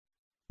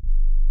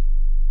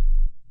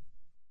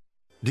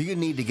Do you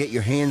need to get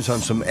your hands on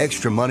some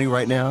extra money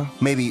right now?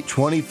 Maybe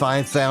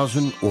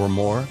 $25,000 or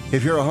more?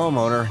 If you're a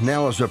homeowner,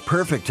 now is a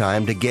perfect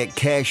time to get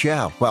cash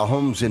out while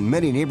homes in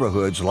many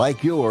neighborhoods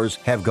like yours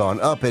have gone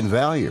up in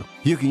value.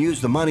 You can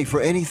use the money for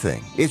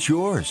anything. It's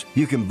yours.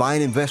 You can buy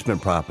an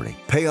investment property,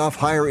 pay off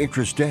higher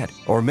interest debt,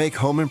 or make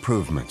home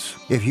improvements.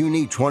 If you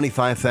need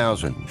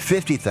 $25,000,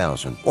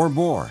 $50,000, or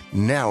more,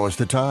 now is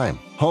the time.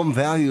 Home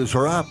values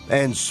are up,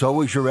 and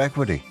so is your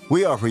equity.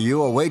 We offer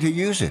you a way to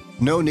use it.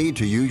 No need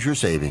to use your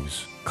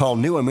savings. Call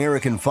New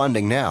American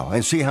Funding now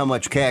and see how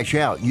much cash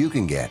out you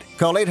can get.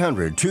 Call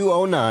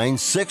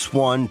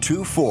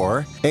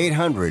 800-209-6124,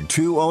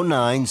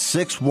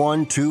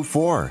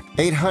 800-209-6124,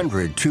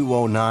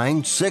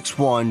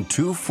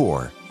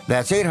 800-209-6124.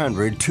 That's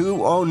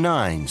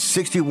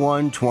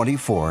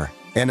 800-209-6124.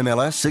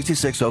 NMLS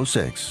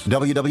 6606.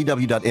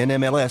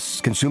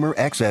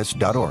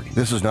 www.nmlsconsumeraccess.org.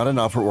 This is not an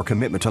offer or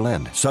commitment to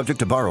lend. Subject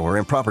to borrower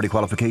and property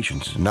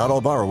qualifications. Not all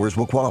borrowers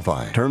will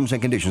qualify. Terms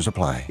and conditions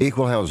apply.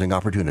 Equal housing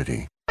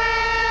opportunity.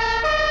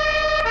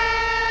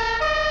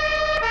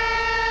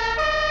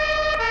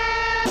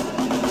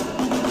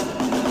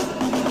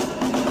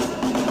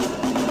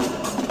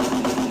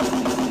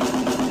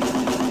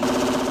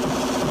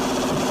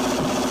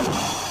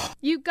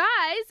 You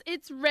guys,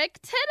 it's Rick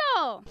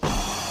Tittle.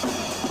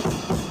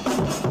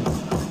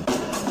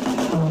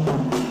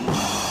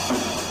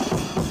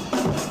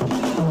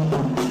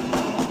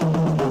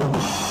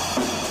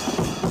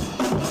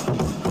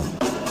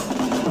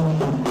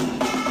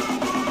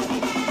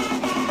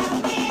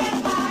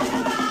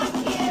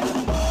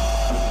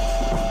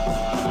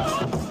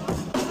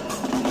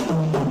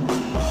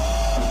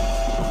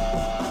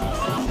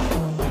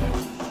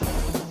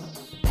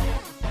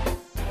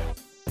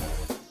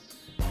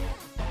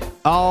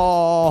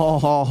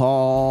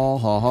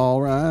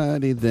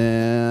 Alrighty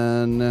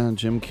then,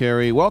 Jim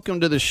Carrey. Welcome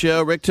to the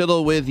show. Rick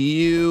Tittle with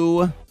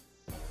you.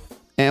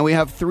 And we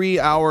have 3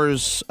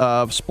 hours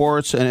of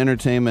sports and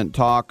entertainment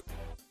talk.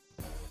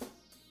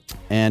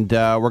 And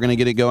we're going to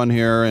get it going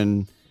here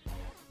in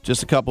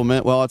just a couple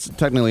minutes. Well, it's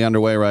technically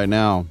underway right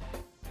now.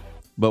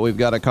 But we've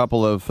got a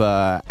couple of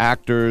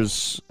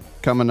actors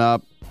coming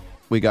up.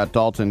 We got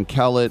Dalton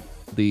Kellett,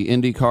 the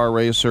IndyCar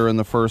racer, in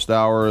the first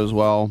hour as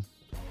well.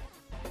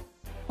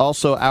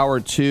 Also,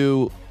 hour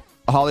 2,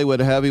 Hollywood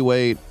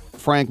heavyweight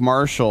Frank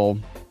Marshall,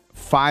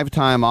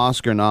 5-time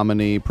Oscar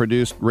nominee,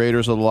 produced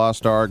Raiders of the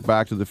Lost Ark,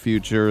 Back to the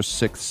Future,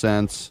 Sixth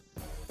Sense,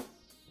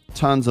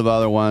 tons of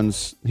other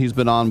ones. He's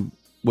been on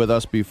with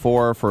us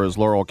before for his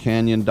Laurel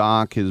Canyon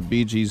doc, his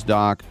Bee Gees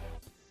doc.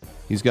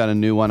 He's got a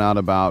new one out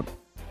about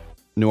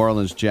New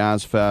Orleans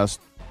Jazz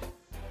Fest.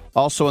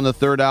 Also in the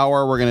third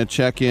hour, we're going to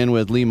check in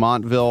with Lee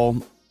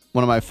Montville,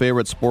 one of my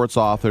favorite sports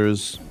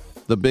authors,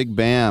 The Big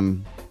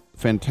Bam.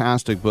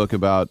 Fantastic book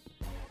about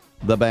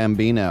the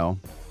Bambino.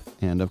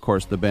 And, of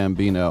course, the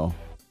Bambino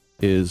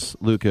is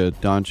Luka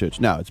Doncic.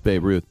 No, it's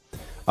Babe Ruth.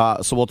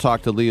 So we'll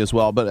talk to Lee as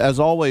well. But, as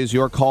always,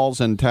 your calls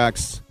and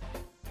texts,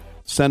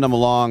 send them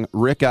along.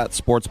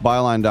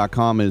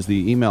 rick@sportsbyline.com is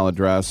the email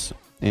address.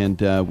 And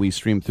we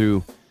stream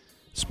through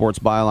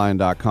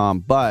sportsbyline.com.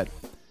 But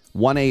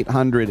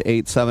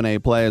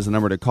 1-800-878-PLAY is the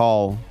number to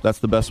call. That's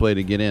the best way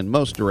to get in.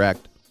 Most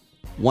direct.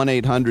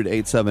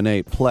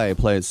 1-800-878-PLAY.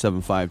 Play is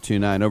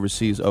 7529.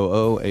 Overseas,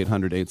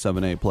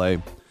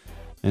 800-878-PLAY.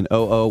 And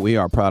we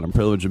are proud and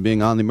privileged of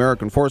being on the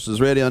American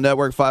Forces Radio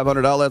Network.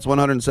 500 outlets,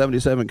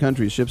 177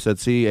 countries, ships at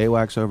sea,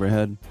 AWACS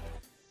overhead.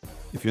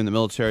 If you're in the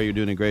military, you're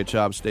doing a great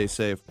job. Stay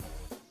safe.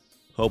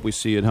 Hope we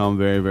see you at home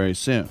very, very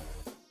soon.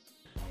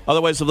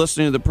 Other ways of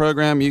listening to the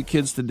program, you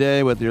kids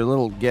today with your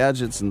little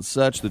gadgets and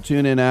such, the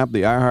TuneIn app,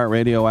 the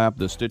iHeartRadio app,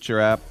 the Stitcher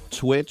app,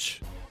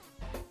 Twitch.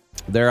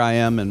 There I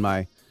am in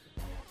my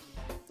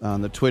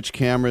on the Twitch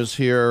cameras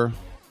here,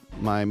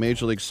 my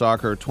Major League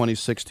Soccer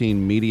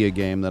 2016 media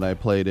game that I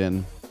played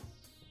in.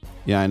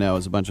 Yeah, I know. It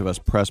was a bunch of us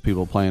press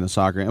people playing the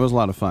soccer. It was a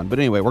lot of fun. But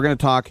anyway, we're going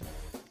to talk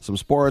some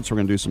sports. We're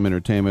going to do some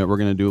entertainment. We're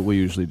going to do what we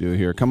usually do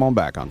here. Come on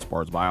back on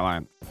Sports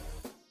Byline.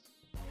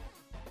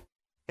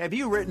 Have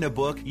you written a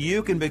book?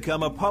 You can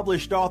become a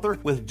published author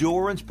with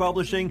Dorrance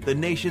Publishing, the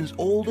nation's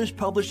oldest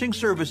publishing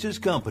services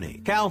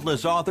company.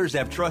 Countless authors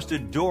have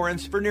trusted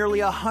Dorrance for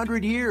nearly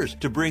 100 years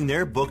to bring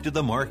their book to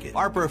the market.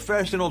 Our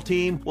professional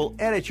team will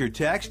edit your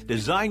text,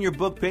 design your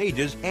book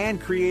pages, and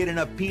create an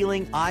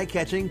appealing,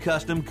 eye-catching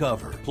custom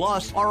cover.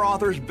 Plus, our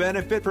authors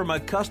benefit from a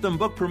custom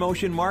book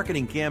promotion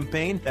marketing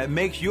campaign that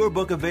makes your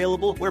book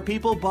available where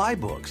people buy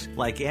books,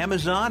 like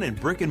Amazon and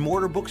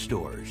brick-and-mortar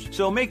bookstores.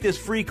 So make this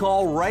free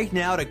call right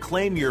now to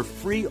claim your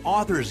free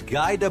author's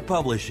guide to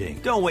publishing.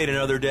 Don't wait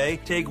another day.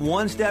 Take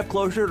one step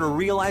closer to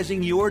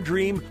realizing your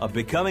dream of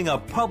becoming a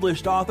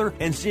published author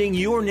and seeing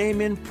your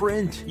name in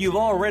print. You've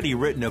already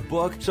written a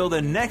book, so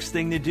the next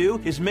thing to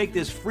do is make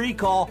this free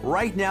call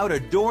right now to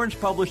Dorrance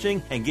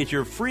Publishing and get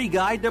your free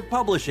guide to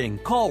publishing.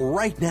 Call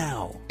right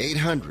now.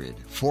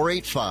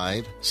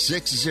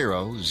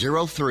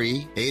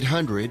 800-485-6003.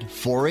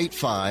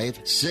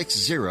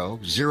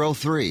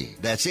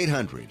 800-485-6003. That's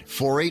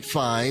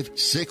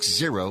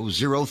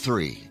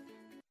 800-485-6003.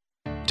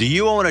 Do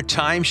you own a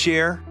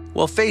timeshare?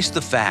 Well, face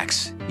the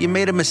facts. You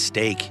made a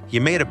mistake. You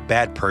made a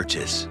bad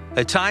purchase.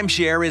 A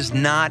timeshare is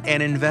not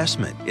an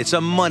investment. It's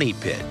a money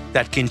pit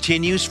that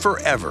continues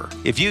forever.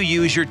 If you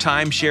use your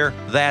timeshare,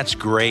 that's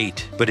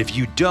great. But if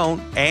you don't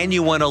and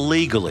you want to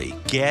legally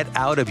get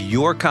out of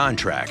your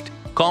contract,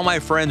 call my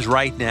friends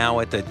right now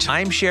at the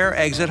Timeshare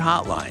Exit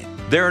Hotline.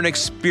 They're an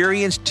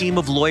experienced team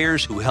of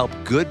lawyers who help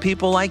good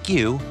people like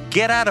you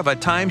get out of a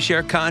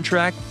timeshare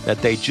contract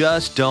that they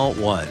just don't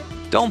want.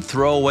 Don't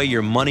throw away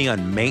your money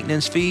on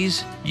maintenance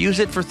fees. Use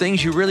it for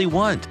things you really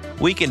want.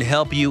 We can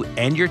help you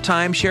end your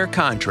timeshare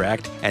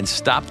contract and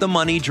stop the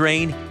money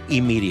drain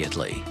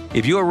immediately.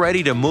 If you're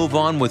ready to move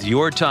on with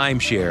your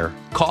timeshare,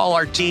 call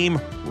our team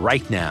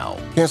right now.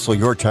 Cancel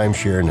your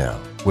timeshare now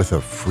with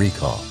a free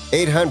call.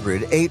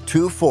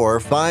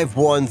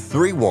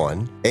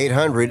 800-824-5131.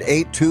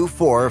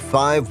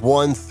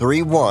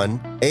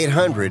 800-824-5131.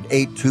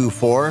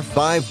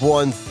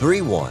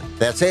 800-824-5131.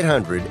 That's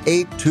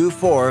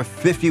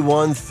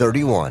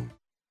 800-824-5131.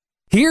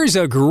 Here's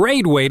a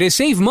great way to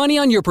save money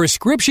on your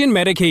prescription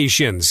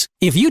medications.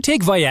 If you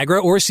take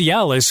Viagra or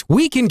Cialis,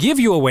 we can give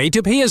you a way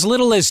to pay as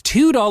little as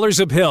 $2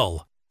 a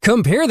pill.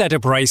 Compare that to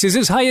prices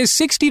as high as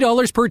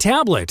 $60 per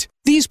tablet.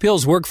 These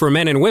pills work for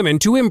men and women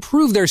to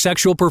improve their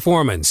sexual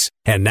performance.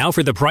 And now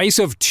for the price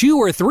of 2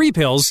 or 3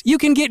 pills, you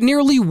can get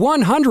nearly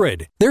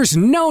 100. There's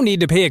no need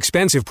to pay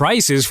expensive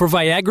prices for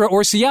Viagra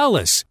or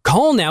Cialis.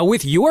 Call now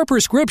with your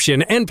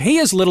prescription and pay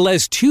as little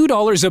as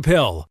 $2 a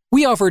pill.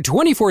 We offer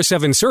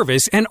 24/7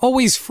 service and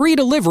always free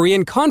delivery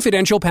and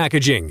confidential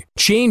packaging.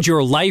 Change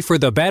your life for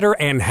the better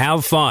and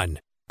have fun.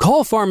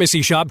 Call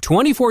Pharmacy Shop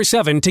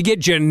 24/7 to get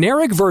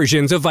generic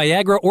versions of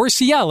Viagra or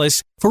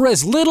Cialis for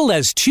as little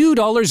as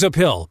 $2 a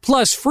pill,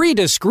 plus free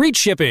discreet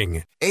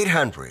shipping.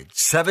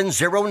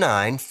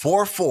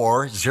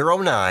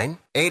 800-709-4409.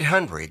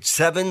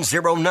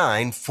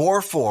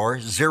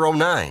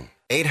 800-709-4409.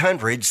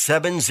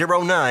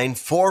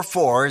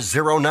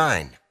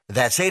 800-709-4409.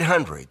 That's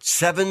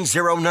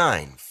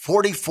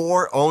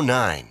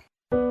 800-709-4409.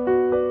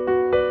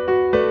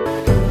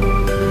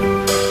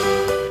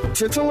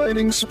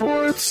 Titillating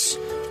Sports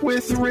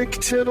with Rick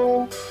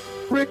Tittle.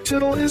 Rick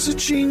Tittle is a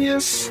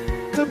genius,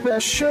 the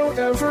best show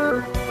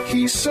ever.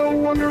 He's so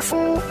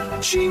wonderful,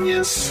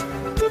 genius,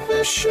 the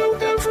best show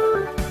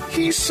ever.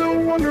 He's so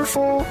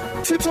wonderful.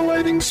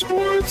 Titillating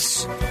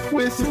Sports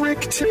with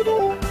Rick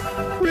Tittle.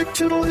 Rick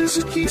Tittle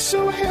he's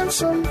so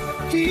handsome,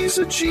 he's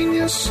a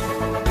genius.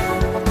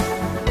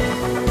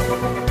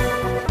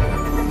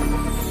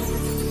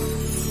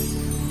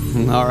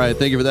 All right,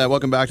 thank you for that.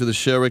 Welcome back to the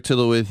show. Rick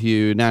Tittle with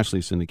you,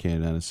 nationally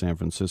syndicated out of San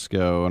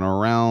Francisco and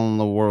around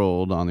the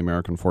world on the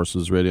American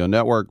Forces Radio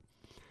Network.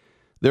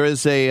 There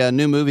is a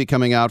new movie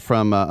coming out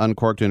from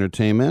Uncorked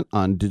Entertainment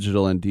on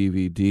digital and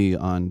DVD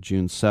on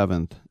June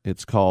 7th.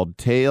 It's called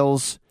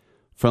Tales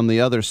from the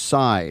Other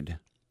Side,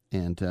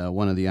 and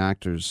one of the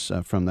actors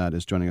from that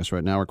is joining us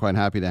right now. We're quite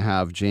happy to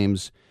have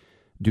James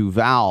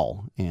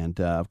Duval, and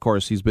of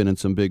course, he's been in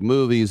some big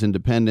movies,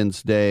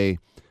 Independence Day,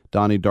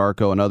 Donnie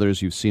Darko, and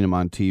others. You've seen him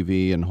on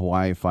TV in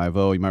Hawaii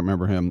Five-0. You might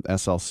remember him,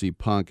 SLC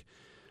Punk,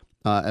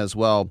 as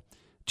well.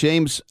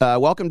 James,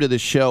 welcome to the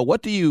show.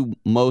 What do you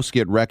most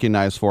get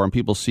recognized for? And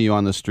people see you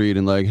on the street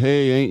and like,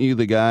 hey, ain't you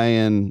the guy?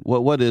 And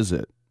what is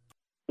it?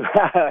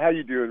 How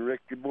you doing, Rick?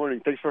 Good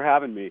morning. Thanks for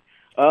having me.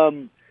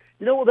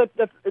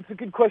 It's a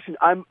good question.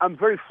 I'm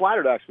very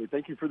flattered, actually.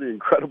 Thank you for the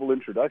incredible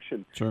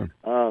introduction. Sure.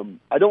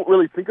 I don't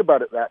really think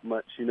about it that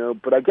much,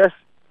 but I guess,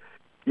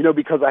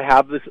 because I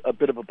have a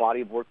bit of a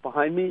body of work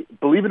behind me,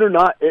 believe it or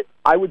not,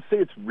 I would say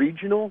it's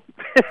regional,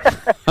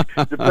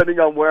 depending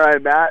on where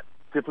I'm at.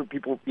 Different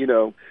people,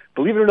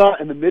 believe it or not,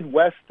 in the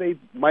Midwest, they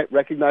might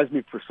recognize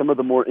me for some of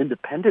the more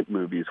independent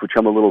movies, which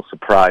I'm a little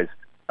surprised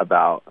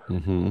about.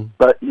 Mm-hmm.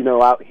 But,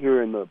 out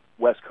here in the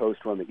West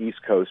Coast or on the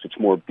East Coast, it's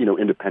more,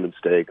 Independence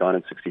Day, Gone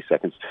in 60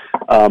 Seconds.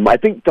 I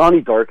think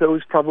Donnie Darko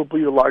is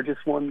probably the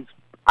largest one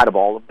out of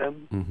all of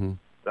them. Mm-hmm.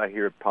 I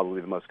hear it probably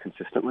the most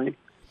consistently.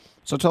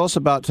 So tell us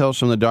about Tales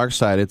from the Dark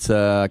Side. It's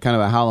kind of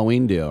a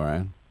Halloween deal,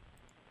 right?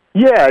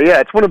 Yeah.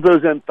 It's one of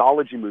those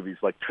anthology movies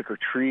like Trick or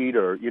Treat,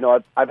 or,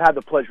 I've had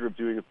the pleasure of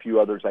doing a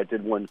few others. I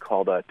did one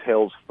called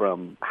Tales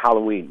from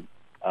Halloween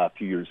a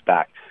few years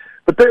back.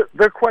 But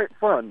they're quite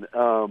fun.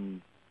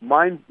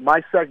 My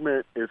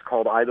segment is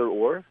called Either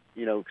Or,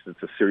 because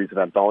it's a series of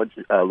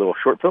anthology, little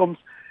short films.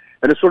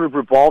 And it sort of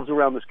revolves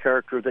around this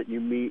character that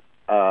you meet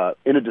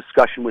in a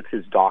discussion with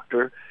his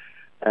doctor.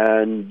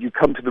 And you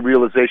come to the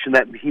realization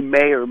that he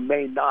may or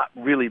may not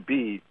really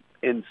be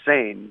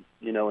insane,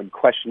 and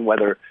question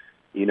whether,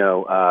 he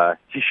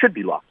should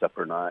be locked up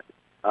or not.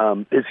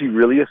 Is he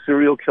really a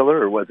serial killer,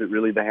 or was it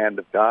really the hand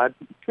of God?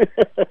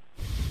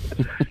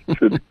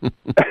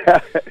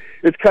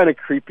 It's kind of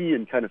creepy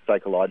and kind of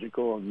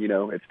psychological, and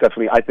it's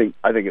definitely. I think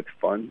it's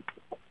fun.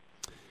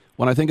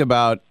 When I think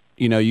about,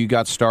 you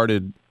got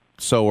started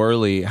so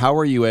early, how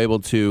are you able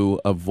to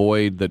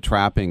avoid the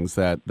trappings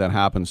that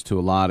happens to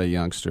a lot of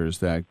youngsters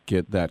that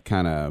get that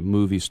kind of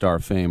movie star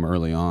fame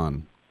early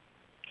on?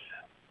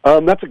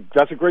 That's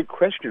a great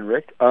question,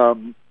 Rick.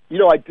 I'm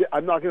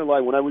not going to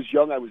lie. When I was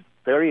young, I was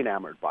very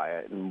enamored by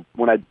it. And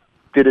when I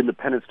did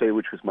Independence Day,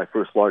 which was my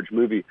first large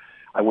movie,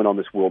 I went on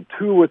this world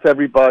tour with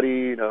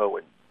everybody, and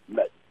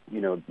met,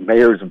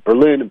 mayors of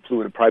Berlin and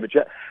flew in a private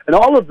jet. And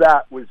all of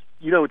that was,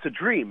 it's a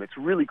dream. It's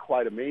really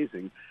quite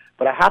amazing.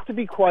 But I have to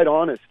be quite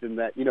honest in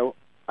that,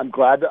 I'm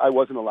glad that I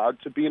wasn't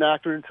allowed to be an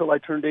actor until I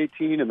turned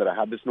 18 and that I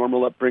had this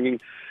normal upbringing.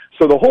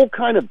 So the whole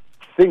kind of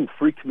thing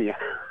freaked me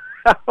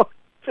out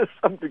to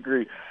some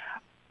degree.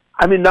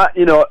 I mean,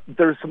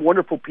 there's some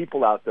wonderful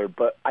people out there,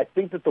 but I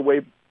think that the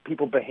way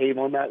people behave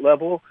on that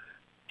level,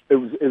 it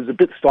was a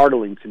bit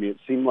startling to me. It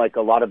seemed like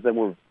a lot of them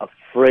were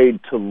afraid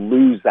to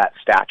lose that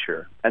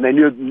stature, and they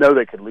know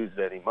they could lose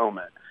it at any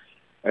moment.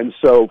 And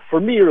so for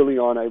me early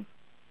on, I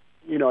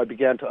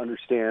began to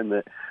understand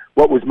that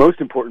what was most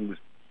important was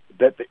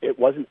that it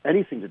wasn't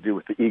anything to do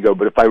with the ego,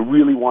 but if I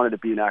really wanted to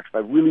be an actor, if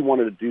I really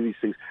wanted to do these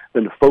things,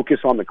 then to focus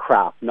on the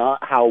craft,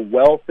 not how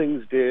well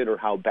things did or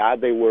how bad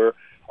they were.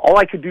 All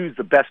I could do is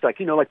the best I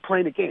can, like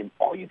playing a game.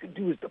 All you can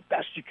do is the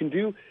best you can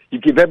do. You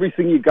give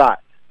everything you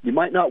got. You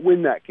might not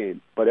win that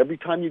game, but every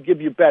time you give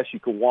your best,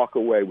 you can walk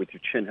away with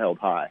your chin held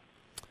high.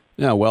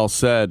 Yeah, well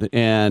said.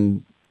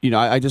 And,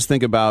 I just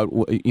think about,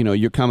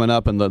 you're coming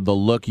up and the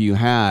look you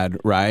had,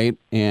 right?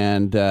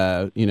 And,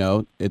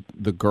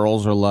 the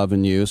girls are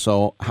loving you.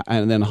 So,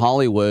 and then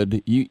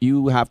Hollywood,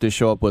 you have to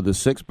show up with a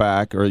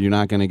six-pack or you're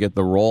not going to get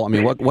the role. I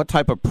mean, what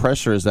type of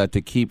pressure is that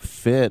to keep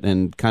fit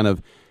and kind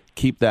of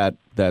keep that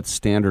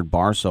standard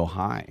bar so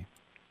high?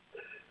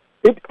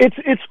 It's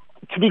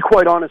to be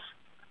quite honest,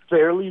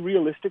 fairly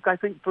realistic, I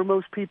think, for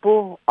most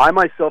people. I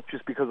myself,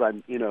 just because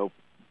I'm,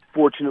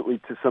 fortunately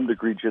to some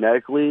degree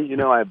genetically,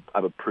 I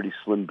have a pretty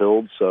slim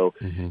build. So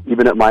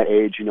even at my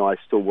age, I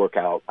still work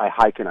out. I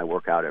hike and I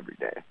work out every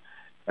day.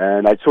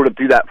 And I sort of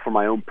do that for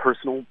my own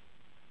personal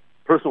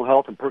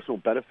health and personal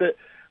benefit.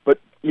 But,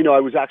 I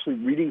was actually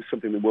reading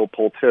something that Will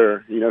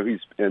Poulter, he's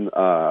in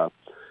the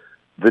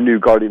new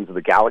Guardians of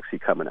the Galaxy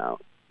coming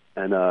out.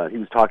 And he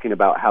was talking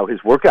about how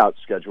his workout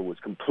schedule was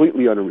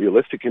completely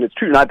unrealistic, and it's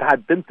true. And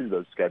I've been through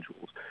those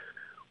schedules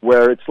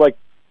where it's like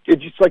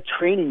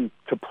training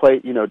to play,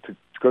 to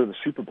go to the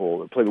Super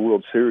Bowl or play the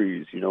World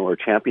Series, or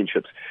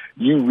championships.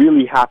 You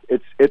really have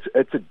it's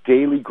a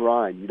daily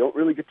grind. You don't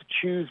really get to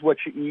choose what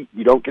you eat.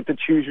 You don't get to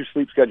choose your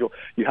sleep schedule.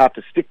 You have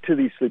to stick to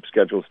these sleep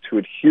schedules to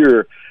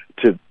adhere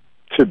to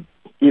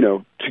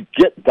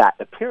get that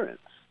appearance.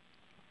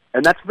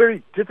 And that's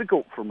very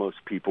difficult for most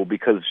people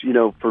because,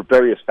 for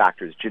various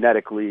factors,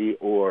 genetically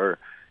or,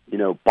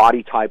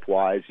 body type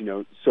wise,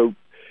 so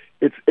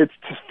it's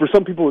for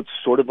some people it's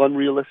sort of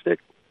unrealistic,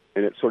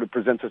 and it sort of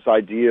presents this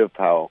idea of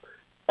how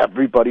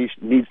everybody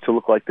needs to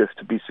look like this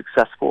to be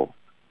successful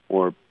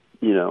or,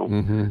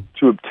 to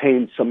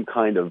obtain some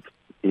kind of,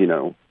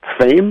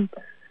 fame,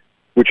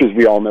 which as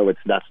we all know,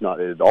 that's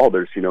not it at all.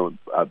 There's,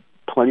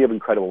 plenty of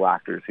incredible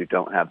actors who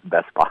don't have the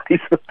best bodies.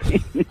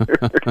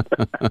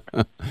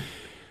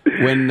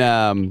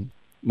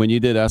 When you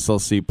did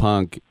SLC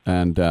Punk,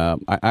 and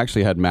I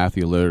actually had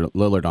Matthew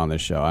Lillard on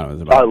this show.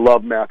 I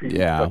love Matthew. He's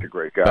such a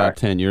great guy. About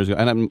 10 years ago.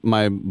 And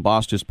my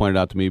boss just pointed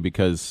out to me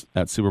because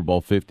at Super Bowl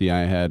 50,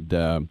 I had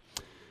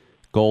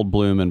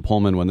Goldblum and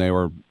Pullman when they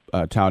were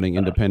touting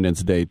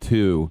Independence Day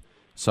 2.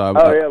 So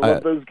I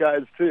love those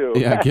guys too.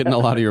 Yeah, getting a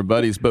lot of your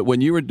buddies. But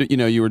when you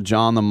were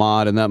John the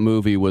Mod, and that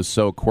movie was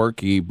so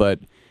quirky, but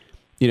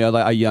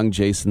like a young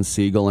Jason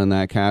Segel in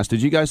that cast.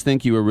 Did you guys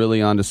think you were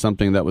really onto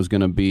something that was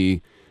going to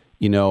be,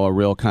 a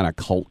real kind of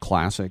cult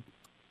classic?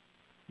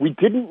 We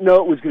didn't know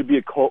it was going to be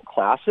a cult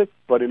classic,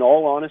 but in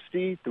all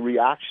honesty, the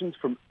reactions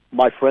from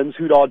my friends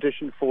who'd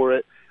auditioned for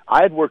it,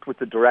 I had worked with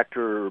the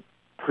director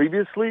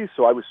previously,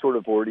 so I was sort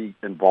of already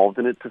involved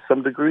in it to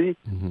some degree.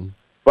 Mm-hmm.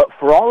 But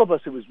for all of us,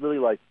 it was really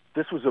like,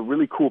 this was a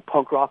really cool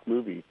punk rock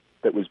movie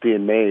that was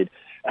being made,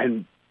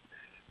 and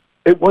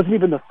it wasn't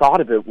even the thought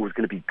of it was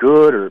going to be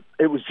good, or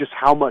it was just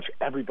how much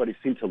everybody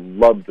seemed to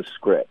love the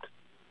script.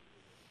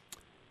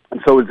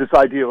 And so it was this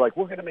idea of like,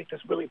 we're going to make this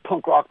really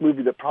punk rock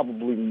movie that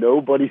probably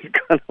nobody's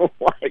going to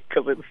like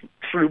because it's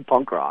true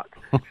punk rock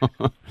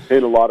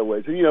in a lot of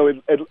ways.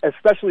 And,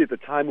 especially at the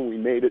time when we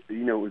made it,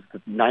 it was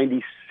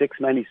 96,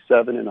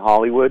 97 in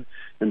Hollywood,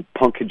 and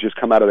punk had just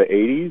come out of the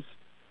 80s.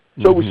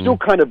 So it was still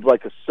kind of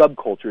like a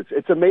subculture.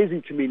 It's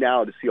amazing to me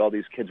now to see all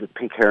these kids with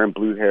pink hair and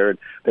blue hair, and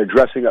they're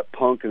dressing up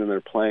punk, and then they're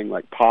playing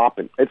like pop,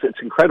 and it's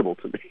incredible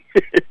to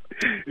me.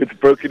 It's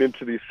broken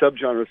into these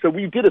subgenres. So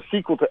we did a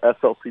sequel to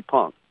SLC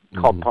Punk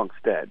called Punk's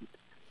Dead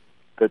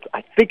that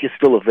I think is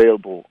still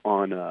available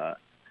on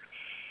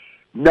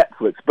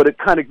Netflix, but it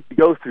kind of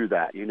goes through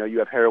that. You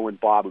have Heroin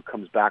Bob who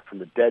comes back from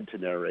the dead to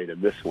narrate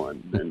in this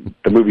one, and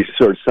the movie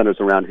sort of centers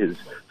around his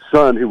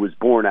son who was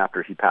born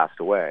after he passed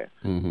away.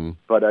 Mm-hmm.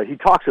 But he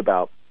talks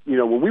about,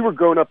 when we were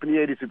growing up in the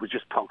 80s, it was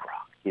just punk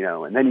rock,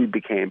 and then he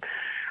became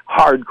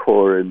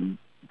hardcore and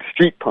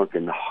street punk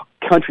and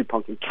country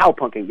punk and cow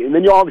punking, and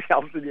then you all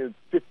have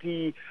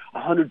 50,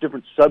 100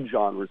 different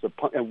subgenres of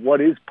punk, and what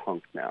is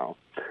punk now?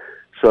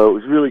 So it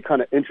was really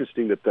kind of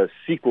interesting that the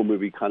sequel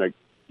movie kind of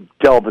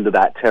delve into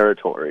that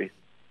territory.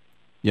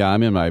 Yeah,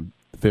 I'm in my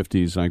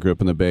 50s. I grew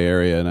up in the Bay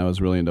Area, and I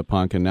was really into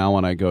punk. And now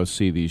when I go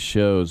see these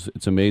shows,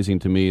 it's amazing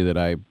to me that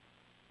I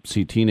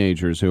see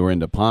teenagers who are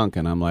into punk,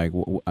 and I'm like,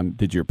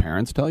 did your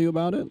parents tell you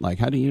about it? Like,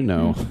 how do you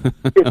know?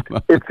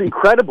 It's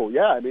incredible,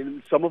 yeah. I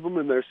mean, some of them,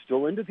 and they're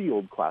still into the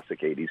old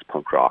classic 80s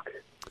punk rock.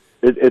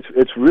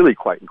 It's really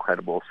quite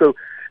incredible. So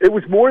it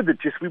was more that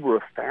just we were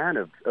a fan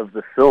of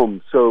the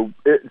film. So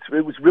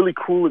it was really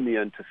cool in the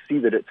end to see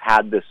that it's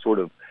had this sort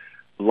of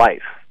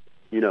life,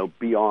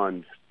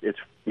 beyond its,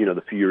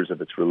 the few years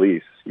of its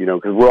release,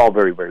 because we're all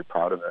very, very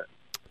proud of it.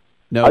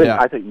 No,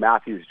 I think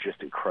Matthew's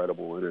just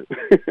incredible in it.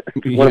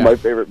 It's one of my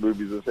favorite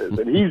movies of his,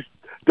 and he's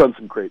done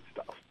some great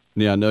stuff.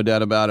 Yeah, no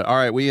doubt about it. All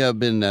right, we have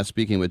been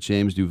speaking with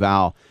James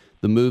Duval.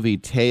 The movie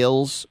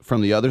Tales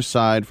from the Other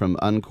Side from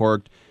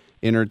Uncorked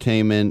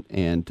Entertainment,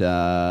 and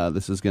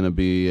this is going to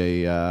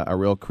be a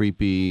real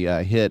creepy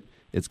hit.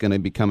 It's going to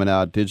be coming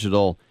out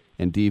digital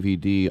and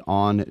DVD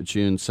on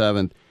June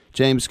 7th.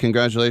 James,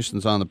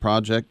 congratulations on the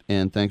project,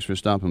 and thanks for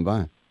stopping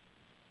by.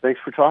 Thanks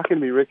for talking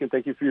to me, Rick, and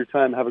thank you for your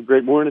time. Have a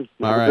great morning.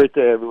 Have a great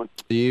day, everyone.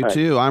 You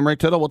too. I'm Rick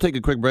Tittle. We'll take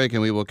a quick break,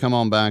 and we will come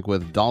on back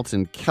with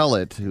Dalton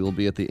Kellett, who will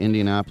be at the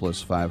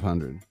Indianapolis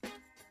 500.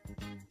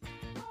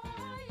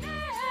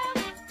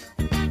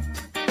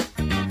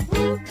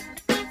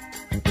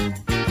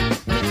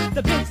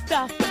 The big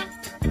stuff.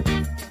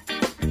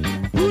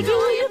 Who do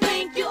you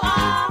think you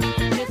are?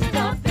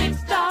 Mr. Big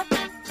Stuff.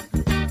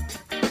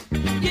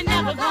 You're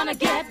never gonna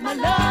get my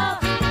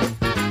love.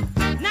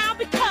 Now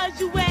because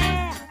you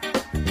wear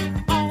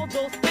all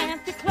those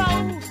fancy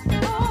clothes.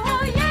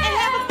 Oh, yeah. And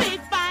have a big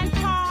fine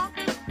car.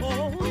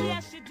 Oh,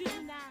 yes, you do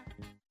now.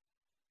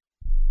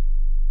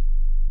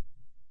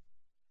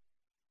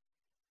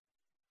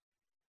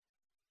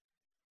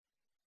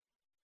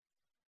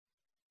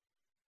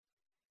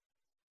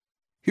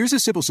 Here's a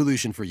simple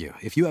solution for you.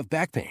 If you have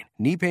back pain,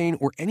 knee pain,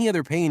 or any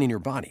other pain in your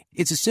body,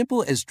 it's as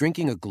simple as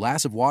drinking a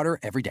glass of water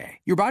every day.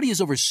 Your body is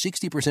over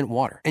 60%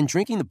 water, and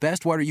drinking the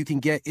best water you can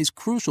get is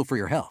crucial for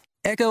your health.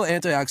 Echo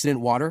Antioxidant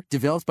Water,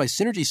 developed by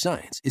Synergy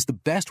Science, is the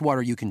best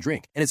water you can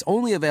drink, and it's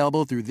only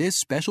available through this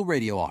special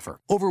radio offer.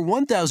 Over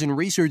 1,000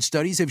 research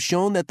studies have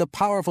shown that the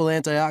powerful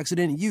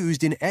antioxidant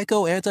used in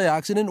Echo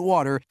Antioxidant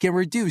Water can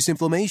reduce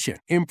inflammation,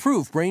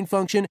 improve brain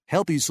function,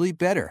 help you sleep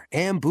better,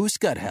 and boost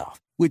gut health.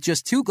 With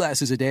just 2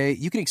 glasses a day,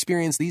 you can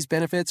experience these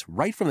benefits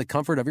right from the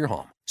comfort of your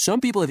home.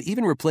 Some people have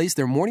even replaced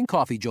their morning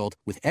coffee jolt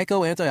with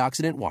Echo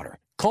Antioxidant Water.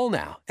 Call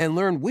now and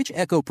learn which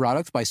Echo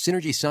product by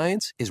Synergy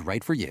Science is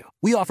right for you.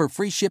 We offer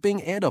free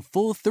shipping and a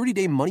full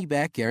 30-day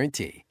money-back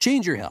guarantee.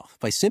 Change your health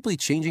by simply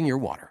changing your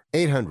water.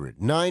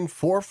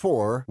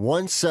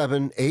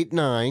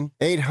 800-944-1789.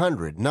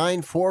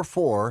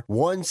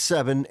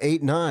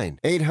 800-944-1789.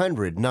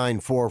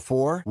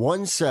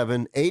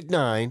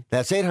 800-944-1789.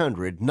 That's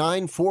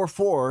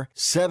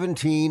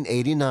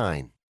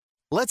 800-944-1789.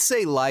 Let's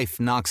say life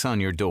knocks on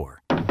your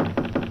door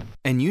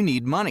and you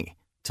need money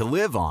to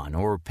live on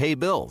or pay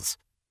bills.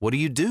 What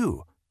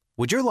do?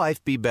 Would your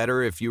life be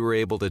better if you were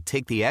able to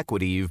take the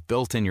equity you've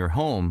built in your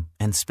home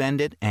and spend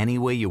it any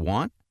way you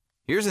want?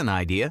 Here's an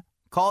idea.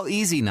 Call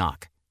Easy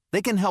Knock.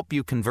 They can help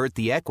you convert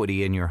the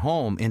equity in your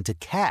home into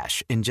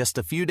cash in just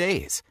a few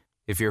days.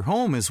 If your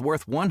home is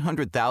worth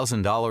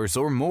 $100,000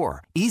 or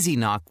more, Easy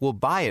Knock will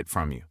buy it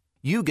from you.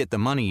 You get the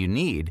money you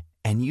need,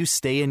 and you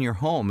stay in your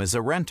home as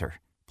a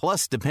renter.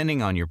 Plus,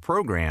 depending on your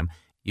program,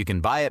 you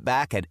can buy it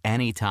back at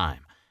any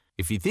time.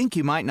 If you think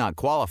you might not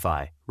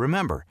qualify,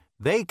 remember,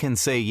 they can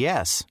say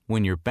yes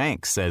when your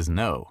bank says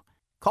no.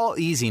 Call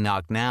Easy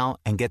Knock now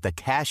and get the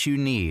cash you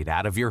need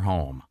out of your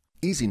home.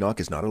 Easy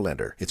Knock is not a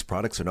lender. Its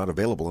products are not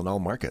available in all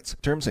markets.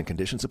 Terms and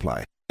conditions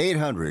apply.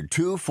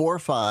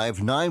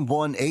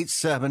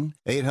 800-245-9187.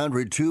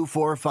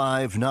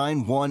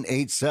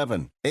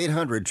 800-245-9187.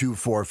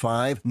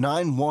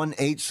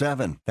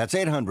 800-245-9187. That's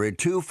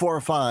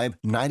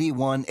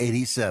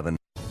 800-245-9187.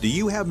 Do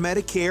you have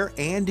Medicare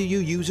and do you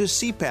use a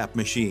CPAP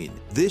machine?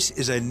 This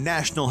is a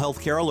national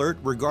healthcare alert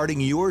regarding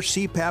your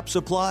CPAP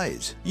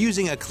supplies.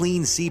 Using a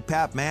clean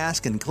CPAP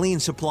mask and clean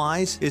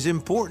supplies is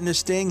important to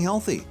staying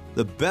healthy.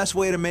 The best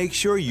way to make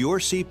sure your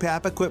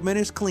CPAP equipment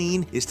is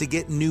clean is to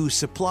get new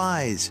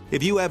supplies.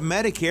 If you have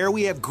Medicare,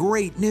 we have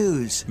great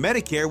news.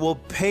 Medicare will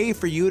pay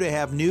for you to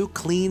have new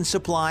clean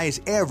supplies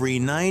every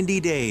 90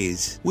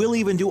 days. We'll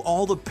even do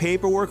all the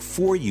paperwork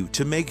for you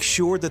to make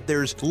sure that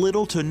there's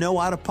little to no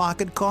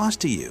out-of-pocket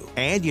cost to you.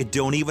 And you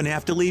don't even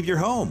have to leave your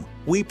home.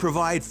 We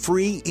provide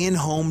free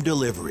in-home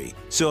delivery.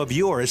 So if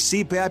you're a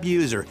CPAP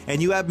user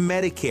and you have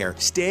Medicare,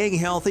 staying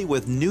healthy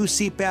with new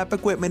CPAP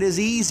equipment is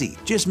easy.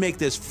 Just make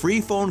this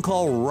free phone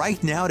call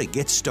right now to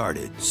get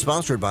started.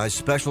 Sponsored by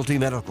Specialty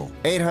Medical.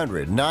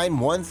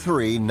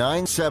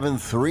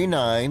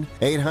 800-913-9739.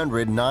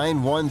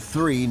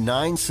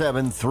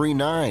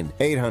 800-913-9739.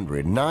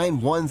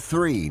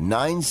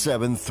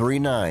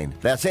 800-913-9739.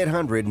 That's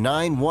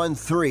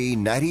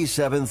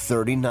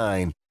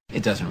 800-913-9739.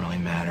 It doesn't really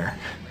matter.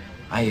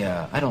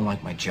 I don't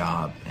like my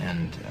job,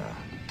 and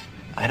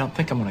I don't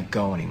think I'm going to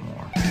go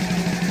anymore.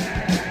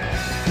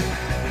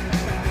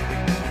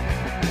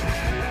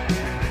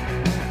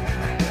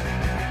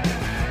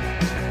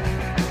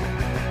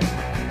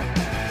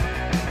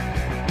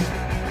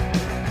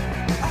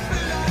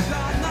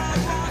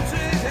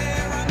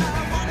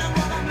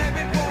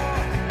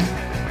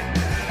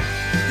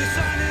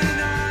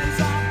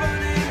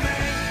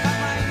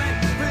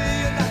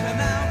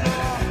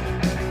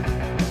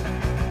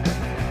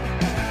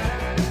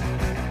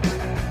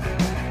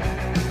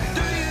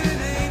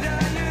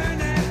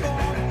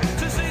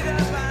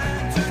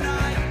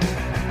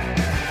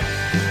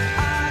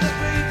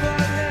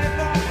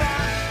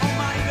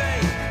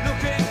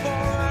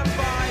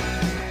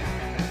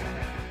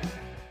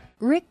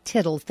 Rick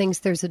Tittle thinks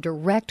there's a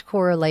direct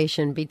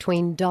correlation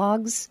between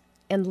dogs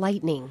and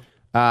lightning.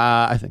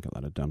 I think a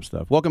lot of dumb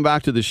stuff. Welcome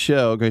back to the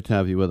show. Great to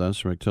have you with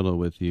us. Rick Tittle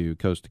with you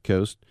coast to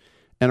coast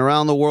and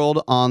around the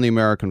world on the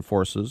American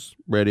Forces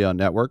Radio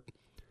Network.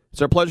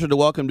 It's our pleasure to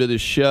welcome to the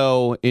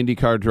show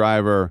IndyCar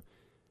driver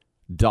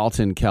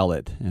Dalton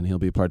Kellett, and he'll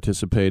be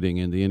participating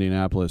in the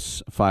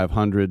Indianapolis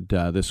 500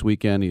 this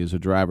weekend. He is a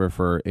driver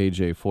for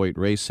AJ Foyt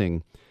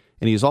Racing,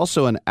 and he's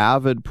also an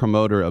avid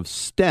promoter of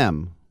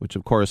STEM, which,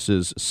 of course,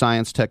 is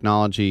science,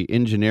 technology,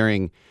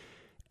 engineering,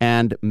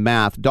 and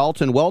math.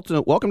 Dalton,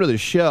 welcome to the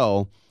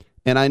show,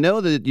 and I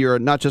know that you're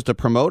not just a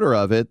promoter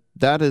of it.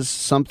 That is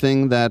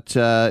something that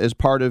is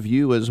part of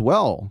you as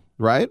well,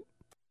 right?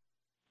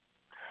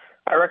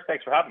 Hi, Rick.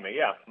 Thanks for having me.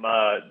 Yeah,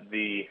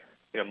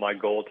 my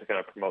goal to kind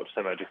of promote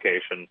STEM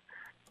education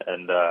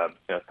and kind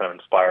of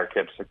inspire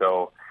kids to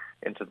go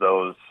into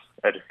those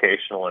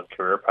educational and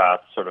career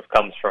paths sort of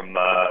comes from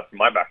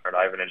my background.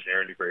 I have an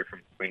engineering degree from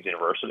Queen's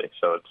University,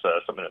 so it's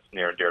something that's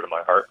near and dear to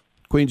my heart.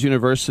 Queen's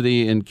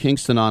University in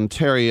Kingston,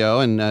 Ontario,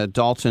 and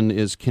Dalton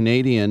is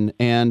Canadian.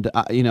 And,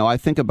 I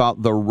think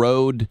about the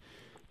road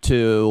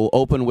to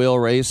open-wheel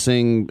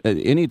racing,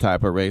 any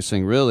type of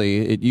racing,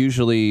 really. It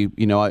usually,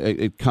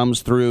 it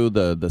comes through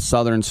the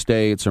southern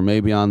states or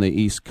maybe on the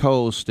East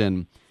Coast.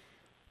 And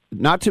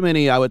not too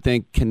many, I would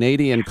think,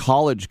 Canadian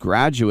college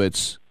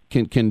graduates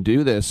can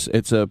do this.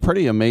 It's a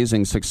pretty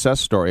amazing success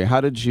story.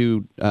 How were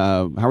you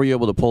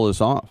able to pull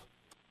this off?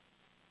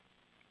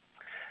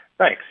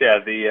 Thanks. Yeah,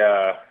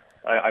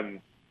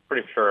 I'm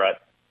pretty sure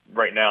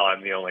right now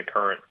I'm the only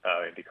current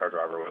IndyCar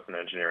driver with an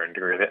engineering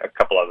degree. A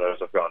couple others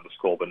have gone to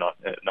school, but not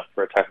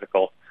for a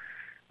technical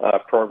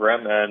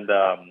program.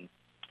 And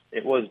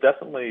it was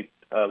definitely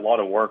a lot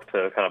of work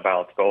to kind of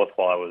balance both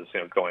while I was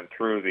going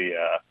through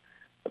the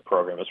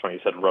program. It's when you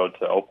said Road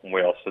to Open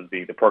Wheel. So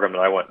the program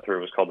that I went through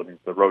was called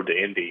the Road to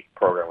Indy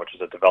program, which is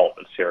a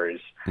development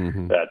series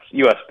that's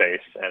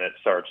U.S.-based, and it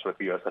starts with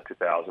the USF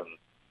 2000.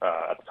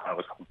 At the time it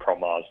was called Pro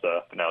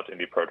Mazda, but now it's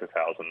Indy Pro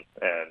 2000,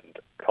 and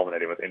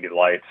culminating with Indy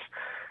Lights.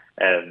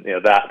 And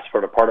that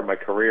sort of part of my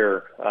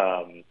career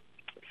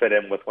fit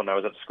in with when I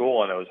was at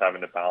school, and I was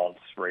having to balance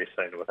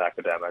racing with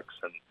academics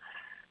and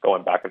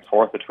going back and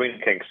forth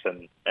between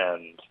Kingston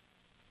and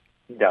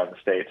down in the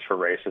States for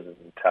races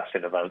and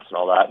testing events and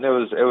all that. And it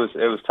was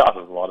tough.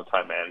 It was a lot of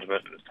time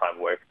management. It was time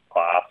away from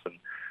class, and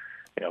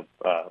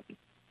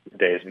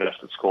days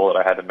missed at school that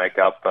I had to make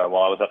up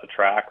while I was at the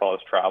track, while I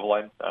was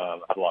traveling. I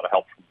had a lot of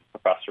help from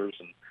professors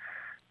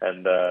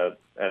and the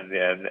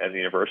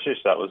university,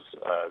 so that was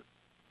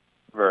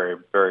very,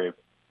 very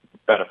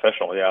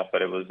beneficial. Yeah,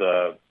 but it was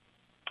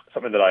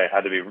something that I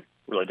had to be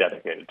really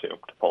dedicated to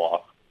pull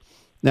off.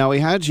 Now, we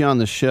had you on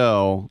the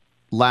show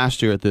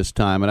last year at this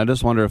time, and I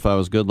just wonder if I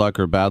was good luck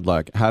or bad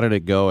luck. How did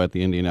it go at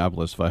the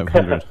Indianapolis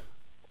 500?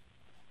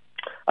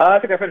 I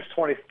think I finished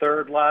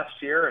 23rd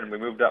last year, and we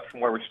moved up from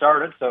where we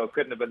started, so it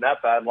couldn't have been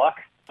that bad luck.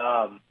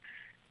 Our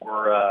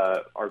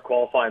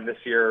qualifying this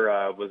year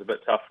was a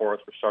bit tough for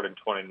us. We're starting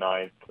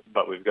 29th,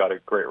 but we've got a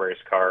great race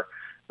car.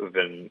 We've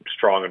been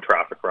strong in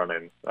traffic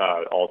running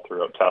all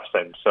throughout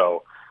testing,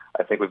 so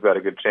I think we've got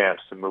a good chance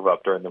to move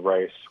up during the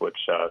race, which,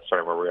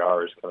 starting where we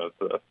are, is kind of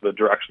the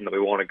direction that we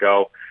want to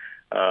go.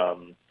 I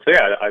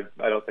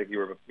don't think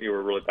you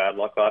were really bad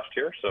luck last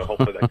year, so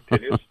hopefully that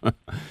continues.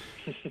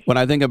 When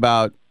I think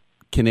about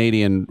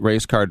Canadian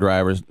race car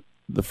drivers,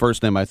 the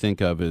first name I think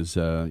of is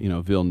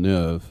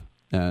Villeneuve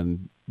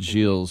and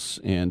Gilles,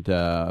 and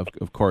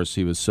of course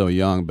he was so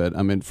young. But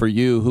I mean, for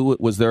you, who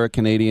was there a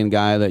Canadian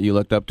guy that you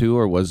looked up to,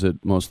 or was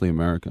it mostly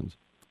Americans?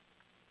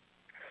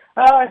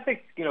 I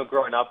think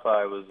growing up,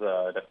 I was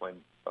definitely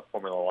a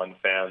Formula One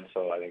fan.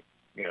 So I think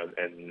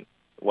and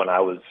when I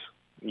was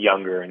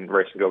younger and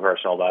racing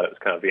go-karts and all that, it was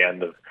kind of the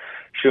end of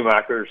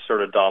Schumacher's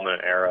sort of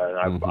dominant era, and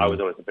I was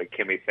always a big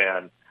Kimi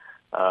fan.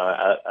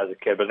 As a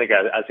kid, but I think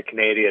as a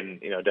Canadian,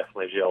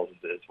 definitely Gilles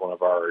is one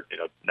of our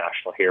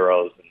national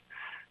heroes,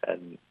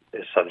 and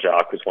his son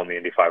Jacques, who's won the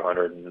Indy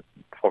 500 and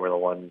Formula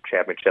One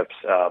championships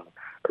or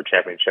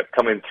championship,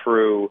 coming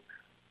through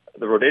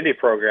the Road Indy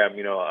program.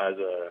 As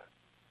a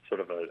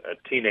sort of a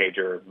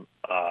teenager,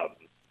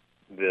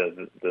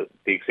 the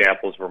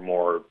examples were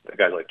more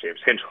guys like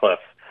James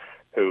Hinchcliffe,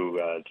 who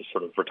just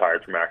sort of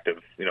retired from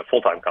active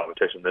full-time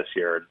competition this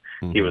year,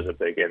 and he was a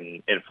big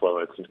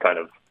influence and kind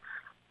of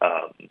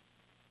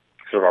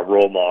sort of a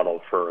role model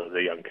for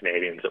the young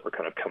Canadians that were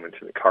kind of coming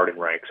through the karting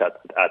ranks at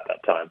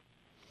that time.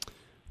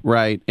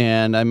 Right,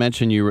 and I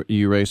mentioned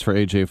you raced for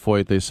AJ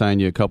Foyt. They signed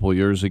you a couple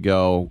years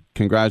ago.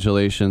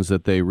 Congratulations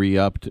that they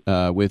re-upped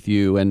with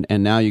you, and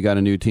now you got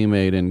a new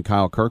teammate in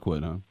Kyle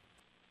Kirkwood, huh?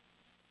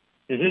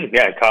 Mm-hmm.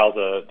 Yeah, Kyle's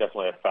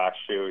definitely a fast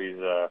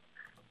shoe.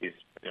 He's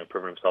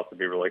proven himself to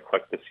be really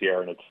quick this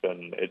year, and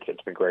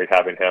it's been great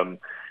having him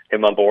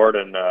on board,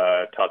 and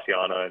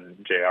Tatiana and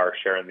JR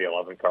sharing the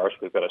 11 cars.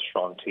 We've got a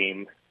strong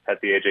team at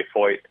the AJ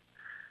Foyt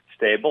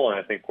stable, and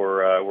I think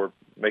we're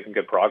making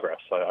good progress.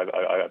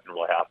 I've been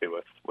really happy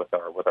with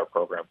our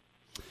program.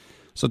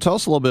 So tell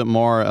us a little bit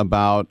more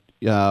about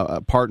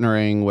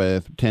partnering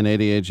with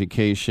 1080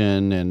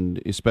 Education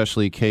and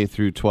especially K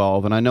through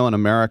 12. And I know in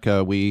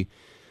America we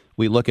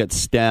look at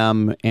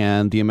STEM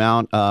and the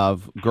amount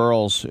of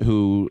girls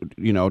who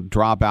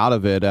drop out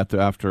of it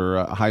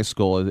after high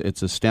school.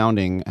 It's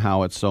astounding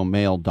how it's so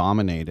male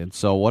dominated.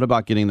 So what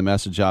about getting the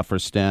message out for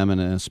STEM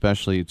and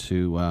especially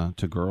to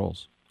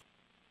girls?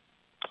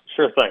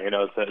 Sure thing.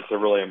 It's a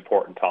really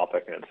important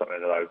topic, and it's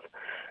something that I've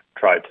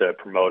tried to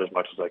promote as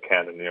much as I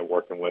can, and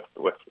working with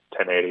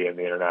 1080 and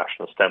the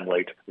International STEM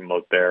League to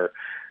promote their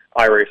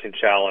iRacing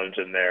Challenge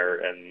and their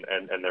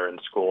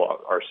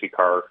in-school RC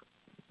car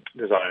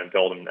design and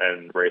build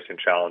and racing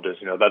challenges.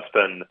 That's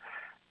been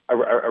a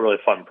really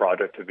fun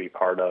project to be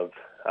part of.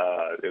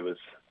 It was,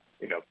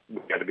 we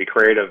had to be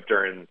creative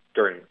during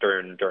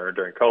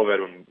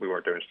COVID when we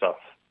weren't doing stuff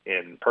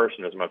in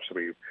person as much, so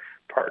we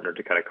partnered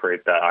to kind of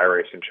create that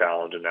iRacing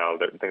Challenge, and now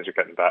that things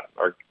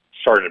are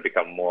starting to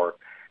become more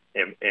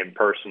in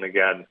person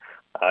again.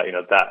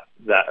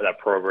 That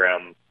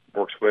program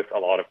works with a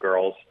lot of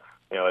girls.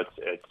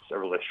 It's a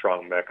really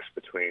strong mix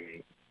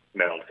between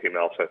male and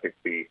female, so I think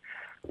the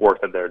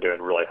work that they're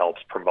doing really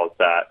helps promote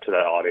that to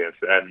that audience,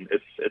 and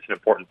it's an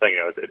important thing.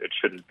 It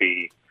shouldn't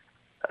be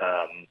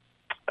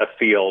a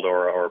field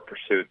or a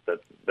pursuit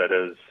that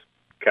is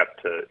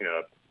kept to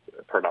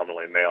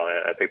predominantly male.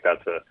 And I think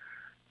that's a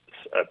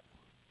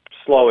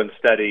slow and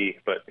steady,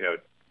 but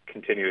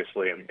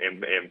continuously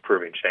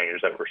improving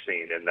change that we're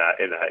seeing in that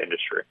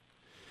industry.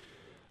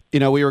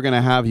 We were going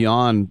to have you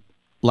on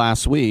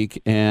last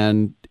week,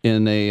 and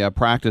in a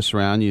practice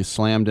round, you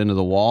slammed into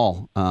the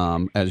wall.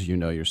 As you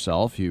know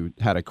yourself, you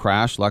had a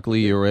crash. Luckily,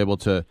 you were able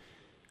to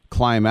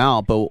climb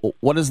out. But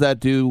what does that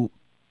do,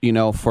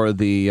 for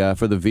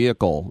the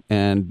vehicle?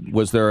 And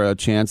was there a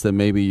chance that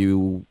maybe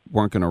you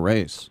weren't going to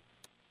race?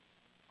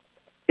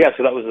 Yeah,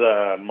 so that was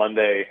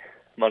Monday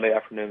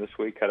afternoon this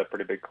week. Had a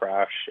pretty big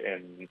crash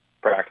in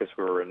practice.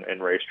 We were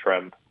in race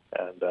trim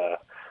and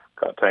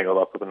got tangled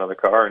up with another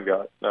car and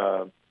got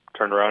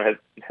turned around,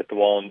 hit the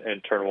wall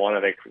in turn one.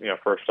 I think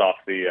first off,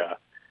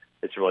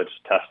 it's really just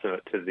a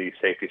testament to the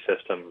safety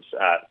systems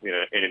at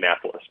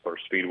Indianapolis Motor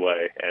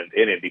Speedway and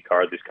in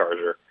IndyCar. These cars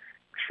are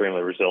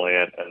extremely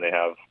resilient, and they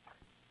have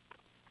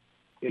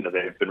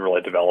they've been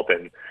really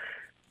developing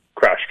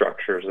crash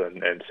structures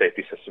and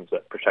safety systems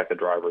that protect the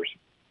drivers.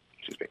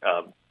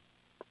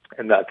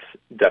 And that's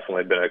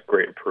definitely been a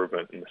great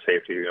improvement in the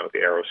safety, with the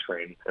aero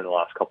screen in the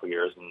last couple of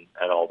years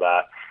and all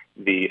that.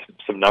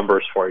 Some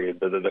numbers for you.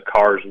 The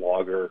car's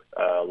logged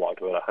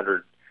about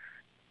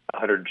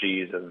 100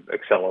 G's of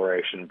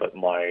acceleration, but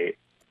my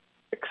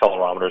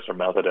accelerometers are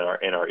mounted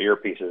in our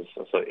earpieces,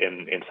 so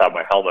inside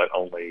my helmet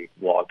only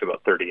logged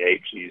about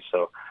 38 G's.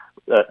 So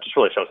that just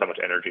really shows how much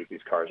energy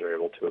these cars are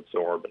able to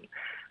absorb, and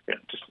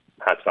just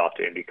hats off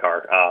to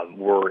IndyCar.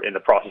 We're in the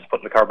process of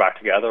putting the car back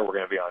together. We're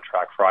going to be on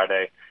track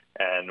Friday,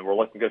 and we're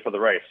looking good for the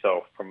race.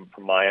 So from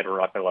my end, we're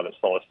not going to let it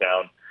slow us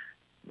down.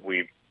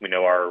 We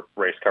know our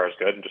race car is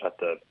good, and just have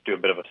to do a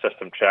bit of a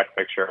system check,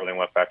 make sure everything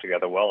went back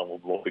together well,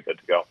 and we'll be good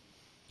to go.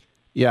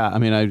 Yeah, I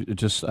mean,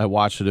 I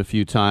watched it a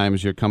few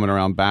times. You're coming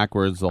around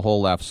backwards. The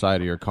whole left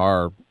side of your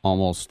car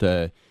almost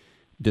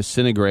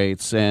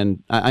disintegrates.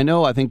 And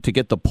I think to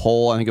get the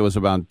pole, I think it was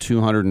about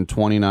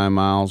 229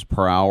 miles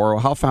per hour.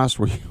 How fast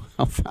were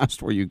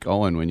you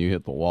going when you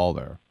hit the wall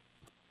there?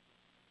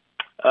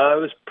 It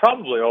was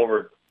probably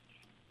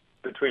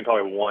between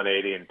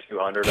 180 and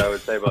 200, I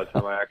would say, by the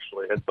time I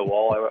actually hit the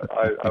wall,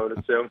 I would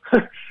assume.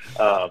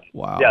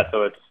 Wow. Yeah,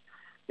 so it's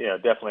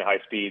definitely high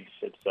speeds.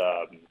 It's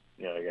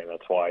again,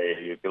 that's why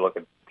if you look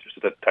at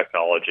just the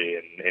technology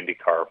in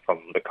IndyCar,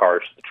 from the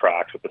cars to the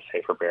tracks with the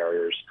safer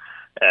barriers,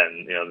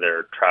 and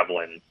their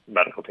traveling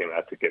medical team, I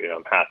have to give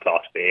hats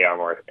off to the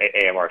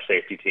AMR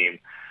safety team.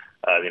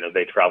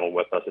 They travel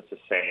with us. It's the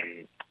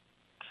same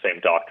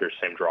doctors,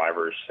 same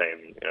drivers,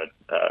 same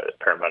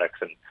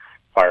paramedics and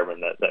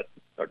firemen that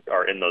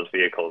are in those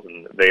vehicles,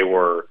 and they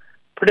were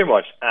pretty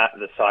much at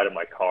the side of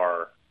my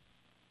car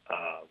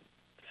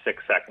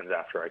 6 seconds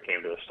after I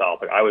came to a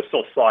stop. Like, I was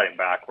still sliding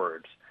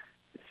backwards,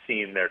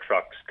 seeing their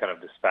trucks kind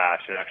of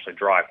dispatch and actually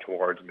drive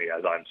towards me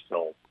as I'm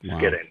still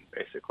skidding,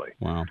 basically.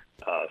 Wow.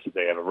 So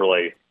they have a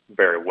really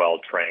very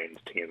well-trained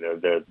team. They're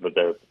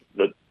the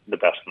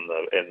best in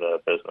the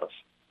business.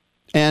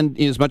 And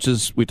as much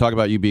as we talk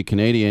about you being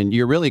Canadian,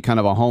 you're really kind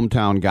of a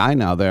hometown guy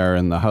now there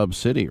in the hub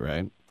city,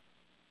 right?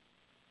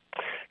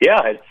 Yeah,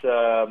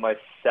 it's my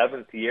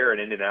 7th year in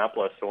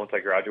Indianapolis. So once I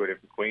graduated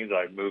from Queens,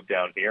 I moved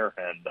down here,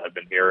 and I've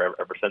been here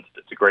ever since.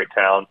 It's a great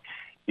town.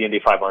 The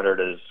Indy 500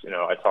 is,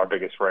 it's our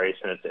biggest race,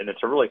 and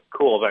it's a really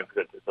cool event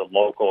because it's a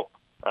local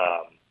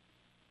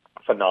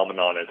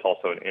phenomenon. It's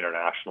also an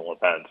international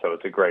event, so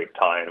it's a great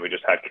time. And we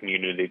just had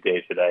Community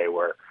Day today,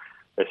 where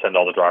they send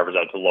all the drivers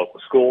out to local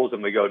schools,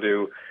 and we go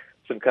do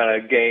some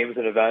kind of games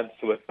and events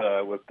with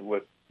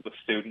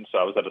students. So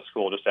I was at a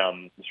school just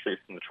down the street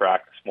from the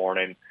track this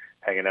morning,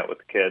 hanging out with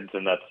the kids,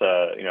 and that's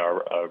a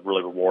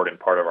really rewarding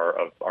part of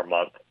our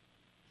month.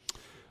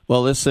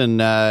 Well, listen,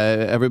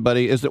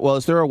 everybody, is there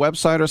a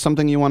website or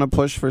something you want to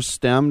push for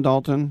STEM,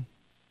 Dalton?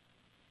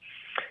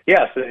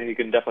 Yeah, so you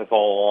can definitely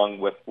follow along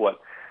with what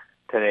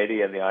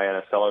 1080 and the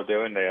INSL are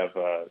doing. They have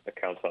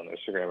accounts on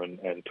Instagram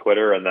and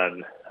Twitter. And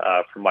then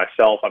for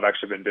myself, I've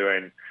actually been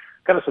doing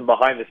kind of some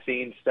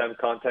behind-the-scenes STEM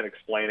content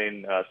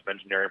explaining some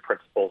engineering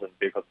principles and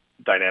vehicle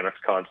dynamics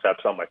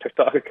concepts on my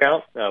TikTok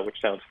account, which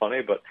sounds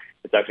funny, but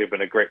it's actually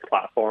been a great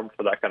platform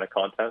for that kind of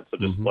content. So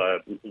just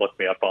look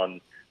me up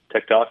on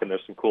TikTok, and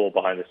there's some cool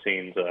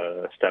behind-the-scenes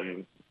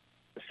STEM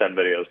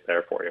videos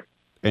there for you.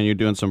 And you're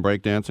doing some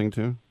breakdancing,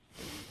 too?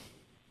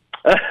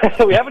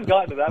 We haven't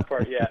gotten to that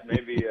part yet.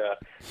 Maybe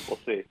we'll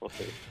see.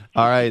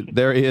 All right,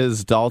 there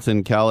is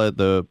Dalton Kellett,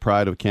 the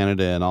pride of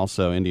Canada and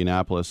also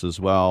Indianapolis as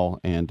well,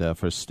 and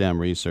for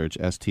STEM Research,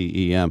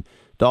 STEM.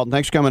 Dalton,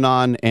 thanks for coming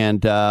on,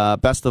 and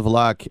best of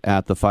luck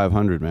at the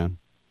 500, man.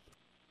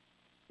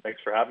 Thanks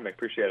for having me.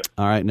 Appreciate it.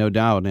 All right, no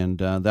doubt, and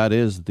that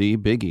is the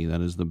biggie. That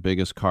is the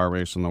biggest car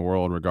race in the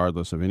world,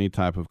 regardless of any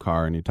type of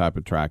car, any type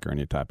of track, or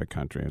any type of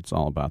country. It's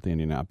all about the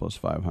Indianapolis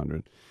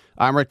 500.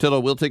 I'm Rick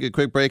Tittle. We'll take a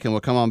quick break, and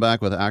we'll come on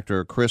back with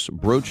actor Chris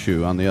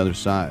Brochu on the other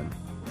side.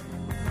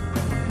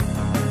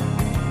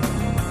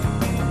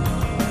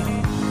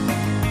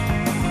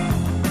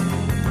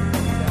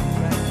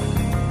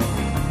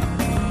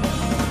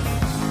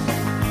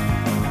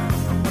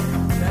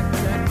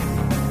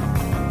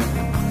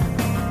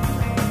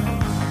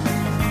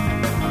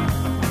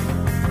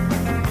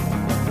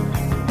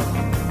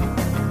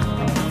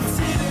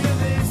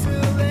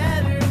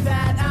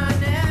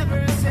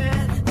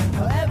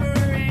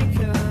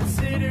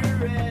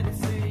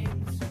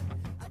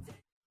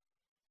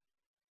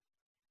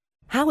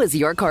 How is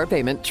your car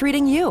payment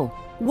treating you?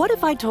 What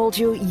if I told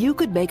you you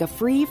could make a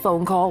free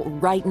phone call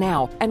right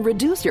now and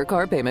reduce your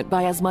car payment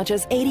by as much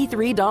as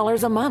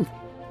 $83 a month?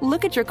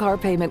 Look at your car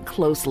payment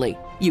closely.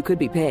 You could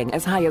be paying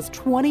as high as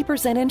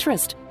 20%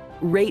 interest.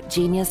 Rate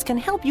Genius can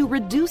help you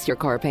reduce your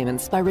car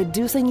payments by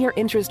reducing your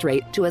interest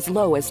rate to as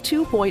low as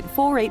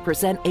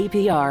 2.48%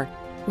 APR.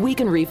 We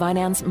can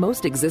refinance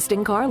most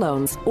existing car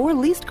loans or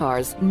leased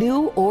cars,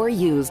 new or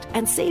used,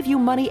 and save you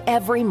money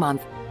every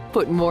month.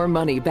 Put more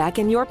money back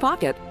in your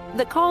pocket.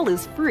 The call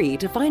is free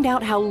to find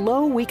out how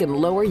low we can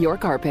lower your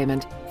car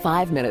payment.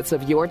 5 minutes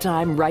of your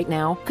time right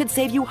now could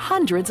save you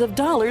hundreds of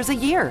dollars a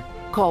year.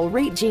 Call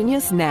Rate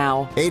Genius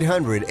now.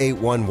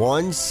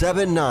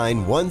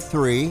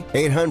 800-811-7913.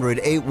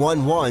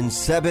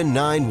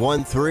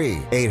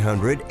 800-811-7913.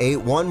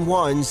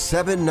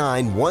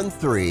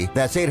 800-811-7913.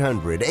 That's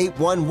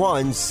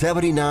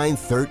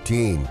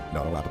 800-811-7913.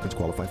 Not all applicants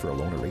qualify for a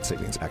loan or rate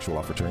savings. Actual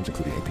offer terms,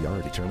 including APR,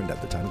 are determined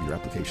at the time of your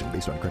application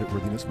based on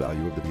creditworthiness,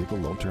 value of the vehicle,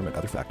 loan term, and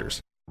other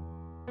factors.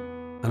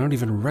 I don't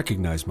even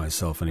recognize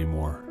myself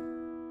anymore.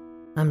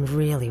 I'm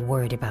really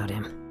worried about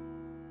him.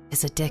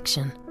 His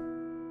addiction.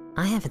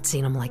 I haven't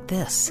seen him like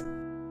this.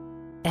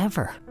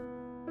 Ever.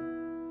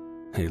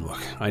 Hey, look,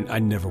 I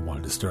never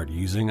wanted to start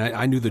using.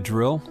 I knew the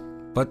drill,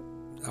 but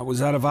I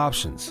was out of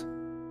options.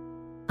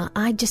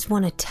 I just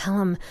want to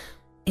tell him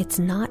it's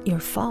not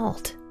your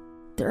fault.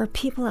 There are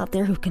people out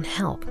there who can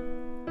help.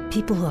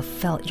 People who have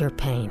felt your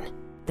pain.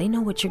 They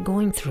know what you're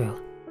going through.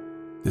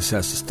 This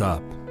has to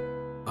stop.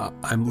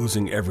 I'm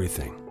losing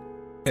everything.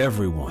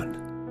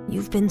 Everyone.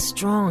 You've been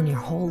strong your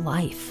whole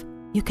life.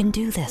 You can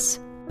do this.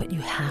 But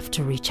you have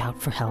to reach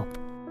out for help.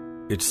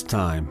 It's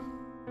time.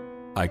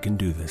 I can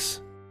do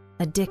this.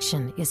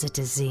 Addiction is a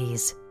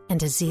disease, and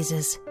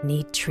diseases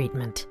need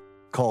treatment.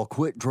 Call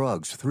Quit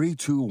Drugs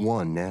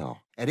 321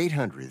 now at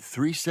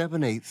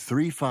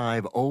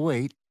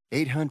 800-378-3508.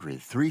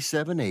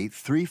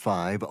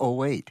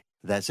 800-378-3508.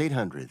 That's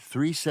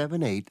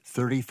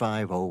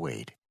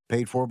 800-378-3508.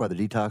 Paid for by the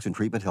Detox and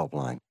Treatment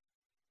Helpline.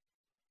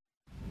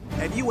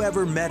 Have you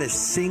ever met a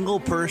single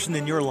person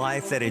in your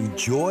life that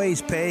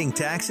enjoys paying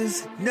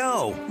taxes?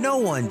 No, no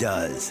one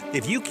does.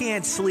 If you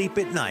can't sleep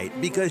at night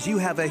because you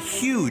have a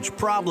huge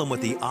problem with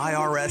the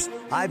IRS,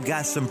 I've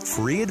got some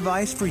free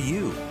advice for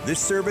you. This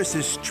service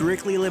is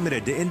strictly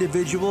limited to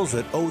individuals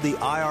that owe the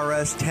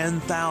IRS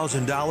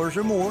 $10,000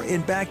 or more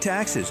in back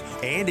taxes.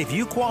 And if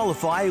you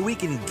qualify, we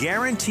can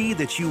guarantee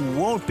that you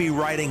won't be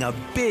writing a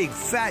big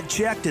fat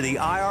check to the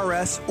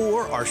IRS,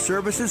 or our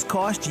services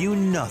cost you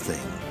nothing.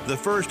 The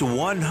first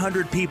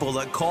 100 people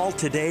that call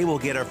today will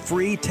get a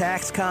free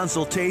tax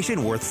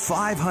consultation worth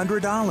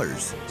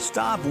 $500.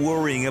 Stop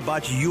worrying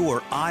about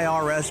your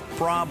IRS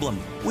problem.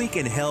 We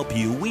can help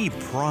you, we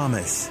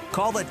promise.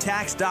 Call the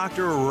tax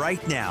doctor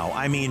right now.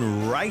 I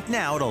mean right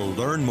now, to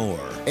learn more.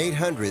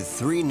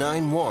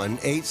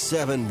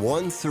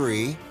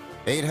 800-391-8713.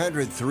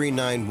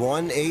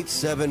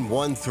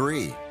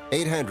 800-391-8713.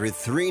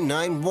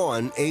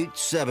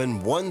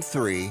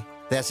 800-391-8713.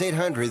 That's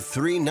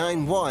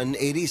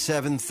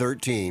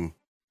 800-391-8713.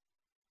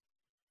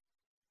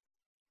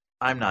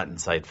 I'm not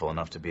insightful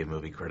enough to be a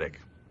movie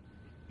critic.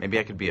 Maybe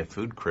I could be a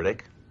food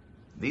critic.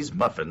 These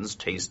muffins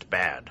taste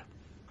bad.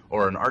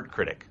 Or an art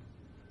critic.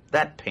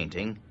 That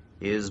painting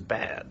is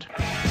bad.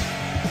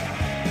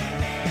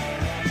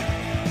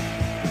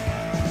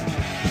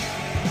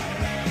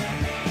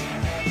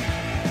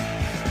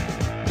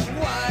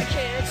 Why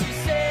can't you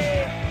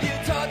say you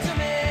talk to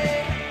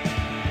me?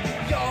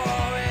 You're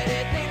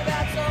already thinking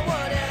about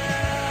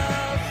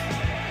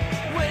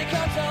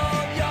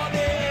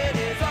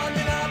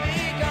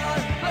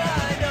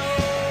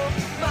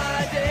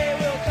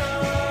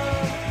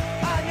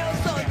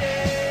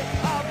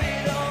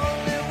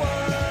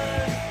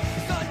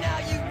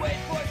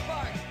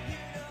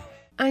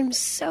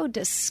so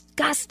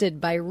disgusted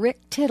by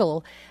Rick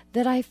Tittle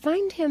that I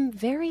find him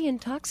very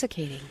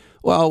intoxicating.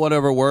 Well,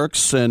 whatever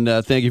works, and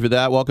thank you for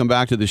that. Welcome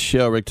back to the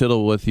show. Rick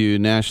Tittle with you,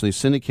 nationally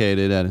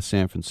syndicated out of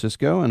San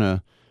Francisco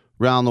and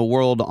around the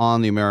world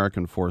on the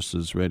American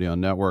Forces Radio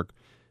Network.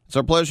 It's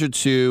our pleasure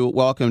to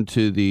welcome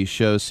to the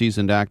show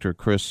seasoned actor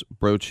Chris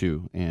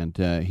Brochu, and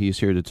he's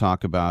here to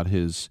talk about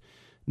his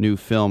new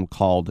film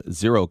called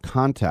Zero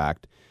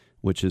Contact,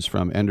 which is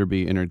from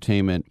Enderby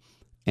Entertainment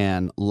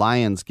and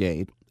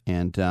Lionsgate,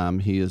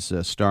 and he is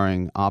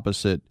starring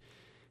opposite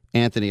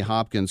Anthony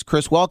Hopkins.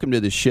 Chris, welcome to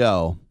the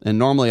show. And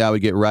normally I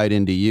would get right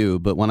into you,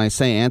 but when I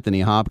say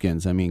Anthony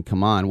Hopkins, I mean,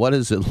 come on, what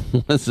is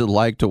it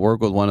like to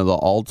work with one of the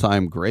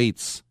all-time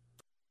greats?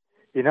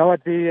 You know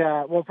what,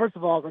 well, first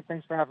of all,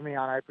 thanks for having me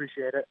on. I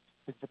appreciate it.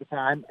 Thanks for the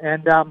time.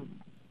 And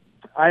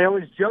I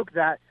always joke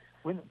that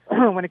when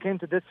when it came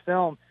to this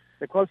film,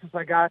 the closest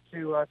I got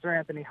to Sir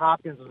Anthony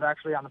Hopkins was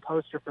actually on the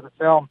poster for the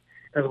film,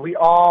 because we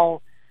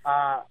all,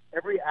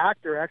 every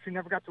actor actually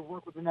never got to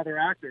work with another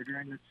actor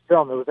during this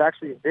film. It was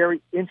actually a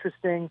very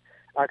interesting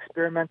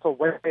experimental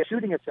way of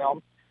shooting a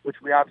film, which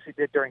we obviously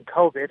did during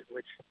COVID,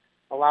 which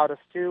allowed us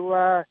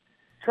to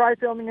try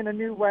filming in a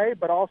new way,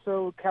 but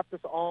also kept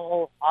us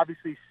all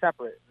obviously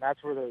separate. And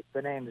that's where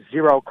the name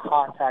Zero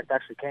Contact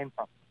actually came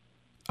from.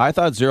 I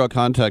thought Zero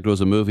Contact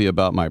was a movie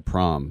about my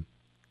prom.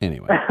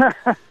 Anyway.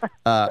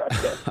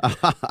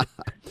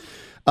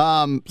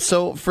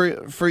 So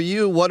for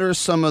you, what are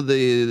some of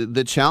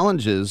the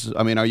challenges?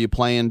 I mean, are you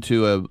playing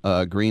to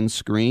a green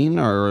screen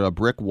or a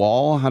brick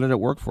wall? How did it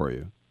work for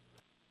you?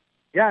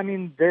 Yeah, I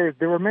mean, there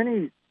were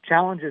many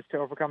challenges to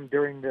overcome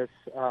during this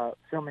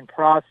filming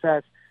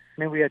process.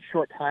 I mean, we had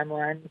short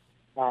timelines.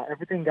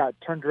 Everything got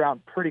turned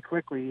around pretty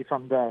quickly,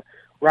 from the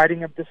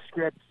writing of the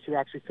script to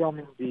actually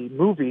filming the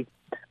movie.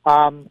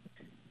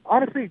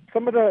 Honestly,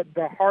 some of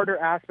the harder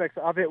aspects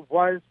of it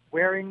was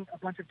wearing a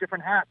bunch of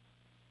different hats.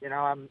 You know,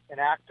 I'm an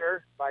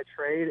actor by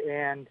trade,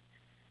 and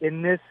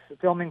in this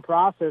filming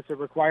process, it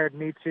required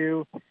me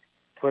to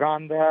put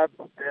on the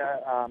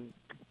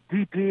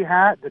DP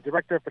hat, the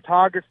director of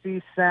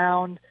photography,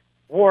 sound,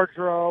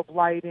 wardrobe,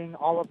 lighting,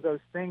 all of those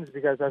things,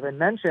 because as I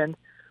mentioned,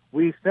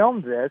 we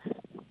filmed this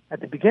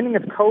at the beginning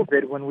of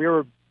COVID when we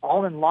were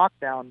all in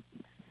lockdown,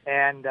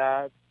 and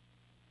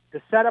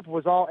the setup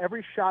was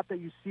every shot that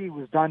you see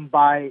was done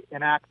by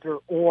an actor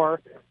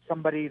or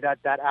somebody that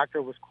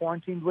actor was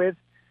quarantined with.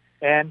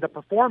 And the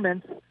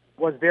performance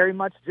was very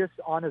much just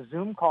on a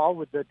Zoom call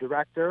with the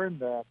director and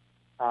the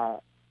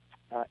AD,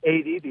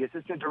 the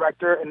assistant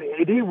director, and the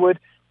AD would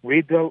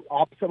read the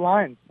opposite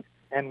lines.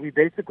 And we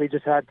basically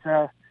just had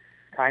to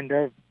kind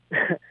of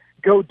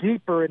go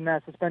deeper in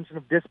that suspension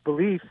of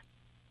disbelief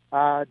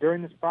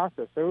during this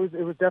process. So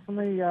it was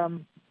definitely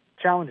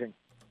challenging.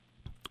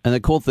 And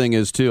the cool thing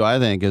is, too, I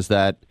think, is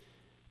that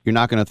you're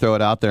not going to throw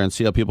it out there and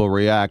see how people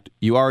react.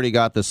 You already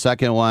got the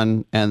second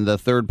one and the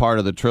third part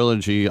of the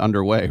trilogy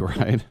underway,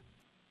 right?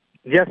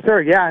 Yes,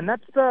 sir. Yeah, and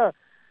that's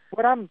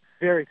what I'm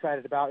very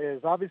excited about.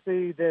 Is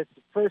obviously this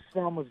first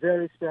film was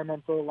very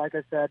experimental. Like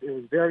I said, it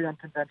was very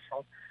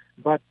unconventional.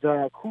 But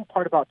the cool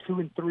part about 2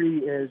 and 3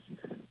 is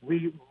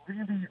we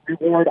really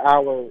reward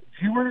our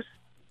viewers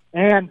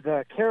and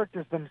the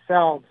characters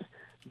themselves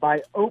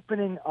by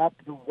opening up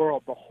the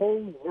world. The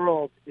whole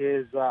world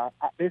is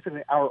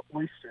basically our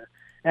oyster.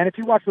 And if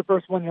you watch the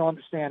first one, you'll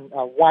understand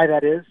why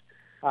that is.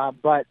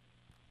 But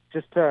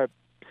just to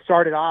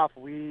start it off,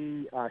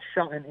 we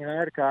shot in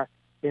Antarctica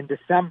in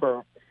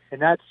December,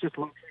 and that's just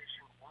location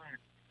one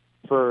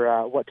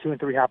for what 2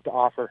 and 3 have to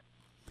offer.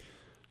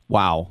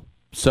 Wow.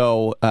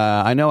 So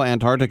I know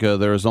Antarctica,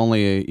 there's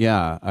only,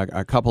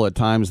 a couple of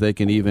times they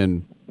can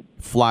even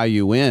fly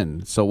you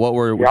in. So what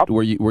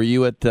were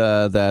you at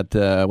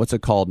that, what's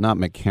it called? Not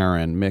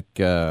McCarran,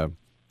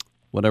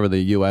 whatever the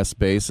U.S.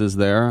 base is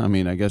there. I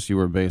mean, I guess you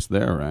were based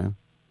there, right?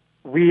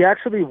 We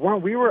actually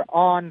weren't. We were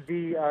on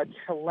the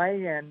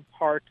Chilean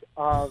part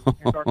of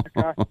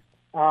Antarctica.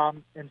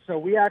 And so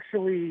we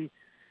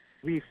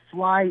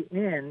fly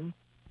in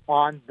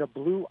on the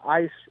Blue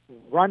Ice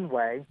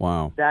runway.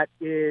 Wow.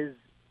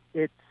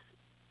 It's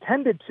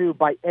tended to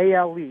by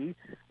ALE,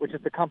 which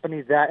is the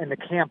company that in the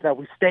camp that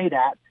we stayed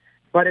at,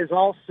 but is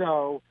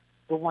also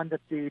the one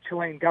that the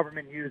Chilean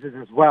government uses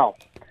as well.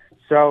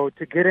 So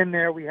to get in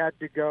there, we had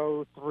to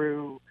go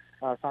through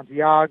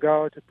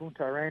Santiago to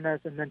Punta Arenas,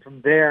 and then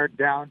from there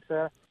down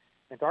to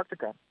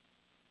Antarctica.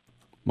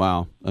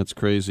 Wow, that's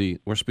crazy.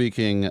 We're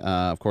speaking,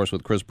 of course,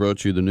 with Chris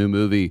Brochu, the new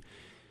movie,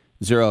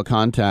 Zero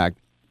Contact.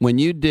 When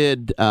you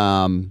did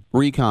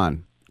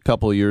Recon a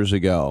couple of years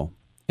ago,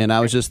 and I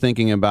was just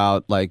thinking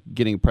about like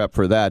getting prepped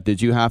for that,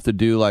 did you have to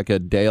do like a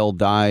Dale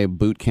Dye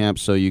boot camp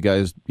so you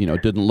guys,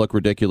 didn't look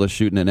ridiculous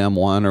shooting an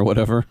M1 or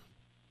whatever?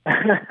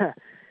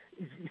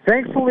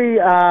 Thankfully,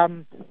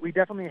 we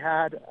definitely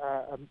had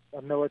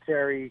a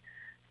military,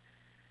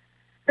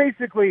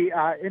 basically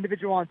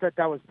individual on set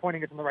that was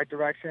pointing us in the right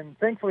direction.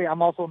 Thankfully,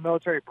 I'm also a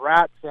military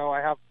brat, so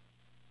I have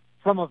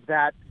some of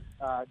that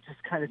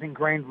just kind of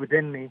ingrained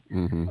within me.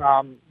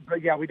 Mm-hmm.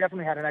 But yeah, we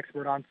definitely had an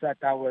expert on set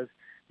that was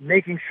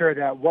making sure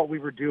that what we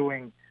were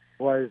doing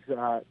was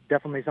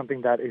definitely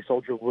something that a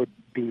soldier would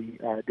be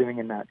doing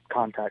in that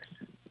context.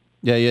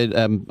 Yeah,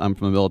 I'm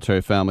from a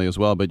military family as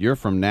well, but you're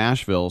from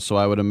Nashville, so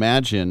I would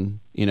imagine,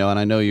 and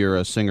I know you're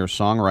a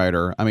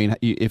singer-songwriter. I mean,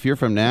 if you're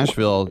from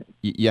Nashville,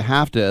 you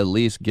have to at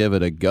least give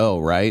it a go,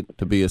 right,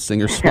 to be a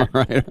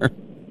singer-songwriter?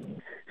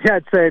 Yeah,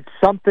 it's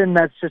something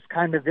that's just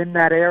kind of in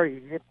that area.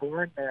 You get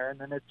born there, and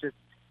then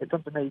it's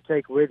something that you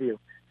take with you.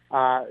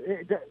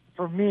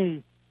 For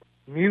me,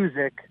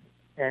 music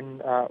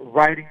and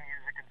writing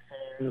music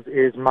and songs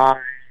is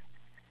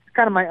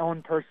kind of my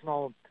own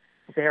personal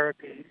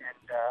therapy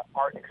and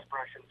art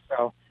expression.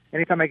 So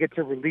anytime I get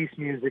to release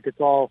music, it's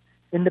all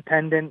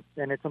independent,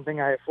 and it's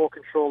something I have full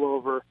control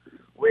over,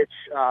 which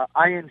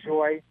I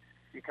enjoy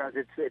because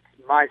it's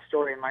my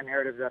story and my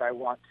narrative that I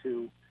want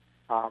to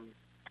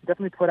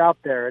definitely put out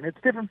there. And it's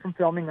different from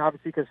filming,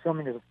 obviously, because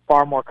filming is a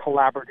far more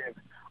collaborative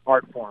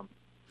art form.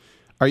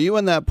 Are you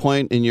in that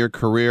point in your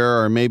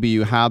career, or maybe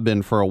you have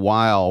been for a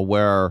while,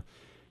 where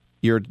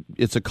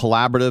it's a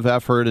collaborative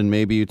effort, and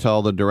maybe you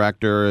tell the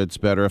director it's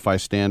better if I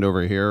stand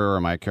over here, or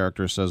my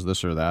character says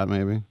this or that,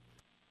 maybe?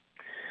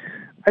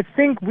 I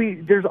think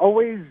there's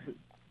always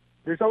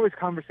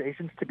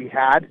conversations to be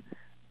had.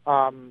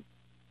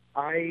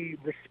 I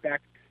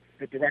respect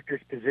the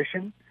director's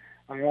position.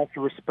 I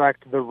also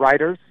respect the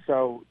writers.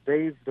 So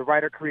the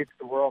writer creates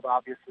the world,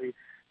 obviously.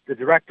 The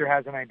director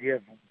has an idea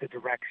of the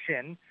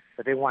direction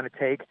that they want to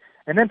take.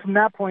 And then from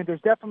that point,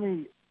 there's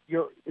definitely,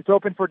 it's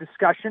open for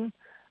discussion.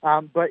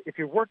 But if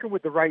you're working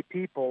with the right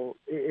people,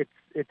 it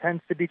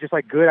tends to be just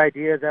like good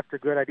ideas after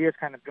good ideas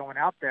kind of going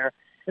out there.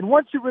 And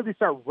once you really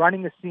start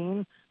running a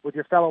scene with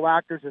your fellow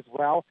actors as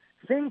well,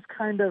 things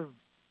kind of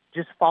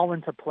just fall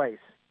into place.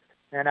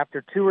 And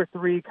after 2 or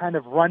 3 kind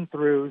of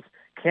run-throughs,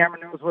 camera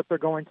knows what they're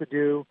going to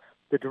do.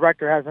 The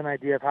director has an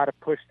idea of how to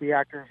push the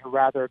actors, or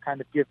rather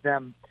kind of give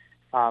them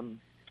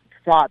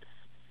thoughts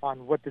on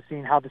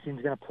how the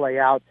scene's going to play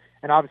out.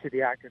 And obviously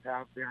the actors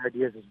have their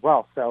ideas as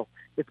well. So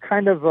it's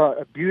kind of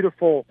a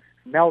beautiful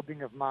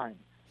melding of minds.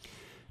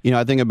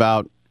 I think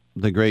about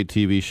the great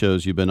TV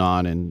shows you've been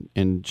on,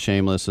 and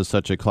Shameless is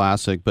such a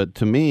classic. But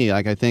to me,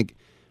 I think,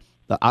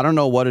 I don't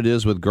know what it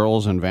is with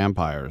girls and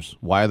vampires,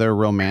 why they're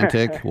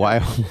romantic,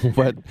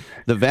 but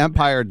the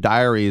Vampire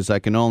Diaries, I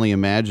can only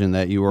imagine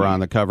that you were on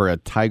the cover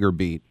at Tiger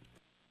Beat.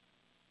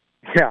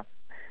 Yeah,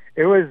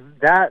 it was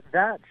that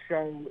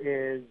show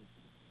is,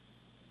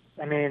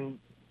 I mean,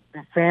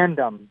 the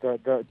fandom,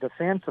 the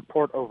fan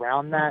support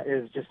around that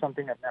is just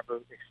something I've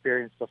never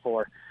experienced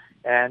before,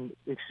 and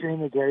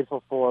extremely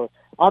grateful for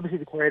obviously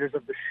the creators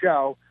of the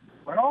show,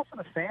 but also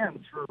the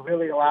fans for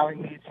really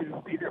allowing me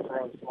to be there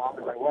for as long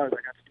as I was.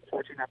 I got to do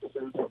 14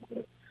 episodes over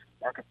the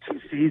arc of 2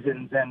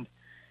 seasons, and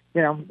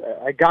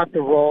I got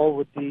the role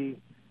with the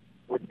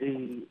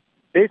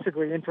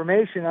basically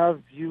information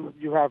of you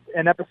have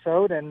an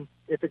episode, and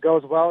if it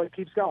goes well, it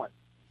keeps going.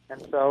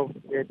 And so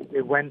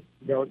it went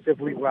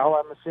relatively well,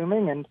 I'm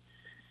assuming, and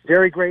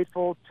very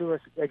grateful to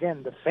us,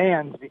 again, the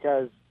fans,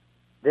 because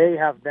they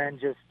have been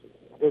just,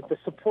 the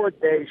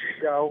support they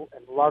show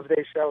and love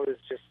they show is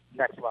just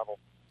next level.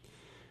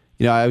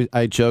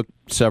 I joked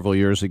several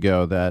years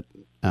ago that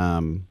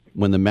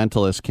when The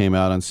Mentalist came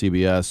out on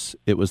CBS,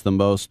 it was the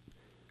most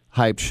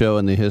hyped show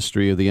in the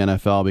history of the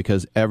NFL,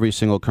 because every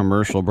single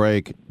commercial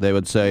break, they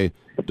would say,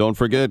 don't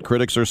forget,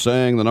 critics are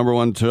saying the number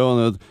one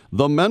show,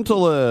 The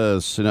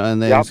Mentalist.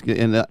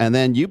 And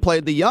then you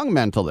played the young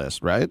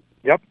mentalist, right?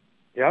 Yep.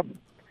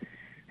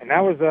 And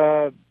that was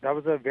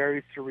a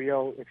very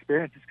surreal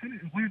experience. It's kind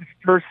of one of the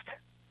first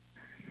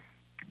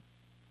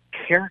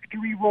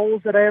character-y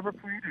roles that I ever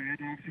played. I had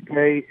to actually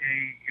play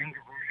a younger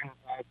version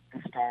of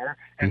the star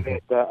and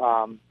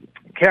the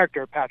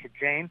character, Patrick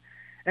Jane.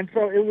 And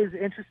so it was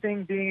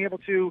interesting being able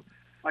to,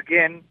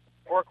 again,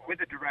 work with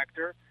the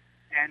director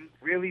and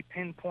really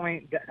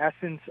pinpoint the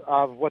essence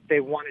of what they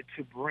wanted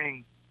to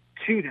bring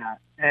to that.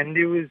 And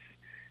it was,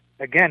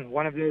 again,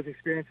 one of those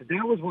experiences.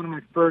 That was one of my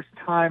first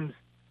times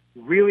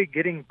really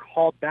getting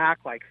called back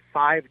like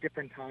 5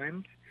 different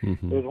times.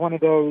 Mm-hmm. It was one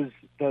of those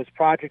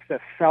projects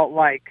that felt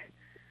like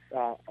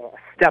a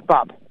step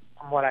up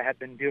from what I had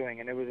been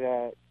doing. And it was,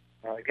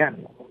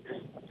 again,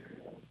 just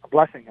a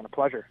blessing and a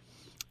pleasure.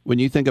 When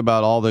you think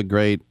about all the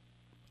great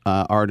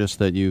artists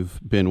that you've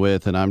been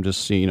with, and I'm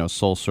just seeing,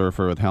 Soul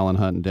Surfer with Helen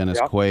Hunt and Dennis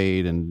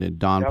Quaid and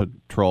Dawn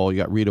Patrol, you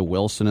got Rita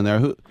Wilson in there.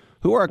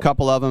 Who are a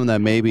couple of them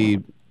that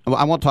maybe,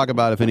 I won't talk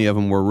about if any of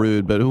them were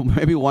rude, but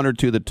maybe 1 or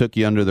 2 that took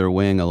you under their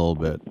wing a little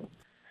bit?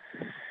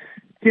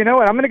 You know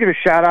what? I'm going to give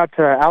a shout out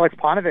to Alex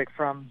Ponovic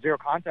from Zero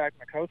Contact,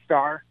 my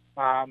co-star.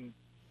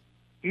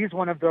 He's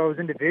one of those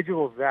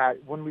individuals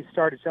that when we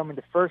started filming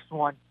the first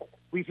one,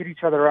 we hit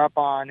each other up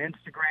on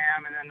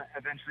Instagram, and then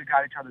eventually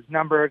got each other's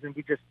numbers, and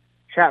we just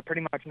chat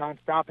pretty much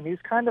nonstop. And he's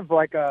kind of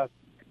like a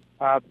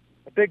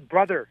big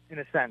brother in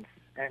a sense,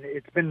 and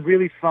it's been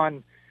really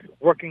fun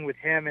working with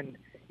him. And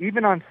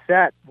even on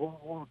set,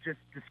 we'll just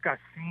discuss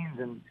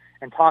scenes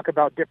and talk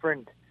about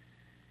different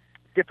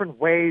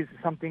ways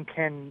something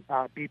can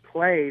be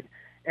played.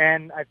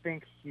 And I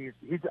think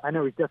I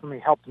know he's definitely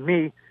helped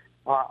me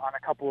on a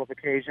couple of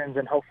occasions,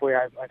 and hopefully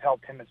I've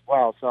helped him as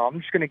well. So I'm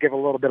just going to give a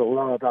little bit of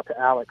love out to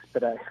Alex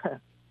today.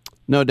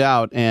 No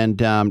doubt. And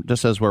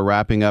just as we're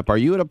wrapping up, are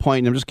you at a point,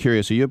 and I'm just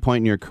curious, are you at a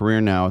point in your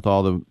career now with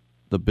all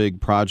the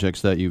big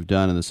projects that you've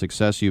done and the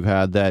success you've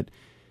had that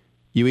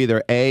you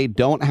either A,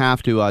 don't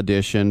have to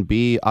audition,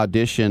 B,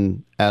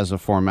 audition as a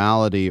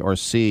formality, or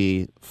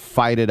C,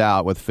 fight it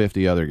out with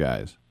 50 other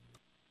guys?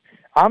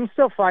 I'm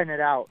still fighting it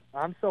out.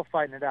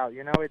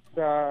 You know,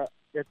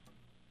 it's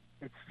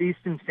feast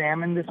and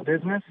famine, this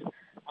business.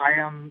 I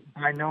am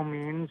by no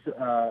means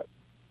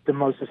the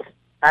most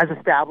as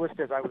established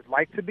as I would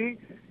like to be,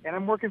 and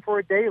I'm working for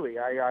it daily.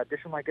 I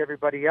audition like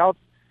everybody else.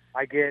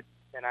 I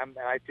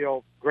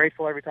feel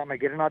grateful every time I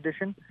get an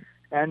audition,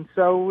 and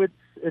so it's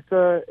it's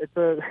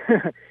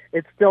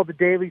still the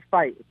daily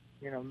fight.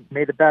 You know,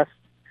 may the best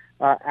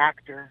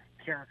actor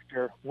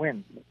character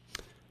win.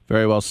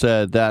 Very well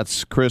said.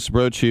 That's Chris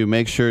Brochu.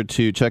 Make sure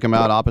to check him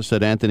out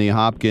opposite Anthony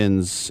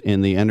Hopkins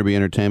in the Enderby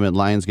Entertainment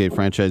Lionsgate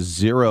franchise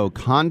Zero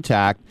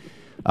Contact,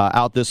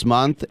 out this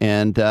month.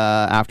 And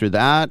after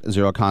that,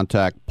 Zero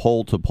Contact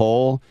Pole to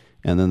Pole.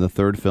 And then the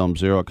third film,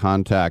 Zero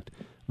Contact,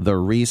 The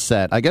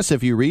Reset. I guess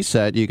if you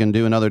reset, you can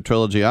do another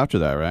trilogy after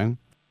that, right?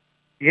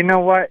 You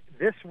know what?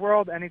 This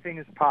world, anything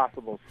is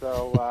possible.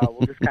 So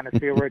we'll just kind of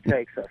see where it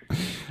takes us.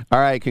 All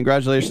right.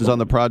 Congratulations on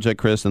the project,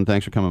 Chris, and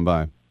thanks for coming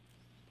by.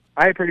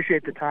 I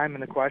appreciate the time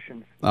and the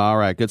questions. All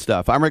right, good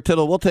stuff. I'm Rick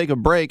Tittle. We'll take a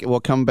break, and we'll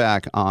come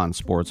back on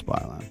Sports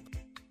Byline.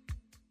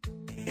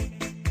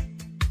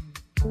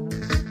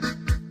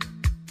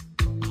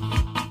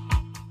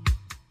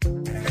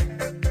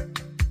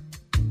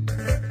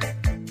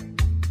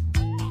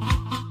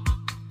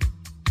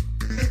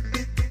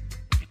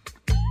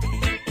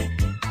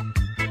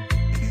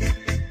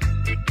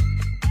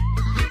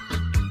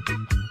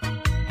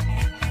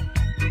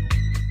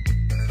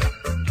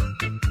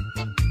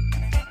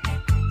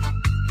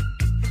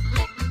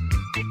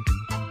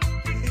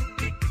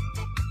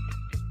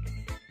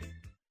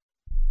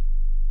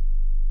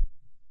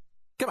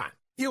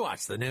 You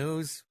watch the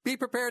news. Be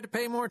prepared to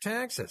pay more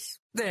taxes.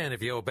 Then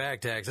if you owe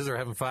back taxes or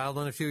haven't filed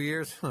in a few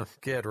years,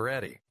 get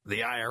ready. The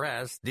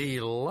IRS,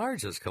 the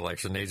largest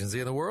collection agency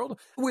in the world,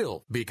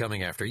 will be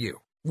coming after you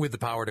with the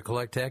power to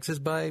collect taxes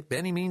by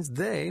any means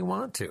they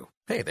want to.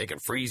 Hey, they can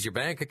freeze your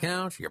bank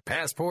account, your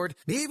passport,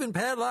 even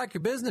padlock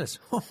your business.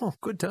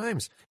 Good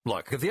times.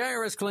 Look, if the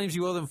IRS claims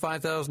you owe them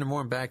 $5,000 or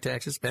more in back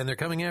taxes and they're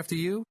coming after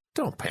you,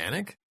 don't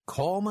panic.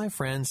 Call my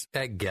friends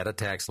at Get a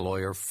Tax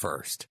Lawyer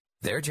first.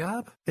 Their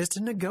job is to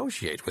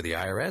negotiate with the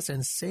IRS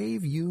and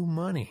save you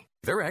money.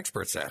 They're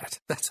experts at it.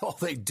 That's all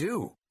they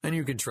do. And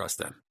you can trust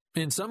them.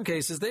 In some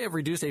cases, they have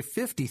reduced a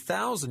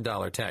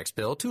 $50,000 tax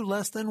bill to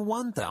less than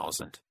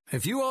 $1,000.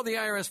 If you owe the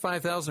IRS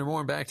 $5,000 or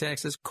more in back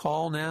taxes,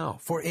 call now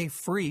for a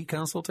free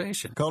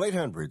consultation. Call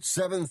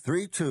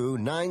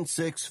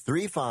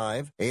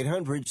 800-732-9635.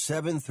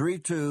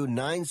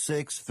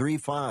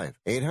 800-732-9635.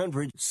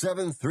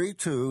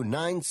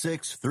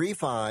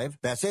 800-732-9635.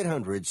 That's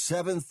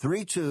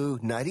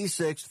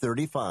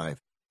 800-732-9635.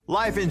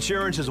 Life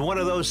insurance is one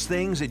of those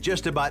things that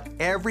just about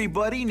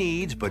everybody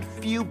needs, but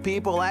few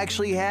people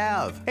actually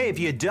have. Hey, if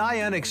you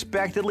die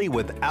unexpectedly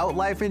without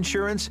life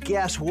insurance,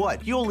 guess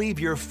what? You'll leave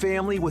your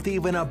family with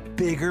even a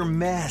bigger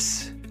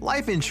mess.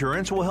 Life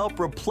insurance will help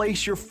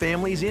replace your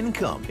family's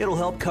income. It'll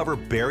help cover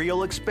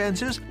burial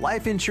expenses.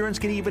 Life insurance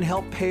can even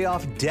help pay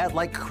off debt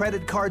like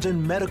credit cards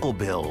and medical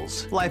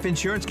bills. Life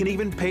insurance can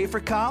even pay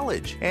for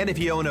college. And if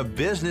you own a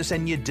business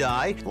and you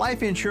die,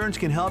 life insurance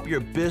can help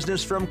your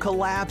business from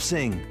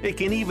collapsing. It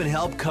can even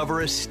help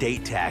cover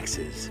estate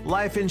taxes.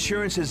 Life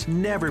insurance has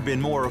never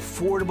been more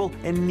affordable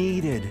and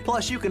needed.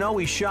 Plus, you can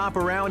always shop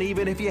around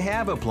even if you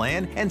have a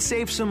plan and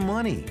save some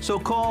money. So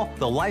call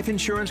the Life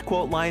Insurance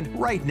Quote Line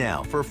right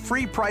now for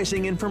free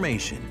pricing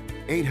information.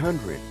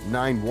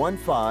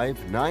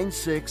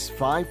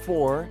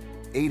 800-915-9654.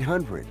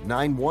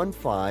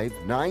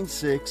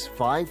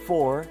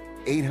 800-915-9654.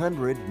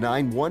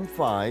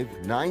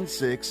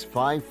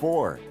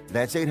 800-915-9654.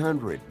 That's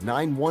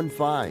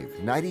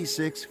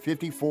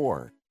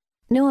 800-915-9654.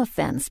 No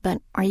offense,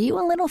 but are you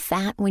a little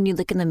fat when you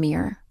look in the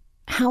mirror?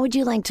 How would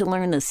you like to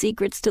learn the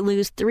secrets to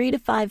lose 3 to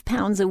 5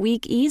 pounds a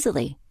week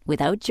easily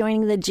without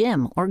joining the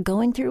gym or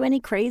going through any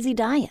crazy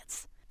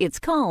diets? It's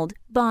called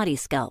Body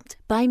Sculpt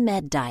by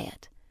Med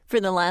Diet. For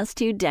the last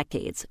 2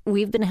 decades,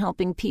 we've been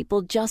helping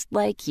people just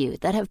like you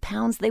that have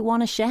pounds they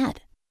want to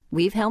shed.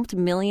 We've helped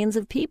millions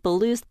of people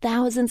lose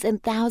thousands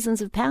and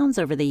thousands of pounds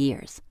over the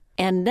years.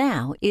 And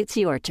now it's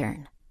your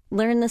turn.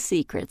 Learn the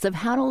secrets of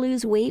how to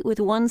lose weight with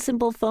one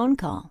simple phone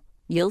call.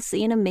 You'll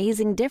see an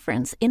amazing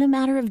difference in a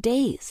matter of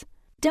days.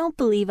 Don't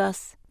believe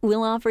us?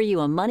 We'll offer you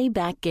a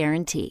money-back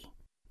guarantee.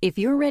 If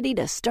you're ready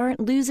to start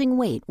losing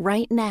weight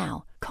right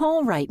now,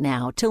 call right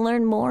now to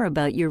learn more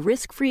about your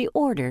risk-free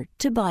order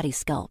to Body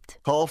Sculpt.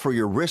 Call for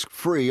your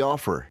risk-free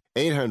offer.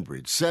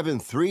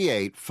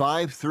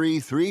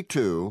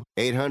 800-738-5332.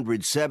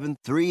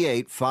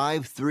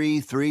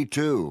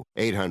 800-738-5332.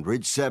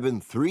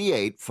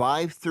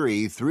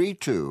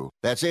 800-738-5332.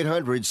 That's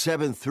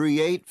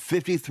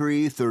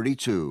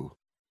 800-738-5332.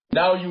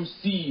 Now you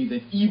see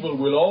that evil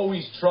will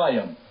always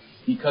triumph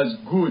because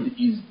good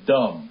is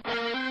dumb.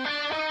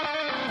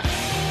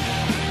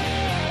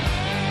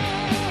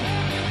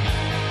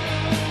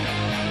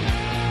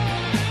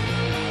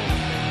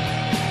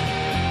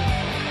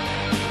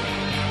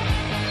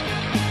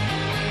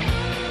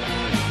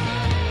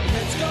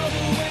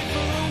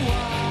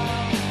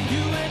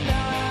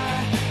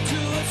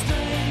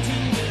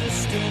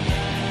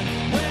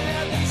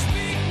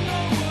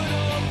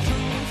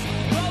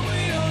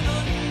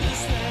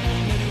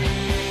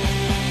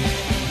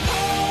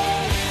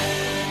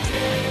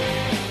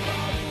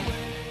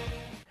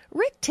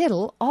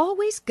 Tittle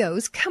always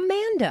goes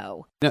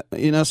commando.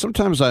 You know,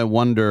 sometimes I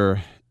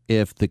wonder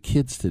if the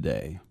kids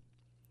today,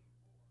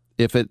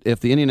 if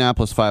the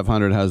Indianapolis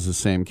 500 has the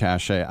same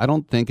cachet. I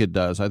don't think it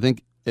does. I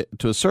think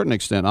to a certain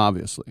extent,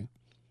 obviously,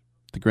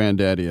 the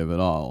granddaddy of it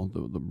all,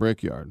 the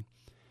Brickyard.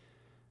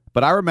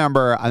 But I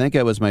remember, I think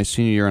it was my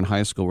senior year in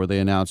high school where they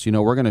announced, you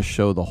know, we're going to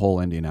show the whole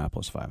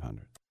Indianapolis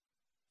 500.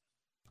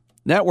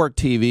 Network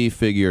TV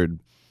figured,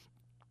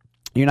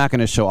 you're not going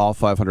to show all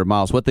 500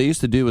 miles. What they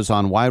used to do is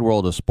on Wide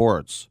World of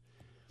Sports,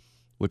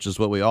 which is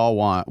what we all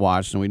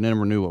watched, and we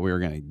never knew what we were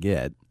going to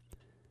get.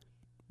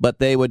 But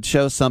they would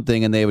show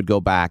something, and they would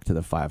go back to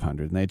the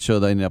 500, and they'd show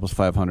the Indianapolis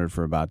 500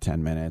 for about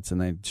 10 minutes,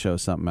 and they'd show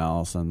something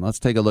else, and let's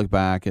take a look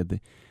back at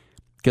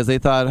because they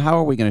thought, how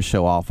are we going to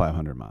show all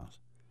 500 miles?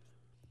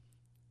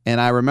 And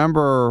I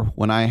remember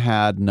when I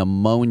had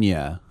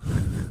pneumonia,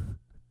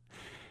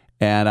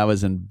 and I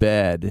was in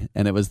bed,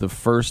 and it was the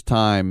first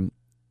time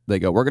they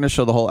go, we're going to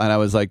show the whole, and I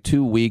was like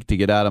too weak to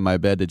get out of my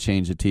bed to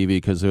change the TV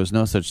because there was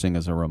no such thing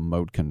as a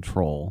remote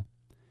control.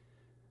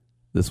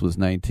 This was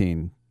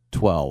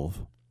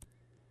 1912.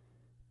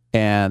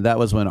 And that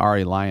was when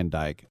Arie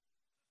Luyendyk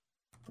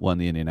won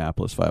the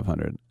Indianapolis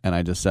 500. And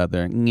I just sat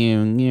there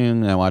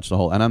and I watched the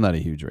whole, and I'm not a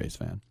huge race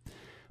fan,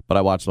 but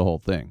I watched the whole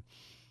thing.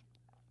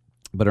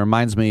 But it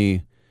reminds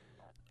me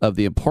of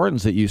the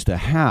importance it used to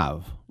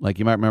have. Like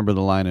you might remember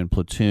the line in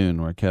Platoon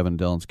where Kevin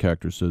Dillon's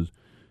character says,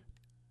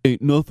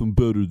 ain't nothing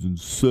better than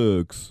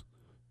sex,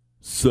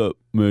 except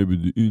maybe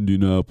the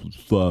Indianapolis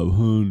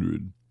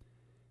 500.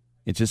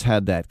 It just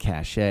had that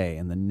cachet,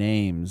 and the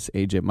names,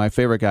 AJ. My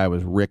favorite guy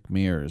was Rick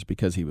Mears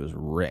because he was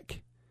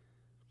Rick.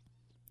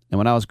 And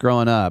when I was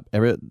growing up,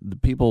 the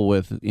people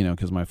with, you know,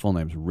 because my full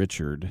name's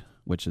Richard,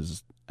 which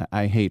is,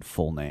 I hate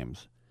full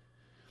names.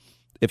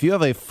 If you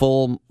have a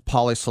full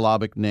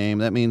polysyllabic name,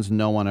 that means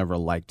no one ever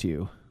liked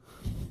you.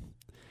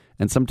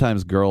 And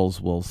sometimes girls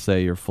will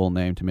say your full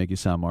name to make you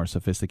sound more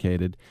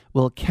sophisticated.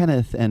 Well,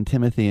 Kenneth and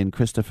Timothy and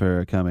Christopher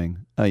are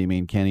coming. Oh, you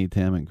mean Kenny,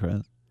 Tim, and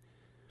Chris?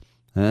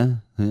 Huh?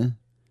 And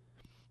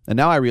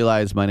now I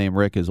realize my name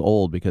Rick is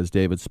old because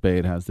David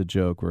Spade has the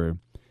joke where,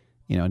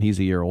 you know, and he's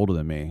a year older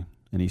than me.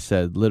 And he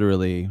said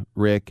literally,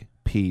 Rick,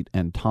 Pete,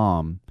 and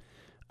Tom,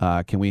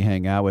 can we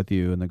hang out with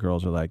you? And the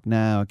girls are like,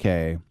 nah,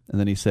 okay. And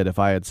then he said if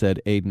I had said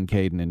Aiden,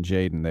 Caden, and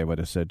Jaden, they would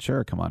have said,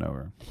 sure, come on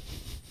over.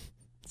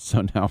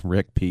 So now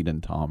Rick, Pete,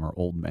 and Tom are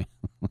old man,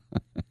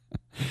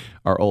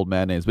 are old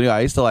man names. But anyway,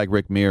 I used to like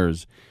Rick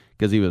Mears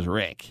because he was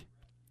Rick,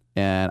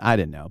 and I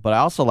didn't know. But I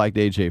also liked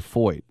AJ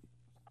Foyt,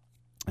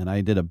 and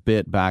I did a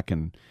bit back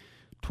in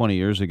 20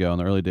 years ago in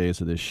the early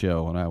days of this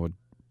show, and I would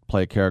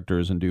play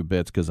characters and do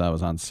bits because I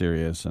was on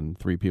Sirius, and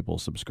 3 people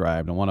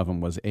subscribed, and one of them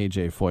was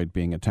AJ Foyt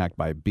being attacked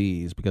by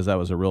bees because that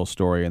was a real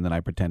story, and then I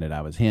pretended I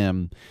was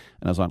him,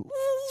 and I was on.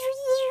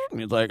 And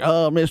he's like,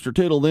 oh, Mr.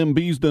 Tittle, them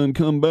bees done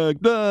come back.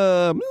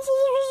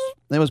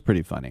 It was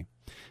pretty funny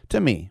to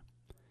me.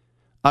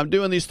 I'm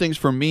doing these things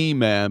for me,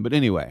 man. But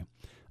anyway,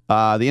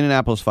 the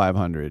Indianapolis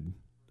 500,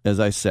 as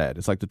I said,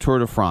 it's like the Tour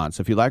de France.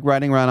 If you like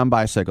riding around on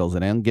bicycles,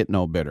 it ain't get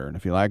no better. And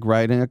if you like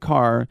driving a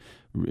car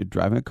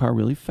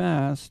really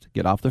fast,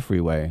 get off the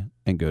freeway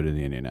and go to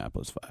the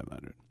Indianapolis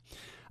 500.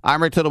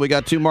 I'm Rick Tittle. We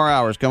got 2 more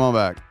hours. Come on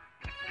back.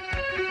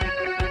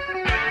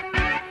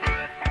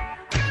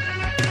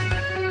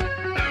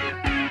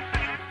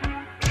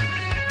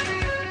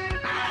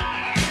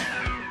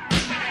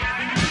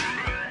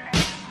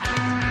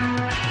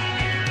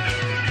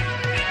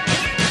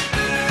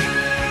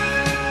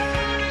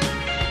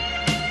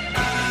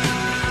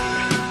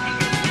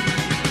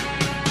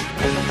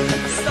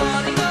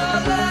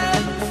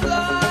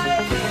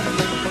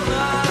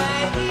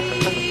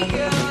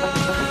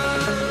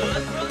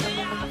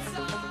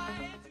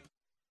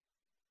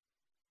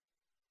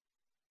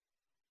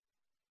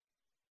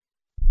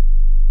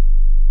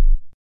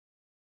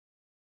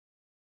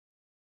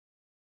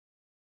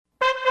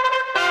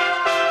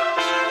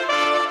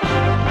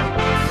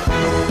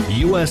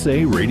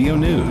 USA Radio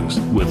News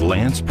with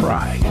Lance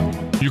Pry.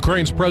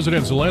 Ukraine's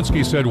President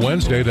Zelensky said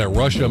Wednesday that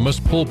Russia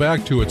must pull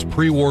back to its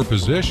pre-war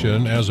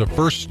position as a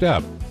first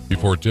step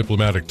before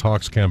diplomatic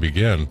talks can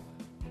begin.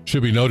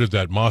 Should be noted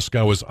that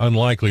Moscow is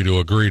unlikely to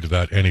agree to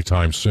that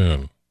anytime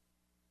soon.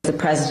 The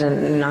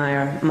president and I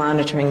are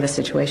monitoring the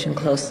situation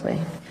closely.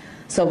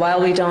 So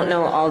while we don't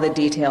know all the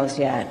details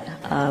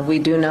yet, we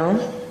do know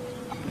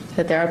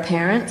that there are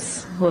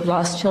parents who have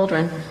lost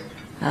children,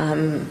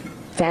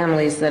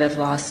 families that have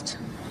lost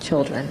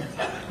children,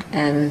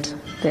 and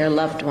their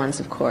loved ones,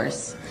 of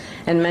course,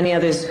 and many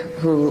others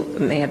who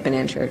may have been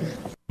injured.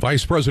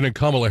 Vice President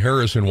Kamala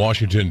Harris in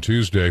Washington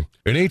Tuesday.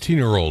 An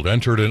 18-year-old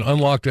entered an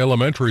unlocked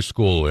elementary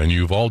school in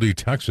Uvalde,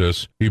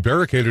 Texas. He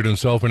barricaded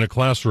himself in a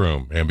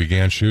classroom and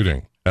began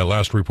shooting. At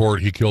last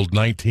report, he killed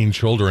 19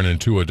 children and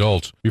 2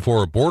 adults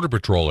before a Border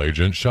Patrol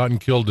agent shot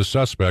and killed the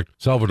suspect,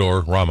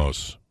 Salvador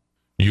Ramos.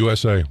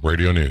 USA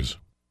Radio News.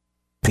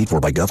 Paid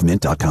for by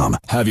GovMint.com.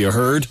 Have you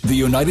heard? The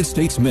United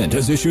States Mint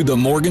has issued the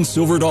Morgan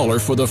Silver Dollar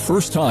for the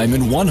first time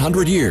in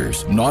 100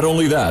 years. Not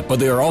only that, but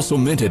they are also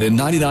minted in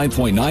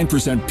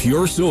 99.9%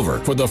 pure silver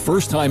for the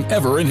first time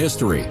ever in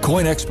history.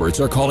 Coin experts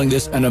are calling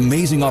this an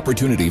amazing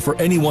opportunity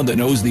for anyone that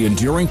knows the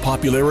enduring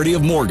popularity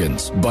of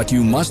Morgans. But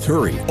you must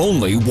hurry.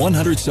 Only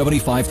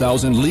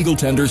 175,000 legal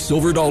tender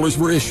silver dollars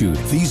were issued.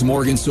 These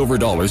Morgan Silver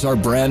Dollars are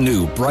brand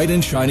new, bright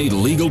and shiny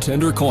legal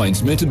tender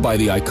coins minted by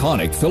the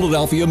iconic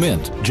Philadelphia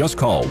Mint. Just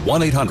call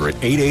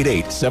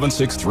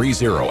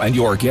 1-800-888-7630 and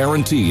you're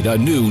guaranteed a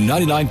new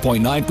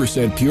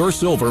 99.9% pure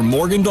silver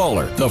Morgan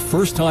dollar. The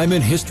first time in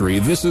history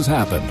this has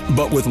happened.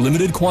 But with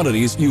limited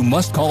quantities, you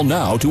must call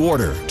now to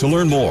order. To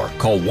learn more,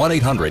 call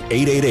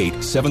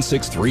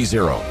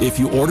 1-800-888-7630. If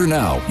you order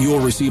now, you will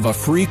receive a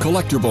free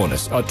collector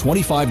bonus, a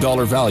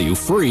 $25 value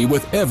free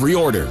with every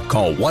order.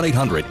 Call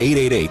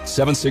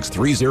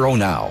 1-800-888-7630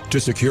 now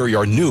to secure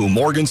your new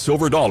Morgan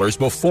Silver Dollars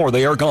before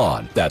they are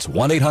gone. That's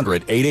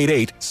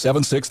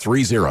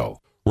 1-800-888-7630.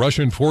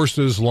 Russian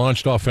forces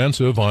launched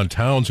offensive on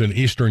towns in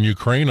eastern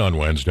Ukraine on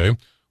Wednesday,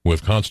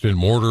 with constant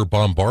mortar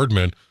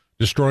bombardment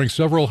destroying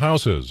several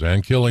houses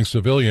and killing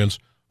civilians,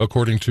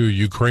 according to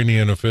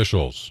Ukrainian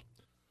officials.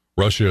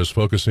 Russia is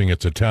focusing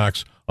its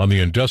attacks on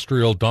the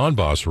industrial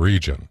Donbas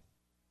region.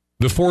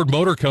 The Ford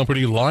Motor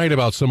Company lied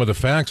about some of the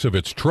facts of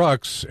its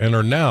trucks and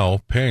are now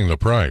paying the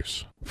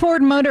price.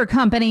 Ford Motor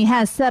Company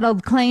has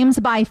settled claims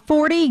by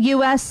 40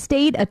 U.S.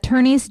 state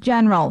attorneys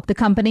general. The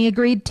company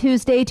agreed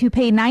Tuesday to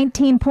pay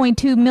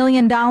 $19.2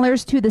 million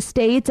to the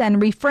states and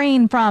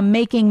refrain from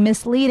making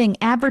misleading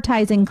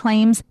advertising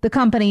claims. The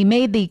company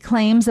made the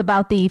claims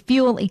about the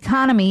fuel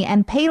economy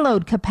and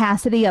payload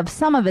capacity of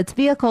some of its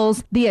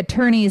vehicles. The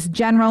attorneys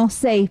general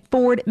say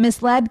Ford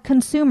misled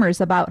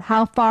consumers about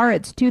how far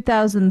its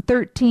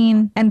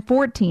 2013 and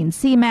 14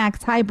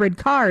 C-Max hybrid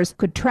cars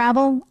could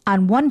travel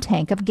on one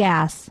tank of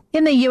gas.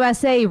 In the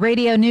USA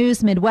Radio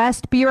News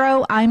Midwest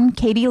Bureau, I'm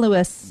Katie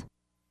Lewis.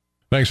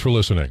 Thanks for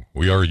listening.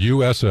 We are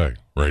USA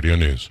Radio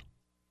News.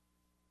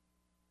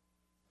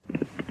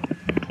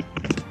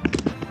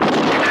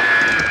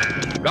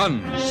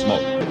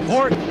 Gunsmoke.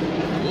 Port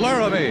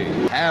Laramie.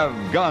 Have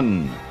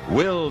gun.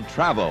 Will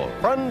travel.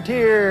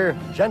 Frontier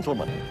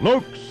Gentleman.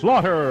 Luke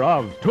Slaughter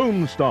of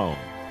Tombstone.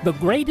 The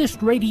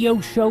greatest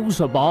radio shows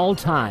of all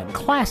time.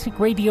 Classic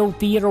Radio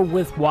Theater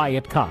with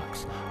Wyatt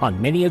Cox. On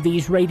many of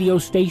these radio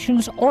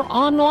stations or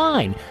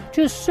online,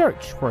 just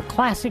search for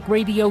Classic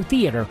Radio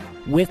Theater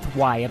with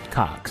Wyatt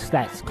Cox.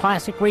 That's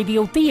Classic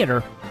Radio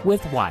Theater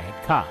with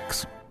Wyatt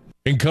Cox.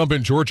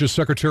 Incumbent Georgia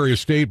Secretary of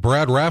State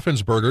Brad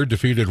Raffensperger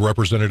defeated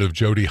Representative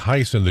Jody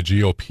Hice in the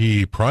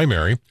GOP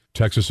primary.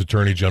 Texas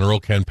Attorney General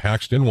Ken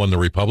Paxton won the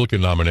Republican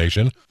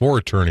nomination for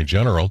Attorney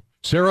General.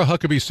 Sarah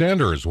Huckabee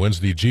Sanders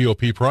wins the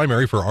GOP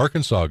primary for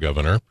Arkansas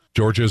governor.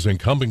 Georgia's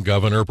incumbent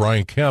governor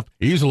Brian Kemp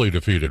easily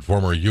defeated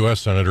former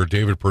U.S. Senator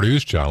David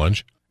Perdue's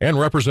challenge. And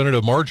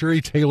Representative Marjorie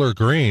Taylor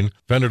Greene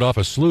fended off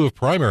a slew of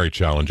primary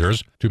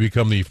challengers to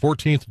become the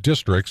 14th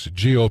District's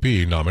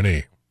GOP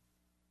nominee.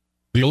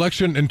 The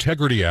Election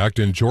Integrity Act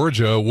in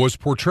Georgia was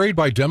portrayed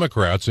by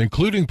Democrats,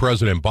 including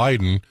President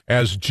Biden,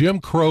 as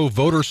Jim Crow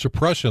voter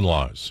suppression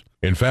laws.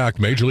 In fact,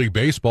 Major League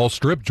Baseball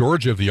stripped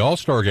Georgia of the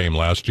All-Star game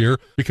last year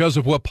because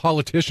of what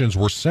politicians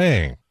were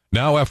saying.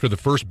 Now, after the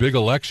first big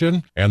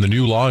election and the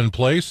new law in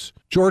place,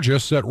 Georgia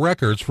set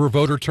records for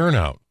voter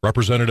turnout.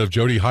 Representative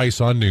Jody Hice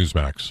on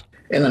Newsmax.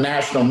 In the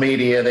national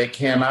media, they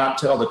cannot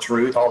tell the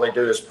truth. All they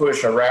do is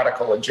push a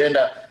radical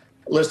agenda.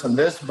 Listen,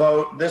 this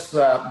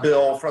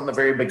bill from the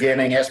very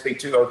beginning, SB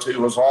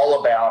 202, was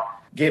all about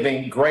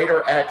giving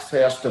greater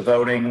access to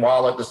voting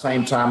while at the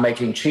same time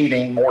making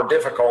cheating more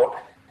difficult.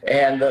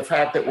 And the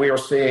fact that we are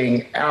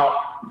seeing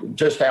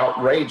just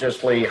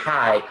outrageously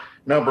high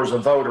numbers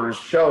of voters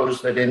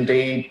shows that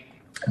indeed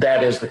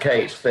that is the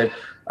case, that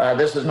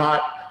this is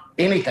not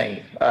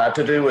anything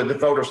to do with the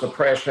voter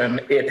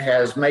suppression. It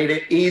has made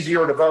it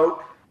easier to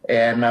vote,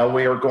 and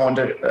we are going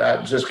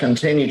to just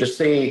continue to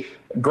see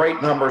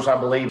great numbers, I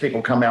believe,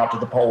 people come out to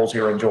the polls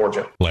here in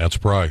Georgia. Lance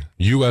Pry,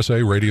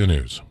 USA Radio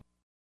News.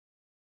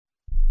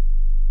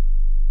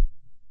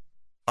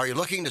 Are you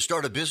looking to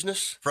start a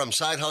business? From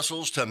side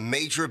hustles to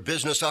major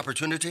business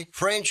opportunity?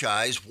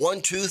 Franchise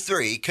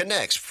 123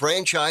 connects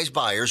franchise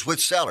buyers with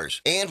sellers.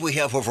 And we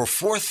have over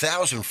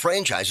 4,000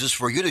 franchises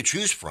for you to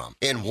choose from.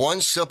 In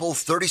one simple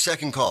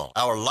 30-second call,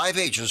 our live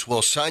agents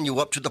will sign you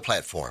up to the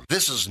platform.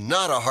 This is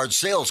not a hard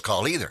sales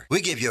call either.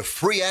 We give you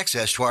free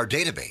access to our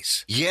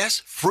database.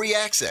 Yes, free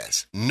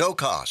access. No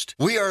cost.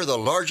 We are the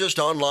largest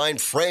online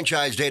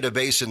franchise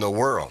database in the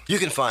world. You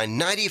can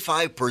find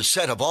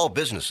 95% of all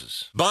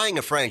businesses. Buying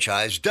a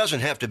franchise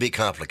doesn't have to be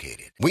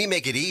complicated. We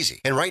make it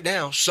easy. And right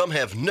now, some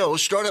have no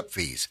startup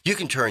fees. You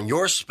can turn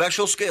your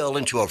special skill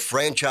into a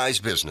franchise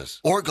business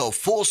or go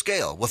full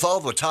scale with all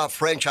the top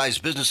franchise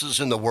businesses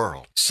in the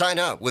world. Sign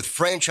up with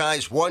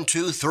Franchise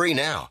 123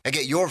 now and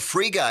get your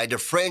free guide to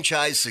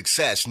franchise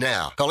success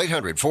now. Call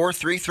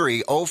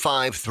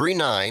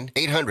 800-433-0539,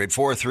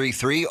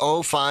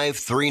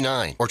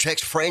 800-433-0539, or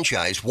text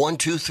Franchise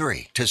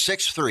 123 to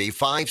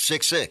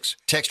 63566.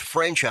 Text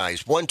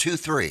Franchise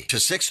 123 to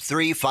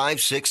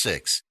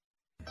 63566.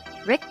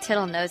 Rick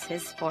Tittle knows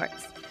his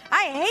sports.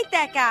 I hate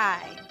that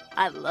guy.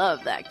 I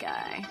love that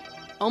guy.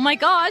 Oh my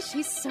gosh,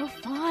 he's so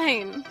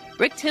fine.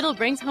 Rick Tittle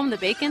brings home the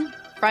bacon,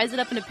 fries it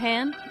up in a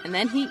pan, and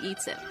then he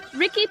eats it.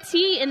 Ricky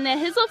T in the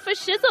hizzle for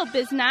shizzle,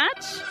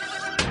 biznatch.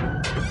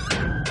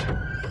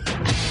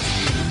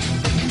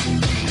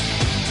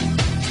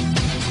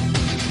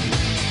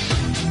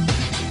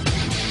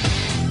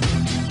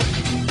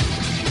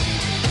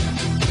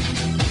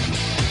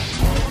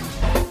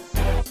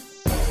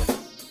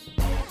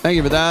 Thank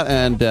you for that,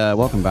 and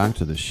welcome back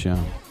to the show.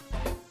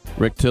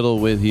 Rick Tittle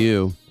with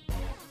you.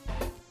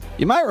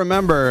 You might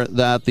remember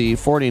that the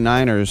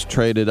 49ers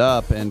traded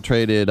up and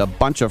traded a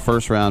bunch of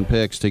first-round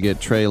picks to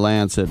get Trey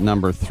Lance at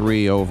number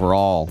 3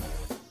 overall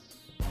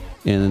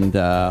in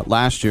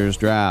last year's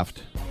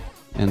draft.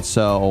 And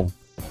so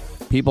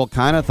people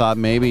kind of thought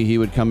maybe he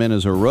would come in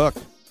as a rook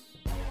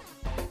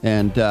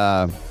and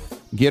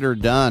get her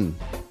done.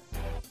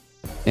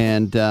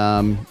 And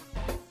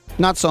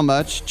not so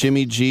much.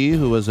 Jimmy G,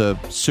 who was a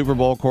Super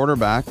Bowl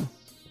quarterback,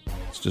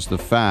 it's just a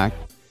fact.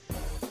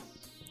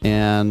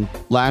 And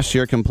last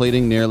year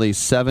completing nearly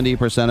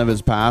 70% of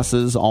his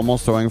passes,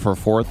 almost throwing for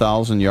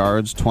 4,000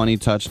 yards, 20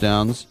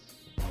 touchdowns,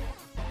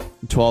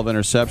 12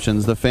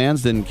 interceptions. The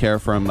fans didn't care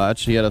for him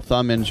much. He had a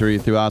thumb injury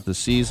throughout the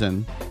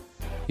season.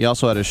 He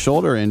also had a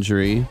shoulder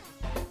injury,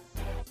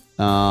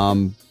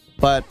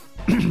 but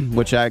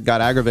which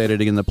got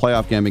aggravated in the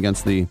playoff game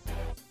against the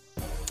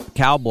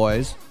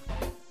Cowboys,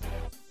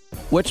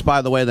 which,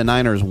 by the way, the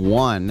Niners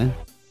won.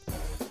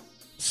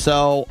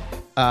 So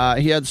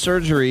he had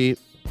surgery,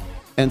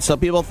 and so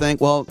people think,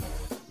 well,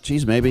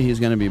 geez, maybe he's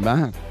going to be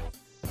back.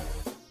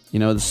 You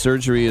know, the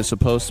surgery is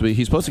supposed to be,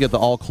 he's supposed to get the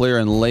all clear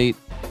in late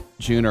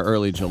June or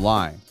early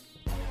July.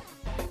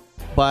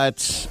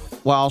 But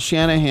while Kyle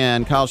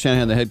Shanahan,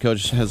 the head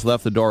coach, has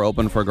left the door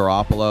open for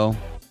Garoppolo,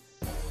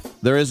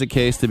 there is a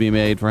case to be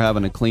made for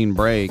having a clean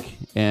break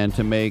and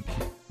to make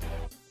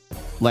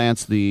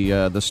Lance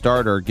the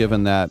starter,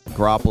 given that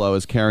Garoppolo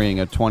is carrying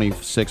a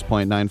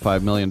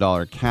 $26.95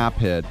 million cap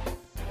hit.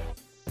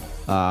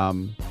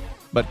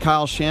 But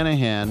Kyle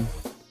Shanahan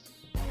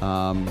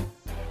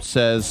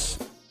says,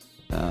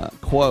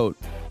 quote,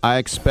 "I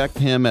expect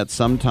him at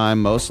some time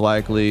most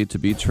likely to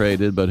be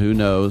traded, but who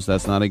knows?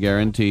 That's not a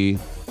guarantee.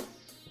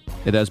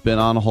 It has been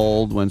on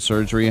hold when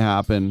surgery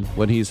happened.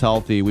 When he's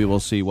healthy, we will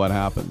see what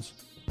happens."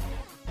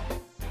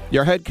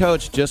 Your head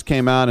coach just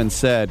came out and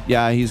said,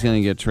 yeah, he's going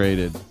to get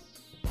traded.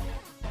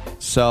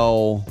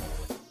 So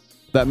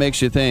that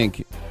makes you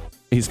think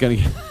he's going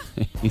to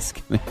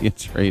get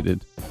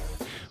traded.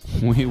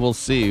 We will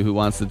see who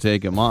wants to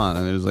take him on.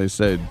 And as I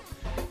said,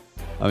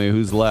 I mean,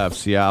 who's left?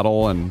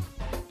 Seattle, and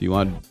do you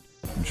want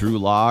Drew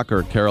Lock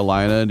or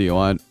Carolina? Do you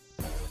want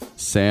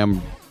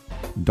Sam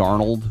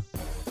Darnold?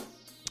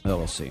 Oh,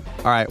 we'll see.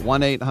 All right,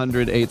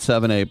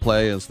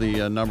 1-800-878-PLAY is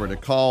the number to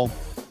call.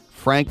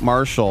 Frank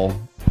Marshall,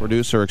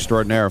 producer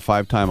extraordinaire,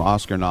 5-time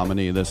Oscar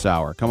nominee this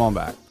hour. Come on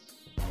back.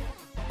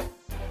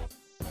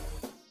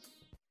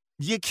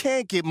 You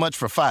can't get much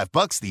for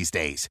 $5 these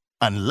days.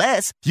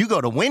 Unless you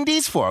go to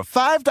Wendy's for a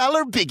 $5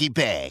 Biggie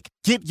Bag.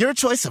 Get your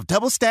choice of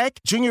double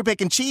stack, junior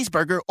bacon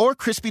cheeseburger, or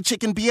crispy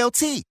chicken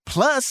BLT.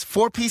 Plus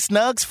 4-piece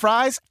nugs,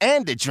 fries,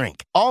 and a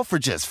drink. All for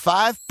just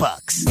 $5.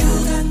 You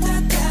got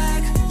that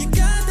bag. You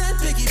got that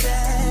Biggie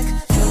Bag.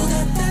 You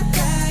got that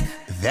bag.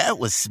 That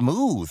was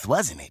smooth,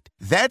 wasn't it?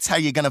 That's how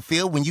you're going to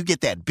feel when you get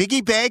that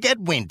Biggie Bag at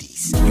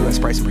Wendy's. U.S.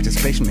 price and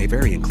participation may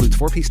vary. Includes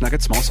 4-piece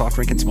nuggets, small soft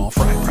drink, and small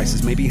fry.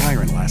 Prices may be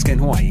higher in Alaska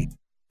and Hawaii.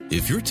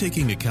 If you're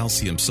taking a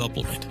calcium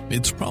supplement,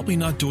 it's probably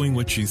not doing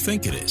what you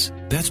think it is.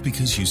 That's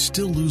because you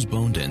still lose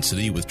bone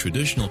density with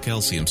traditional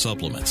calcium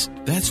supplements.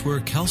 That's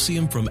where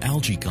calcium from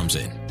algae comes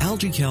in.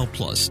 AlgaeCal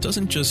Plus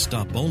doesn't just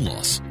stop bone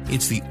loss.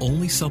 It's the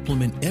only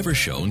supplement ever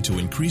shown to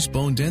increase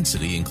bone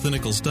density in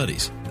clinical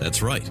studies.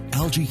 That's right.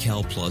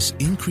 AlgaeCal Plus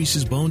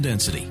increases bone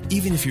density,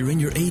 even if you're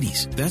in your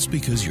 80s. That's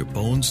because your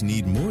bones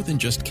need more than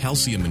just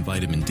calcium and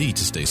vitamin D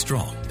to stay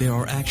strong. There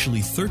are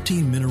actually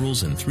 13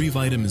 minerals and 3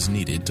 vitamins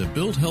needed to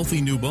build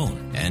healthy new bone.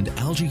 And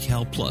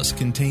AlgaeCal Plus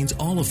contains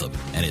all of them,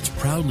 and it's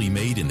proudly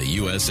made in the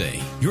USA.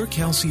 Your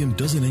calcium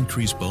doesn't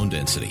increase bone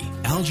density.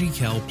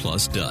 AlgaeCal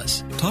Plus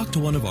does. Talk to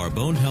one of our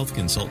bone health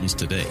consultants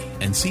today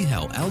and see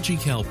how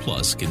AlgaeCal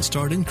Plus can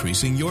start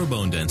increasing your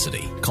bone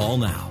density. Call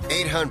now.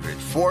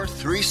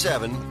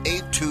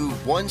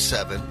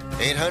 800-437-8217.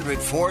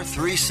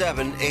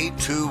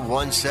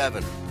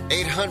 800-437-8217.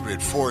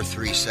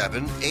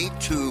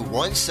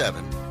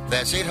 800-437-8217.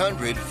 That's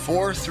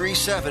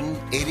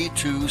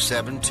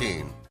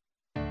 800-437-8217.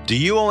 Do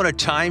you own a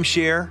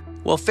timeshare?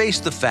 Well, face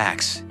the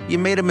facts. You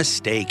made a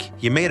mistake.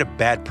 You made a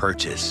bad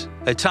purchase.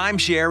 A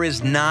timeshare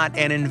is not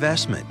an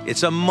investment.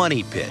 It's a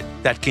money pit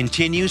that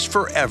continues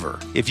forever.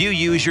 If you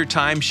use your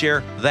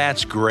timeshare,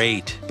 that's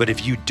great. But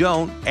if you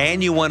don't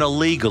and you want to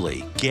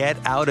legally get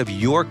out of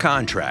your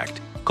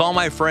contract, call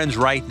my friends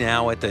right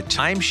now at the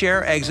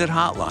Timeshare Exit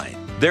Hotline.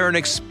 They're an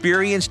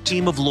experienced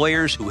team of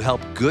lawyers who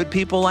help good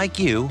people like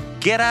you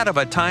get out of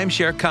a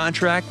timeshare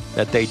contract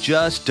that they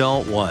just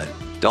don't want.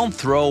 Don't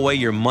throw away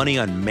your money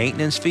on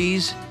maintenance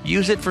fees.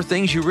 Use it for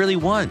things you really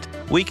want.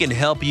 We can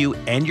help you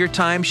end your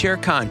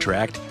timeshare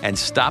contract and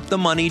stop the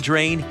money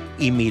drain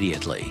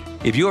immediately.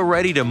 If you're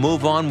ready to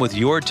move on with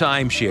your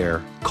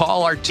timeshare,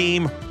 call our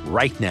team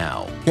right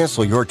now.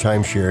 Cancel your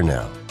timeshare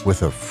now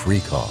with a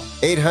free call.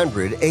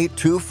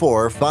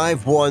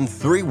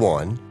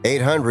 800-824-5131.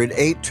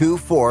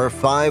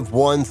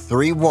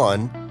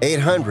 800-824-5131.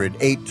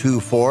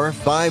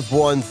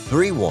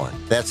 800-824-5131.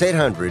 That's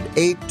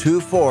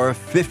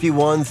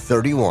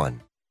 800-824-5131.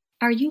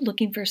 Are you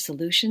looking for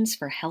solutions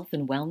for health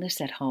and wellness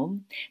at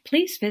home?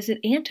 Please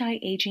visit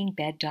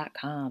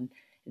antiagingbed.com.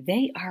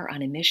 They are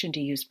on a mission to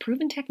use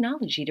proven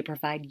technology to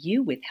provide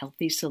you with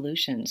healthy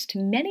solutions to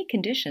many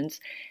conditions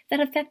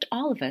that affect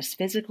all of us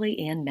physically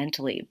and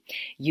mentally.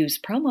 Use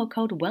promo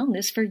code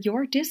WELLNESS for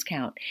your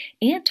discount.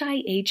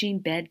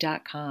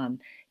 Antiagingbed.com.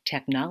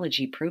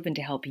 Technology proven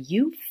to help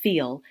you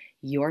feel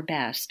your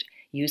best.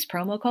 Use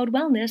promo code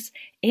WELLNESS.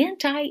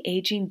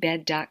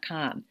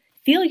 Antiagingbed.com.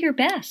 Feel your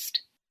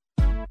best.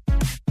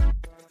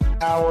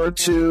 Hour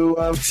 2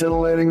 of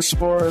titillating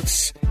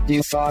sports.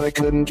 You thought it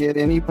couldn't get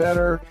any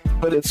better,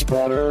 but it's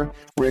better.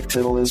 Rick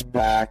Tittle is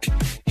back.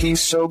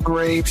 He's so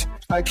great.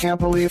 I can't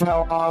believe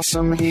how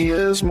awesome he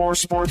is. More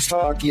sports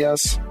talk,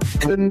 yes.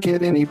 Couldn't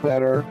get any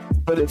better,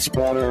 but it's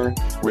better.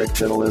 Rick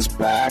Tittle is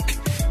back.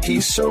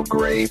 He's so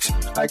great.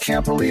 I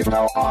can't believe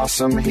how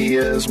awesome he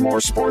is. More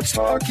sports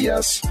talk,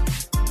 yes.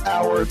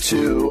 Hour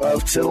 2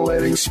 of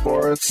titillating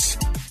sports.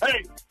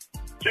 Hey,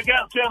 check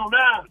out Channel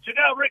 9. Check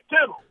out Rick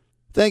Tittle.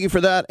 Thank you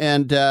for that,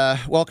 and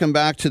welcome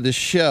back to the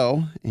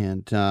show.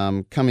 And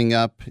coming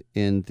up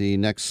in the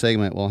next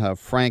segment, we'll have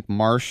Frank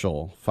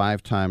Marshall,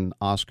 5-time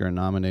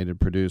Oscar-nominated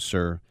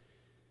producer,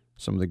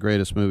 some of the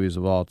greatest movies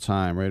of all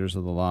time, Raiders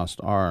of the Lost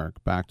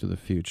Ark, Back to the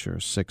Future,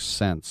 Sixth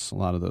Sense, a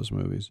lot of those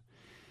movies.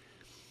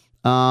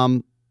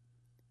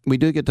 We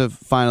do get to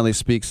finally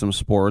speak some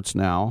sports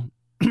now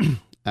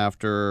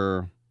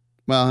after,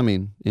 well, I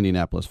mean,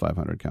 Indianapolis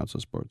 500 counts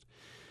as sports.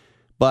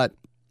 But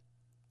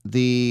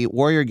the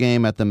Warrior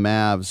game at the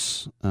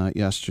Mavs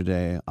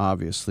yesterday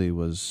obviously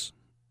was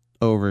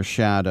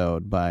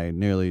overshadowed by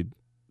nearly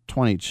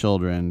 20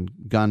 children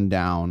gunned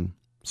down,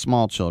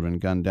 small children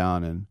gunned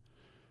down in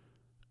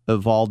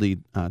Uvalde,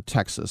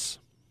 Texas.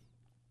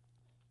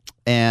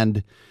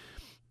 And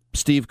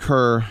Steve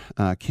Kerr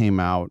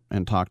came out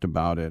and talked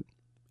about it.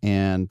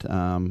 And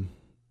I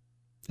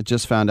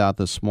just found out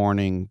this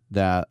morning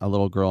that a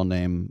little girl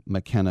named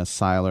McKenna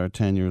Seiler,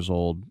 10 years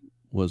old,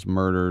 was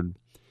murdered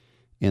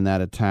in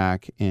that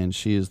attack, and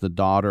she is the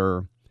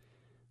daughter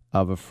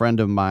of a friend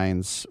of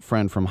mine's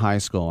friend from high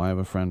school. I have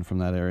a friend from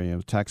that area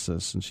of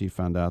Texas, and she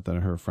found out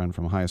that her friend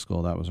from high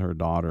school, that was her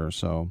daughter.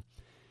 So,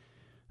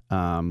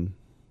 I'm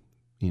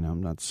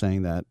not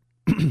saying that,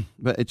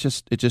 but it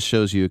just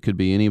shows you it could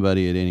be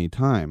anybody at any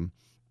time.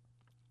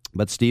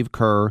 But Steve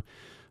Kerr,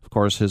 of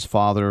course, his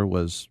father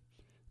was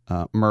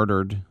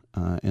murdered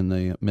in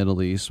the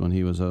Middle East when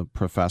he was a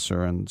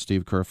professor, and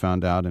Steve Kerr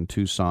found out in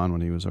Tucson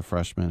when he was a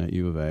freshman at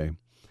U of A.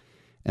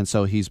 And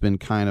so he's been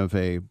kind of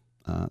a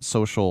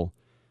social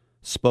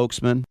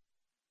spokesman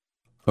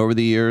over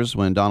the years.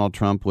 When Donald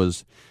Trump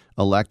was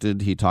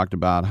elected, he talked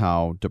about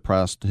how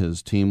depressed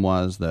his team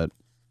was, that,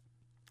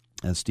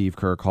 as Steve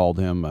Kerr called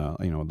him,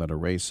 that a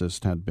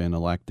racist had been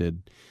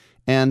elected.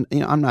 And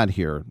I'm not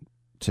here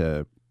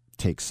to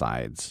take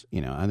sides.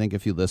 I think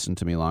if you listen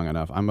to me long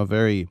enough, I'm a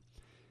very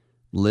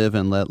live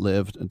and let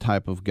live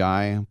type of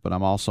guy, but I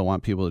also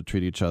want people to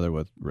treat each other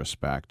with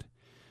respect.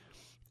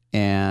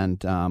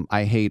 And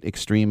I hate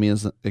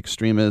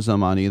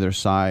extremism on either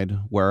side,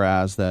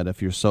 whereas that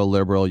if you're so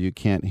liberal you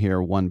can't hear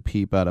one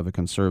peep out of a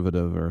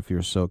conservative, or if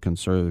you're so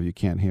conservative you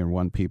can't hear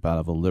one peep out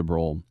of a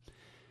liberal,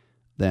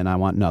 then I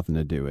want nothing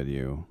to do with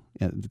you,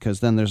 because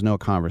then there's no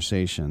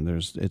conversation.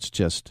 It's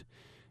just,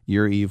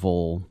 you're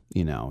evil,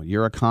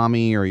 you're a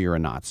commie or you're a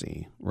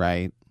Nazi,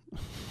 right?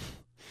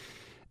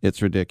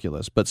 It's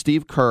ridiculous. But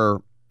Steve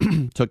Kerr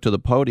took to the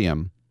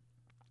podium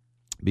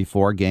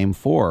before Game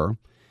 4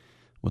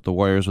 with the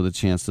Warriors with a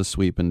chance to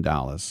sweep in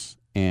Dallas,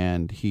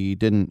 and he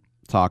didn't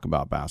talk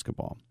about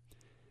basketball.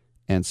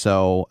 And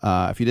so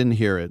if you didn't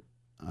hear it,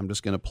 I'm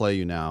just going to play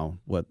you now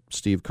what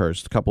Steve Kerr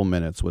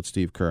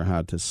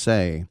had to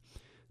say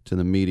to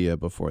the media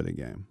before the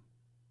game.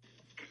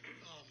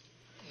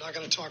 I'm not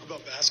going to talk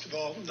about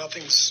basketball.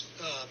 Nothing's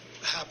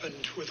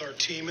happened with our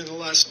team in the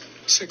last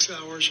 6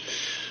 hours.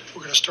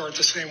 We're going to start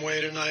the same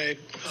way tonight.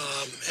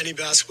 Any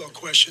basketball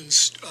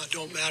questions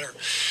don't matter.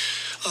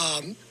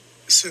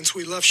 Since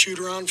we left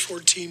shoot-around,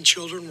 14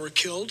 children were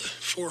killed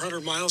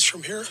 400 miles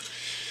from here.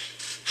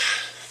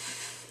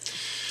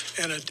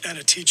 and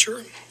a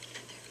teacher.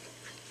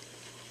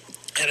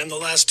 And in the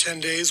last 10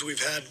 days,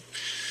 we've had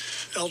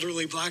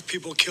elderly black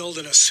people killed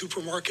in a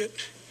supermarket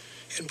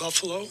in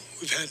Buffalo.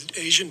 We've had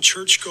Asian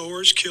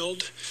churchgoers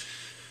killed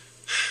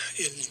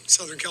in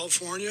Southern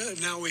California.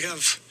 And now we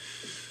have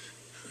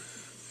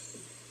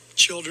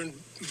children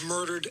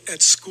murdered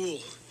at school.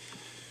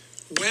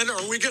 When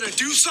are we going to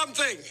do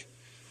something?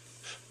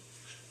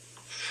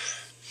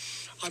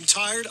 I'm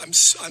tired. I'm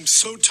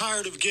so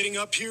tired of getting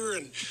up here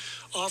and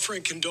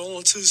offering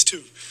condolences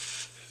to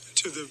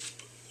the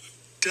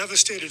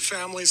devastated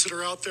families that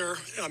are out there.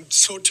 I'm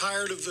so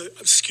tired of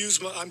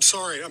I'm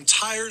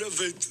tired of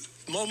the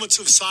moments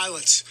of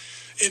silence.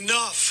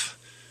 Enough.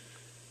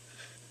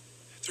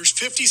 There's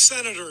 50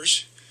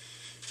 senators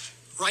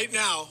right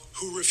now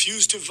who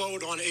refuse to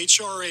vote on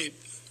H.R. 8,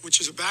 which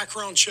is a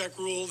background check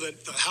rule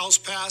that the House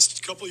passed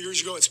a couple of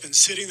years ago. It's been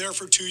sitting there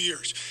for 2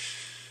 years.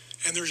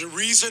 And there's a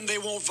reason they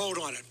won't vote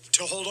on it,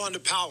 to hold on to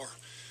power.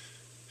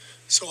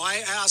 So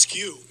I ask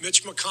you,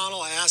 Mitch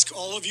McConnell, I ask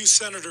all of you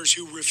senators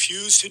who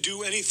refuse to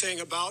do anything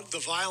about the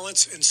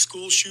violence and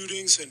school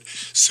shootings and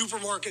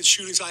supermarket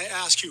shootings, I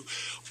ask you,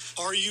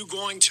 are you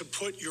going to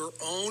put your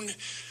own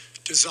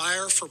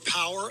desire for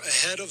power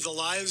ahead of the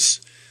lives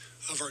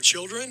of our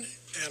children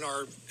and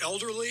our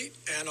elderly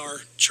and our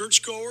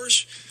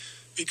churchgoers?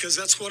 Because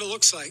that's what it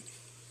looks like.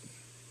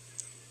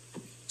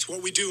 It's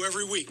what we do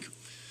every week.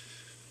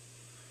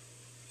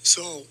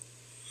 So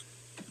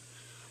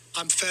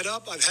I'm fed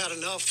up. I've had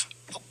enough.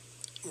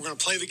 We're going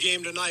to play the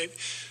game tonight,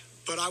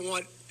 but I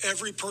want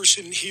every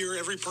person here,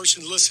 every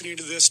person listening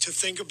to this to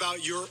think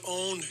about your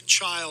own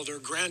child or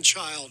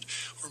grandchild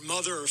or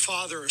mother or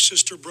father or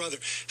sister, brother.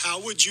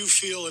 How would you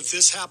feel if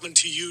this happened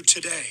to you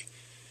today?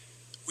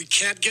 We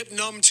can't get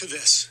numb to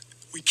this.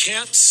 We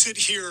can't sit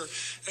here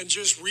and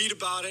just read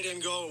about it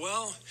and go,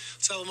 well,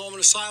 let's have a moment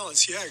of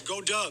silence. Yeah, go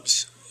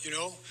Dubs,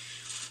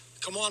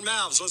 Come on,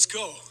 Mavs, let's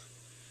go.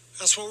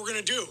 That's what we're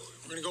going to do.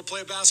 We're going to go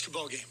play a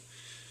basketball game.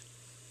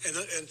 And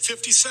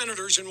 50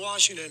 senators in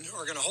Washington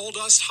are going to hold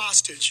us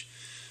hostage.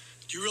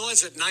 Do you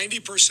realize that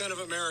 90% of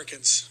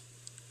Americans,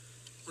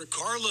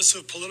 regardless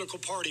of political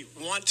party,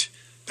 want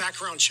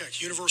background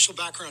check, universal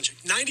background check?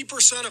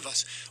 90% of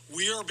us,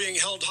 we are being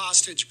held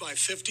hostage by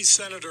 50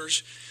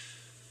 senators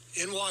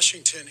in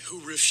Washington who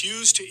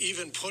refuse to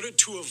even put it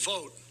to a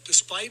vote,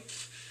 despite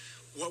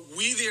what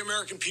we, the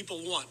American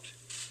people, want.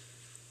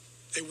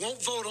 They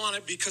won't vote on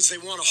it because they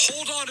want to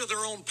hold on to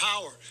their own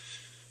power.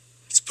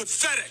 It's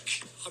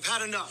pathetic. I've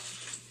had enough.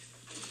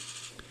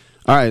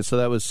 All right, so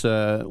that was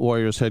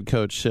Warriors head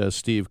coach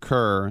Steve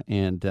Kerr,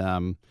 and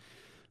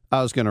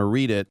I was going to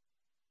read it,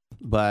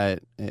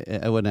 but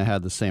it wouldn't have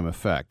had the same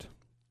effect.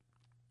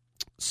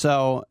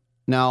 So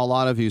now a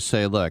lot of you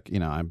say, look,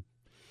 I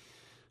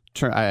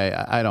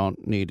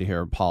don't need to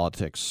hear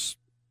politics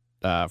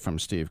from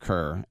Steve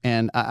Kerr.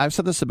 And I've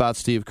said this about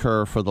Steve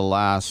Kerr for the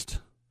last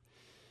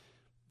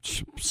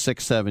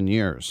 6-7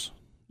 years.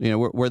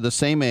 We're the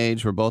same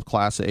age. We're both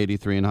class of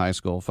 83 in high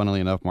school. Funnily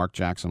enough, Mark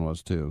Jackson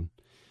was too.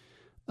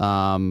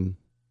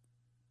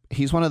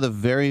 He's one of the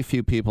very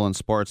few people in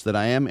sports that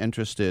I am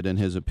interested in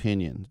his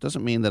opinion. It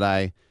doesn't mean that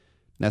I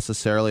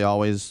necessarily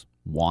always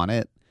want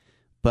it,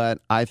 but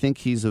I think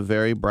he's a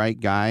very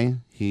bright guy.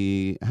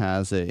 He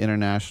has an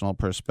international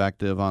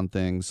perspective on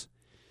things.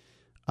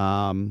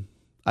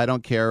 I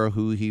don't care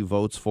who he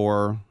votes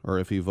for or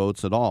if he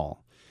votes at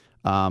all,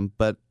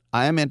 but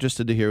I am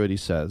interested to hear what he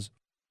says.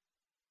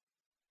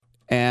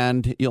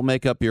 And you'll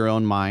make up your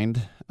own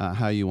mind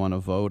how you want to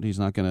vote. He's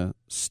not going to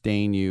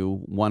stain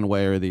you one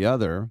way or the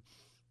other.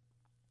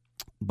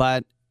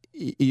 But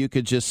you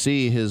could just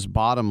see his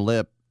bottom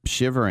lip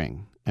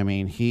shivering. I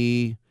mean,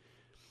 he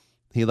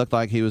looked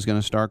like he was going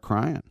to start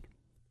crying,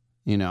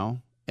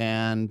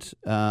 and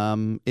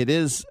it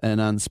is an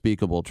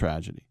unspeakable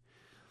tragedy.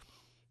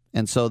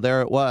 And so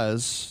there it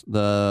was,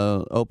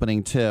 the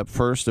opening tip.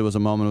 First, it was a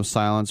moment of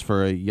silence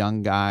for a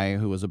young guy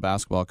who was a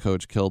basketball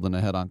coach killed in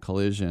a head-on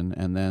collision.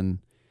 And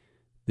then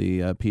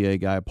the PA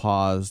guy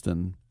paused,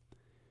 and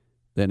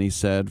then he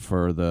said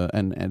for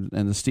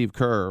the Steve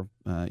Kerr,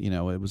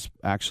 it was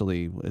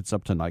actually, it's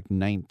up to like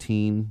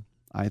 19,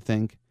 I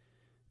think,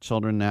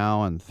 children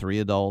now and 3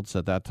 adults.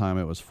 At that time,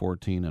 it was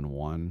 14 and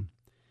 1.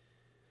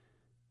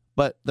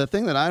 But the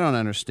thing that I don't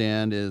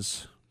understand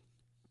is,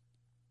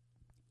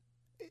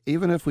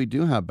 even if we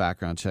do have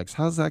background checks,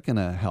 how's that going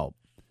to help?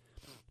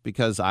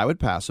 Because I would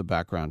pass a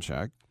background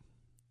check.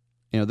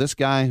 This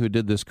guy who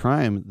did this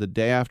crime, the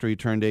day after he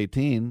turned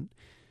 18,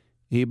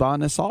 he bought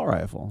an assault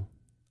rifle,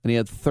 and he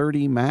had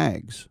 30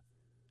 mags.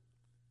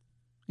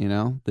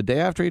 The day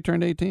after he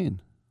turned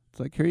 18, it's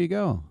like, here you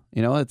go.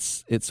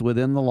 It's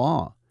within the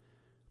law.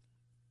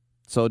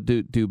 So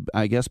do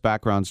I guess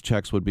background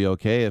checks would be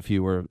okay if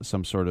you were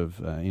some sort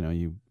of,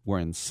 you were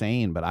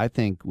insane. But I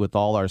think with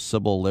all our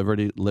civil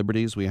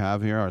liberties we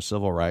have here, our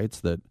civil rights,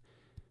 that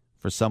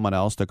for someone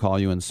else to call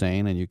you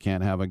insane and you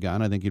can't have a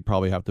gun, I think you'd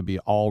probably have to be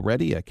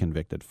already a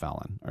convicted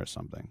felon or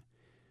something.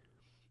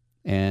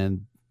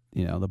 And,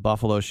 the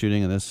Buffalo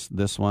shooting and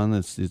this one,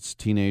 it's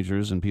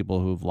teenagers and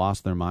people who've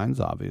lost their minds,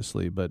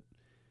 obviously. But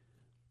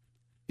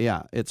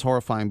it's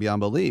horrifying beyond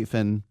belief.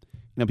 And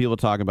people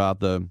talk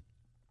about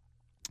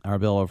our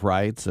Bill of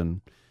Rights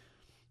and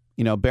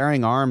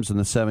bearing arms in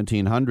the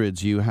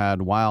 1700s. You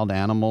had wild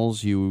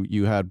animals.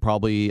 You had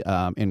probably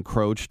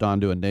encroached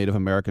onto a Native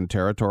American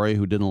territory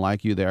who didn't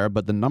like you there.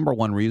 But the number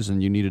one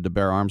reason you needed to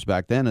bear arms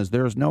back then is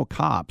there's no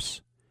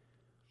cops.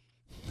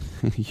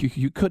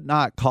 You could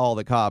not call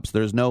the cops.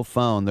 There's no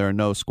phone. There are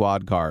no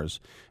squad cars.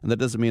 And that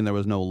doesn't mean there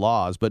was no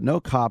laws, but no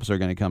cops are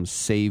going to come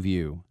save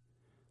you.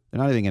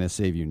 They're not even going to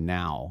save you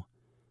now.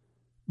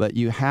 But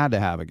you had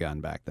to have a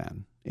gun back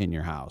then in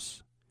your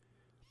house.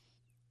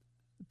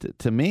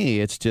 To me,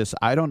 it's just,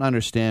 I don't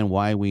understand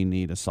why we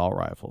need assault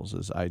rifles.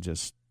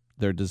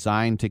 They're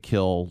designed to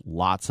kill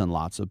lots and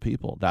lots of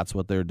people. That's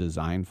what they're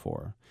designed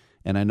for.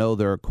 And I know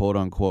they're quote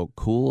unquote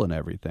cool and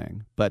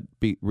everything, but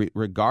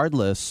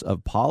regardless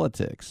of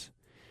politics,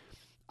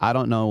 I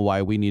don't know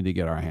why we need to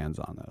get our hands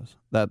on those.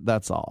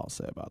 That's all I'll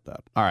say about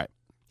that. All right.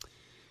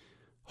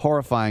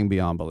 Horrifying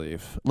beyond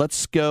belief.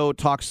 Let's go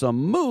talk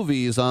some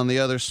movies on the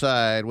other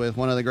side with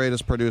one of the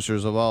greatest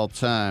producers of all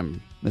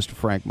time, Mr.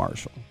 Frank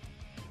Marshall.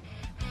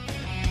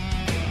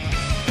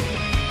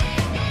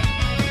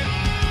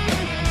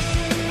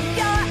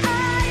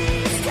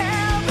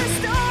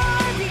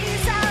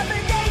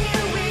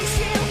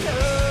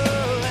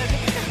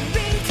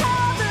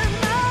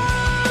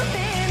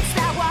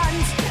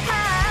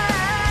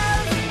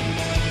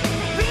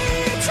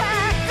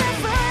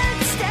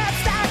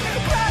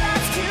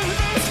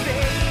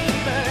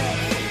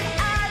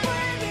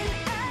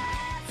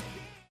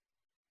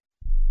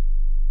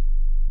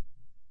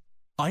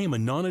 I am a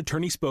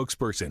non-attorney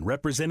spokesperson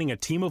representing a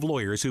team of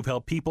lawyers who've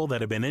helped people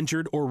that have been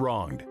injured or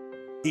wronged.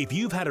 If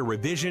you've had a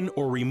revision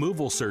or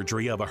removal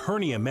surgery of a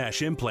hernia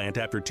mesh implant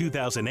after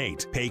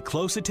 2008, pay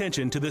close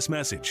attention to this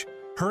message.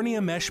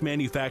 Hernia mesh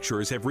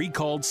manufacturers have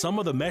recalled some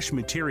of the mesh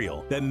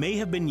material that may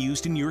have been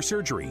used in your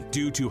surgery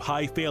due to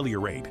high failure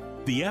rate.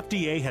 The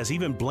FDA has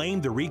even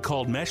blamed the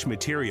recalled mesh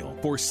material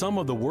for some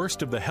of the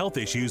worst of the health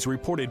issues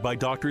reported by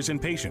doctors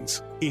and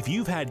patients. If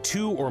you've had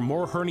 2 or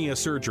more hernia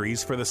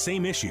surgeries for the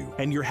same issue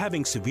and you're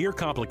having severe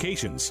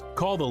complications,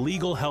 call the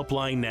legal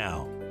helpline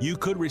now. You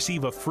could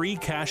receive a free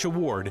cash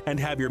award and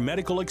have your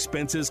medical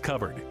expenses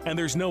covered. And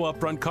there's no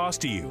upfront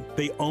cost to you.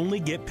 They only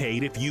get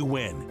paid if you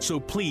win. So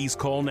please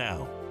call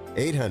now.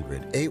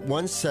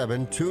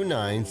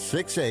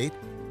 800-817-2968.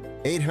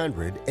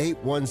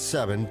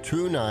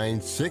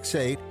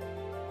 800-817-2968.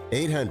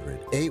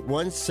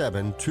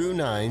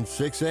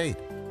 800-817-2968.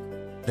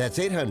 That's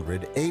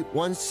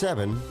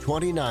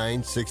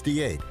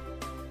 800-817-2968.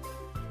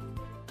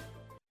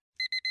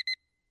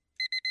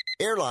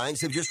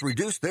 Airlines have just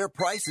reduced their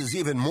prices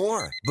even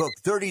more. Book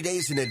 30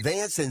 days in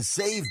advance and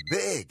save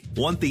big.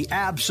 Want the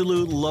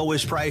absolute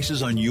lowest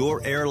prices on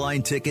your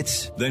airline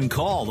tickets? Then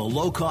call the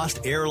Low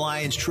Cost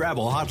Airlines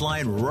Travel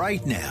Hotline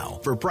right now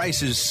for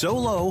prices so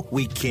low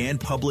we can't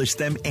publish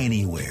them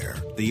anywhere.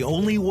 The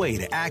only way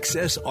to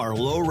access our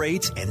low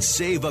rates and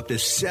save up to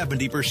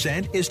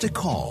 70% is to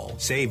call.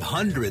 Save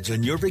hundreds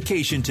on your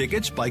vacation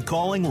tickets by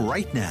calling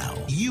right now.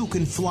 You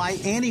can fly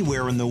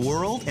anywhere in the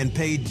world and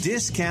pay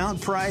discount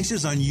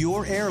prices on your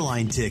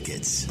airline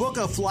tickets. Book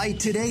a flight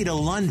today to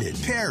London,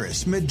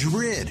 Paris,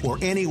 Madrid, or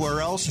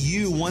anywhere else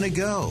you want to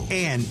go.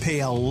 And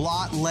pay a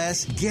lot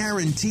less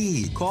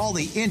guaranteed. Call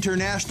the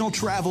International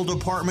Travel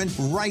Department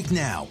right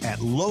now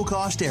at Low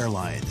Cost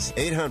Airlines.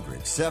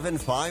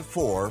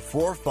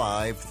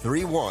 800-754-4531.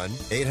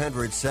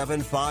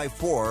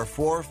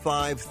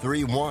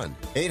 800-754-4531.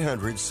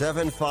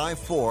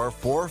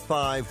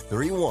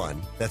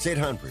 800-754-4531. That's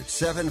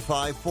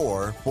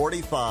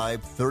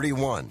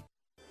 800-754-4531.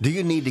 Do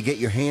you need to get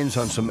your hands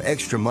on some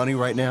extra money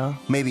right now?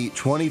 Maybe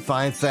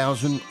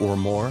 $25,000 or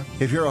more?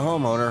 If you're a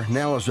homeowner,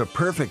 now is a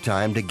perfect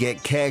time to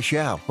get cash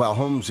out while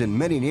homes in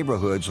many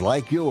neighborhoods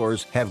like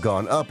yours have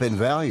gone up in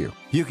value.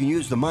 You can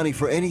use the money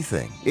for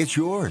anything. It's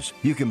yours.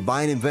 You can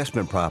buy an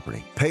investment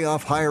property, pay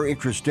off higher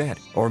interest debt,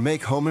 or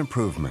make home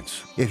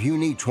improvements. If you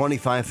need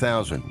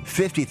 $25,000,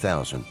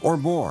 $50,000, or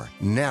more,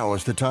 now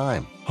is the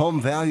time. Home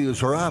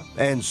values are up,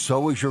 and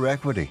so is your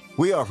equity.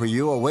 We offer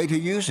you a way to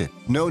use it.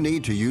 No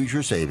need to use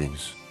your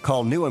savings.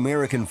 Call New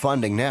American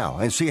Funding now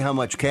and see how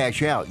much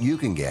cash out you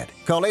can get.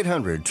 Call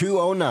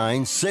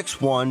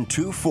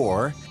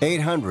 800-209-6124.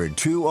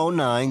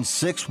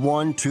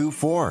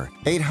 800-209-6124.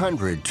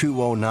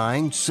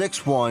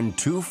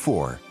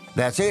 800-209-6124.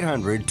 That's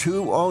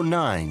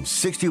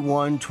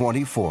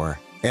 800-209-6124.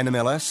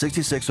 NMLS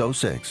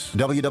 6606.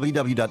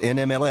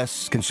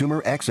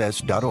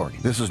 www.nmlsconsumeraccess.org.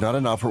 This is not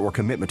an offer or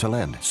commitment to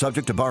lend.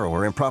 Subject to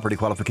borrower and property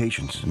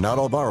qualifications. Not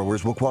all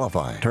borrowers will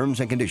qualify. Terms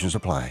and conditions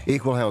apply.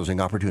 Equal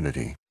housing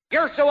opportunity.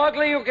 You're so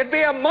ugly you could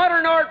be a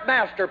modern art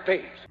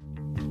masterpiece.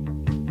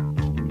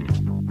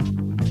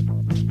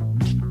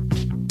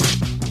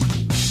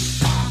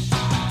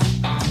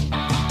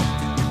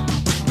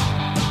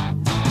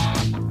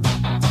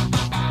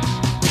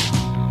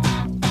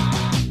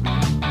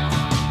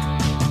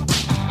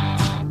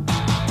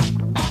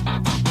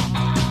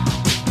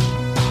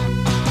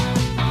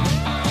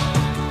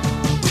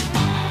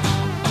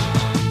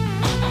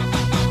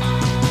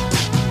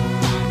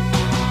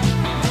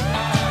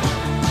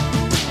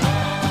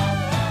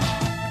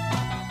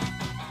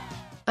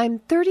 I'm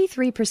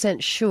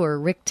 33% sure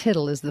Rick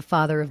Tittle is the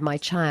father of my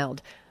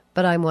child,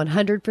 but I'm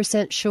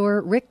 100%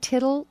 sure Rick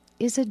Tittle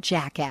is a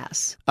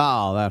jackass.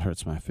 Oh, that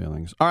hurts my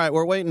feelings. All right,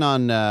 we're waiting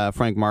on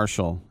Frank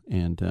Marshall,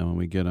 and when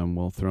we get him,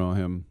 we'll throw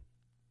him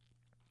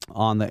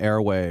on the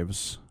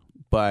airwaves.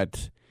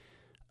 But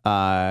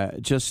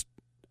just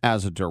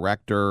as a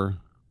director,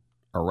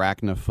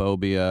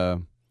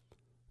 Arachnophobia,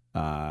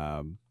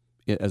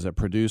 as a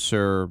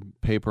producer,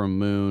 Paper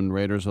Moon,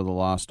 Raiders of the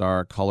Lost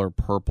Ark, Color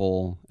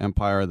Purple,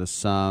 Empire of the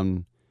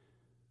Sun,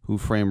 Who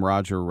Framed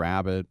Roger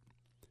Rabbit,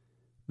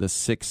 The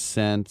Sixth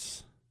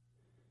Sense,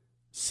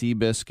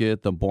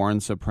 Seabiscuit, The Bourne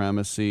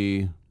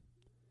Supremacy,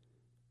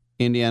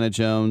 Indiana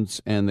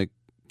Jones and the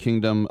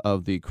Kingdom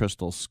of the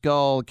Crystal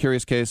Skull,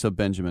 Curious Case of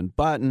Benjamin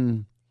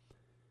Button,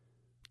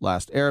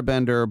 Last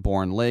Airbender,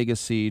 Bourne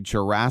Legacy,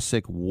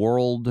 Jurassic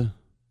World.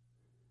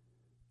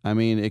 I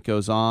mean, it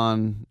goes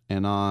on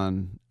and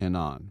on and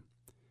on.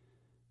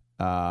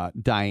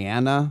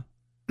 Diana,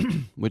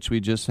 which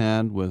we just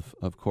had with,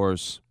 of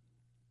course,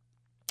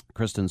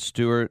 Kristen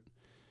Stewart,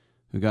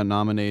 who got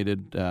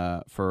nominated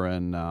for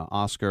an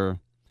Oscar.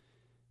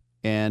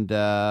 And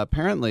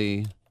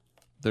apparently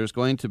there's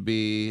going to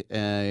be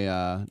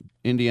a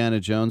Indiana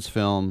Jones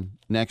film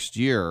next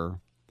year,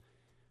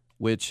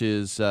 which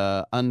is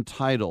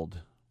untitled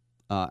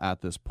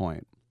at this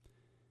point.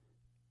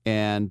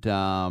 And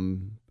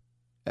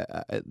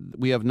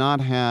we have not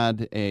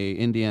had a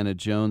Indiana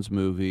Jones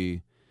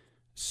movie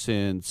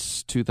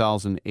since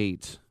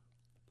 2008.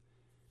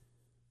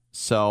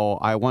 So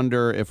I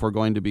wonder if we're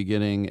going to be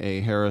getting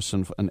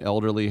an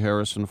elderly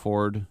Harrison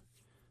Ford.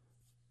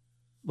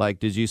 Like,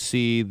 did you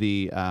see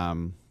the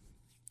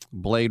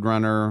Blade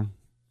Runner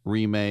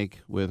remake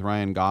with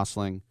Ryan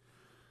Gosling,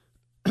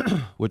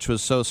 which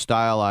was so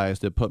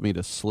stylized it put me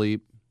to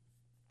sleep?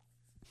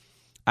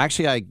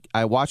 Actually,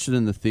 I watched it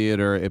in the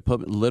theater. It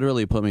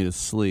literally put me to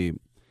sleep.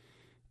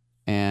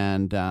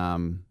 And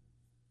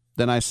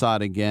then I saw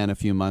it again a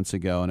few months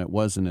ago, and it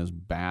wasn't as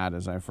bad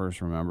as I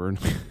first remembered.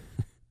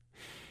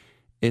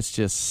 It's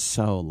just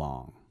so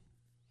long.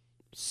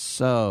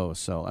 So.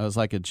 It was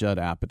like a Judd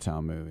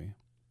Apatow movie.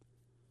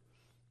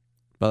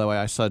 By the way,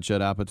 I saw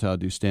Judd Apatow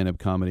do stand-up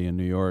comedy in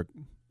New York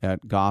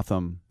at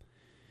Gotham.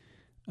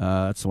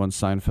 That's the one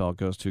Seinfeld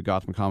goes to,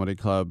 Gotham Comedy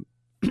Club.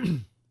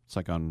 It's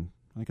like I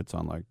think it's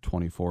on like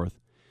 24th.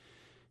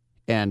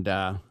 And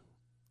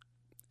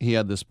he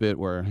had this bit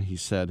where he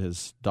said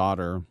his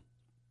daughter,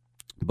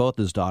 both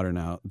his daughters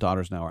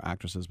now are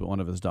actresses, but one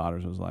of his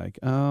daughters was like,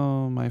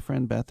 "Oh, my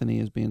friend Bethany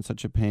is being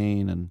such a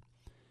pain."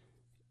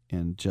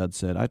 And Judd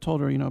said, "I told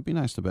her, be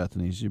nice to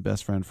Bethany. She's your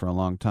best friend for a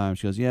long time."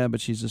 She goes, "Yeah,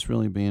 but she's just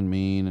really being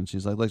mean." And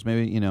she's like, "Look,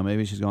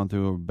 maybe she's going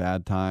through a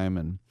bad time,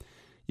 and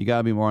you got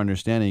to be more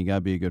understanding. You got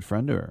to be a good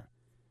friend to her."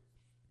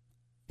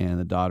 And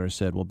the daughter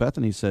said, "Well,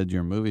 Bethany said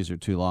your movies are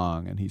too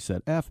long." And he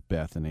said, "F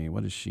Bethany.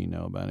 What does she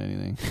know about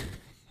anything?"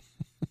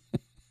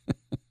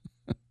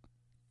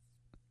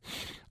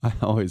 I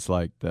always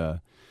liked that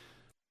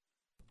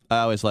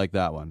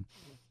one.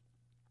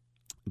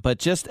 But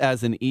just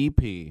as an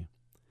EP,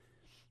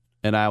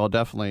 and I will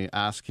definitely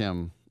ask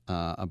him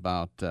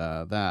about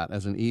that.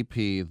 As an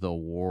EP, The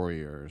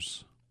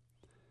Warriors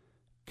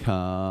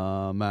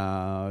come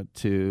out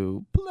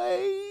to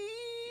play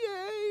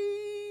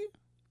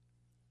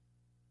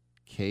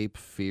Cape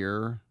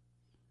Fear.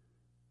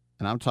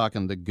 And I'm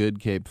talking the good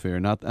Cape Fear.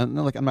 I'm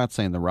not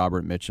saying the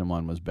Robert Mitchum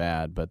one was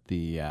bad, but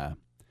the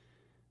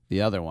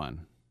other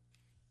one.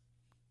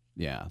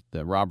 Yeah,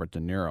 the Robert De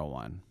Niro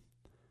one.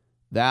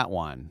 That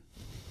one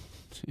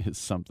is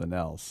something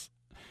else.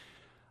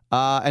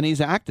 And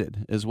he's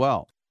acted as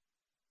well.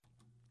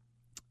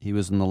 He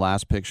was in The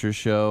Last Picture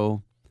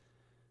Show.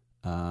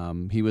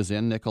 He was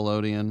in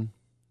Nickelodeon.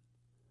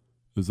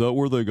 Is that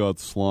where they got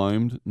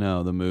slimed?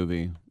 No, the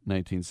movie,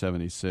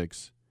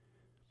 1976.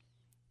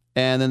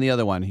 And then the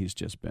other one, he's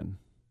just been,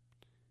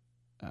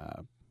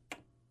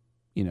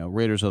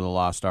 Raiders of the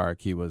Lost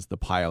Ark. He was the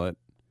pilot.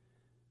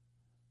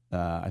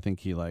 I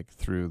think he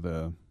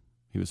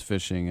he was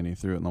fishing and he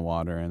threw it in the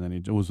water, and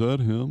then was that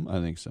him?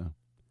 I think so.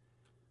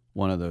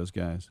 One of those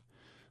guys.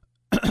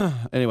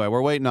 Anyway,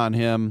 we're waiting on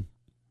him,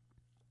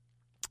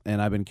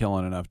 and I've been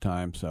killing enough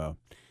time, so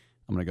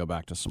I'm going to go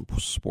back to some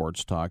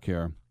sports talk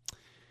here.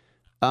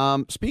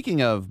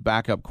 Speaking of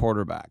backup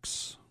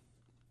quarterbacks,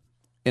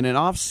 in an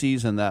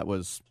off-season that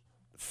was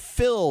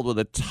filled with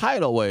a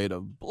tidal wave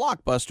of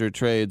blockbuster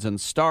trades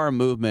and star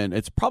movement,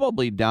 it's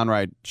probably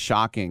downright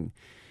shocking.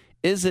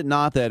 Is it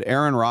not that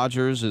Aaron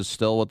Rodgers is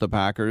still with the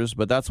Packers?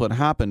 But that's what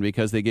happened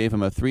because they gave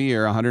him a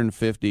 3-year,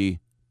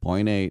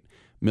 $150.8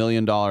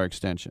 million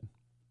extension.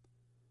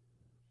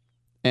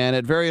 And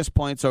at various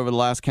points over the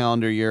last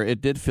calendar year, it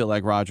did feel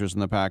like Rodgers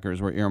and the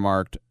Packers were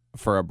earmarked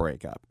for a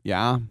breakup.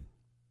 Yeah?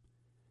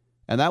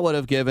 And that would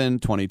have given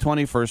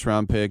 2020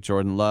 first-round pick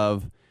Jordan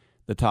Love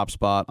the top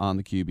spot on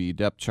the QB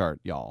depth chart,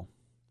 y'all.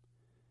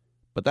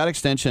 But that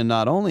extension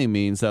not only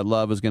means that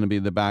Love is going to be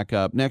the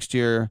backup next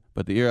year,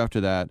 but the year after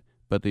that,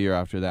 but the year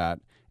after that.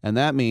 And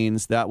that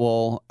means that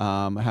will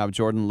have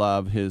Jordan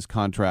Love, his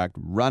contract,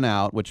 run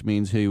out, which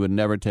means he would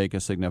never take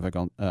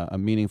a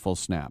meaningful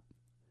snap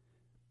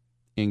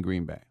in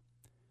Green Bay.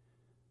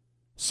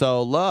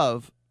 So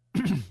Love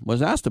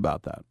was asked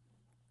about that.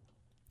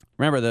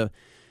 Remember, the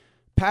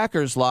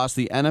Packers lost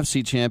the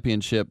NFC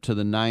Championship to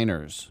the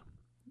Niners.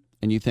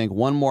 And you think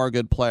one more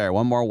good player,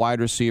 one more wide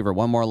receiver,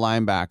 one more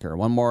linebacker,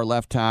 one more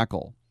left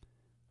tackle.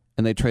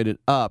 And they traded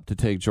up to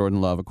take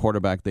Jordan Love, a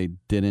quarterback they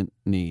didn't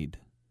need.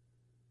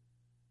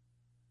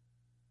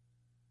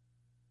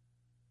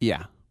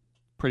 Yeah,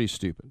 pretty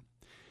stupid.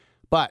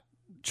 But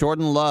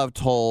Jordan Love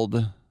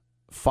told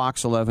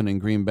Fox 11 in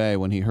Green Bay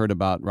when he heard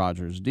about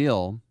Rodgers'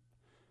 deal,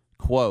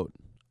 quote,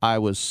 "I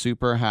was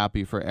super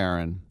happy for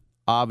Aaron.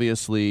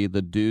 Obviously,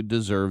 the dude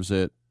deserves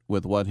it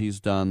with what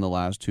he's done the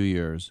last 2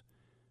 years.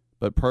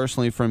 But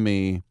personally for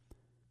me,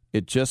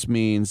 it just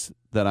means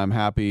that I'm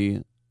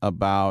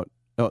about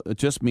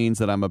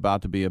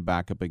to be a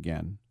backup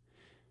again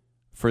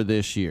for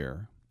this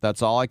year.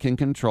 That's all I can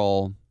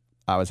control.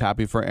 I was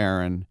happy for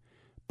Aaron.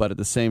 But at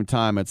the same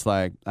time, it's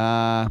like,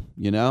 Well,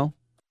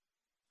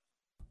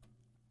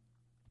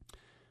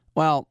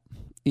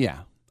 yeah.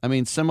 I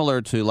mean,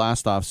 similar to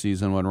last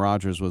offseason when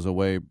Rodgers was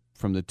away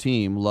from the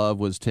team, Love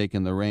was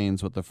taking the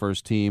reins with the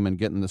first team and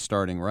getting the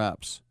starting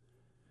reps.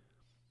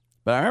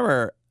 But I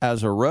remember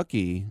as a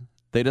rookie,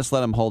 they just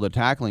let him hold a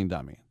tackling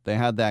dummy. They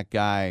had that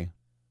guy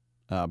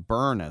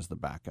Byrne as the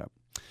backup.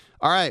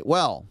 All right,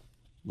 well,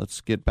 let's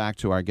get back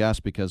to our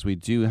guest because we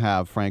do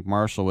have Frank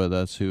Marshall with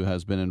us, who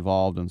has been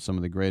involved in some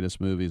of the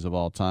greatest movies of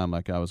all time,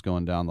 like I was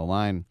going down the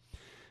line,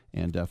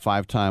 and a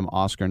 5-time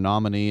Oscar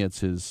nominee.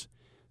 It's his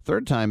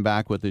 3rd time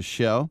back with his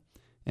show,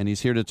 and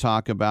he's here to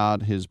talk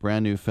about his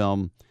brand new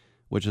film,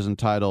 which is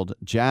entitled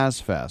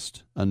Jazz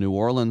Fest, a New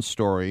Orleans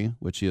story,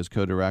 which he has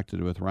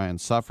co-directed with Ryan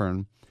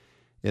Suffern.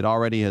 It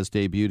already has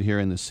debuted here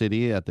in the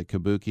city at the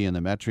Kabuki and the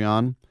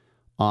Metreon.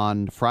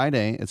 On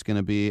Friday, it's going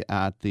to be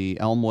at the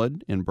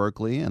Elmwood in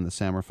Berkeley and the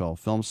Samerfell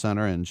Film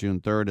Center. And June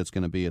 3rd, it's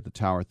going to be at the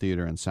Tower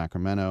Theater in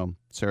Sacramento,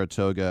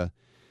 Saratoga,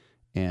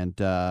 and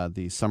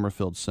the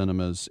Summerfield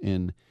Cinemas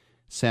in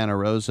Santa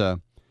Rosa.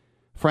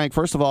 Frank,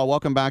 first of all,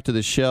 welcome back to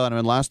the show.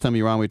 And last time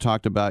you were on, we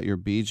talked about your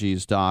Bee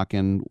Gees doc,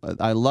 and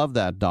I love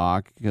that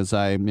doc because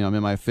I'm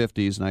in my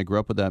 50s and I grew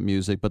up with that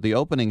music. But the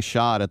opening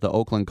shot at the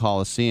Oakland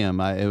Coliseum,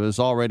 it was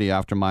already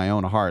after my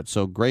own heart.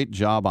 So great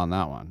job on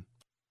that one.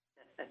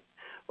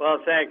 Well,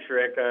 thanks,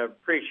 Rick. I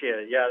appreciate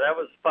it. Yeah, that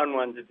was a fun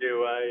one to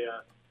do.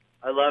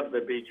 I love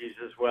the Bee Gees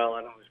as well,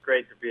 and it was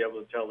great to be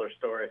able to tell their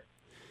story.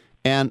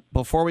 And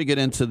before we get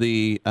into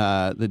the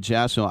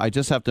jazz film, I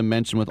just have to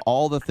mention, with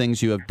all the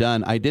things you have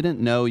done, I didn't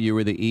know you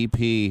were the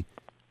EP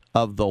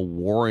of The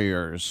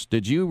Warriors.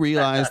 Did you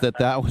realize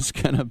that was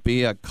going to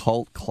be a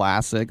cult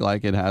classic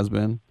like it has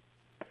been?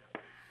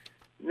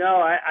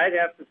 No, I'd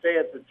have to say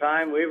at the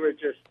time we were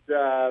just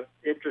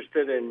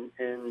interested in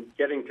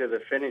getting to the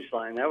finish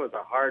line. That was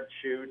a hard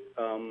shoot.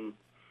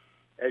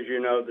 As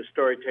you know, the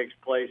story takes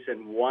place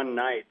in one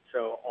night.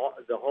 So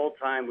the whole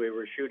time we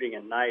were shooting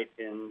at night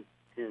in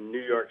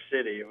New York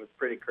City. It was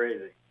pretty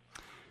crazy.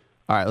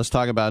 All right, let's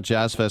talk about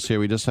Jazz Fest here.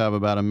 We just have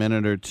about a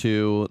minute or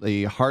two.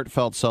 The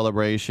heartfelt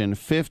celebration,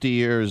 50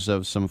 years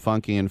of some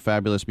funky and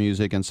fabulous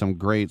music and some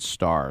great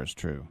stars,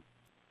 True.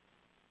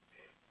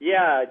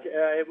 Yeah,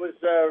 it was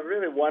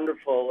really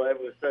wonderful. It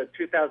was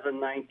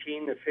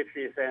 2019, the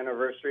 50th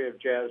anniversary of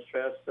Jazz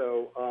Fest,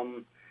 so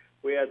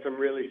we had some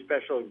really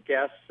special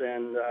guests,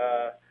 and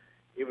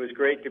it was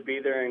great to be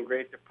there and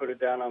great to put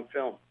it down on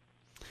film.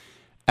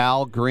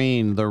 Al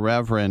Green, the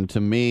Reverend, to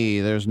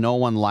me, there's no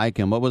one like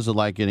him. What was it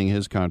like getting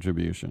his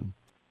contribution?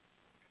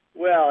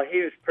 Well,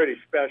 he was pretty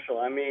special.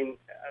 I mean,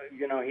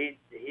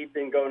 he'd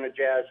been going to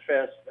Jazz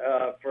Fest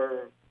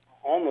for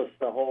almost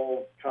the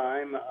whole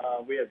time.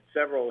 We had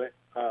several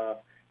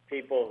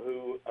people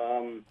who,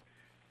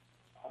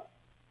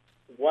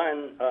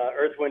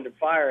 Earth, Wind, and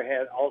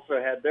Fire also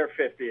had their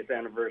 50th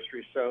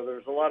anniversary, so there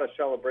was a lot of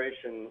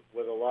celebration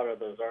with a lot of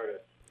those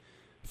artists.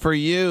 For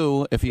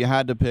you, if you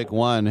had to pick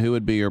one, who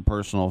would be your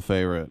personal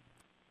favorite?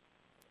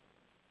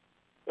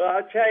 Well,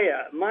 I'll tell you,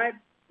 my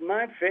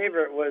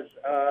favorite was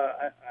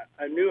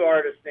a new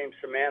artist named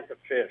Samantha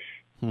Fish.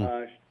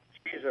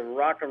 She's a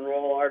rock and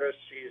roll artist.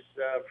 She's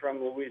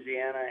from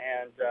Louisiana,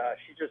 and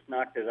she just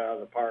knocked it out of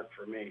the park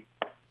for me.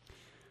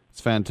 It's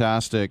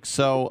fantastic.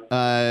 So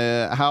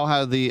how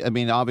have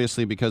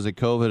obviously because of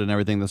COVID and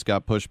everything that's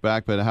got pushed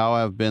back, but how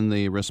have been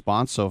the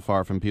response so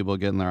far from people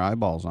getting their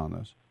eyeballs on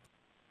this?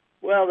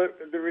 Well,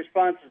 the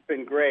response has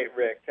been great,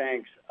 Rick.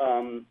 Thanks.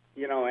 And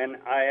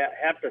I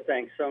have to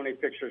thank Sony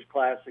Pictures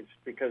Classics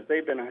because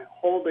they've been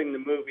holding the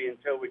movie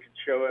until we could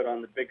show it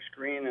on the big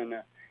screen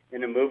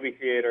in a movie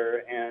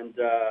theater, and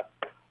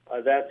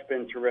that's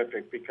been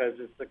terrific because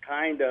it's the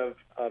kind of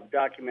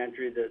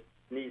documentary that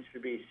needs to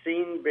be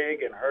seen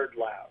big and heard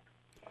loud.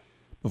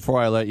 Before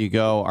I let you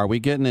go, are we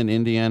getting an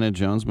Indiana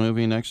Jones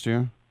movie next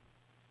year?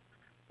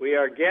 We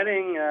are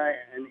getting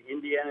an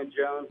Indiana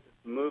Jones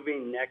movie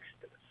next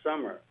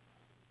summer.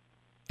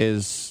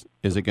 Is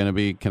Is it going to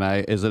be,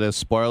 is it a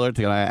spoiler?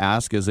 Can I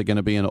ask, is it going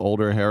to be an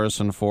older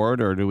Harrison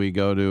Ford, or do we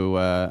go to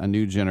a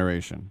new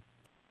generation?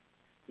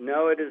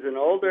 No, it is an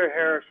older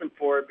Harrison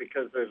Ford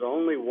because there's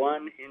only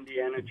one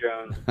Indiana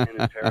Jones, and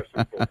it's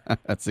Harrison Ford.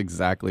 That's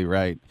exactly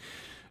right.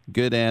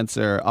 Good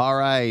answer. All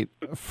right,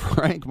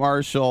 Frank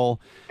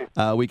Marshall.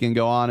 We can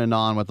go on and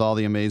on with all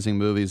the amazing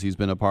movies he's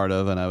been a part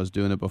of, and I was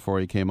doing it before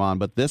he came on.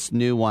 But this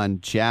new one,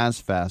 Jazz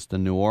Fest, a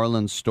New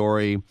Orleans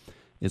story,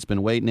 it's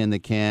been waiting in the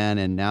can,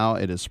 and now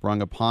it has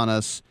sprung upon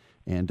us.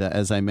 And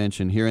as I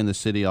mentioned, here in the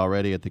city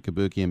already at the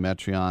Kabuki and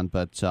Metreon,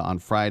 but on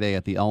Friday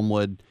at the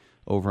Elmwood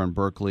over in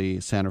Berkeley,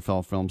 Santa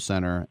Fe Film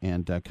Center,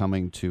 and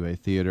coming to a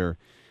theater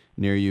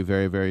near you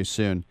very, very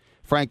soon.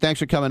 Frank, thanks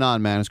for coming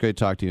on, man. It's great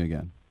to talk to you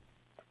again.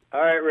 All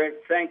right,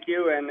 Rick. Thank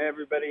you, and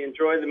everybody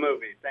enjoy the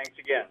movie. Thanks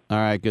again. All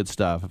right, good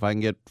stuff. If I can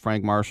get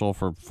Frank Marshall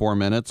for 4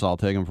 minutes, I'll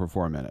take him for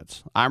 4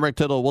 minutes. I'm Rick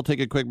Tittle. We'll take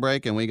a quick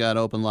break, and we got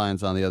open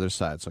lines on the other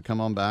side. So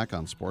come on back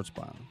on Sports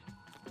Byline.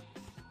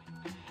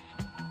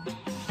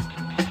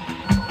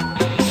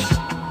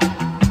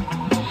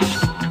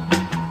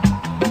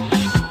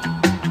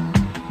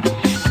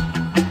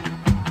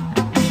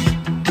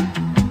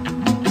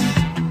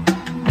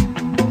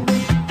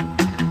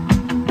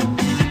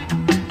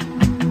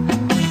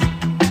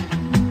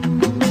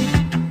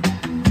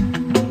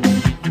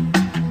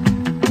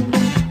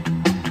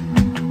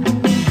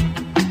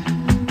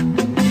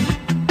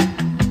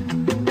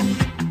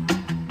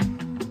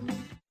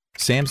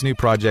 Sam's new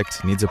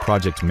project needs a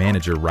project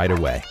manager right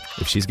away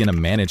if she's going to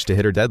manage to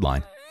hit her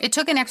deadline. It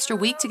took an extra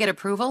week to get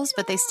approvals,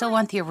 but they still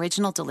want the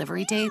original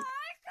delivery date.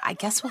 I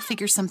guess we'll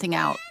figure something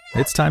out.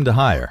 It's time to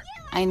hire.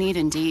 I need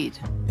Indeed.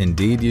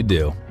 Indeed you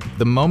do.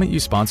 The moment you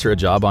sponsor a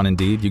job on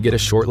Indeed, you get a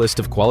short list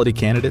of quality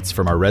candidates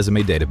from our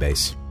resume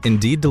database.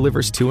 Indeed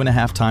delivers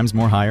 2.5 times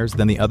more hires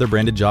than the other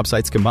branded job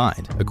sites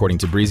combined, according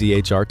to Breezy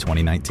HR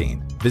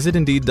 2019. Visit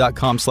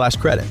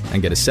Indeed.com/credit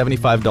and get a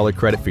 $75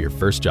 credit for your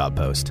first job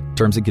post.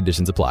 Terms and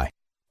conditions apply.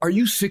 Are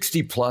you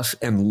 60 plus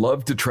and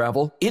love to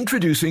travel?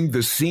 Introducing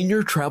the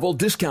Senior Travel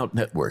Discount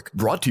Network,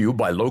 brought to you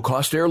by Low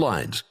Cost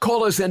Airlines.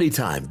 Call us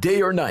anytime, day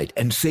or night,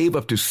 and save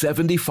up to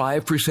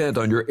 75%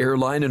 on your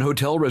airline and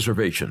hotel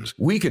reservations.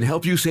 We can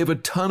help you save a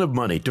ton of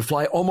money to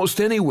fly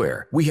almost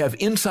anywhere. We have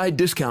inside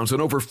discounts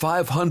on over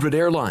 500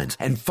 airlines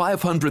and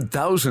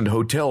 500,000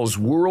 hotels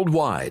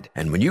worldwide.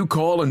 And when you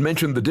call and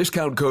mention the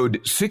discount code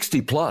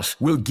 60 plus,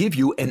 we'll give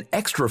you an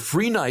extra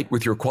free night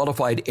with your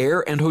qualified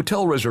air and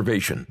hotel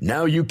reservation.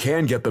 Now you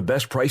can get the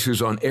best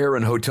prices on air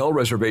and hotel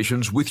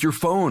reservations with your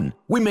phone.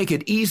 We make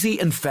it easy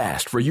and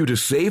fast for you to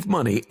save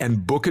money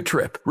and book a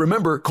trip.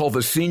 Remember, call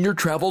the Senior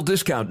Travel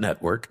Discount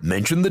Network,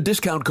 mention the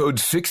discount code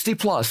 60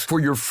 plus for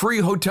your free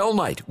hotel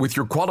night with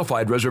your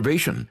qualified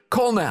reservation.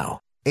 Call now.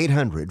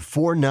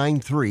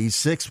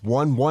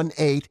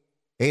 800-493-6118.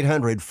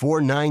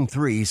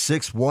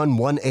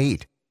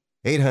 800-493-6118.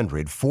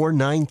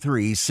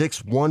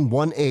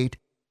 800-493-6118.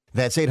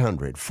 That's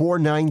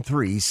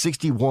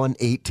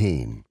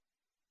 800-493-6118.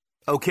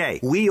 Okay,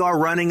 we are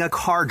running a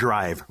car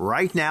drive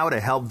right now to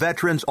help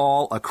veterans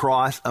all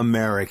across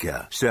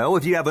America. So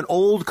if you have an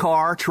old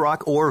car,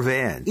 truck, or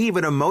van,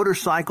 even a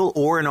motorcycle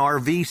or an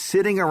RV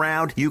sitting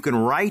around, you can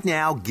right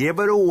now give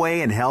it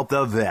away and help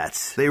the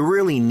vets. They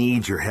really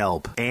need your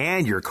help.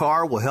 And your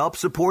car will help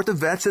support the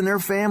vets and their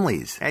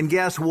families. And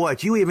guess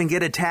what? You even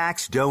get a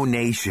tax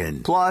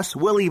donation. Plus,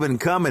 we'll even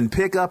come and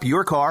pick up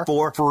your car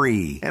for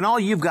free. And all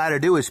you've got to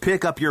do is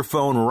pick up your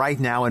phone right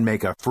now and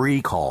make a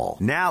free call.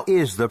 Now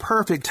is the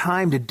perfect time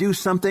to do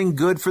something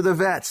good for the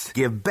vets.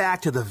 Give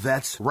back to the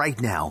vets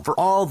right now for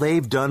all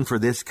they've done for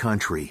this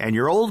country. And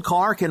your old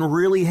car can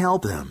really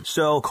help them.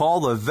 So call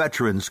the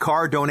Veterans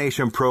Car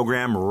Donation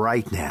Program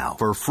right now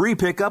for free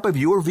pickup of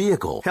your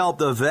vehicle. Help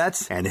the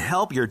vets and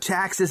help your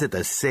taxes at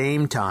the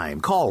same time.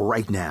 Call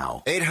right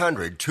now.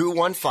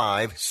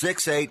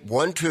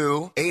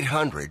 800-215-6812.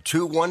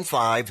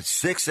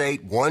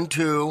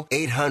 800-215-6812.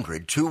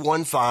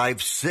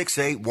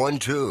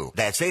 800-215-6812.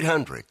 That's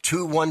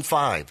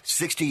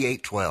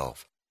 800-215-6812.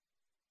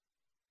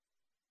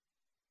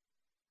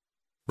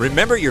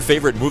 Remember your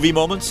favorite movie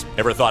moments?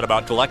 Ever thought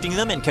about collecting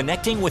them and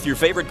connecting with your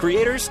favorite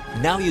creators?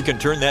 Now you can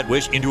turn that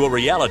wish into a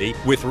reality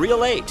with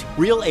Reel 8.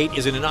 Reel 8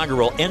 is an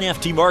inaugural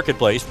NFT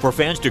marketplace for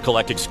fans to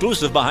collect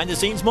exclusive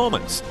behind-the-scenes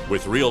moments.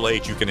 With Reel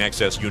 8, you can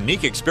access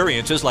unique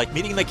experiences like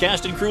meeting the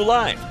cast and crew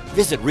live.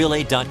 Visit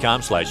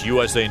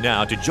Reel8.com/USA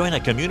now to join a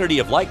community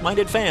of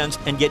like-minded fans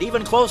and get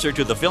even closer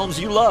to the films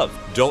you love.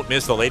 Don't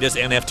miss the latest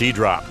NFT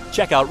drop.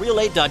 Check out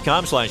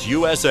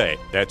Reel8.com/USA.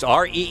 That's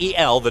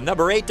REEL, the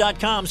number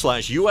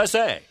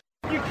 8.com/USA.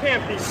 You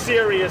can't be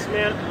serious,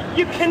 man.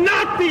 You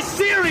cannot be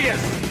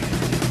serious!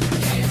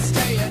 Can't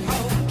stay at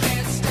home,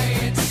 can't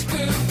stay at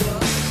school.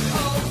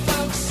 Old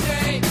folks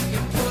say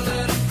you're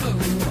pulling a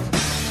fool.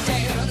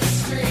 Stay on the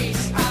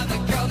streets, I'm the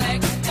girl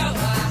next door.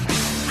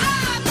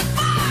 I'm the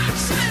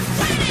fox I'm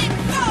waiting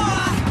for.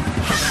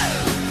 Hello,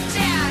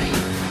 Daddy.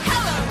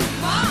 Hello,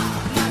 Mom.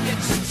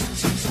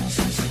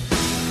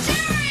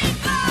 Jerry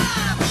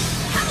Bob.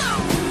 Hello,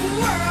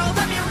 world.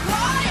 I'm your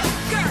royal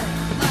girl.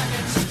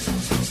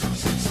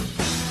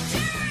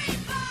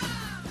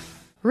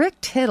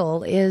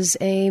 Tittle is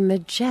a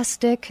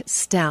majestic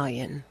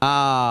stallion.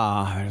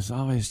 There's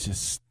always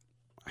just...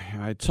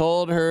 I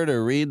told her to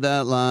read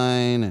that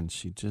line, and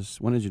she just...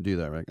 When did you do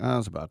that, Rick? It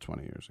was about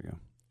 20 years ago.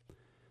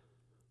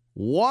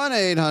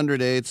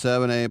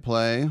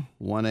 1-800-878-PLAY.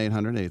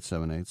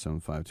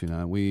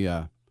 1-800-878-7529. We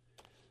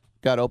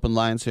got open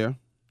lines here.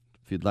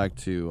 If you'd like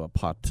to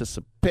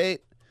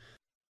participate,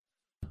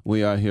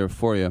 we are here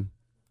for you.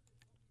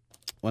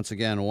 Once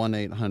again,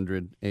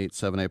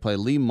 1-800-878-PLAY.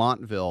 Lee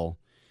Montville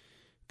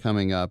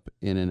coming up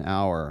in an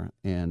hour,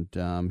 and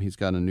he's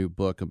got a new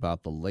book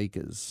about the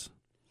Lakers.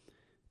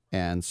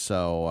 And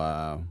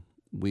so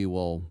we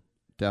will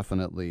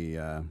definitely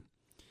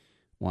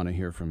want to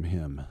hear from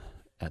him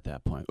at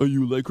that point. Are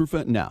you a Laker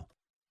fan? No.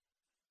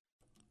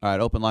 All right,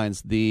 open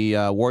lines. The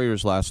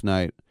Warriors last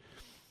night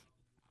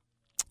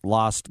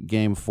lost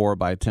Game 4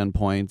 by 10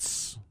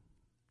 points.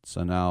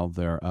 So now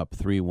they're up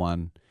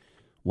 3-1,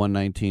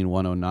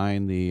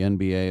 119-109. The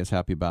NBA is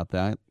happy about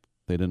that.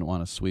 They didn't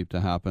want a sweep to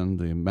happen.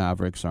 The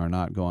Mavericks are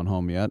not going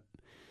home yet.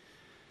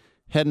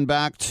 Heading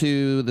back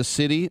to the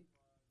city,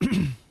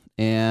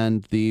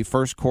 and the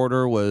first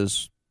quarter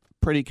was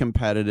pretty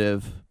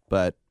competitive,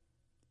 but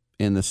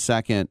in the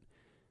second,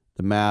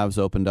 the Mavs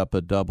opened up a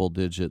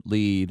double-digit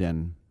lead,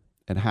 and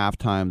at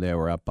halftime they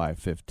were up by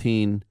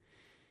 15.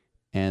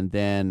 And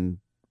then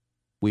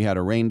we had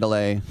a rain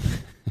delay.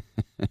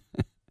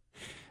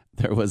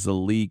 There was a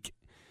leak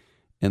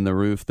in the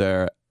roof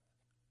there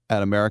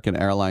at American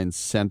Airlines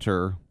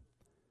Center.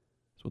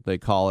 That's what they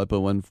call it. But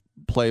when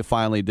play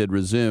finally did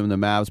resume, the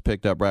Mavs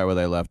picked up right where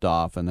they left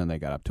off, and then they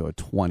got up to a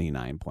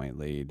 29-point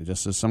lead.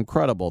 Just as some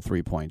credible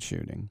three-point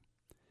shooting.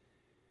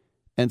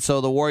 And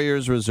so the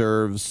Warriors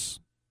reserves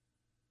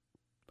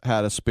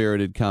had a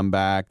spirited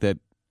comeback that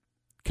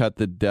cut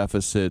the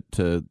deficit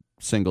to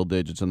single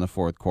digits in the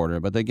fourth quarter,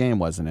 but the game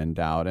wasn't in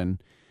doubt.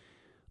 And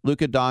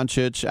Luka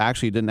Doncic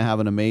actually didn't have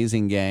an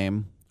amazing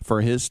game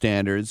for his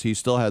standards. He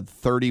still had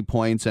 30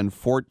 points and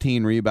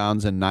 14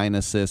 rebounds and 9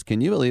 assists.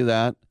 Can you believe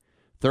that?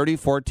 30,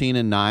 14,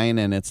 and 9,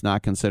 and it's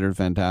not considered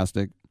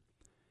fantastic.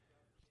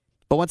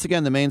 But once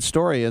again, the main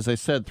story, as I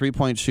said,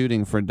 three-point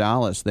shooting for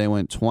Dallas. They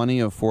went 20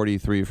 of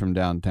 43 from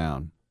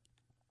downtown.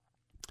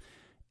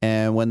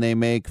 And when they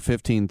make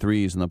 15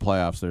 threes in the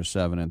playoffs, they're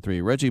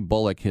 7-3. Reggie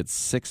Bullock hit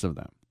 6 of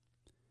them.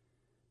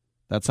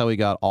 That's how he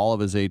got all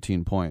of his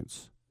 18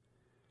 points.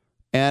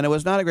 And it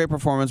was not a great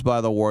performance by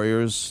the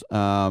Warriors.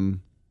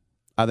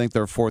 I think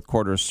their fourth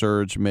quarter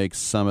surge makes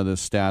some of the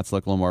stats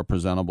look a little more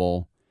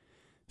presentable.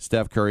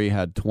 Steph Curry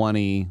had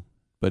 20,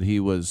 but he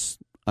was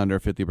under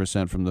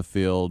 50% from the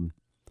field.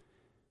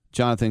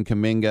 Jonathan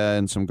Kuminga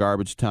in some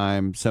garbage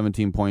time,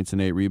 17 points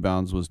and 8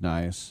 rebounds was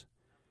nice.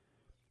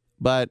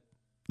 But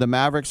the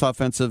Mavericks'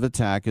 offensive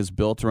attack is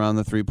built around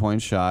the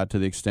three-point shot to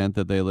the extent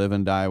that they live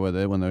and die with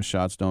it when those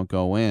shots don't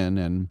go in.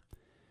 And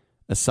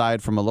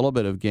aside from a little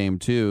bit of game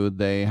 2,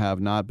 they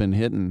have not been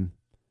hitting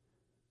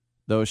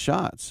those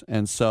shots.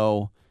 And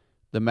so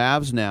the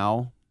Mavs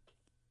now,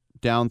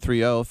 down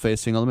 3-0,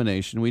 facing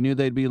elimination, we knew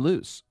they'd be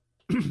loose.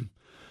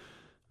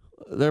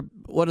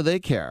 What do they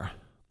care?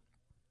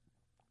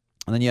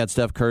 And then you had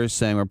Steph Curry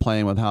saying we're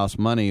playing with house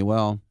money.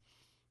 Well,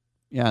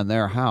 yeah, in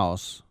their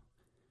house,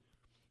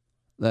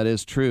 that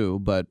is true.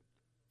 But,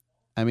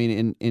 I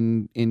mean,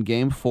 in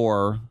Game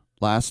 4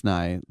 last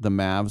night, the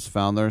Mavs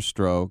found their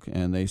stroke,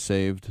 and they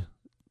saved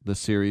the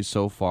series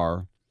so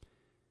far,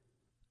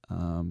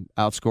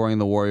 outscoring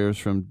the Warriors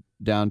from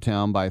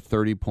downtown by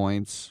 30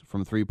 points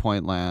from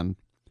three-point land.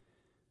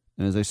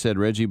 And as I said,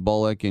 Reggie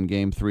Bullock in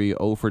Game 3,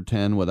 0 for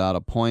 10 without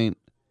a point,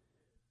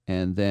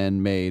 and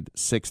then made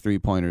 6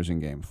 three-pointers in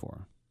Game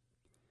 4.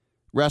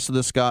 Rest of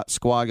the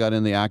squad got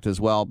in the act as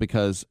well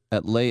because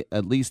there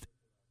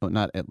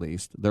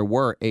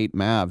were 8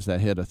 Mavs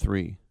that hit a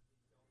 3.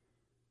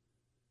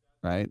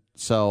 Right?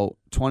 So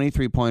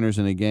 23 pointers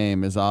in a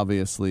game is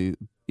obviously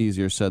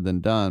easier said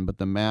than done, but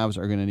the Mavs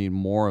are going to need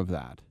more of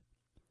that.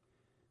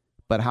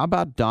 But how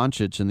about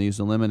Doncic in these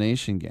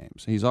elimination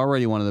games? He's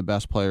already one of the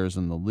best players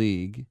in the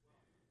league.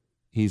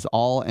 He's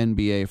all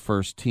NBA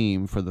first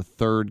team for the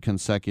 3rd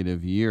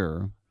consecutive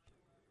year.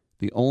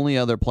 The only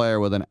other player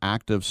with an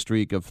active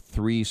streak of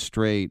 3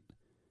 straight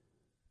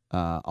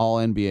all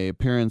NBA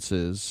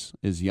appearances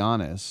is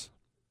Giannis.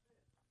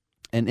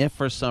 And if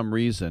for some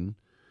reason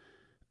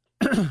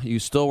you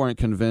still weren't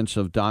convinced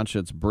of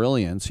Doncic's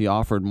brilliance, he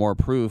offered more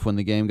proof when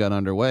the game got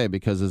underway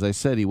because, as I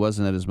said, he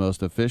wasn't at his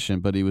most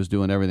efficient, but he was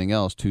doing everything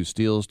else. 2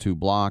 steals, 2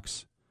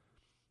 blocks.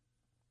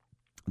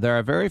 There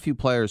are very few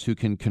players who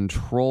can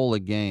control a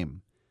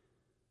game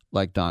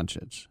like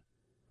Doncic.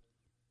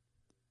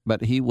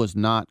 But he was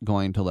not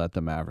going to let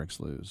the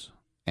Mavericks lose.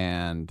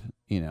 And,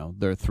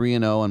 they're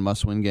 3-0 in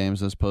must-win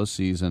games this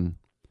postseason.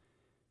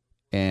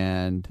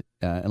 And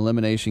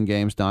elimination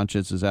games,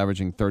 Doncic is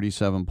averaging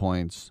 37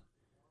 points,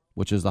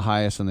 which is the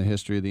highest in the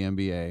history of the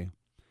NBA.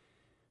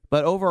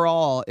 But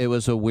overall, it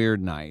was a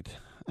weird night.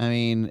 I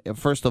mean,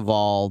 first of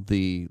all,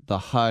 the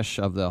hush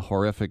of the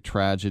horrific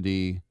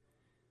tragedy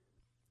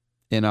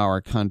in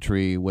our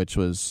country, which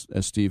was,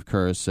 as Steve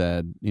Kerr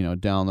said,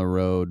 down the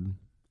road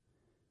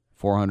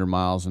 400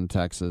 miles in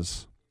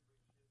Texas.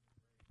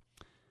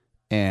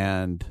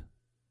 And,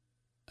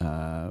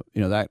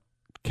 that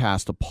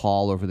cast a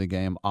pall over the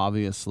game.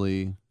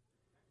 Obviously,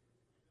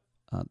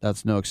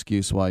 that's no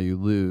excuse why you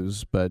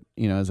lose. But,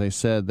 as I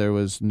said, there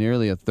was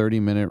nearly a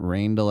 30-minute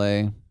rain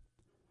delay.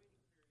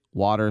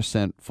 Water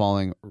sent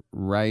falling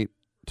right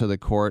to the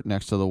court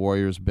next to the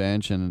Warriors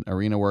bench, and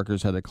arena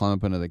workers had to climb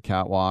up into the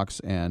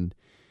catwalks, and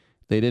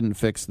they didn't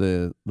fix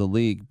the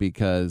leak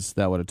because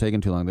that would have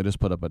taken too long. They just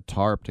put up a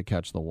tarp to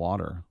catch the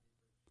water.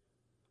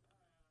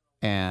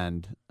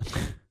 And,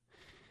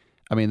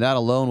 that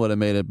alone would have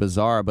made it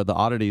bizarre, but the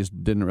oddities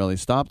didn't really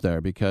stop there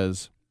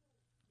because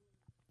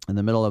in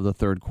the middle of the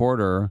third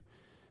quarter,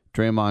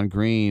 Draymond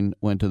Green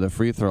went to the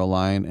free throw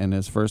line, and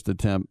his first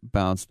attempt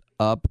bounced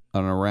up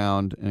and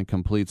around in a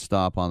complete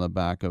stop on the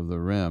back of the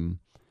rim.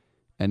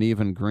 And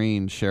even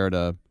Green shared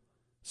a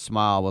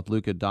smile with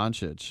Luka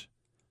Doncic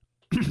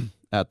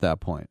at that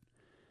point.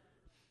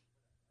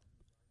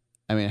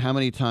 How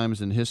many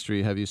times in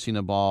history have you seen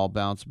a ball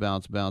bounce,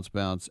 bounce, bounce,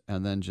 bounce,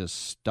 and then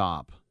just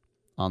stop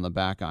on the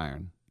back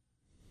iron?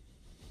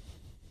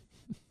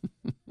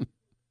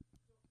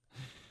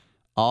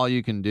 All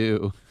you can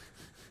do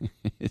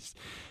is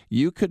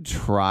you could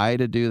try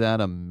to do that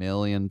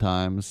 1,000,000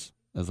 times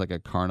as like a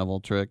carnival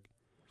trick.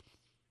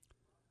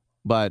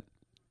 But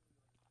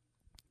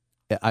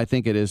I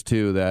think it is,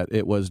 too, that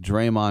it was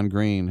Draymond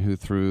Green who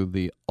threw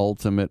the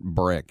ultimate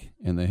brick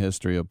in the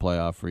history of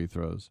playoff free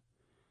throws.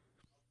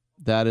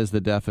 That is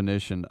the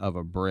definition of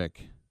a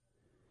brick.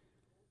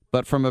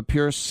 But from a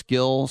pure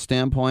skill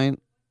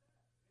standpoint,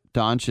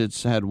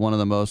 Doncic had one of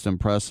the most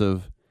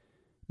impressive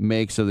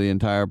makes of the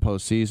entire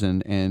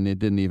postseason, and it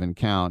didn't even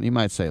count. You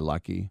might say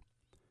lucky.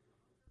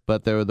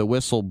 But the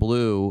whistle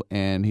blew,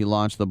 and he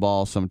launched the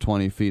ball some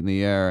 20 feet in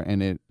the air,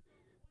 and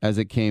as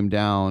it came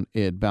down,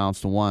 it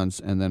bounced once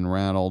and then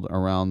rattled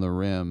around the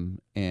rim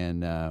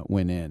and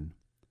went in.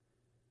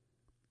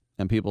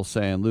 And people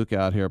saying, Luke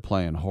out here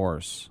playing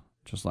horse,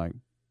 just like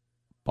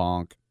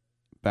bonk,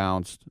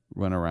 bounced,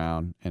 went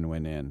around, and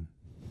went in.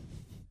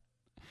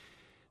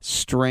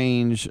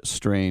 Strange,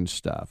 strange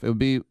stuff. It would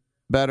be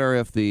better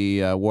if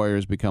the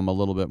Warriors become a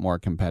little bit more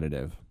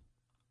competitive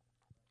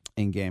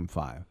in Game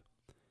 5.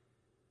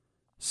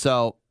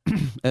 So,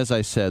 as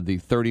I said, the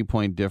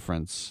 30-point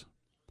difference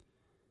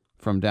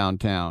from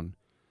downtown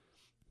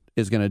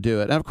is going to do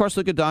it. And, of course,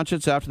 Luka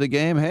Doncic after the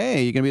game,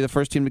 hey, you're going to be the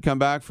first team to come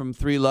back from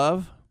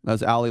 3-love.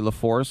 That's Allie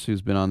LaForce,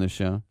 who's been on this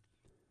show.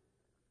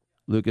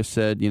 Luka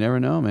said, you never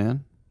know,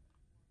 man.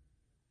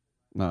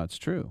 No, it's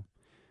true.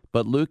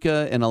 But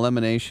Luka in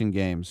elimination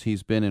games,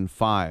 he's been in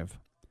 5.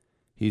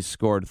 He's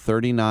scored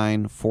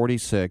 39,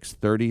 46,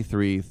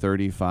 33,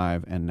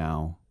 35, and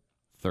now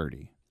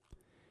 30.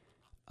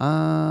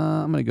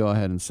 I'm going to go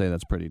ahead and say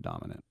that's pretty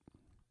dominant.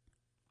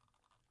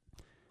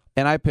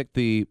 And I picked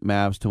the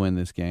Mavs to win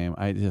this game.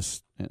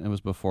 It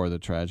was before the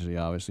tragedy,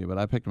 obviously, but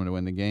I picked them to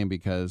win the game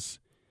because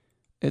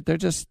they're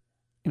just,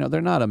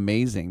 they're not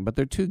amazing, but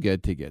they're too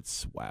good to get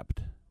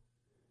swept.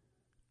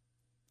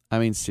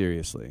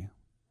 Seriously.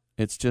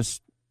 It's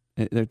just,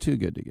 they're too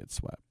good to get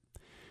swept.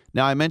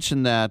 Now, I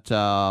mentioned that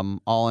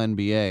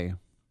All-NBA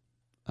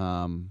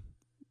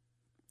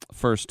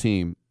first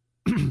team,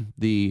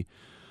 the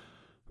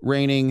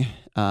reigning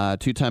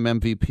two-time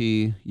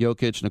MVP,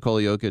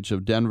 Nikola Jokic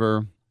of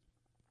Denver,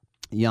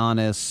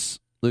 Giannis,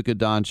 Luka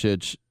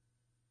Doncic,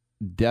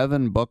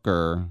 Devin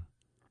Booker,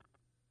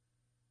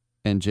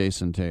 and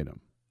Jason Tatum.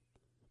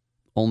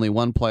 Only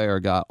one player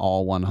got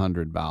all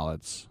 100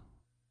 ballots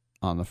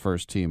on the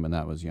first team, and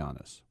that was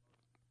Giannis.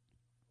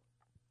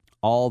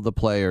 All the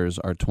players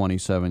are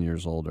 27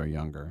 years old or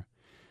younger.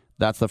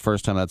 That's the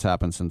first time that's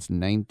happened since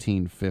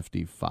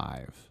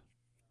 1955.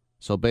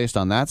 So based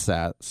on that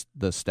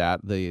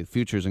the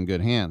future's in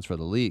good hands for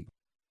the league.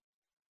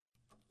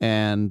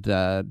 And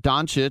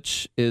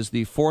Doncic is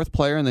the 4th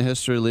player in the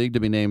history of the league to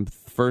be named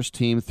first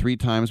team 3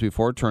 times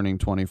before turning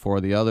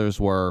 24. The others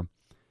were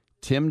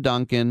Tim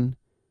Duncan,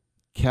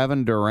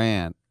 Kevin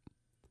Durant,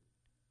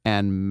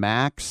 and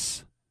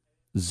Max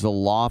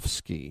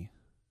Zalowski.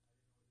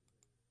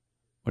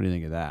 What do you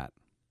think of that?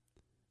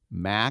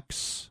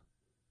 Max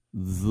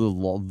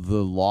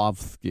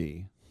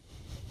Zalowski.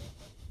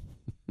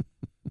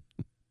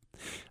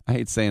 I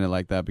hate saying it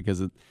like that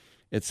because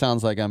it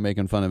sounds like I'm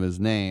making fun of his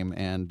name,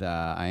 and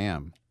I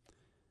am.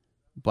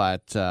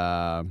 But,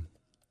 I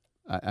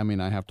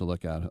have to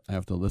look at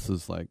it. This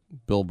is like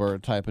Bill Burr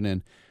typing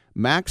in.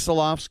 Max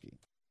Zalowski.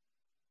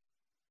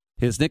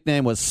 His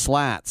nickname was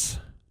Slats.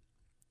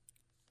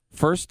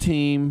 First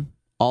team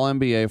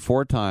All-NBA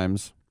 4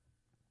 times.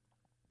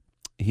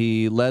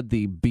 He led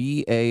the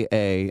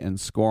BAA in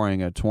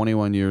scoring at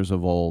 21 years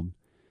of old.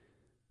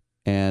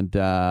 And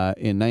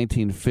in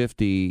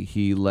 1950,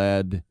 he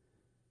led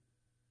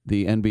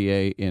the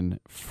NBA in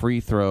free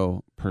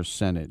throw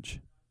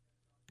percentage.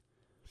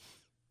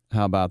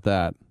 How about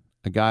that?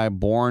 A guy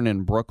born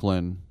in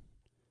Brooklyn,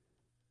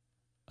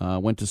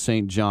 went to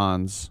St.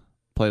 John's,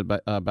 played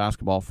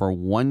basketball for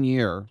 1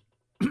 year,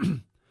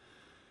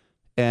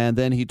 and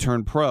then he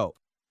turned pro.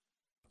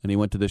 and he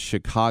went to the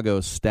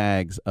Chicago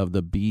Stags of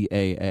the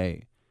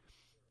BAA.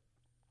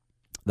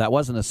 That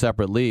wasn't a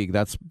separate league.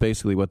 That's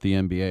basically what the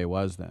NBA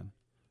was then.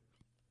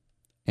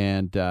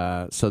 And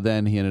so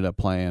then he ended up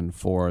playing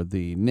for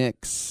the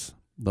Knicks,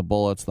 the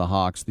Bullets, the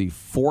Hawks, the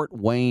Fort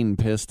Wayne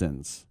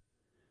Pistons.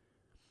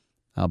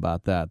 How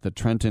about that? The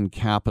Trenton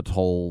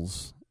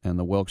Capitals and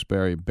the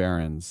Wilkes-Barre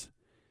Barons.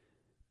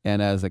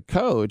 And as a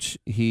coach,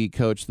 he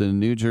coached the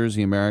New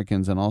Jersey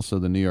Americans and also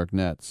the New York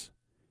Nets.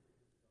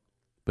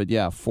 But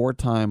yeah,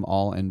 4-time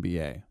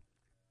All-NBA.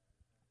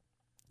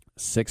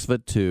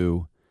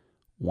 6'2",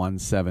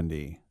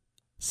 170.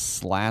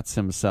 Slats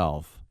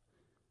himself.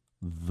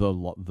 The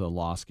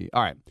Losky.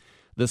 All right.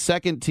 The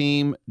second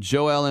team,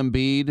 Joel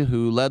Embiid,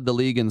 who led the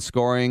league in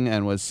scoring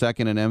and was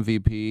second in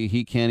MVP.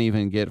 He can't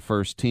even get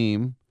first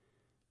team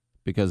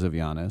because of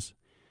Giannis.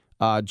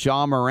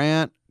 Ja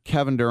Morant,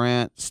 Kevin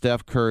Durant,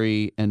 Steph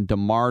Curry, and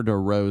DeMar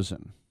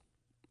DeRozan.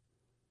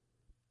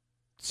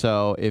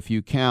 So if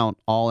you count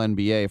all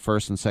NBA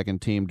first and second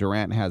team,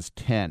 Durant has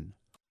 10.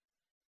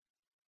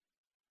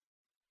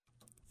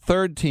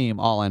 Third team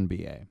all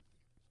NBA.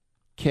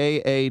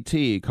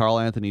 KAT, Karl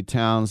Anthony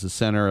Towns, the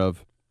center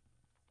of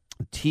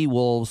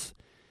T-Wolves.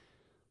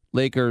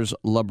 Lakers,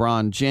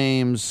 LeBron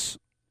James.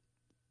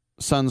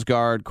 Suns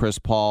guard, Chris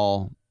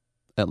Paul.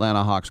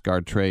 Atlanta Hawks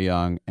guard, Trae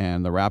Young.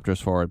 And the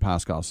Raptors forward,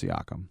 Pascal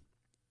Siakam.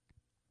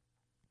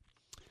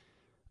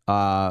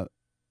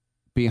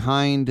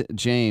 Behind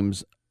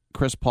James,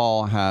 Chris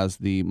Paul has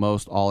the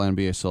most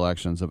All-NBA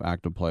selections of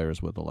active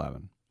players with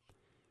 11.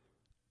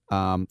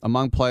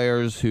 Among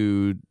players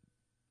who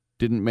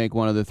didn't make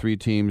one of the three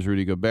teams,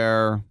 Rudy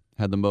Gobert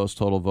had the most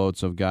total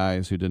votes of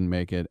guys who didn't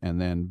make it, and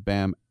then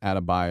Bam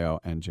Adebayo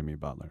and Jimmy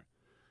Butler.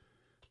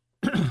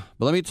 But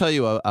let me tell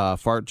you a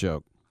fart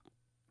joke,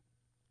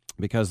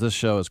 because this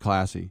show is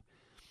classy.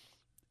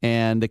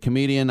 And the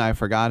comedian, I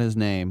forgot his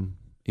name.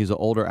 He's an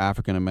older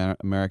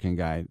African-American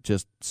guy,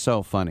 just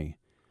so funny.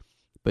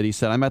 But he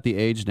said, I'm at the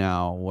age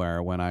now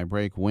where when I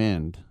break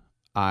wind,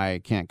 I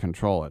can't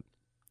control it.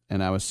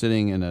 And I was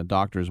sitting in a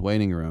doctor's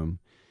waiting room,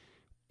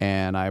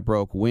 and I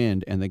broke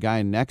wind, and the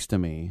guy next to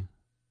me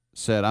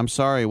said, I'm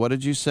sorry, what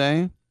did you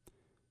say?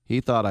 He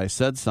thought I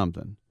said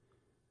something.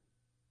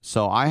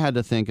 So I had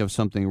to think of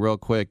something real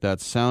quick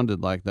that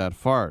sounded like that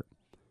fart.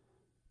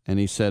 And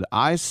he said,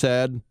 I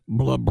said,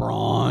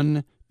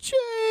 LeBron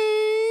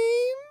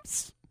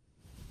James.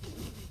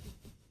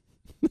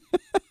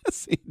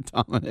 See,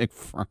 Dominic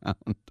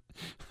frowned.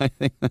 I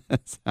think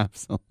that's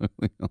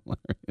absolutely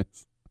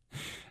hilarious.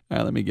 All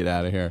right, let me get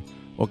out of here.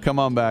 Well, come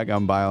on back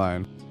on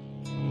Byline.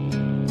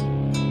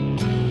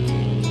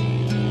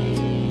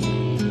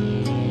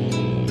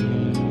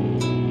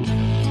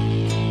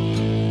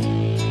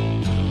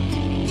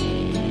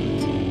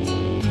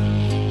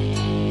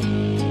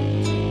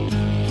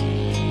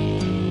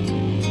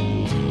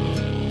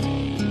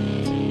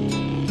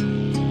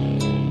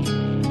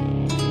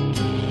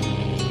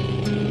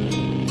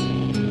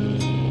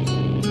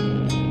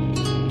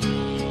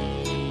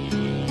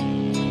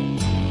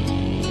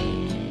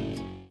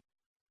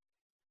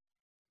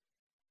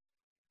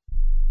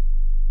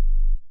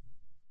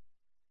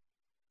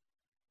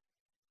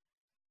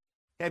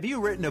 Have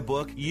you written a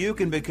book? You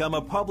can become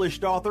a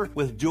published author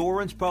with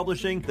Dorrance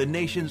Publishing, the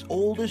nation's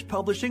oldest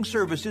publishing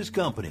services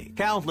company.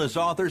 Countless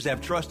authors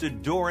have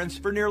trusted Dorrance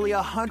for nearly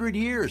 100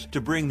 years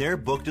to bring their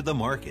book to the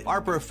market.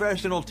 Our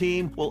professional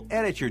team will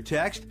edit your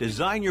text,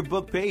 design your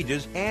book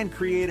pages, and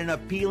create an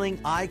appealing,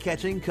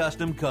 eye-catching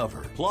custom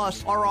cover.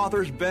 Plus, our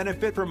authors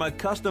benefit from a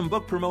custom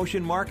book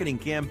promotion marketing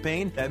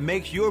campaign that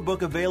makes your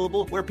book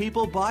available where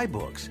people buy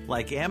books,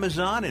 like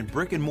Amazon and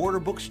brick-and-mortar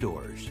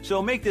bookstores.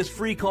 So make this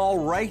free call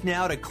right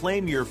now to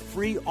claim your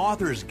free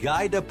author's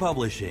guide to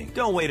publishing.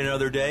 Don't wait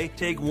another day.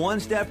 Take one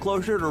step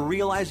closer to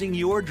realizing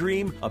your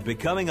dream of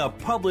becoming a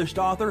published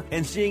author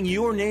and seeing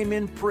your name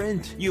in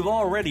print. You've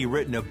already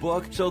written a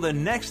book, so the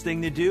next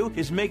thing to do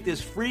is make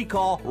this free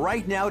call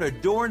right now to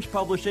Dorrance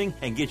Publishing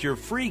and get your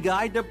free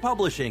guide to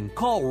publishing.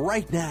 Call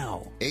right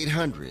now.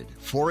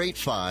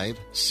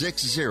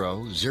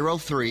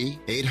 800-485-6003.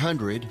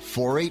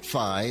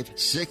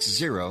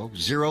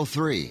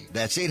 800-485-6003.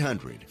 That's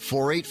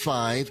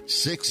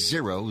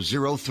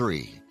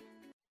 800-485-6003.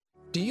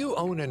 Do you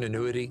own an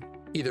annuity,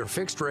 either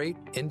fixed rate,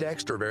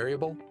 indexed, or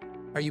variable?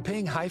 Are you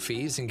paying high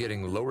fees and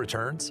getting low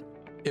returns?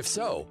 If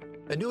so,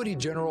 Annuity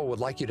General would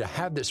like you to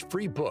have this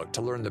free book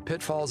to learn the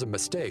pitfalls and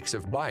mistakes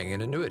of buying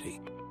an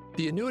annuity.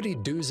 The Annuity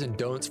Do's and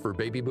Don'ts for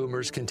Baby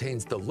Boomers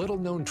contains the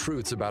little-known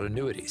truths about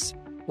annuities,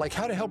 like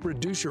how to help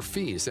reduce your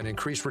fees and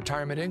increase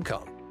retirement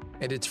income.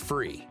 And it's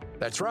free.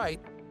 That's right,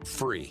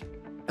 free.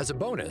 As a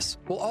bonus,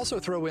 we'll also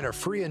throw in a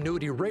free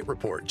annuity rate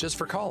report just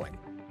for calling.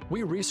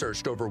 We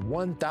researched over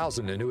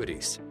 1,000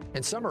 annuities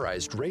and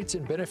summarized rates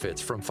and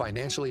benefits from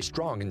financially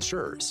strong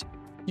insurers.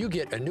 You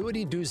get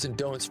Annuity Do's and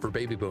Don'ts for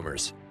Baby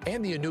Boomers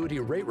and the Annuity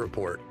Rate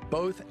Report,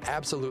 both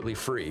absolutely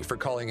free for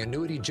calling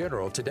Annuity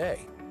General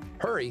today.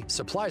 Hurry,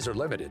 supplies are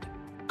limited.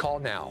 Call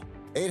now.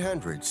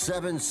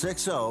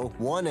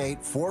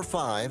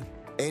 800-760-1845.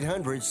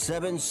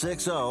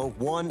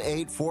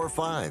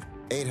 800-760-1845.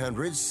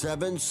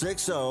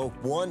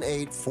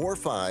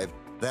 800-760-1845.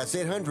 That's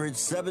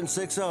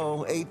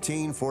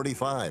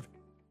 800-760-1845.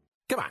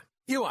 Come on,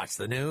 you watch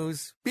the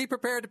news. Be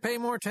prepared to pay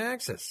more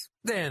taxes.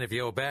 Then if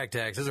you owe back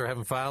taxes or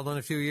haven't filed in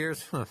a few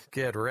years,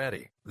 get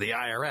ready. The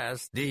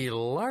IRS, the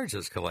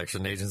largest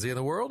collection agency in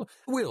the world,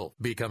 will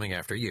be coming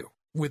after you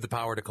with the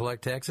power to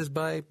collect taxes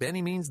by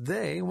any means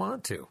they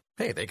want to.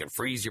 Hey, they can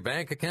freeze your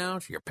bank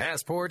account, your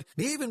passport,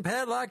 even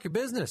padlock your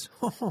business.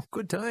 Oh,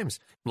 good times.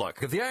 Look,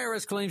 if the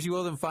IRS claims you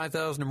owe them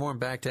 $5,000 or more in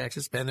back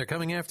taxes and they're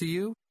coming after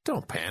you,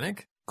 don't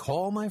panic.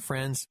 Call my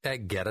friends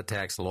at Get a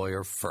Tax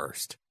Lawyer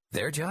first.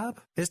 Their job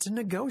is to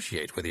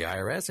negotiate with the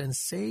IRS and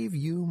save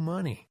you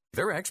money.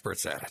 They're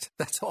experts at it.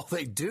 That's all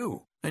they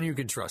do, and you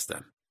can trust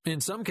them. In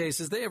some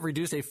cases, they have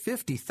reduced a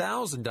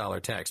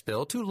 $50,000 tax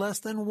bill to less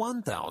than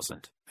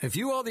 $1,000. If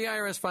you owe the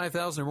IRS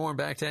 $5,000 or more in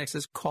back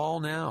taxes, call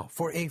now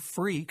for a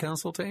free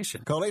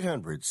consultation. Call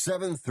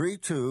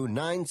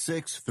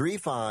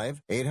 800-732-9635.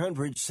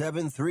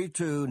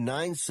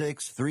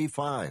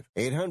 800-732-9635.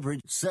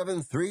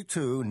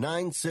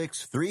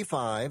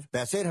 800-732-9635.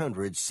 That's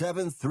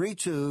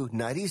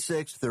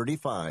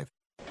 800-732-9635.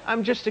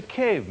 I'm just a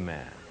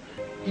caveman.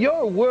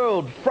 Your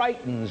world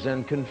frightens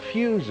and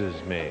confuses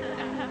me.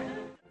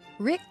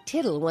 Rick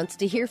Tittle wants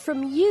to hear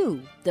from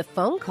you. The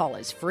phone call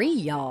is free,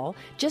 y'all.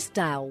 Just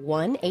dial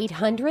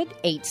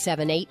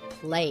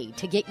 1-800-878-PLAY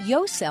to get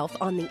yourself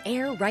on the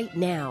air right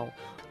now.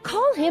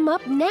 Call him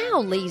up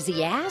now,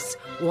 lazy ass.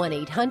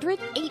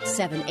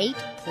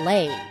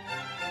 1-800-878-PLAY.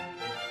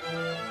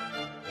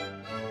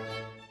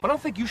 I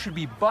don't think you should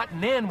be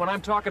butting in when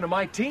I'm talking to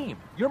my team.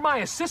 You're my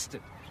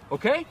assistant,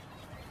 okay?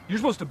 You're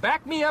supposed to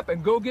back me up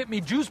and go get me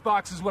juice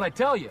boxes when I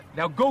tell you.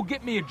 Now go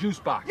get me a juice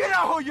box. You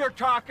know who you're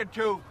talking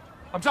to?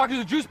 I'm talking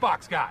to the juice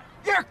box guy.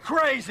 You're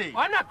crazy.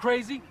 I'm not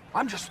crazy.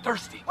 I'm just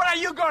thirsty. Why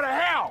don't you go to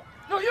hell?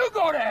 No, you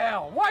go to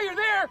hell. While you're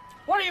there,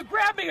 why don't you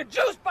grab me a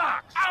juice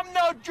box? I'm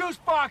no juice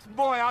box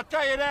boy, I'll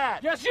tell you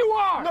that. Yes, you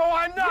are. No,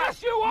 I'm not.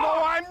 Yes, you are.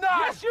 No, I'm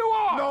not. Yes, you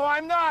are. No,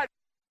 I'm not.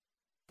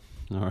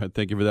 All right,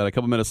 thank you for that. A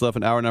couple minutes left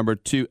in hour number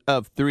 2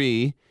 of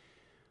 3.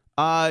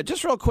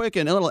 Just real quick,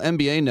 and a little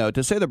NBA note.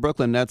 To say the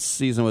Brooklyn Nets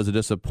season was a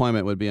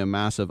disappointment would be a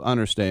massive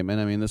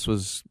understatement. I mean, this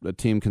was a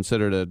team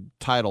considered a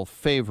title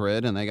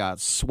favorite, and they got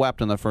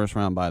swept in the first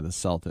round by the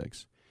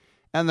Celtics.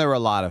 And there were a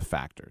lot of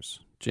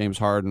factors. James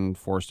Harden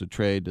forced a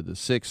trade to the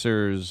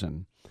Sixers,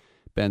 and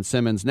Ben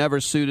Simmons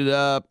never suited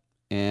up,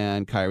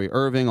 and Kyrie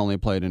Irving only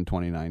played in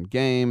 29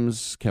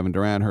 games. Kevin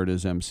Durant hurt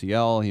his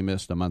MCL. He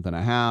missed a month and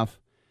a half.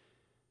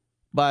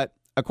 But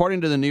according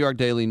to the New York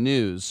Daily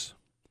News,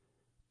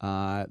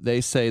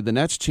 they say the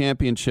Nets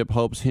championship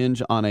hopes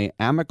hinge on an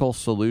amicable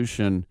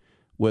solution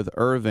with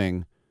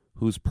Irving,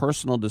 whose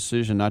personal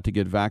decision not to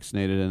get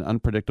vaccinated and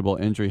unpredictable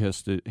injury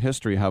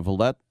history have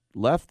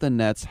left the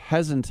Nets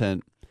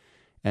hesitant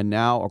and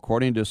now,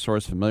 according to a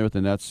source familiar with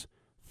the Nets'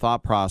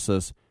 thought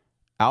process,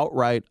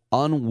 outright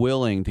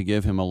unwilling to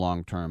give him a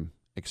long-term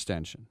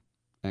extension.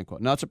 End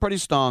quote. Now, it's a pretty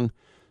strong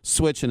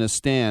switch in his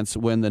stance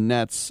when the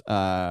Nets,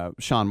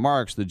 Sean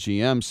Marks, the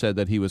GM, said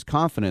that he was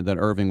confident that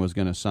Irving was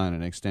going to sign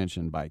an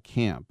extension by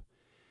camp.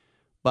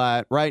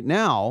 But right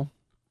now,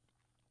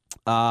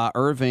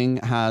 Irving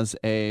has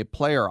a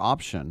player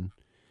option,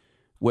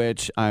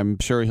 which I'm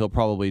sure he'll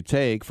probably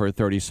take for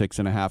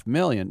 $36.5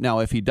 million. Now,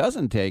 if he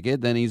doesn't take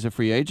it, then he's a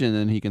free agent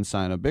and he can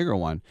sign a bigger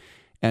one.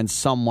 And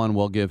someone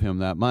will give him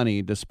that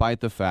money,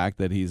 despite the fact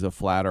that he's a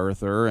flat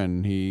earther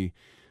and he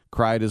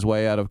cried his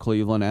way out of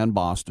Cleveland and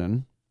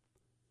Boston.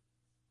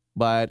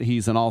 But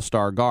he's an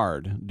all-star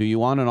guard. Do you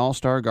want an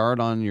all-star guard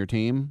on your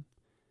team?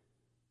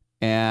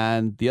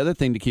 And the other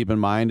thing to keep in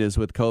mind is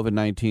with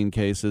COVID-19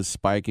 cases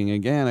spiking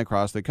again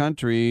across the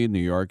country, New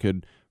York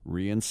could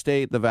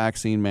reinstate the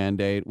vaccine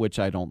mandate, which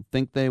I don't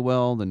think they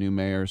will. The new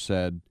mayor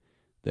said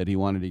that he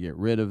wanted to get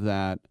rid of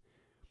that.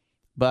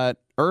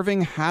 But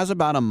Irving has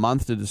about a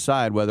month to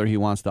decide whether he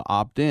wants to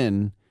opt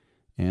in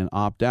and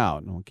opt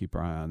out. And we'll keep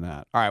our eye on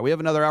that. All right, we have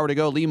another hour to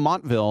go. Lee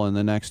Montville in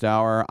the next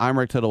hour. I'm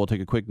Rick Tittle. We'll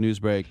take a quick news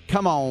break.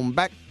 Come on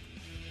back.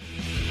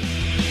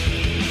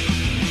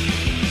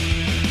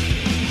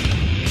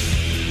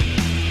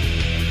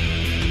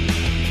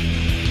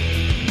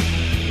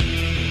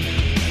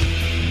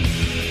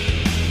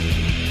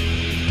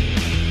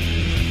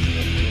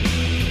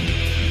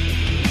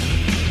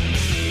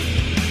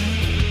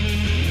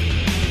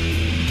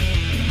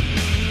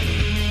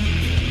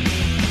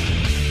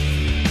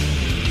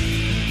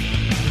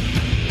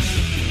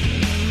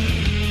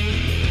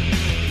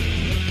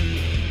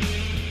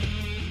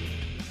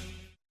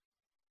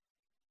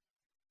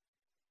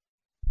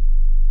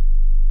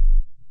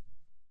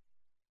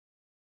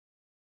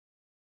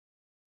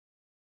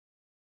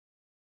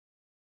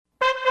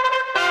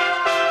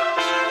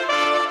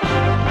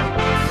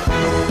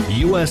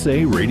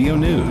 USA Radio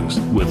News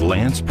with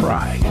Lance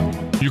Pry.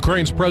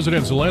 Ukraine's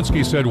President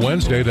Zelensky said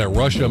Wednesday that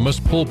Russia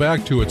must pull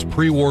back to its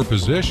pre-war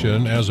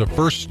position as a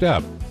first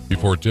step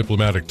before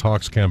diplomatic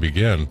talks can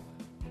begin.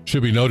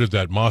 Should be noted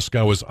that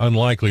Moscow is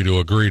unlikely to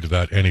agree to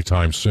that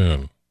anytime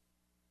soon.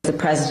 The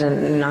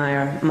President and I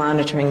are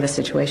monitoring the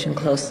situation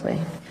closely.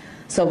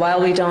 So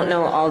while we don't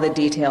know all the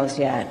details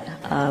yet,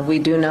 we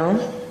do know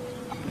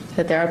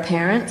that there are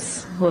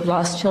parents who have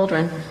lost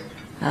children,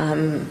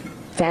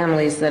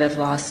 families that have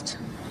lost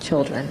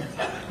children,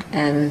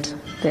 and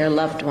their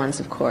loved ones,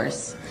 of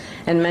course,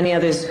 and many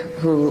others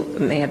who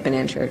may have been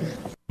injured.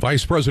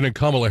 Vice President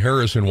Kamala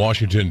Harris in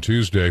Washington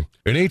Tuesday.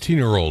 An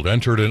 18-year-old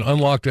entered an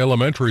unlocked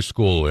elementary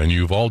school in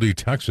Uvalde,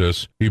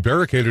 Texas. He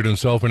barricaded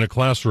himself in a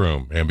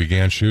classroom and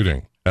began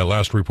shooting. At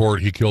last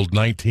report, he killed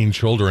 19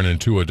 children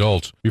and 2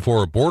 adults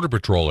before a Border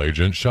Patrol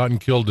agent shot and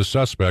killed the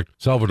suspect,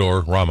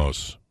 Salvador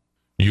Ramos.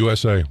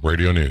 USA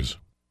Radio News.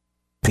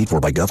 Paid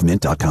for by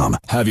GovMint.com.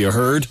 Have you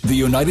heard? The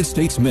United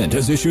States Mint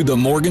has issued the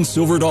Morgan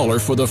Silver Dollar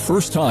for the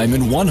first time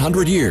in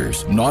 100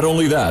 years. Not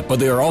only that, but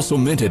they are also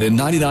minted in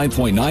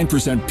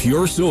 99.9%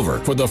 pure silver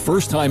for the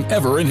first time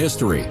ever in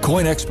history.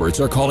 Coin experts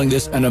are calling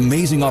this an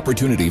amazing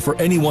opportunity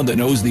for anyone that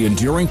knows the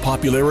enduring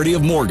popularity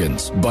of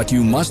Morgans. But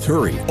you must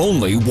hurry.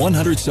 Only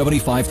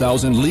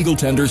 175,000 legal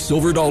tender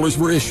silver dollars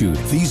were issued.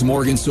 These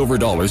Morgan Silver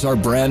Dollars are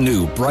brand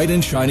new, bright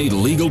and shiny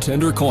legal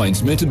tender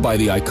coins minted by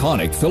the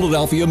iconic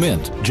Philadelphia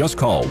Mint. Just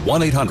call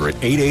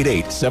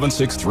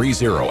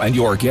 1-800-888-7630 and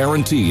you're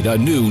guaranteed a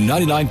new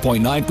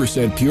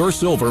 99.9% pure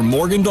silver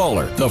Morgan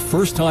dollar. The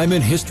first time in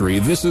history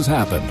this has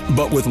happened.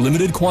 But with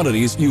limited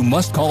quantities, you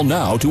must call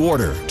now to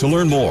order. To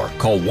learn more,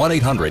 call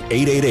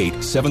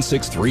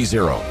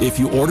 1-800-888-7630. If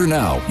you order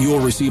now, you will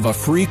receive a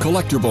free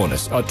collector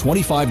bonus, a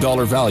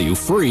 $25 value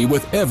free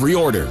with every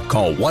order.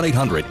 Call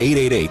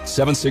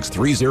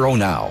 1-800-888-7630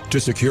 now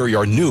to secure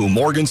your new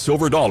Morgan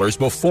Silver Dollars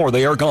before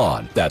they are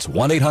gone. That's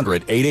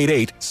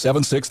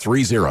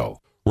 1-800-888-7630.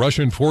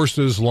 Russian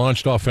forces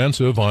launched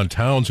offensive on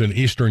towns in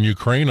eastern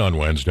Ukraine on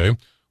Wednesday,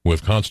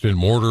 with constant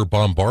mortar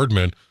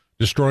bombardment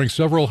destroying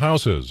several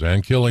houses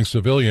and killing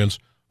civilians,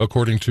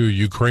 according to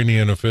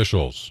Ukrainian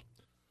officials.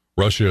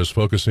 Russia is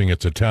focusing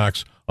its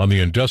attacks on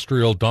the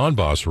industrial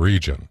Donbas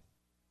region.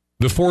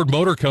 The Ford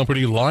Motor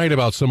Company lied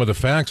about some of the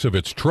facts of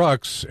its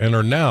trucks and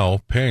are now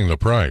paying the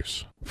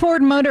price.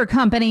 Ford Motor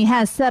Company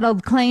has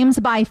settled claims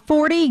by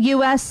 40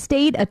 U.S.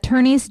 state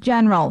attorneys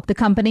general. The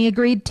company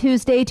agreed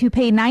Tuesday to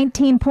pay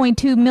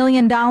 $19.2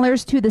 million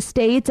to the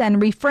states and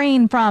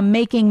refrain from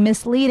making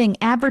misleading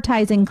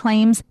advertising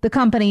claims. The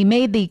company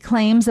made the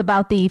claims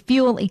about the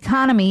fuel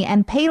economy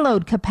and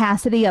payload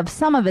capacity of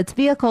some of its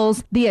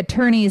vehicles. The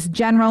attorneys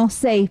general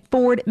say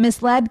Ford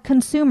misled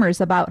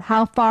consumers about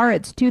how far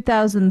its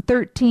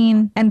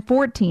 2013 and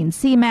 14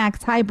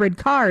 C-Max hybrid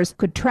cars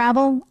could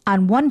travel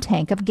on one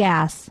tank of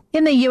gas.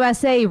 In the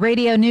USA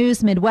Radio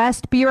News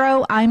Midwest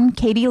Bureau, I'm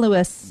Katie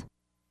Lewis.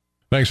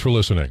 Thanks for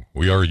listening.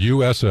 We are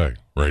USA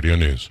Radio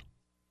News.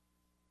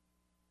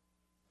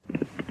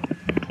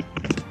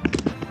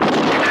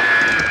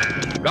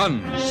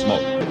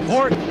 Gunsmoke.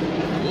 Fort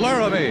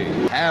Laramie.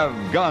 Have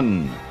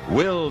gun.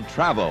 Will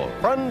travel.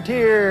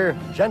 Frontier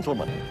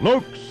Gentleman.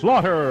 Luke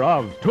Slaughter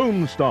of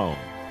Tombstone.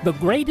 The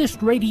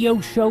greatest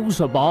radio shows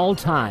of all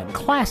time.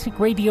 Classic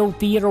Radio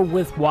Theater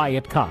with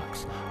Wyatt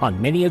Cox. On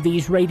many of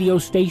these radio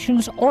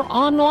stations or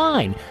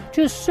online,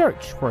 just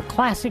search for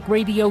Classic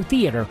Radio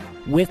Theater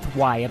with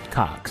Wyatt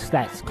Cox.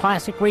 That's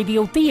Classic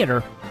Radio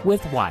Theater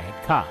with Wyatt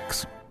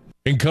Cox.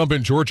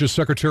 Incumbent Georgia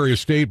Secretary of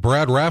State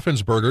Brad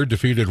Raffensperger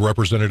defeated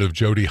Representative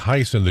Jody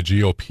Hice in the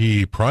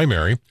GOP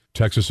primary.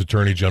 Texas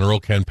Attorney General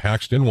Ken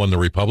Paxton won the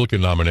Republican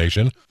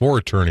nomination for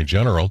Attorney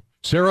General.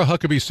 Sarah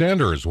Huckabee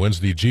Sanders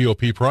wins the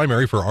GOP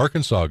primary for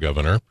Arkansas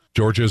governor.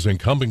 Georgia's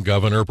incumbent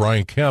governor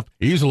Brian Kemp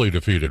easily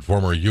defeated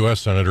former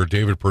U.S. Senator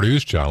David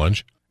Perdue's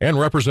challenge. And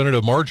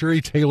Representative Marjorie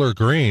Taylor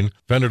Greene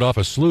fended off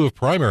a slew of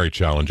primary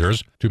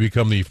challengers to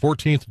become the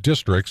 14th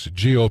District's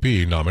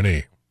GOP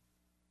nominee.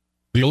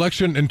 The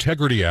Election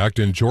Integrity Act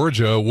in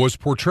Georgia was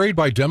portrayed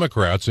by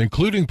Democrats,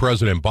 including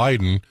President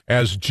Biden,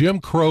 as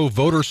Jim Crow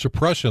voter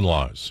suppression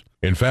laws.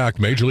 In fact,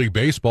 Major League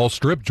Baseball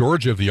stripped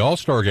Georgia of the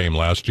All-Star game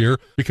last year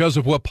because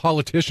of what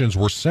politicians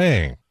were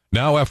saying.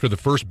 Now, after the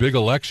first big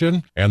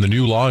election and the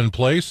new law in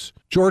place,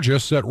 Georgia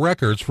set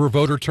records for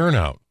voter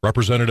turnout.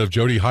 Representative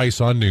Jody Hice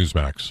on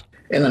Newsmax.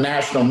 In the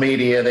national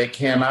media, they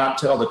cannot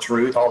tell the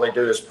truth. All they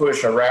do is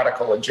push a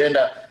radical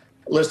agenda.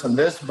 Listen,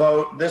 this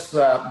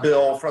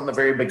bill from the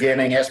very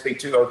beginning, SB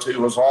 202,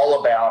 was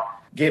all about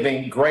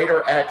giving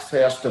greater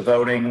access to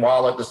voting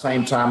while at the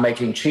same time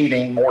making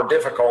cheating more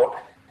difficult.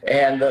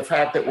 And the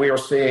fact that we are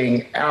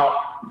seeing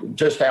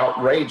just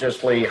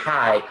outrageously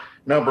high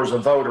numbers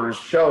of voters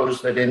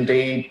shows that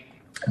indeed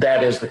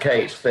that is the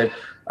case, that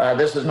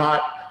this is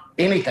not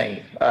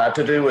anything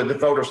to do with the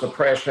voter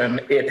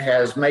suppression. It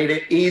has made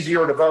it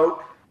easier to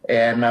vote,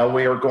 and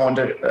we are going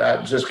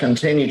to just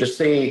continue to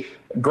see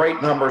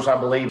great numbers, I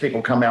believe,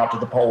 people come out to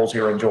the polls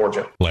here in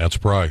Georgia. Lance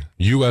Pry,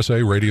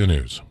 USA Radio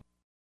News.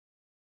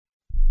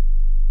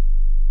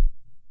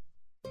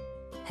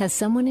 Has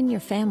someone in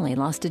your family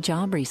lost a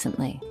job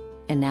recently,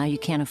 and now you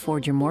can't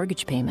afford your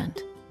mortgage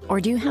payment?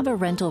 Or do you have a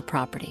rental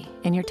property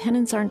and your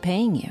tenants aren't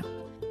paying you?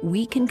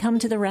 We can come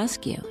to the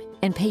rescue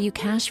and pay you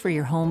cash for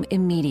your home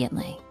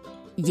immediately.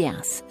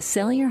 Yes,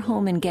 sell your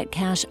home and get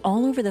cash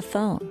all over the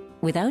phone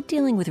without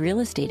dealing with real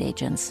estate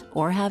agents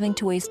or having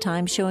to waste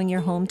time showing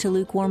your home to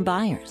lukewarm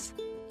buyers.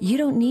 You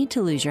don't need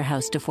to lose your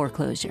house to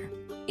foreclosure.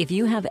 If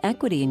you have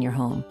equity in your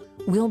home,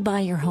 we'll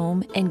buy your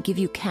home and give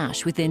you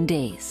cash within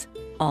days,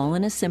 all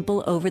in a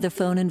simple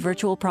over-the-phone and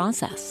virtual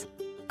process.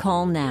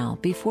 Call now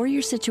before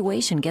your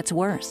situation gets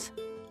worse.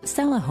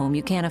 Sell a home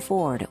you can't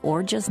afford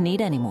or just need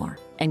anymore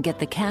and get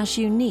the cash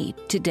you need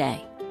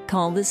today.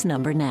 Call this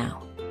number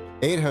now.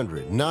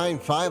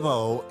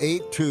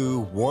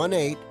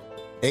 800-950-8218.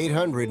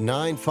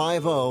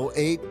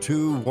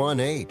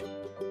 800-950-8218.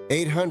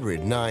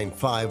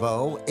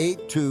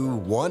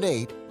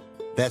 800-950-8218.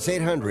 That's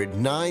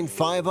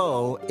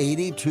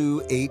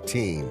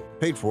 800-950-8218.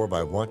 Paid for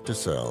by Want to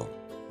Sell.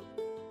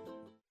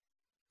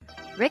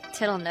 Rick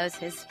Tittle knows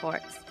his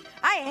sports.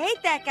 I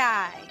hate that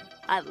guy.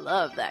 I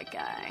love that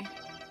guy.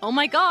 Oh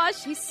my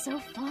gosh, he's so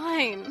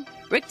fine.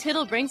 Rick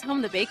Tittle brings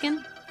home the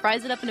bacon,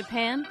 fries it up in a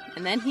pan,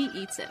 and then he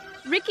eats it.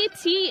 Ricky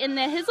T in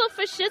the hizzle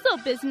for shizzle,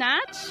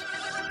 biznatch.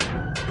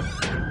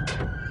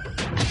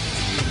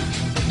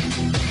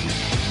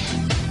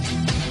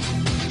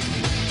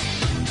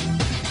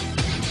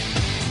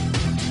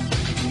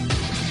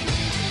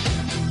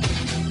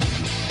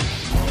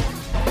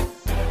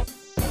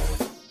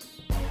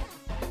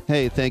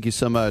 Hey, thank you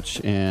so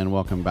much, and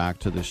welcome back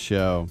to the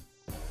show.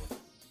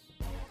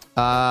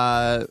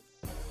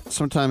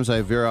 Sometimes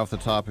I veer off the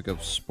topic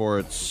of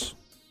sports.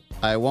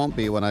 I won't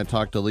be when I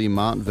talk to Lee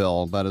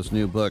Montville about his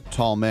new book,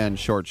 Tall Men,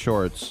 Short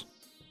Shorts,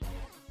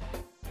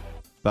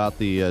 about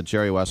the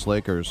Jerry West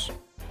Lakers.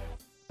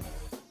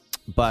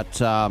 But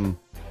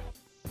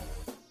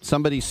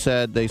somebody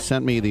said they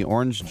sent me the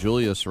Orange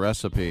Julius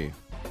recipe.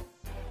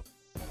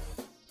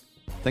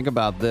 Think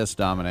about this,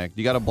 Dominic.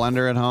 You got a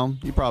blender at home?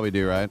 You probably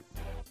do, right?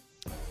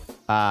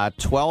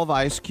 12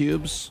 ice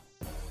cubes,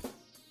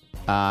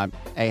 a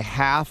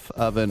half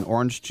of an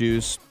orange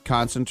juice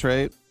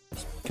concentrate,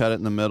 cut it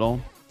in the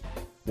middle,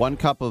 1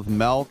 cup of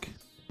milk,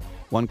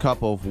 1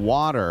 cup of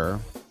water,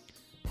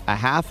 a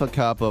half a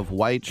cup of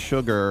white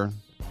sugar,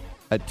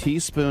 a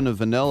teaspoon of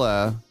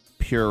vanilla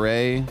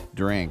puree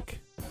drink.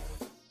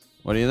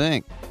 What do you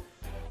think?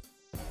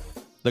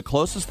 The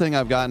closest thing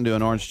I've gotten to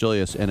an Orange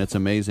Julius, and it's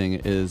amazing,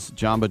 is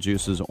Jamba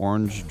Juice's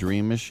Orange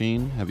Dream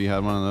Machine. Have you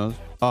had one of those?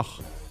 Oh,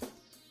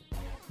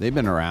 they've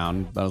been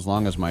around about as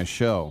long as my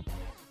show.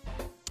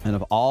 And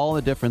of all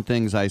the different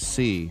things I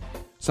see,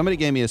 somebody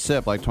gave me a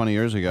sip like 20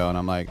 years ago, and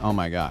I'm like, oh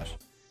my gosh.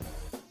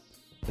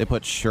 They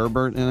put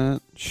sherbet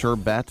in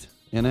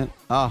it.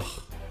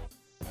 Oh,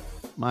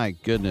 my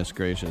goodness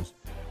gracious.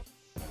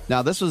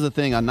 Now, this was the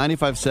thing. On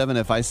 95.7,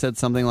 if I said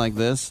something like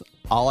this,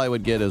 all I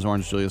would get is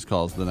Orange Julius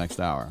calls the next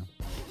hour.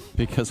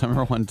 Because I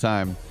remember one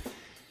time,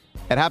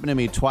 it happened to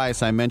me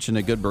twice. I mentioned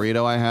a good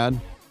burrito I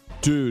had.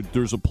 Dude,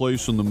 there's a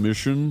place in the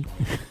Mission.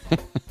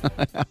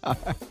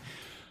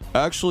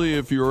 Actually,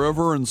 if you're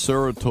ever in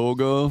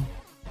Saratoga,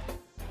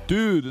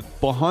 dude,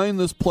 behind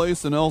this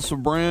place in El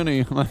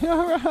Sobrani.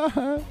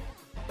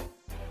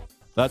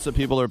 That's what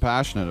people are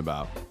passionate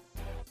about.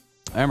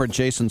 I remember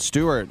Jason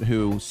Stewart,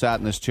 who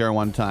sat in this chair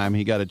one time.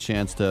 He got a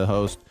chance to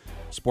host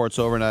Sports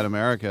Overnight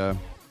America.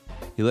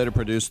 He later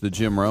produced the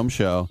Jim Rome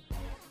Show.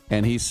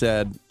 And he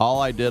said,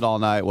 all I did all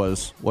night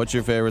was, what's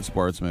your favorite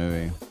sports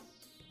movie?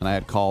 And I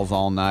had calls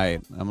all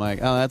night. I'm like,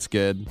 oh, that's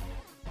good.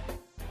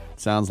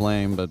 Sounds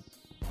lame, but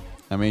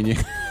I mean,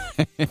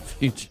 if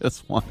you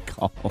just want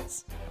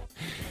calls,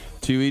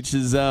 to each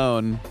his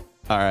own.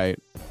 All right.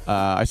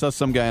 I saw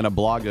some guy in a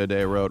blog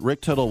today wrote, Rick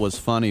Tittle was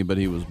funny, but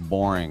he was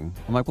boring.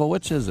 I'm like, well,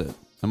 which is it?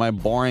 Am I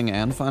boring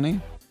and funny?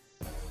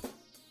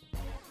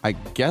 I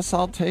guess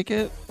I'll take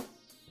it.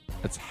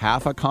 It's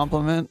half a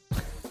compliment.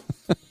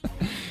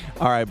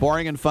 All right,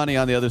 boring and funny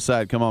on the other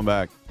side. Come on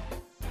back.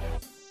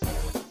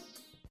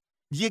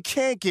 You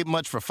can't get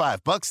much for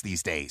 $5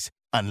 these days.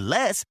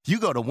 Unless you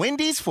go to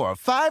Wendy's for a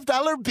 $5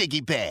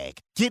 Biggie Bag.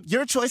 Get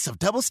your choice of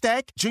double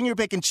stack, junior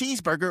bacon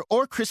cheeseburger,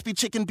 or crispy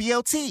chicken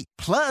BLT.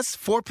 Plus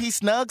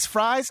 4-piece nugs,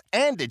 fries,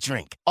 and a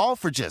drink. All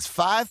for just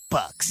 $5.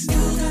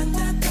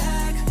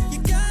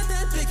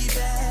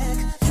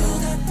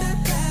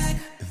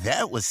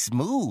 That was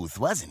smooth,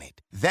 wasn't it?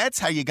 That's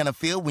how you're going to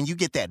feel when you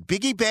get that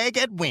Biggie Bag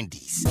at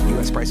Wendy's.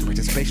 U.S. price and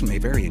participation may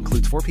vary.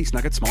 Includes 4-piece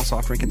nuggets, small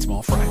soft drink, and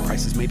small fry.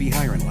 Prices may be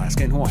higher in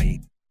Alaska and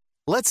Hawaii.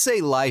 Let's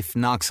say life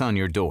knocks on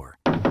your door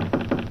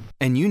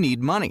and you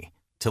need money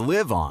to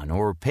live on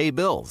or pay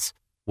bills.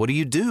 What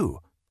do?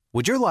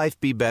 Would your life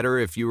be better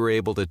if you were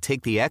able to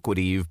take the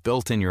equity you've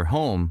built in your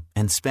home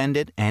and spend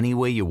it any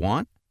way you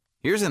want?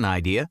 Here's an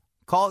idea.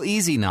 Call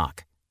Easy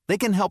Knock. They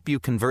can help you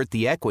convert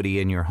the equity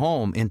in your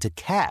home into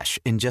cash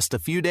in just a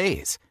few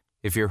days.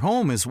 If your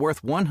home is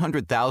worth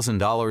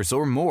 $100,000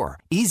 or more,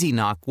 Easy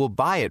Knock will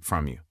buy it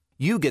from you.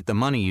 You get the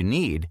money you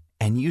need,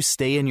 and you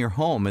stay in your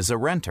home as a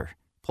renter.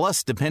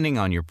 Plus, depending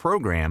on your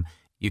program,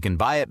 you can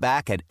buy it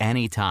back at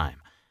any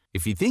time.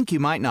 If you think you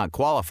might not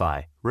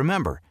qualify,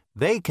 remember,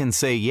 they can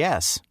say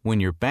yes when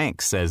your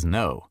bank says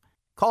no.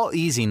 Call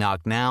Easy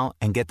Knock now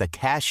and get the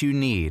cash you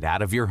need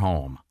out of your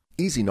home.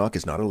 EasyKnock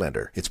is not a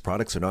lender. Its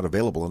products are not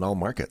available in all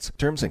markets.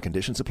 Terms and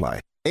conditions apply.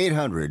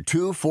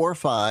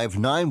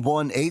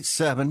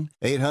 800-245-9187.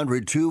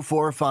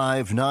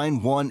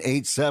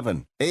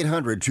 800-245-9187.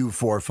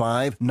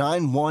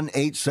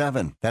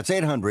 800-245-9187. That's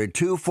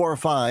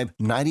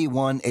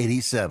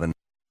 800-245-9187.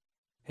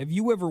 Have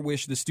you ever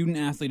wished the student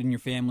athlete in your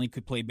family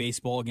could play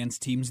baseball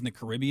against teams in the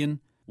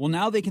Caribbean? Well,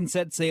 now they can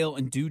set sail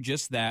and do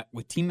just that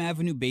with Team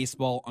Avenue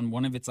Baseball on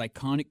one of its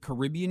iconic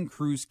Caribbean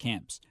cruise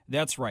camps.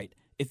 That's right.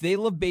 If they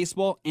love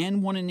baseball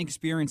and want an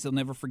experience they'll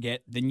never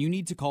forget, then you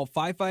need to call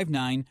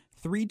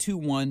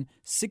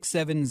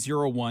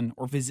 559-321-6701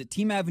 or visit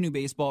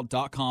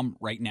teamavenuebaseball.com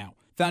right now.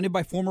 Founded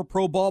by former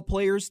pro ball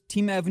players,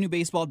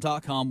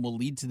 teamavenuebaseball.com will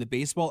lead to the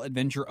baseball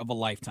adventure of a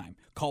lifetime.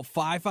 Call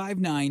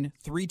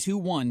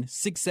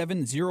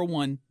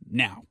 559-321-6701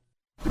 now.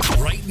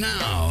 Right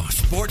now,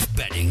 sports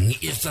betting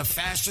is the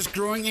fastest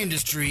growing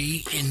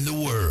industry in the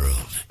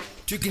world.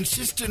 To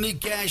consistently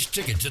cash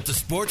tickets at the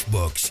sports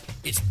books,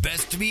 it's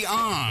best to be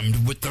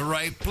armed with the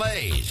right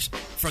plays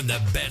from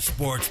the best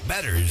sports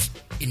bettors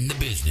in the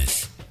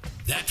business.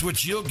 That's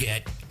what you'll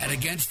get at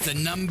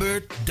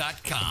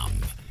AgainstTheNumber.com.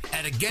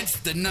 At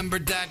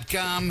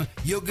AgainstTheNumber.com,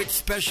 you'll get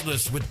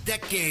specialists with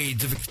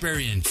decades of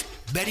experience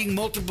betting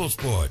multiple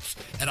sports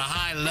at a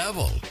high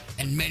level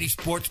and many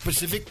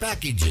sports-specific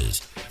packages,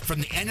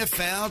 from the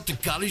NFL to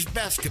college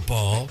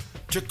basketball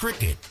to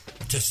cricket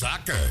to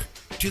soccer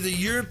to the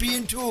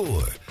European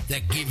Tour,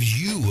 that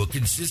gives you a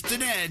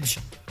consistent edge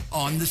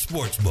on the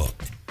sportsbook.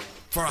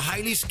 For a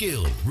highly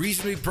skilled,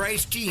 reasonably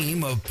priced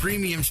team of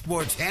premium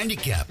sports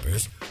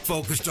handicappers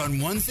focused on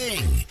one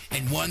thing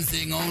and one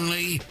thing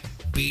only,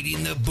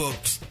 beating the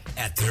books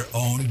at their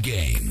own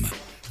game.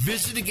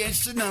 Visit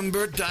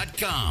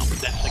AgainstTheNumber.com.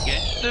 That's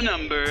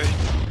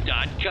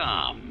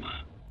AgainstTheNumber.com.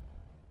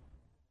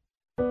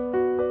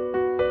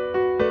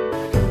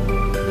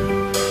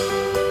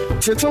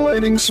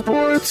 Titillating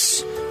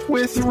Sports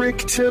with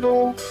Rick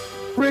Tittle.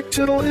 Rick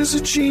Tittle is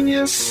a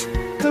genius,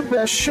 the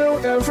best show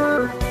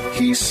ever.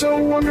 He's so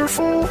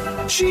wonderful,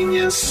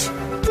 genius,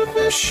 the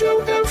best show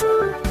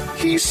ever.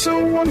 He's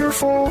so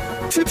wonderful.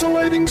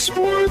 Titillating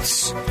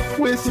Sports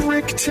with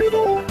Rick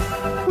Tittle.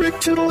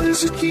 Rick Tittle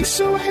he's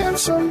so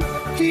handsome,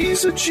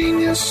 he's a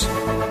genius.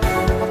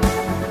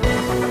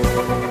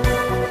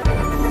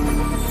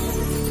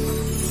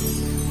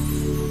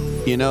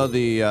 You know,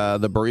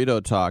 the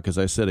burrito talk, as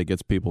I said, it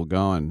gets people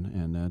going.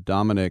 And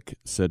Dominic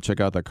said, check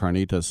out the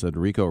carnitas at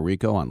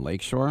Rico on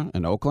Lakeshore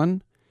in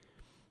Oakland,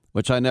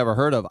 which I never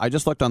heard of. I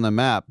just looked on the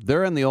map.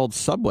 They're in the old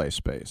subway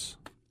space,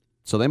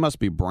 so they must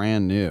be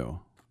brand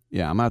new.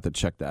 Yeah, I'm going to have to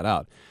check that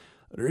out.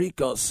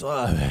 Rico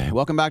Suave.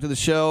 Welcome back to the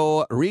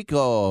show.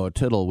 Rico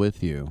Tittle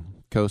with you,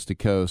 coast to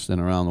coast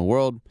and around the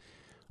world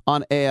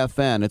on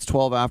AFN. It's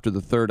 12 after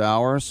the third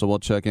hour, so we'll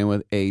check in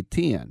with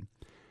ATN.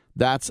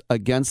 That's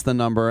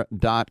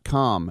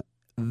AgainstTheNumber.com.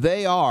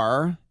 They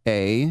are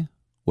a,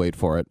 wait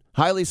for it,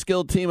 highly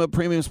skilled team of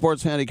premium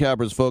sports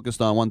handicappers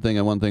focused on one thing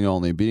and one thing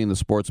only, beating the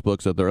sports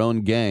books at their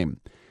own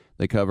game.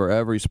 They cover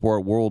every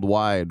sport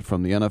worldwide,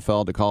 from the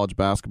NFL to college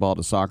basketball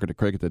to soccer to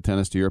cricket to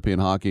tennis to European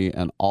hockey,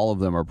 and all of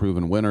them are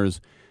proven winners.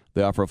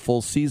 They offer a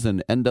full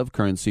season, end of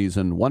current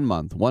season, 1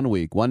 month, 1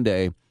 week, 1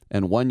 day,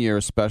 and 1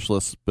 year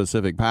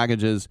specialist-specific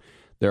packages.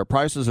 Their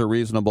prices are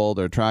reasonable,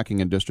 their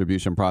tracking and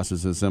distribution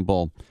process is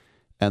simple,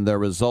 and their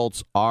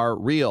results are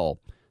real.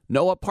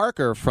 Noah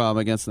Parker from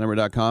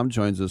AgainstTheNumber.com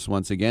joins us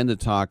once again to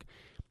talk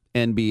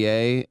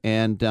NBA.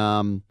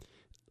 And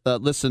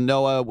listen,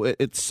 Noah,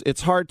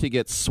 it's hard to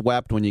get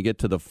swept when you get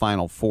to the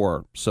Final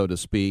Four, so to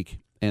speak.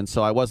 And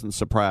so I wasn't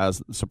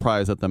surprised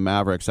that the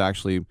Mavericks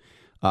actually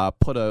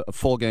put a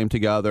full game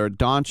together.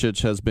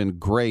 Doncic has been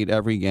great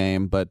every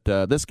game, but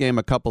this game,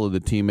 a couple of the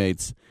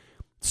teammates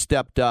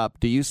stepped up.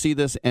 Do you see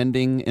this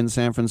ending in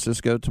San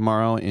Francisco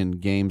tomorrow in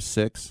Game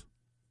 6?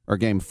 Or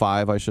Game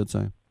 5, I should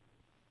say.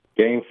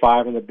 Game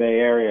 5 in the Bay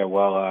Area.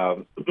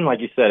 Well, like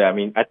you said, I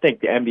mean, I think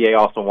the NBA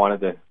also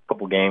wanted a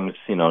couple games,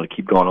 to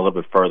keep going a little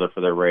bit further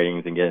for their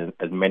ratings and get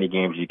as many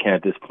games as you can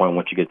at this point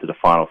once you get to the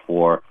Final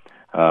Four.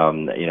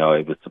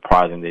 It was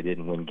surprising they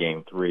didn't win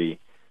Game 3,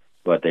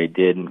 but they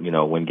did,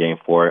 win Game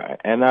 4.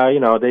 And,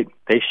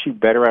 they shoot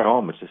better at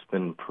home. It's just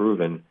been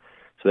proven.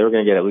 So they were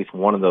going to get at least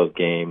one of those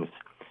games,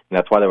 and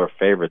that's why they were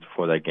favorites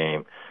for that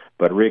game.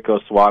 But Rico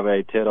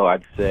Suave Tittle,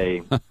 I'd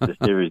say the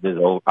series is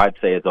over. I'd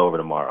say it's over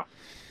tomorrow.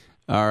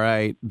 All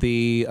right.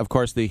 Of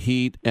course, the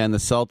Heat and the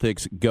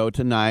Celtics go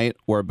tonight.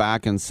 We're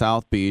back in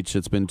South Beach.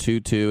 It's been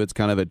 2-2. It's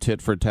kind of a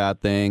tit-for-tat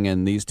thing,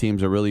 and these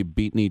teams are really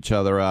beating each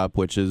other up,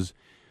 which is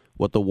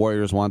what the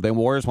Warriors want. The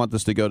Warriors want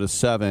this to go to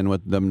 7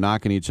 with them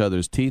knocking each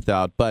other's teeth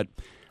out. But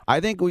I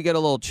think we get a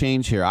little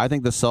change here. I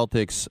think the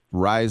Celtics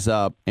rise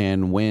up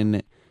and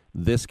win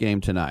this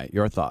game tonight.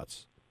 Your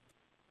thoughts?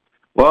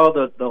 Well,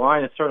 the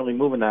line is certainly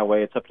moving that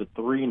way. It's up to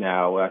 3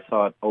 now. I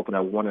saw it open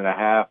at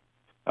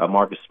 1.5.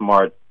 Marcus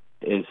Smart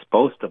is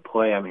supposed to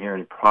play. I'm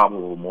hearing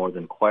probable more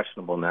than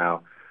questionable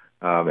now.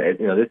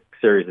 This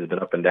series has been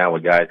up and down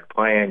with guys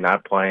playing,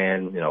 not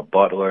playing.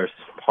 Butler,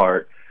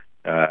 Smart,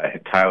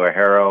 Tyler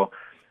Herro.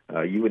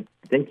 you would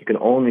think you can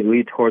only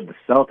lead toward the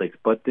Celtics,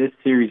 but this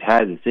series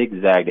has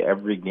zigzagged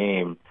every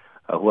game.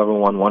 Whoever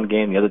won one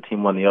game, the other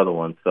team won the other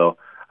one. So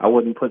I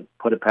wouldn't put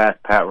it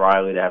past Pat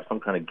Riley to have some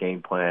kind of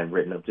game plan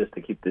written up just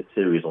to keep this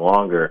series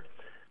longer.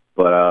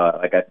 But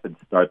like I said,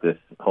 to start this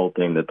whole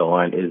thing, that the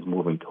line is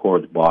moving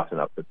towards Boston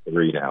up to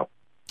 3 now.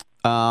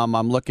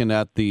 I'm looking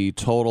at the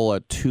total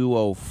at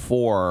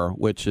 204,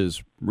 which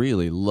is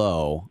really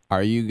low.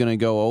 Are you going to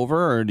go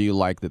over, or do you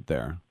like it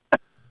there?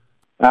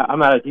 I'm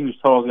not a huge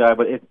totals guy,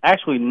 but it's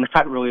actually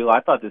not really low.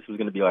 I thought this was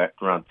going to be like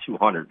around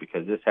 200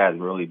 because this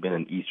hasn't really been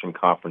an Eastern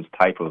Conference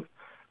type of.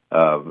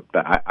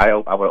 I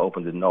would have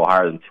opened it no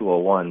higher than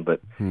 201,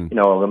 but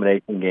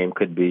elimination game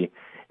could be.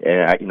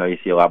 And you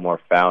see a lot more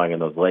fouling in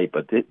those late,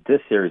 but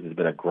this series has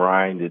been a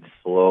grinded,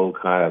 slow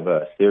kind of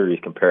a series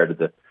compared to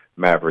the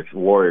Mavericks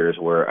Warriors,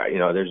 where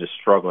they're just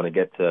struggling to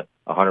get to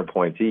 100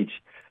 points each.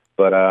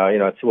 But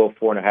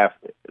 204.5,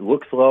 it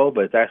looks low,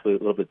 but it's actually a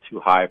little bit too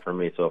high for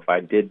me. So if I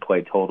did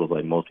play totals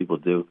like most people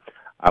do,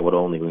 I would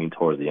only lean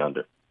towards the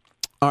under.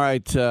 All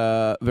right,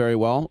 very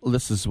well.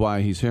 This is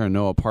why he's here,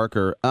 Noah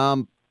Parker.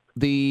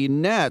 The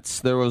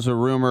Nets, there was a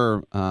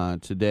rumor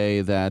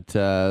today that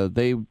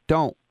they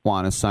don't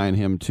want to sign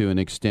him to an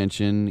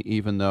extension,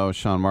 even though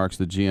Sean Marks,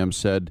 the GM,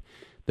 said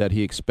that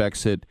he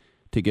expects it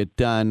to get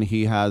done.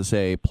 He has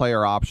a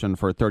player option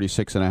for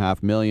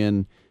 $36.5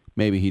 million.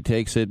 Maybe he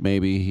takes it.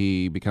 Maybe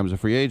he becomes a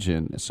free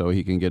agent so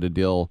he can get a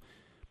deal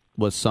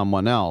with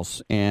someone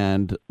else.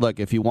 And look,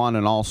 if you want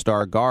an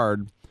all-star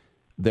guard,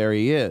 there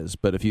he is.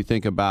 But if you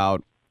think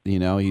about,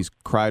 he's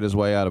cried his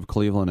way out of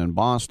Cleveland and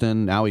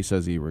Boston. Now he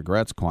says he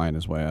regrets crying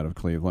his way out of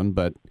Cleveland.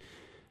 But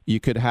you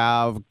could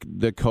have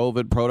the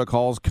COVID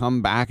protocols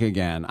come back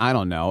again. I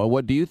don't know.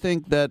 What do you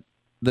think that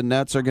the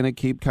Nets are going to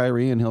keep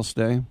Kyrie and he'll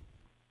stay?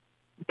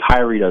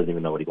 Kyrie doesn't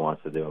even know what he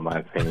wants to do, in my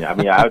opinion. I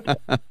mean,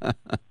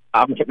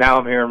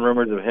 I'm hearing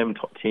rumors of him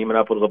teaming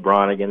up with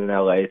LeBron again in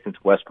L.A. since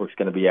Westbrook's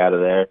going to be out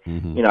of there.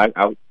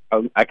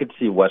 Mm-hmm. I could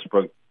see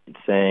Westbrook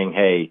saying,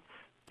 "Hey,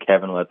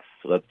 Kevin,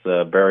 let's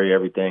bury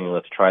everything and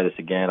let's try this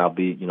again. I'll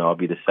be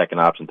the second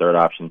option, third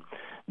option."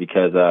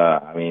 Because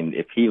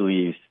if he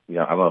leaves, I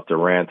don't know if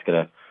Durant's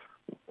going to,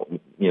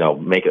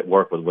 make it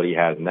work with what he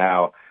has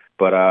now.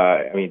 But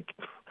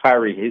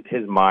Kyrie,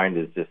 his mind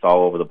is just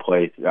all over the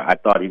place. I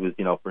thought he was,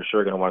 for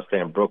sure going to want to stay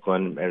in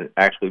Brooklyn and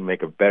actually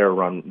make a better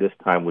run this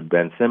time with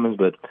Ben Simmons,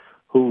 but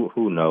who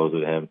knows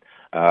with him?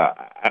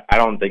 I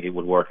don't think it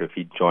would work if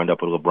he joined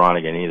up with LeBron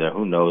again either.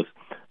 Who knows,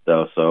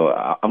 though? So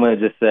I'm going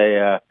to just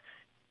say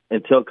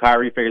until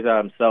Kyrie figures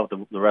out himself,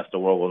 the rest of the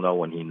world will know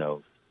when he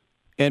knows.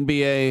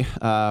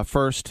 NBA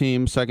first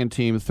team, second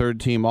team, third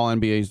team, all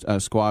NBA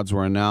squads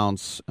were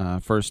announced.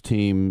 First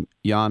team,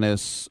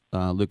 Giannis,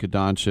 Luka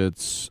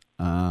Doncic,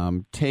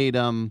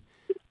 Tatum,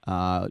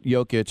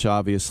 Jokic,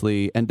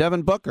 obviously, and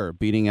Devin Booker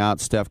beating out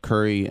Steph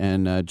Curry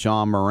and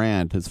John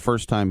Morant. It's the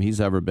first time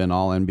he's ever been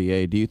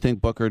All-NBA. Do you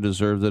think Booker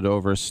deserved it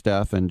over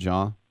Steph and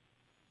Ja?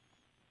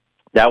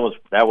 That was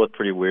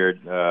pretty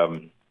weird.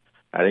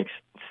 I think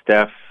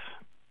Steph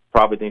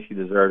probably thinks he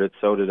deserved it.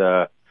 So did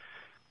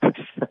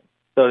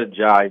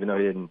Ja, even though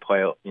he didn't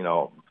play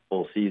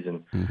full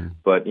season. Mm-hmm.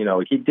 But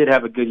he did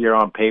have a good year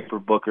on paper.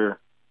 Booker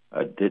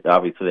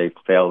obviously they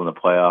failed in the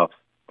playoffs.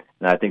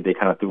 And I think they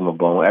kind of threw him a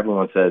bone.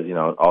 Everyone says,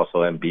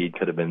 also Embiid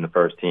could have been the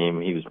first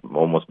team. He was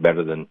almost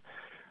better than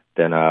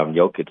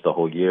Jokic the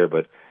whole year.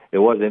 But it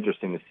was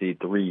interesting to see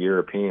 3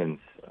 Europeans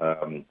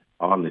on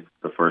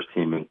the first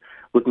team. And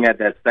looking at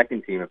that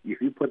second team,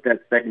 if you put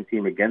that second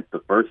team against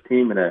the first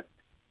team in a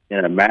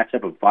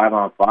matchup of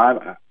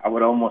 5-on-5, I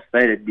would almost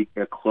say it'd be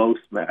a close.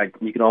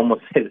 You can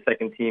almost say the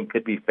second team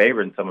could be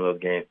favored in some of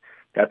those games.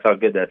 That's how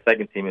good that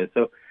second team is.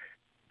 So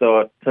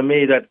to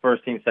me, that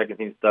first team, second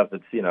team stuff,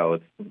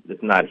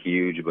 it's not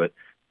huge, but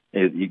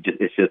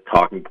it's just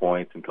talking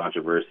points and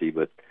controversy.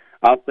 But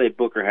I'll say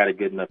Booker had a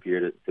good enough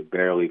year to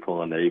barely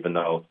pull in there, even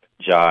though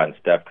Ja and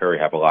Steph Curry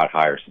have a lot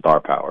higher star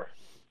power.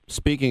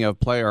 Speaking of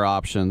player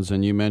options,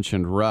 and you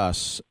mentioned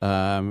Russ,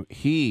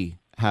 he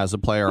has a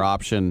player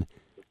option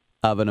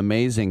of an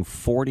amazing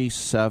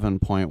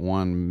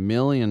 $47.1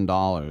 million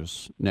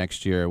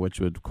next year, which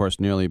would, of course,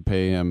 nearly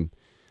pay him,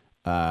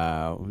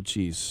 it'd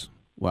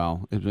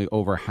be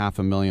over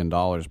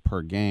 $500,000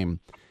 per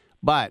game.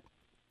 But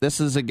this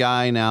is a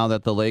guy now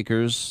that the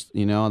Lakers,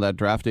 that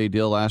draft day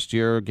deal last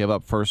year, give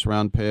up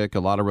first-round pick, a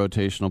lot of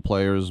rotational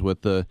players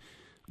with the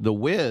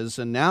Wiz,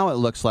 and now it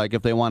looks like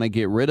if they want to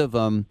get rid of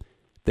him,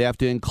 they have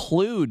to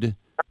include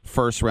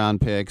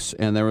first-round picks,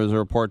 and there was a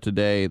report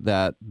today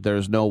that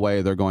there's no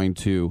way they're going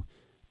to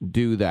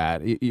do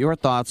that. Your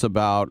thoughts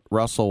about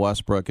Russell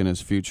Westbrook and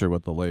his future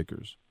with the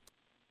Lakers?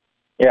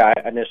 Yeah,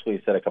 I initially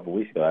said a couple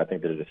weeks ago, I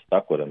think they're just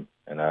stuck with him,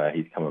 and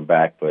he's coming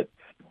back, but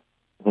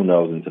who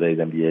knows in today's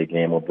NBA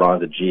game.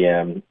 LeBron's a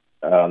GM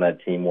on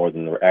that team more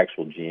than the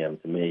actual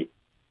GM to me,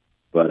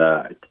 but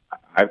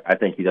I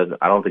think he doesn't.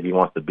 I don't think he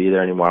wants to be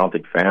there anymore. I don't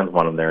think fans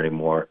want him there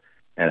anymore,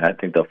 and I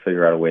think they'll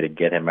figure out a way to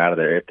get him out of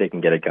there if they can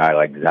get a guy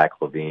like Zach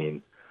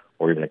LaVine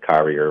or even a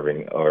Kyrie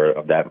Irving or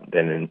of that.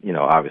 Then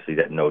obviously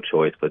that no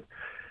choice, but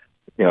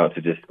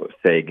to just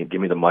say,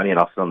 give me the money and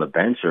I'll sit on the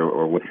bench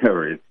or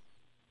whatever. It's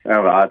kind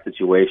of an odd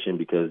situation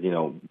because,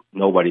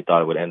 nobody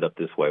thought it would end up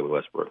this way with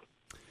Westbrook.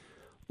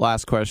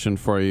 Last question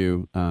for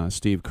you.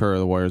 Steve Kerr,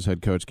 the Warriors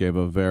head coach, gave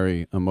a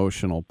very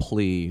emotional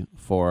plea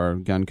for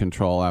gun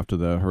control after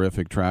the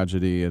horrific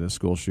tragedy at a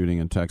school shooting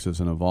in Texas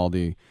in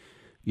Uvalde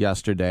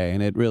yesterday.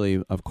 And it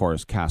really, of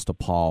course, cast a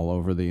pall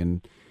over the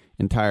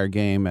entire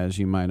game, as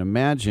you might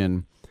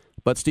imagine.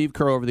 But Steve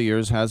Kerr, over the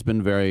years, has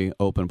been very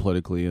open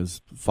politically.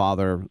 His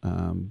father,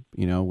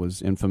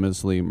 was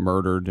infamously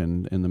murdered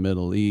in the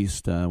Middle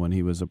East when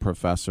he was a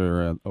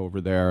professor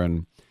over there.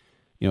 And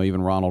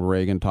even Ronald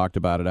Reagan talked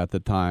about it at the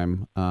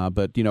time.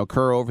 But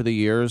Kerr, over the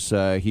years,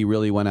 he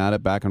really went at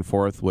it back and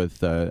forth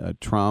with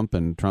Trump,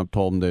 and Trump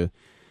told him to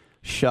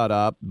shut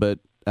up. But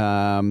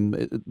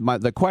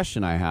the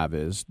question I have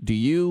is,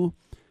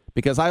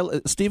 because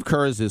Steve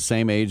Kerr is the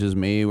same age as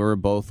me. We were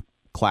both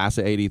class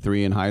of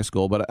 83 in high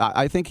school. But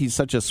I think he's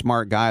such a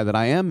smart guy that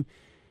I am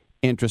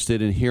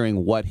interested in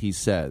hearing what he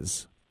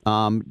says.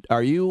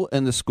 Are you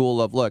in the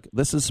school of, look,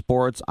 this is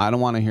sports, I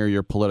don't want to hear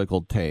your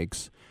political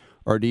takes?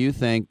 Or do you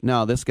think,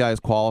 no, this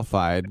guy's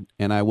qualified,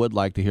 and I would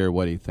like to hear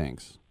what he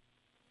thinks?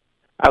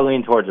 I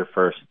lean towards the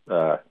first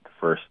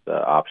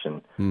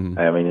option. Mm-hmm.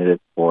 I mean, it is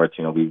sports.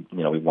 We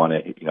want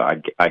to.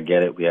 I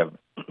get it. We have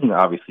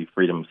obviously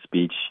freedom of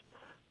speech.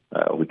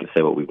 We can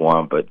say what we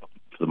want, but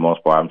for the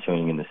most part, I'm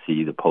tuning in to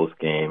see the post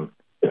game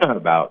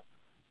about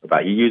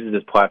he uses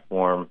his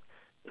platform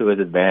to his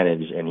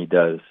advantage, and he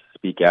does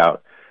speak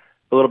out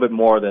a little bit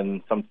more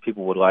than some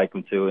people would like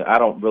him to. It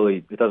doesn't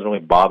really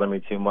bother me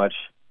too much.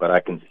 But I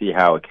can see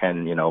how it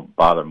can,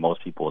 bother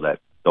most people that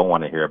don't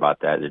want to hear about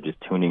that. They're just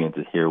tuning in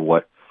to hear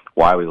why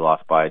we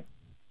lost by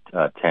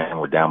 10,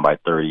 we're down by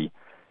 30,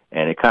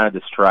 and it kind of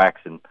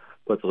distracts and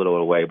puts a little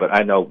away. But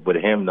I know with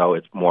him, though,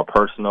 it's more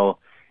personal,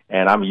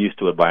 and I'm used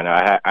to it by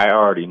now. I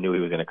already knew he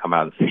was going to come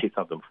out and say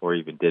something before he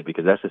even did,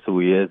 because that's just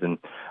who he is. And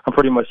I'm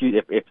pretty much,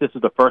 if this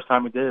was the first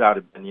time he did it, I'd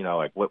have been,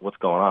 what's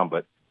going on?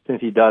 But since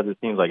he does, it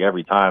seems like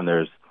every time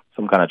there's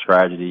some kind of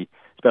tragedy.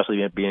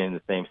 Especially being in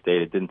the same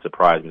state, it didn't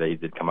surprise me that he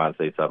did come out and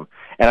say something.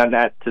 And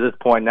to this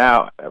point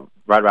now, I'm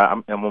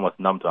almost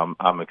numb to it.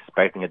 I'm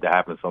expecting it to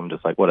happen, so I'm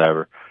just like,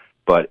 whatever.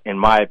 But in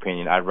my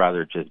opinion, I'd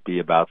rather just be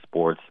about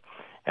sports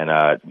and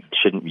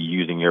shouldn't be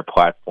using your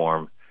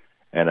platform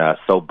and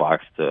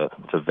soapbox to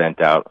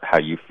vent out how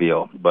you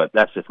feel. But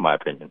that's just my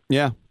opinion.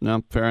 Yeah,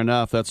 no, fair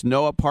enough. That's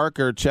Noah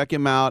Parker. Check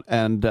him out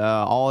and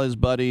all his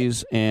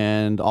buddies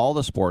and all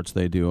the sports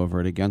they do over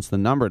at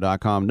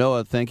AgainstTheNumber.com.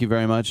 Noah, thank you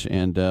very much,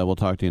 and we'll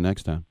talk to you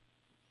next time.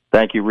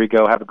 Thank you,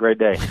 Rico. Have a great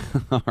day.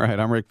 All right,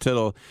 I'm Rick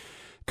Tittle.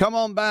 Come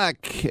on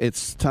back.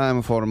 It's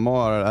time for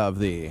more of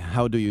the,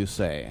 how do you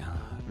say,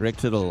 Rick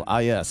Tittle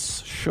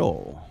IS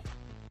show.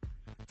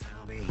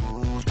 Tell me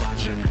who's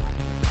watching.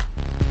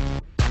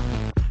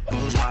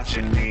 Who's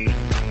watching me?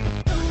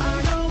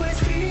 I always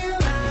feel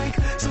like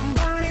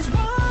somebody's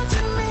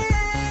watching me,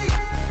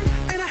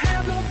 and I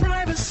have no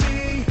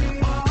privacy.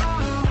 Oh,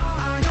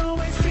 I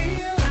always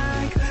feel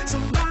like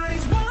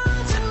somebody's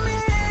watching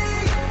me.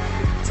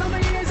 Tell me,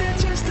 is it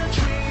just a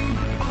dream?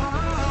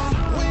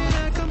 Oh, when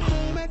I come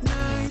home at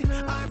night,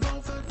 I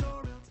roll the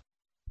door.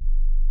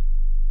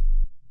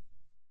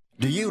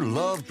 Do you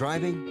love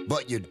driving,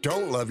 but you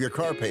don't love your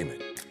car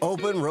payment?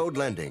 Open Road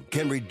Lending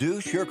can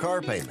reduce your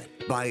car payment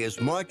by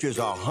as much as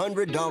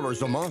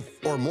 $100 a month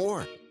or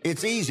more.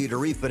 It's easy to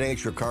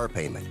refinance your car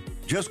payment.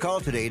 Just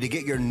call today to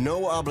get your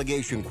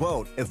no-obligation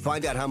quote and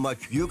find out how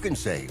much you can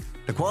save.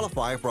 To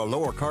qualify for a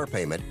lower car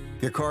payment,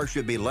 your car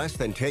should be less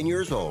than 10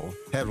 years old,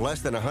 have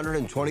less than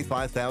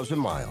 125,000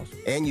 miles,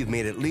 and you've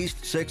made at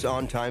least 6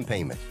 on-time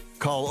payments.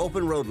 Call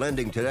Open Road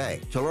Lending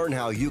today to learn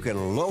how you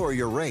can lower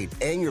your rate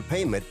and your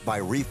payment by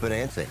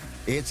refinancing.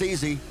 It's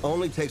easy,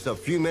 only takes a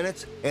few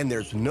minutes, and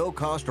there's no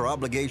cost or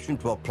obligation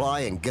to apply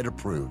and get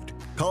approved.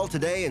 Call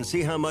today and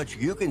see how much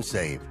you can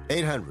save.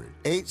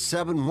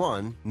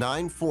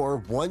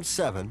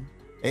 800-871-9417.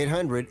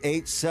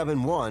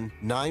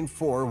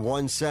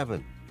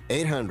 800-871-9417.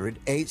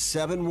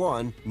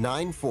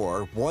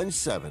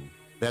 800-871-9417.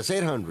 That's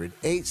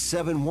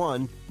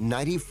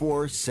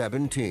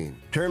 800-871-9417.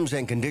 Terms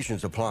and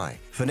conditions apply.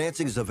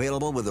 Financing is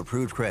available with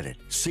approved credit.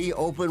 See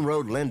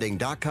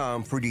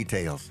openroadlending.com for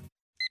details.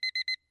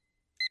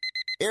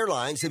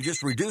 Airlines have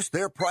just reduced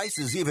their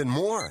prices even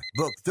more.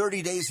 Book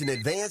 30 days in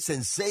advance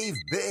and save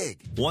big.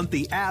 Want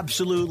the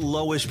absolute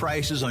lowest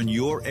prices on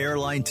your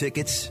airline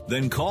tickets?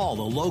 Then call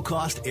the Low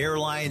Cost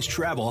Airlines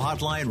Travel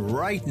Hotline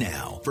right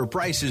now for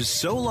prices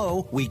so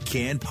low we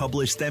can't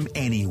publish them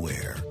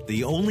anywhere.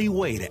 The only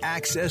way to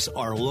access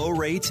our low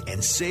rates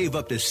and save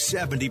up to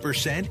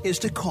 70% is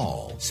to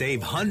call.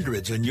 Save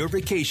hundreds on your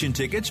vacation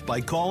tickets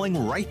by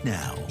calling right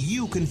now.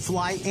 You can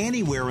fly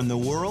anywhere in the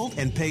world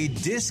and pay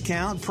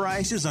discount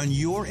prices on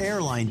your your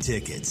airline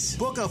tickets.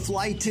 Book a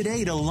flight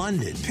today to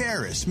London,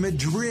 Paris,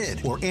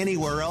 Madrid, or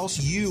anywhere else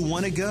you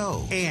want to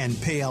go.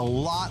 And pay a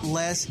lot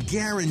less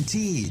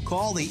guaranteed.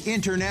 Call the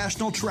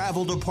International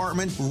Travel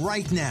Department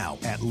right now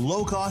at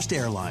Low Cost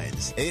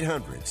Airlines.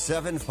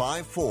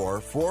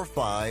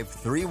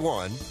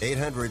 800-754-4531.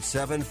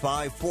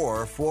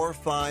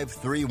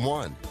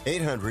 800-754-4531.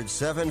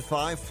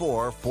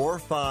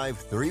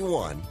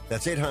 800-754-4531.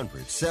 That's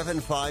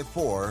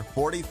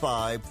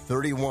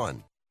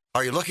 800-754-4531.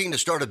 Are you looking to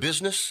start a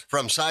business?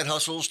 From side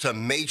hustles to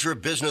major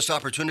business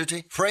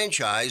opportunity?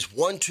 Franchise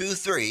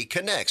 123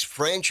 connects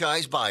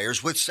franchise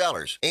buyers with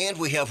sellers. And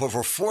we have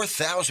over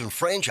 4,000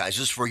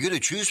 franchises for you to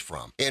choose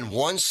from. In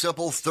one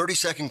simple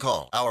 30-second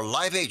call, our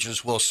live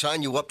agents will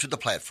sign you up to the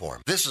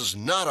platform. This is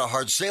not a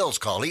hard sales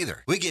call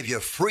either. We give you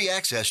free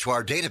access to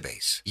our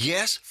database.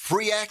 Yes,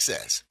 free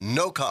access.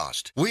 No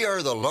cost. We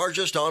are the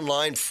largest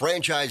online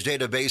franchise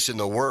database in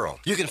the world.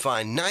 You can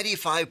find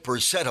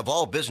 95% of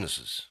all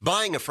businesses.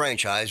 Buying a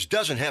franchise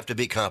doesn't have to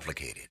be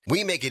complicated.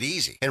 We make it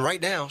easy. And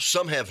right now,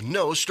 some have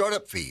no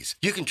startup fees.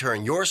 You can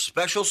turn your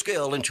special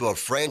skill into a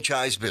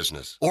franchise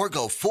business or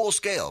go full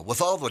scale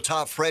with all the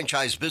top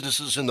franchise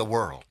businesses in the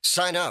world.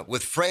 Sign up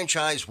with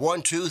Franchise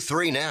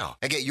 123 now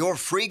and get your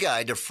free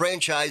guide to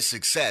franchise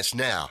success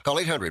now. Call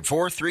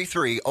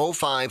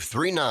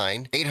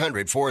 800-433-0539,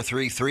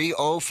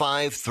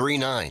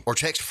 800-433-0539, or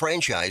text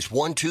Franchise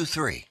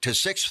 123 to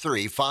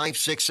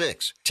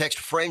 63566. Text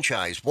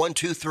Franchise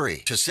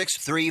 123 to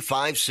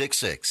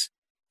 63566.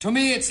 To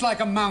me, it's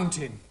like a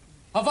mountain,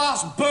 a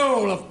vast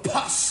bowl of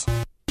pus.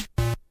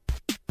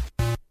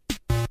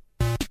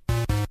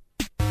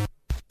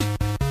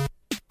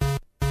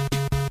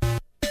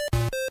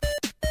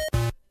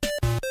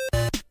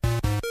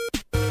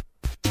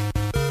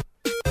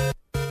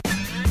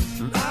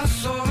 I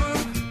saw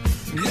her,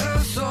 yeah,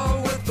 I saw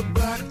her with the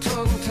black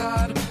tongue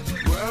tied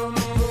around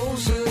the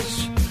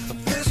roses, a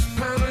fist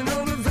pounding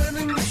on a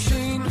vending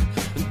machine,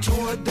 and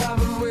toy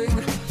diamond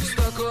ring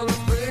stuck on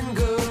her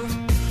finger.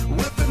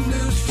 With the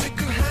news she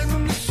could hang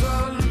from the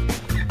sun,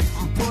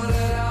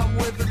 pointed out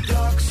with the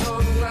dark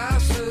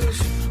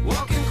sunglasses,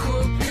 walking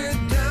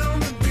crooked down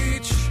the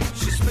beach.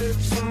 She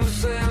spits in the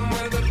sand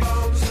where the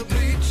bones are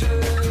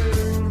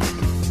bleaching,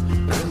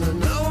 and I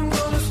know I'm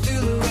gonna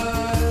steal her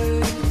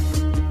ride.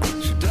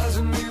 She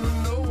doesn't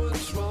even know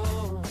what's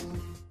wrong.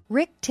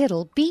 Rick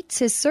Tittle beats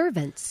his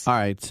servants. All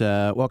right,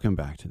 welcome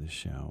back to the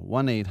show.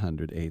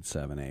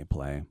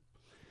 1-800-878-PLAY.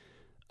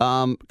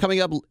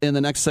 Coming up in the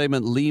next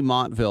segment, Lee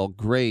Montville,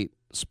 great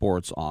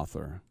sports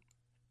author.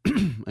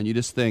 And you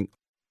just think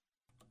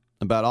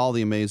about all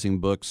the amazing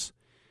books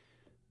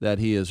that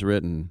he has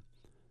written.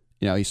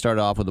 You know, he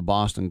started off with the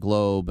Boston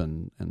Globe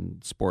and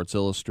Sports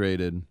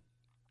Illustrated.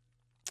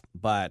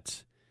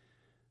 But,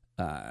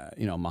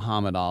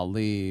 Muhammad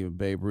Ali,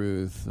 Babe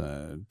Ruth,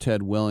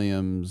 Ted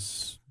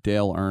Williams,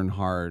 Dale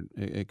Earnhardt,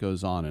 it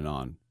goes on and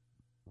on.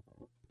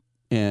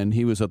 And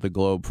he was at the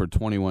Globe for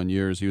 21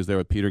 years. He was there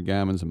with Peter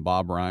Gammons and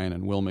Bob Ryan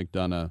and Will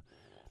McDonough.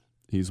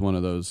 He's one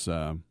of those,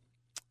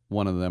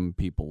 one of them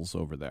peoples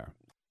over there.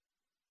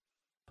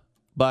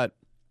 But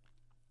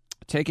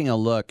taking a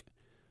look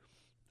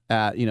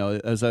at,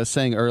 as I was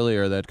saying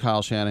earlier, that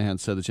Kyle Shanahan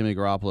said that Jimmy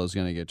Garoppolo is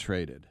going to get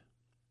traded.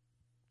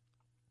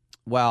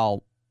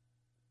 Well,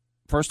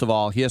 first of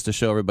all, he has to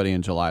show everybody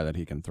in July that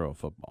he can throw a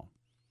football.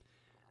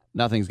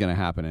 Nothing's going to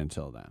happen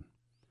until then.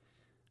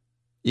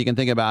 You can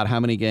think about how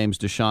many games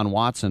Deshaun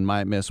Watson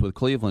might miss with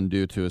Cleveland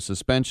due to a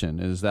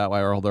suspension. Is that why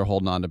they're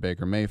holding on to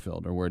Baker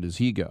Mayfield, or where does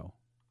he go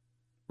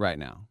right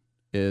now?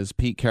 Is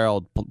Pete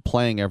Carroll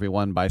playing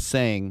everyone by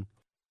saying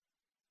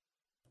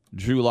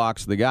Drew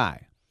Lock's the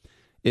guy?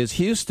 Is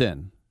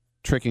Houston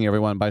tricking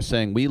everyone by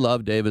saying we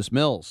love Davis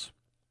Mills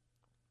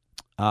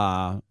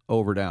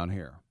over down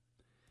here?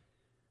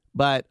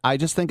 But I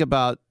just think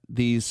about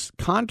these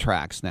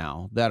contracts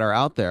now that are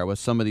out there with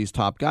some of these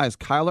top guys.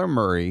 Kyler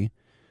Murray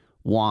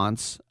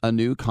wants a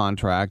new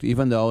contract,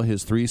 even though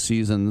his 3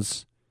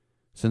 seasons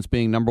since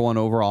being number 1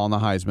 overall in the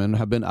Heisman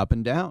have been up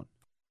and down.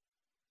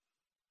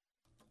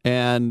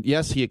 And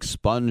yes, he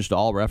expunged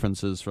all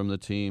references from the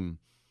team,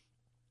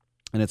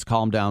 and it's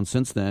calmed down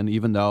since then,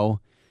 even though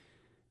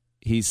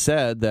he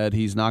said that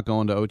he's not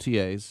going to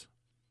OTAs.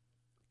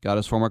 Got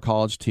his former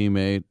college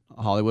teammate,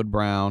 Hollywood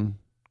Brown,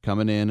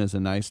 coming in as a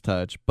nice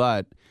touch.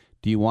 But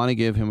do you want to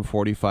give him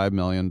 $45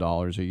 million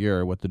a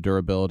year with the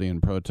durability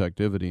and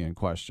productivity in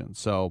question?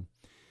 So,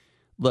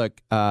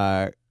 look,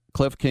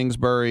 Cliff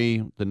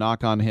Kingsbury, the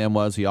knock on him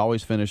was he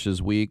always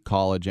finishes weak,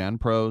 college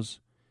and pros.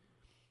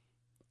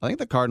 I think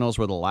the Cardinals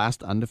were the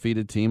last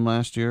undefeated team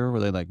last year. Were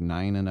they like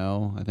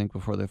 9-0, I think,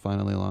 before they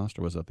finally lost?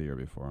 Or was that the year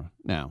before?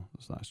 No, it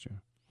was last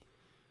year.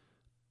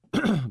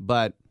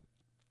 But,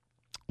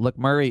 look,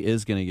 Murray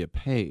is going to get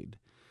paid.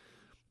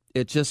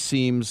 It just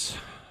seems,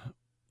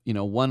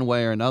 one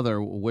way or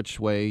another, which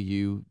way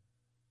you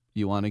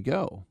want to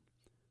go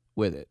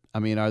with it. I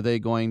mean, are they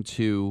going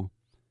to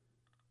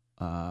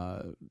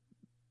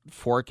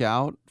fork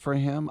out for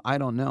him? I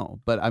don't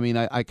know. But, I mean,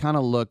 I kind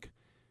of look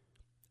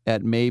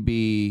at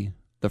maybe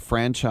the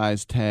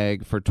franchise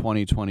tag for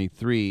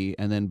 2023,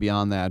 and then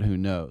beyond that, who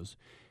knows?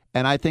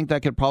 And I think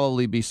that could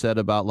probably be said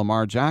about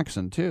Lamar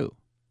Jackson, too.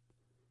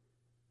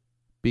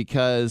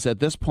 Because at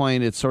this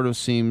point, it sort of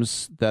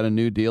seems that a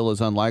new deal is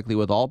unlikely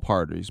with all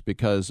parties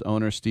because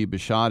owner Steve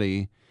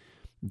Bisciotti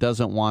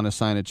doesn't want to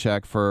sign a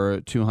check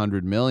for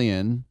 $200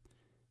 million,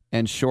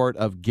 and short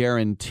of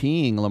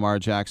guaranteeing Lamar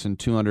Jackson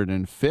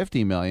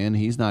 $250 million,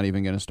 he's not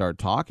even going to start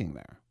talking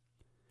there.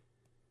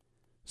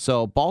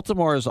 So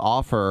Baltimore's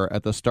offer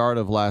at the start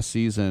of last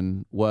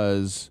season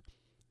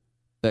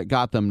that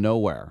got them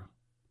nowhere.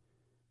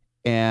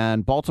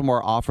 And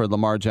Baltimore offered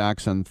Lamar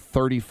Jackson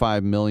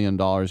 $35 million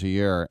a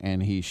year,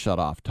 and he shut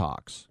off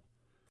talks.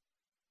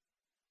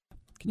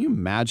 Can you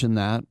imagine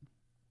that?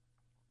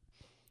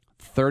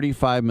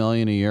 $35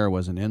 million a year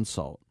was an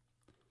insult.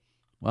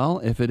 Well,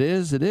 if it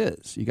is, it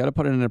is. You got to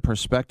put it into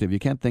perspective. You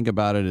can't think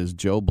about it as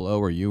Joe Blow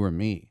or you or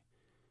me.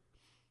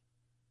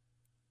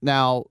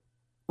 Now,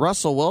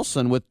 Russell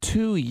Wilson, with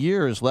 2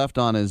 years left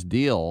on his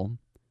deal,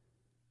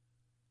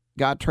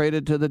 got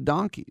traded to the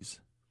Donkeys.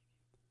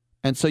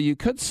 And so you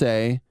could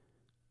say,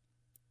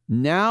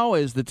 now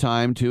is the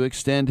time to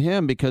extend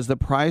him because the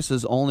price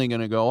is only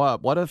going to go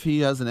up. What if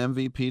he has an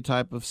MVP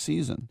type of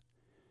season?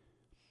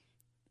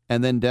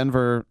 And then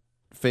Denver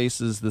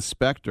faces the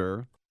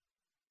specter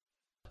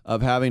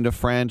of having to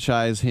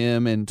franchise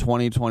him in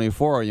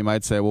 2024. You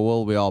might say, well,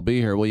 will we all be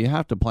here? Well, you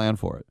have to plan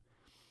for it.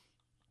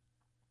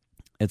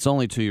 It's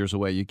only 2 years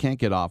away. You can't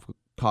get caught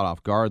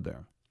off guard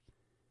there,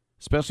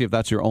 especially if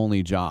that's your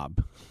only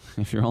job.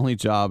 If your only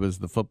job is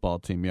the football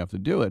team, you have to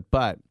do it.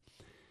 But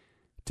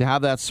to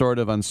have that sort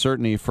of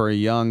uncertainty for a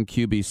young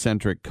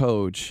QB-centric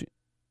coach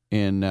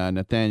in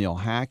Nathaniel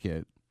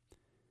Hackett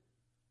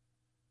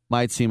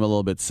might seem a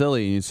little bit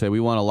silly. And you'd say,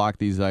 we want to lock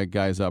these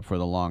guys up for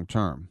the long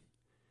term.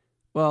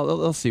 Well,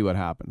 they'll see what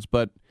happens.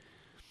 But,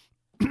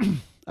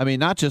 I mean,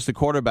 not just the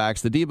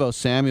quarterbacks, the Deebo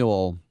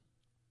Samuel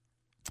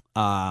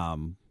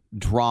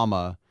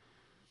drama.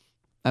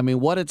 I mean,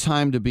 what a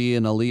time to be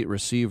an elite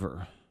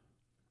receiver.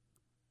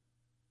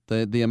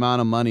 The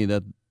amount of money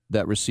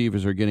that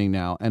receivers are getting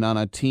now, and on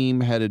a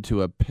team headed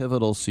to a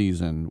pivotal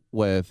season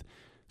with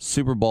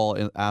Super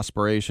Bowl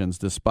aspirations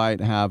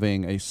despite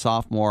having a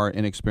sophomore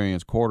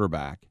inexperienced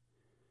quarterback.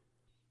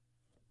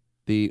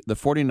 The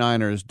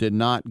 49ers did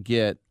not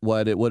get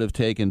what it would have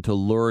taken to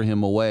lure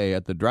him away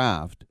at the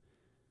draft.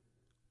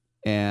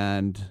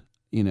 And,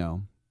 you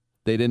know,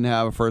 they didn't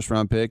have a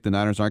first-round pick. The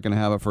Niners aren't going to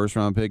have a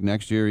first-round pick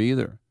next year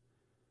either.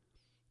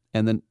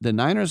 And the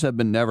Niners have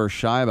been never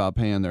shy about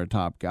paying their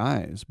top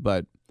guys.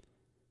 But,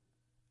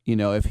 you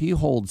know, if he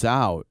holds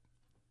out,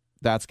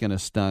 that's going to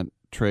stunt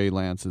Trey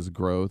Lance's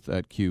growth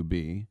at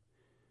QB.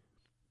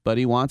 But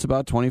he wants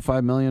about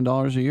 $25 million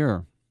a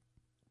year.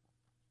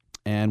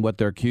 And with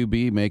their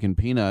QB making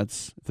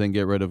peanuts, if they can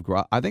get rid of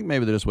I think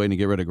maybe they're just waiting to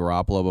get rid of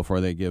Garoppolo before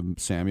they give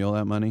Samuel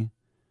that money.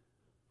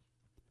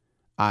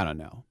 I don't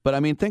know. But, I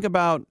mean, think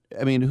about,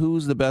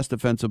 who's the best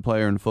defensive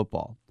player in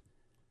football?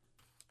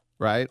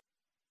 Right?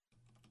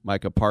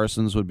 Micah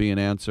Parsons would be an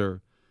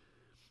answer.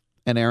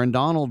 And Aaron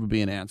Donald would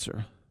be an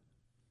answer.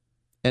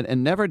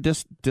 And never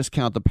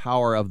discount the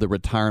power of the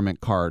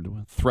retirement card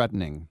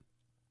threatening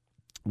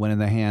when in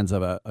the hands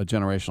of a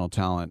generational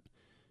talent,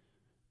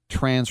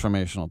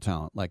 transformational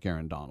talent like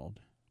Aaron Donald.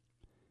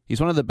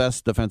 He's one of the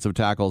best defensive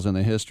tackles in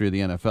the history of the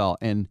NFL,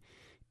 and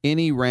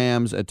any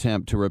Rams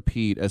attempt to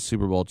repeat as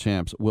Super Bowl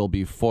champs will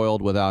be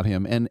foiled without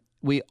him, and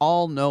we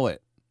all know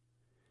it.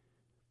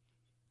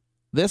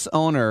 This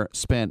owner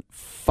spent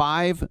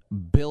 $5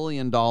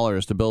 billion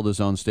to build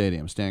his own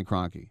stadium, Stan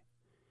Kroenke.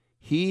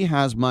 He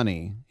has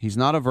money. He's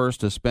not averse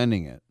to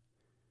spending it.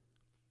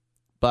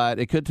 But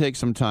it could take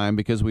some time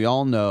because we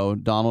all know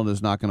Donald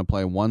is not going to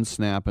play one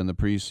snap in the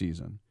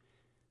preseason.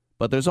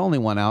 But there's only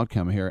one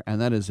outcome here,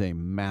 and that is a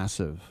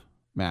massive,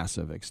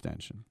 massive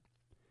extension.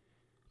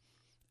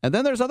 And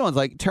then there's other ones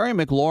like Terry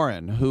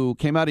McLaurin, who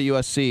came out of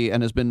USC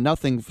and has been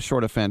nothing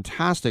short of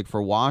fantastic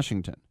for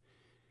Washington.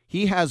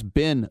 He has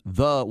been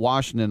the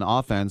Washington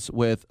offense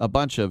with a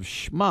bunch of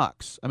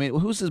schmucks. I mean,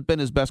 who's been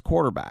his best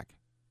quarterback?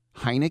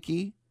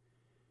 Heineke?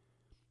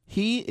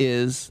 He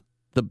is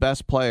the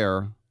best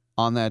player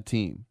on that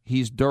team.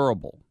 He's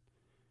durable.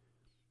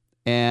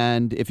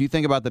 And if you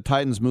think about the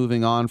Titans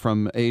moving on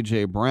from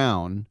A.J.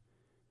 Brown,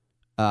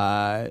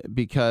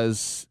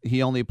 because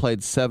he only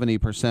played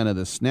 70% of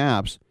the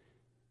snaps,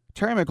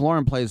 Terry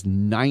McLaurin plays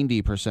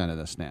 90% of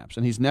the snaps.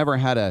 And he's never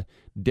had a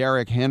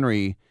Derrick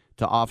Henry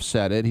to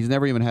offset it. He's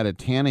never even had a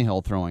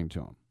Tannehill throwing to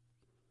him.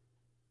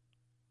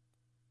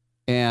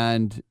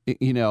 And,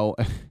 you know,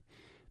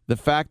 the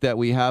fact that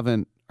we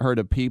haven't heard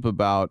a peep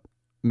about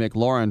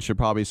McLaurin should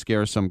probably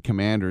scare some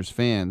Commanders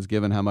fans,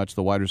 given how much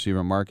the wide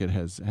receiver market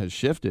has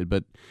shifted.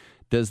 But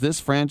does this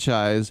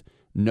franchise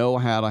know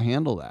how to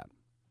handle that?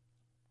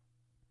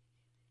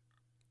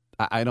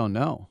 I don't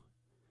know.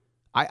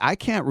 I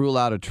can't rule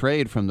out a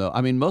trade from the.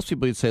 I mean, most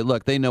people would say,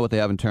 look, they know what they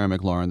have in Terry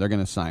McLaurin. They're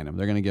going to sign him.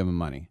 They're going to give him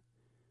money.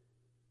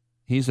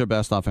 He's their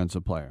best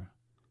offensive player.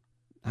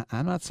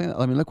 I'm not saying that.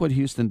 I mean, look what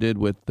Houston did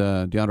with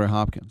DeAndre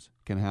Hopkins.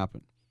 It can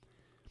happen.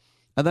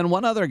 And then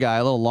one other guy,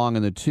 a little long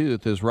in the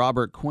tooth, is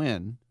Robert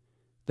Quinn,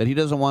 that he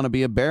doesn't want to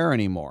be a Bear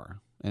anymore.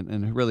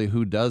 And really,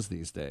 who does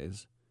these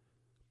days?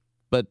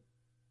 But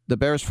the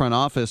Bears front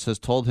office has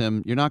told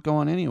him, you're not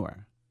going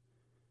anywhere.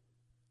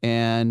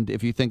 And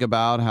if you think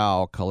about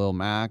how Khalil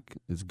Mack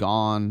is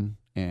gone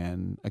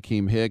and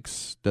Akeem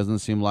Hicks doesn't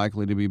seem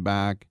likely to be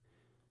back,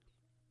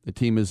 the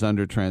team is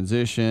under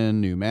transition,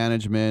 new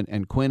management,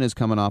 and Quinn is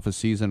coming off a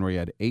season where he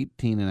had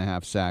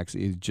 18.5 sacks.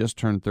 He's just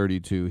turned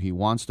 32. He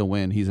wants to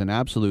win. He's an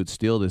absolute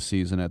steal this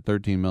season at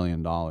 $13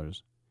 million.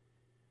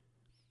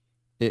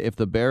 If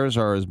the Bears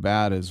are as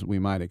bad as we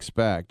might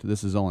expect,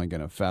 this is only going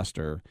to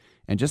fester.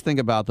 And just think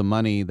about the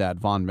money that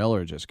Von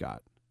Miller just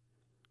got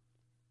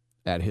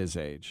at his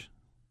age.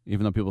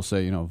 Even though people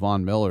say,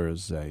 Von Miller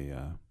is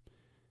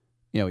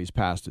he's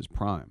past his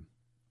prime.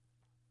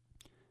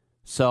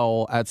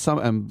 So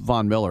and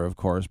Von Miller, of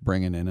course,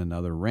 bringing in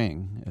another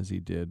ring as he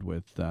did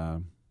with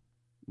the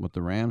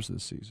Rams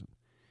this season.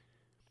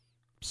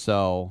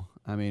 So,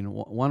 I mean,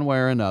 one way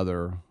or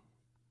another,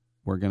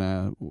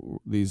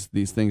 these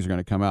things are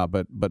gonna come out.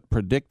 But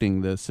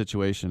predicting the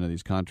situation of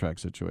these contract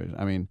situations,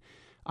 I mean,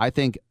 I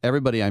think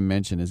everybody I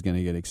mentioned is going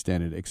to get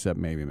extended except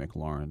maybe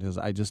McLaurin, because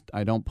I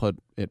don't put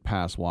it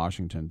past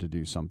Washington to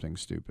do something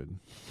stupid.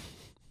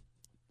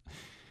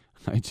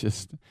 I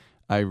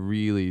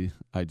really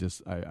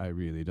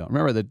don't.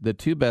 Remember, the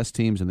two best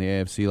teams in the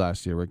AFC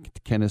last year were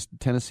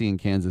Tennessee and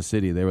Kansas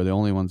City. They were the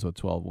only ones with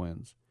 12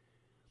 wins.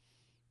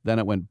 Then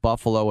it went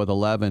Buffalo with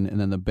 11, and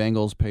then the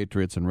Bengals,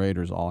 Patriots, and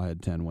Raiders all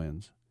had 10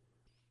 wins.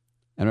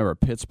 And remember,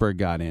 Pittsburgh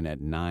got in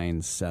at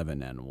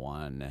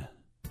 9-7-1.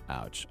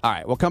 Ouch. All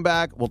right, we'll come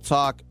back. We'll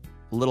talk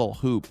a little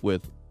hoop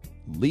with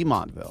Lee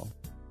Montville.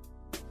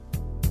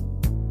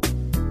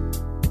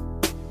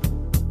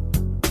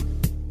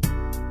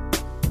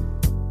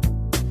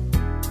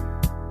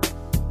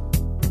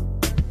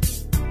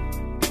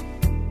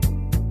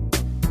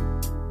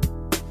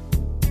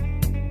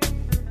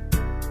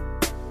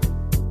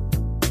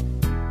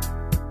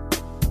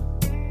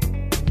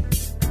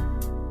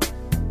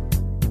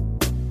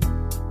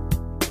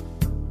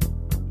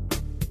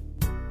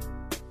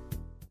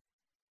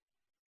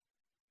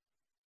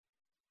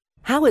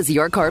 How is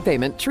your car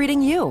payment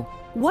treating you?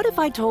 What if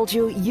I told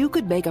you you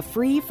could make a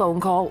free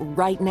phone call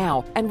right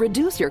now and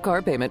reduce your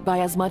car payment by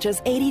as much as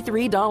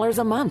 $83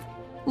 a month?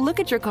 Look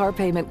at your car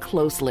payment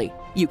closely.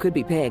 You could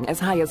be paying as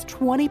high as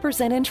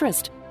 20%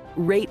 interest.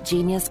 Rate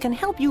Genius can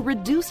help you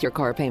reduce your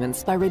car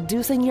payments by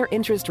reducing your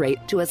interest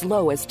rate to as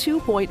low as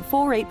 2.48%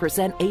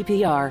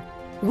 APR.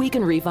 We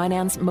can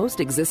refinance most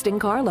existing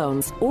car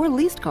loans or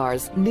leased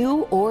cars,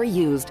 new or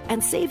used,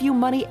 and save you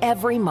money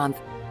every month.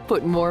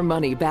 Put more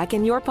money back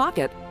in your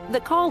pocket. The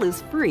call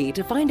is free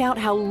to find out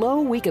how low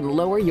we can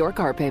lower your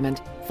car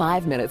payment.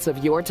 5 minutes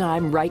of your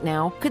time right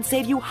now could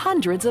save you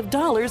hundreds of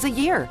dollars a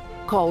year.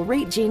 Call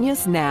Rate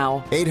Genius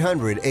now.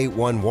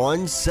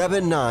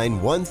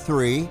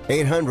 800-811-7913.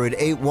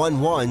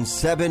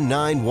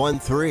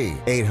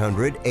 800-811-7913.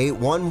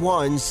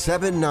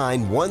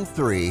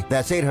 800-811-7913.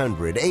 That's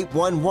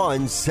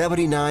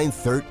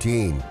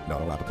 800-811-7913.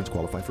 Not all applicants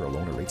qualify for a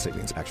loan or rate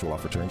savings. Actual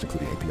offer terms,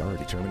 including APR, are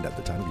determined at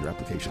the time of your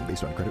application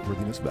based on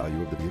creditworthiness,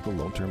 value of the vehicle,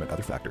 loan term, and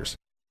other factors.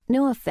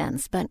 No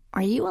offense, but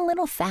are you a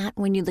little fat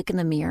when you look in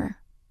the mirror?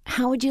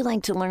 How would you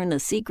like to learn the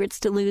secrets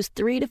to lose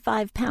 3 to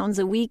 5 pounds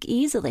a week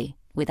easily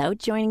without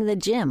joining the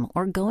gym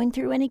or going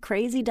through any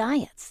crazy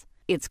diets?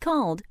 It's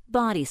called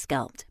Body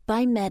Sculpt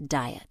by Med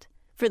Diet.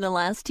 For the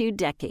last 2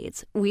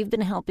 decades, we've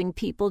been helping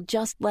people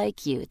just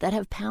like you that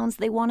have pounds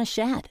they want to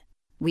shed.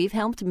 We've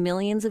helped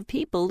millions of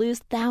people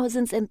lose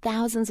thousands and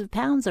thousands of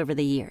pounds over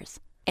the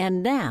years.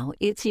 And now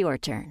it's your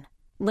turn.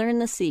 Learn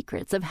the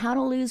secrets of how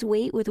to lose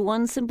weight with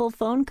one simple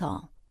phone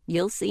call.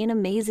 You'll see an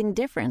amazing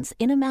difference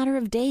in a matter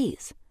of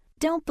days.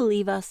 Don't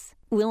believe us?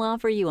 We'll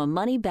offer you a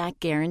money-back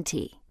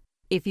guarantee.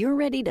 If you're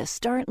ready to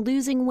start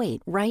losing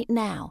weight right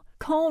now,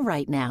 call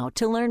right now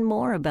to learn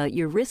more about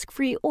your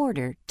risk-free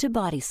order to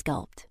Body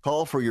Sculpt.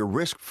 Call for your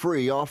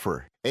risk-free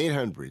offer.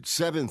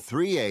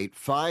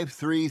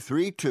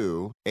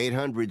 800-738-5332.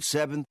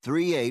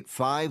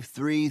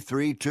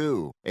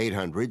 800-738-5332.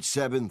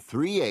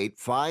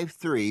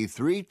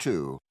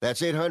 800-738-5332.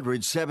 That's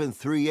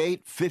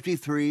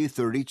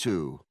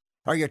 800-738-5332.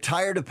 Are you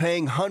tired of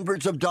paying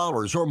hundreds of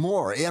dollars or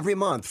more every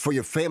month for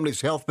your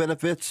family's health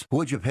benefits?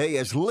 Would you pay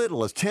as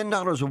little as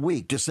 $10 a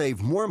week to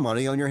save more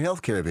money on your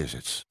health care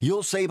visits?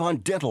 You'll save on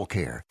dental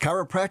care,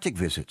 chiropractic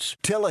visits,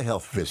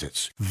 telehealth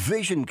visits,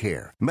 vision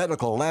care,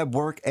 medical lab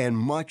work, and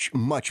much,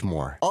 much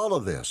more. All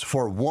of this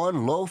for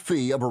one low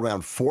fee of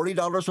around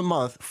 $40 a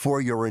month for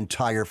your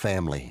entire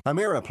family.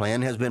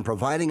 Ameriplan has been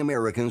providing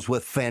Americans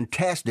with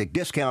fantastic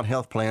discount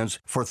health plans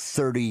for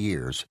 30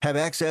 years. Have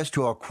access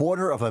to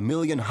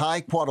 250,000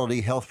 high-quality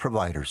quality health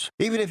providers.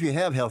 Even if you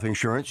have health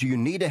insurance, you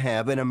need to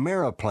have an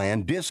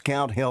AmeriPlan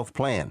discount health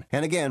plan.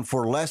 And again,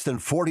 for less than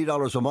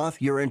 $40 a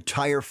month, your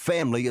entire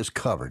family is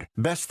covered.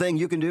 Best thing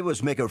you can do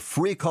is make a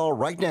free call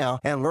right now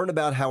and learn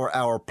about how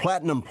our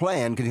Platinum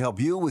Plan can help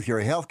you with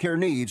your health care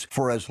needs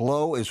for as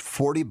low as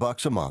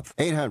 $40 a month.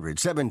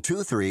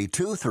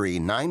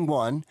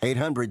 800-723-2391.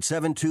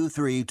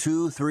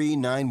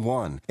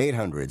 800-723-2391.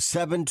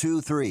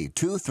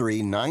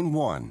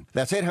 800-723-2391.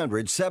 That's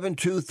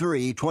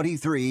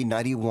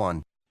 800-723-2391.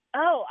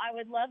 Oh, I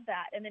would love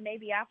that. And then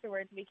maybe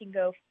afterwards we can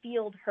go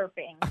field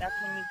herping. That's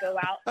when you go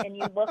out and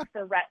you look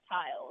for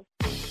reptiles.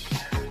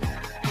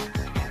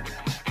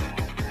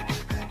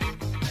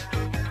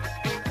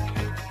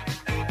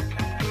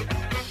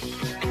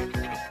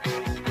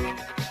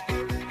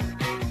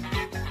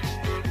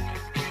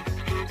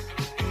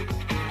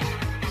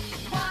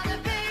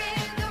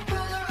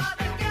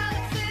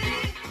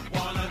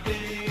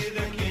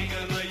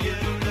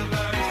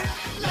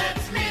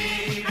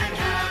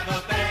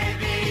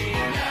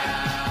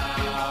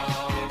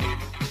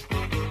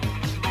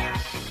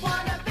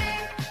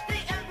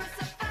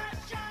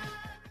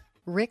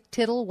 Rick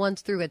Tittle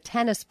once threw a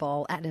tennis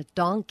ball at a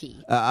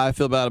donkey. I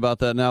feel bad about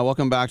that now.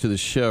 Welcome back to the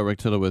show. Rick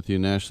Tittle with you,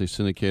 nationally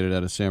syndicated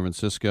out of San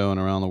Francisco and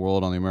around the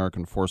world on the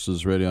American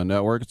Forces Radio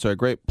Network. It's our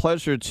great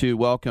pleasure to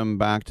welcome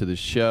back to the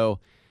show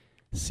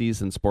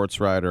seasoned sports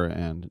writer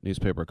and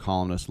newspaper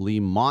columnist Lee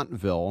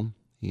Montville.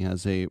 He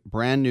has a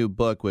brand new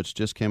book which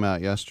just came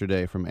out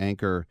yesterday from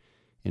Anchor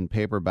in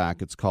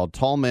paperback. It's called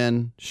Tall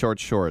Men, Short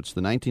Shorts,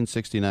 the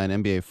 1969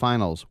 NBA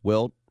Finals,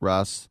 Wilt,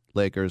 Russ,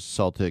 Lakers,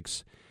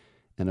 Celtics,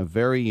 and a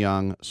very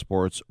young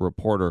sports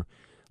reporter.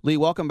 Lee,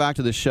 welcome back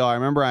to the show. I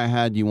remember I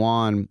had you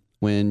on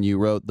when you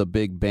wrote The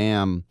Big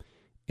Bam.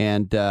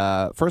 And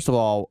first of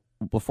all,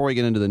 before we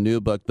get into the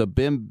new book, The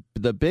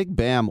Big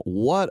Bam,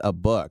 what a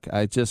book.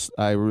 That's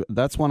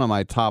one of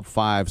my top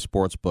 5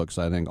 sports books,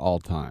 I think, all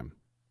time.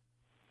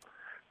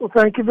 Well,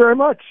 thank you very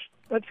much.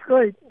 That's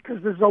great,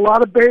 because there's a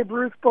lot of Babe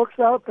Ruth books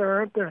out there,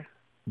 aren't there?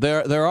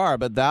 There are,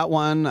 but that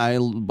one, I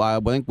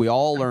think we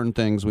all learned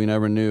things we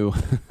never knew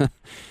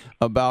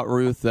about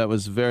Ruth. That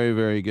was very,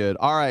 very good.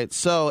 All right,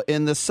 so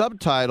in the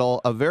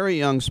subtitle, a very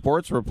young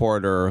sports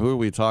reporter. Who are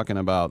we talking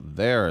about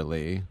there,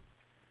 Lee?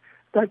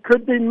 That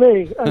could be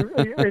me.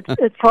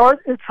 It's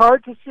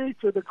hard to see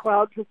through the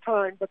clouds of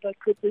time, but that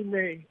could be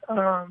me.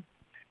 I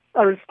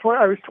was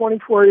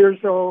 24 years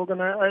old,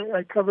 and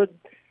I covered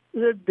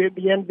the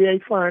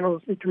NBA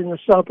Finals between the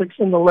Celtics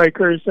and the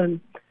Lakers, and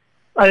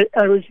I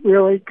was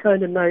really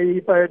kind of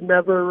naive. I had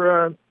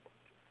never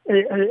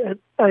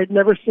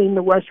seen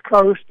the West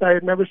Coast. I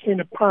had never seen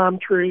a palm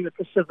tree, the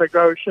Pacific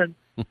Ocean.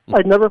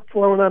 I'd never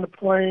flown on a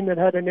plane that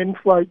had an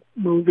in-flight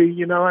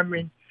movie, and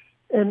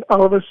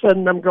all of a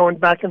sudden I'm going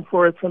back and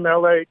forth from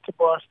L.A. to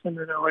Boston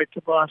and L.A.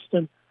 to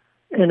Boston,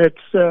 and it's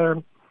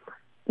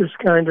this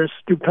kind of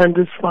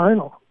stupendous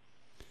final.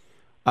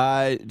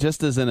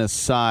 Just as an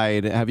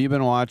aside, have you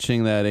been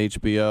watching that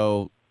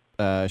HBO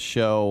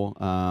show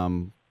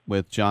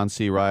with John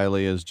C.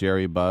 Reilly as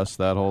Jerry Buss,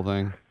 that whole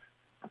thing?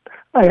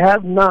 I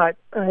have not.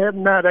 I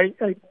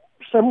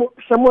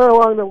somewhere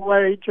along the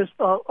way, just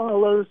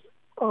all those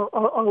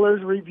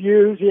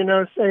reviews,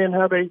 saying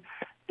how they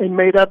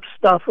made up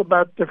stuff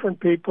about different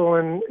people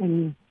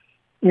and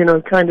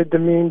kind of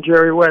demeaned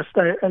Jerry West.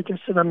 I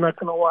just said I'm not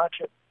going to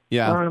watch it.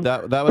 Yeah,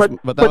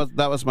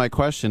 that was my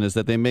question: is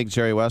that they make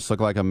Jerry West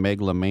look like a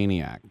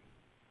megalomaniac?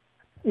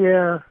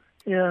 Yeah.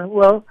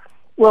 Well,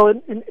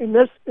 in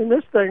this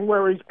thing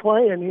where he's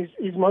playing,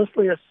 he's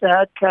mostly a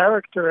sad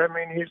character. I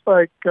mean, he's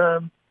like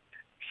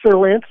Sir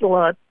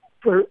Lancelot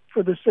for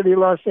the city of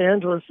Los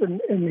Angeles,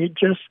 and he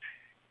just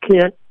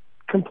can't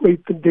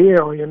complete the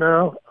deal.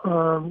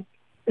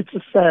 It's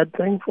a sad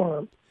thing for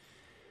him.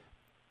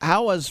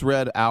 How was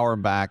Red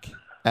Auerbach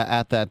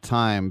at that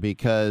time?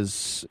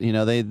 Because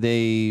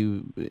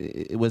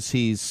was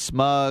he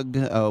smug?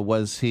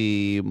 Was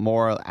he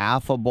more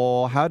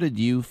affable? How did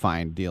you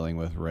find dealing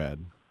with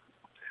Red?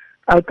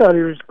 I thought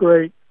he was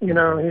great. He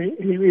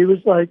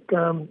was like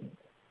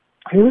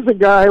he was a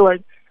guy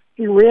like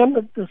he ran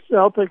the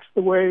Celtics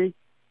the way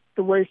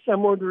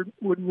someone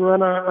would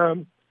run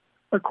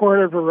a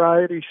corner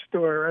variety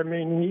store. I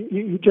mean,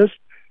 he just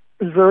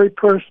was very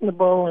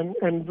personable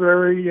and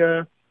very.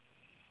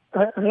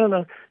 I don't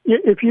know.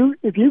 If you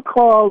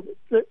called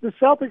the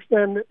Celtics,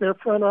 then their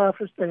front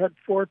office, they had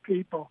 4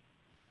 people,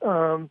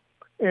 and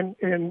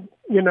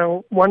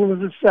one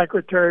was a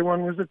secretary,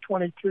 one was a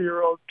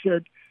 22-year-old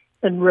kid,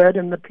 and Red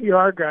and the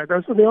PR guy.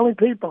 Those were the only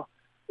people.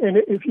 And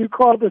if you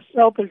called the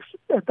Celtics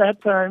at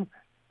that time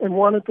and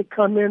wanted to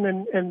come in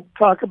and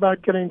talk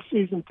about getting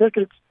season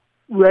tickets,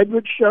 Red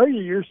would show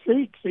you your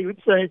seats. He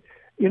would say,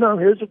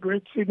 here's a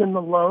great seat in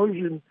the loge,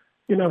 and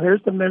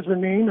here's the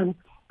mezzanine, and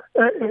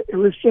it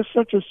was just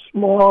such a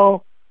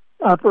small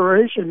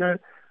operation. I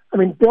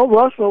mean, Bill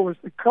Russell was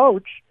the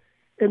coach,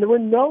 and there were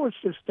no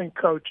assistant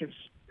coaches.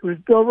 It was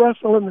Bill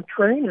Russell and the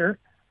trainer,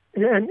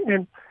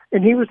 and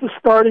he was the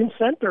starting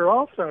center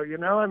also.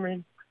 I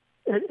mean,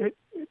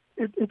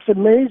 it's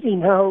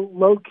amazing how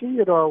low key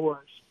it all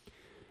was.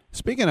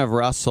 Speaking of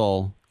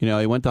Russell, he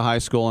went to high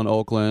school in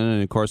Oakland,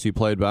 and of course he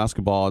played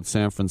basketball at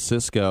San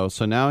Francisco.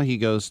 So now he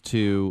goes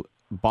to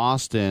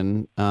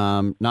Boston,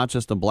 not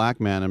just a black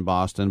man in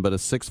Boston, but a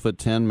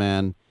 6'10"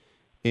 man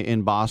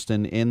in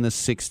Boston in the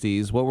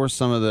 60s. What were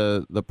some of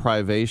the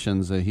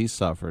privations that he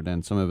suffered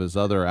and some of his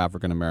other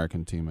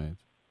African-American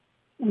teammates?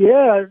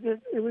 Yeah,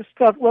 it was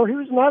tough. Well, he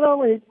was not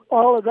only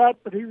all of that,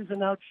 but he was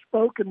an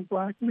outspoken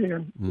black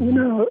man,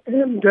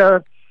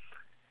 and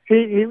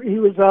he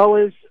was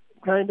always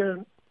kind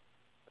of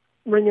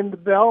ringing the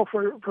bell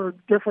for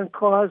different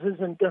causes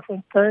and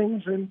different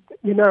things. And,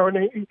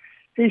 and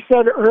he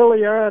said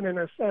early on in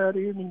a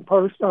Saturday Evening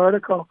Post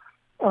article,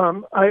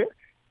 I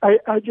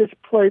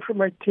just play for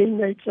my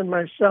teammates and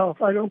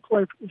myself. I don't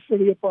play for the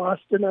city of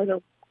Boston. I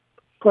don't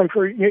play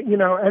for,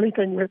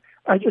 anything.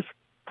 I just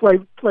play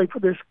for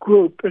this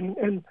group,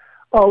 and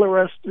all the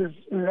rest is,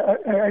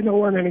 I don't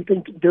want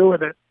anything to do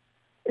with it.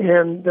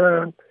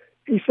 And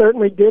he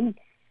certainly did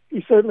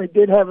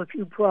have a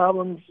few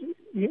problems.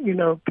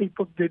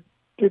 People did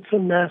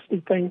some nasty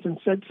things and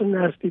said some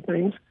nasty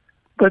things,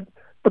 but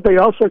they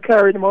also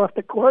carried him off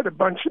the court a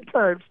bunch of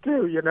times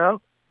too,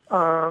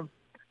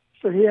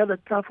 So he had a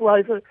tough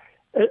life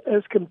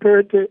as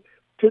compared to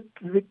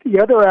the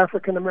other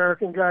African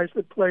American guys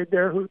that played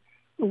there who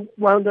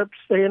wound up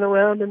staying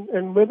around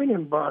and living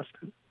in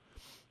Boston.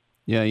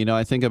 Yeah,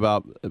 I think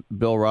about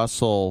Bill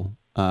Russell,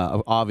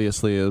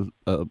 obviously a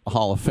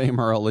Hall of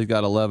Famer. He's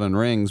got 11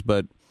 rings,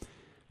 but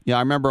I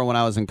remember when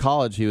I was in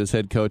college, he was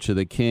head coach of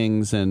the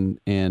Kings, and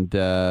he'd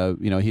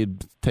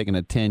taken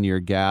a 10-year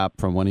gap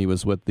from when he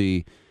was with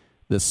the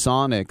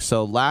Sonics.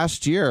 So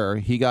last year,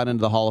 he got into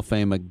the Hall of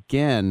Fame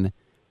again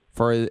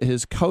for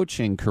his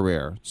coaching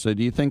career. So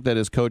do you think that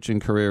his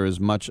coaching career is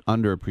much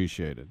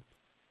underappreciated?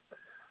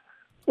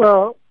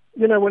 Well,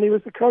 when he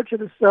was the coach of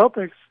the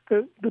Celtics,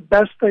 the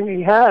best thing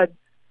he had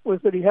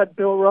was that he had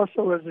Bill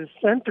Russell as his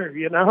center,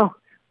 He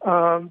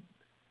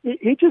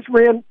just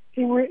ran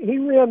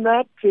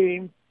that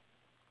team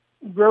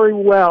very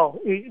well.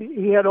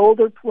 He had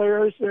older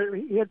players.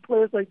 He had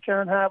players like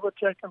John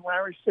Havlicek and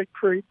Larry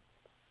Siegfried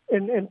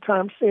and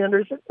Tom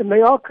Sanders, and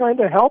they all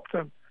kind of helped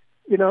him.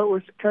 It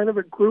was kind of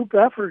a group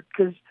effort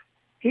because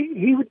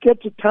he would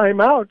get to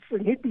timeouts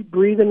and he'd be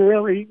breathing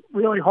really,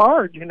 really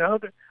hard,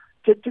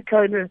 to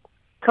kind of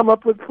come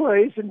up with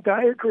plays and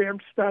diagram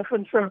stuff.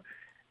 And so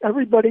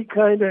everybody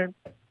kind of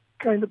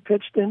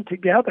pitched in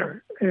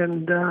together.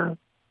 And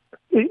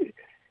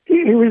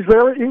he was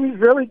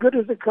really good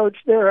as a coach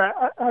there.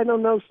 I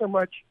don't know so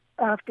much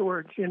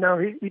afterwards. He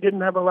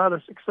didn't have a lot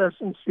of success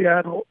in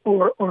Seattle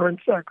or in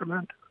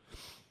Sacramento.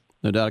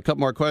 No doubt. A couple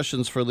more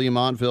questions for Lee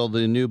Montville.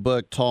 The new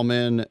book, Tall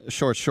Men,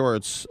 Short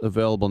Shorts,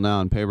 available now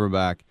in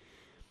paperback.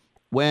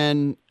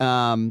 When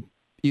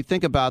you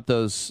think about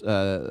those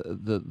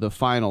the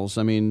finals,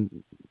 I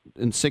mean,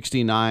 in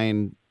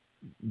 '69,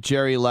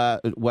 Jerry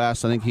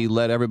West, I think he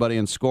led everybody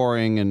in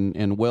scoring,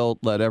 and Wilt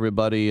led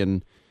everybody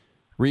in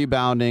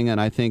rebounding,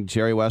 and I think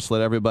Jerry West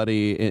led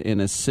everybody in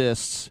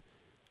assists.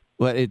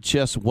 But it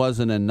just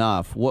wasn't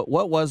enough. What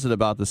was it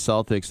about the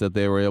Celtics that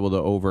they were able to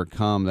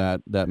overcome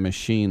that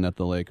machine that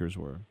the Lakers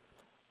were?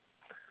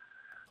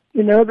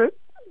 That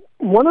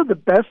one of the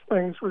best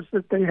things was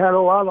that they had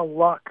a lot of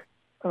luck.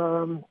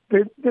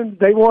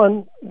 They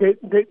won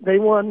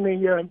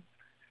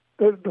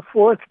the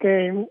fourth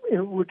game,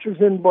 which was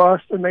in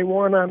Boston. They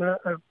won on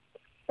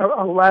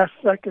a last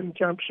second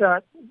jump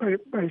shot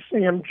by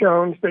Sam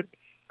Jones that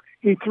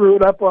he threw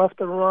it up off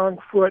the wrong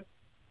foot.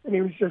 And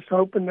he was just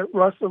hoping that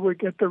Russell would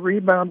get the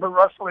rebound, but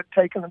Russell had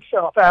taken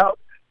himself out,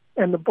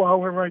 and the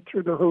ball went right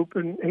through the hoop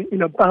and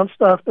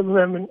bounced off the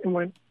rim and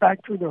went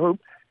back through the hoop.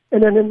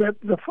 And then in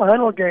the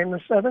final game,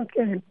 the seventh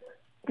game,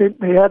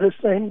 they had a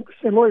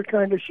similar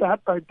kind of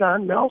shot by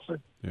Don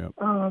Nelson. Yep.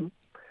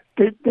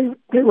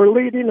 They were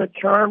leading a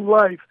charmed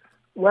life.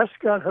 West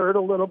got hurt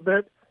a little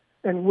bit,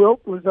 and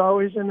Wilt was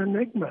always an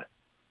enigma.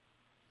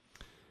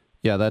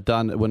 Yeah,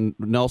 when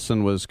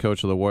Nelson was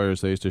coach of the Warriors,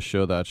 they used to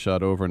show that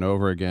shot over and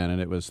over again, and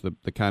it was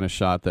the kind of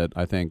shot that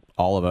I think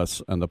all of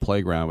us on the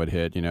playground would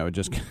hit. It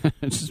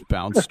just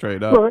bounced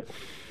straight up. Well,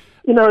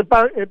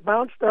 it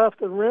bounced off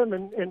the rim,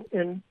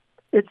 and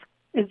it's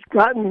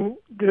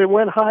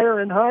went higher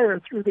and higher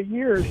through the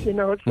years.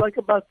 It's like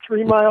about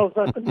 3 miles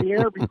up in the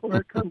air before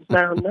it comes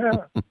down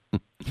now.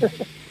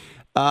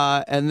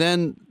 And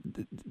then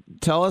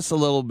tell us a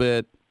little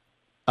bit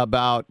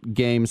about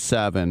Game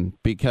 7,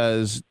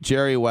 because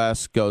Jerry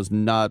West goes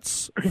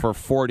nuts for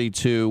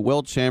 42,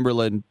 Wilt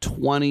Chamberlain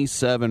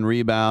 27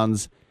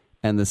 rebounds,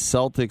 and the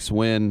Celtics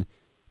win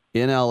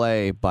in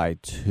L.A. by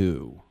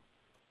 2.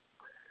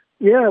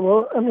 Yeah,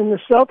 well, I mean, the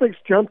Celtics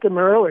jumped him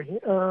early,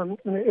 and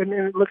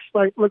it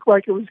looked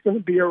like it was going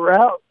to be a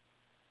rout.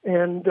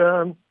 And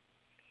then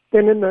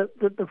in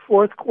the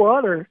fourth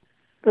quarter,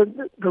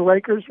 the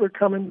Lakers were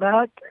coming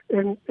back,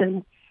 and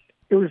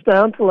it was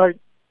down to like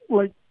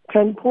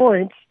 10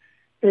 points,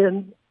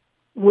 and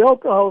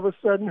Wilt all of a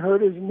sudden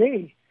hurt his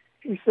knee.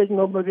 He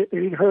signaled that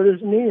he'd hurt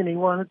his knee and he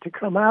wanted to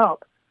come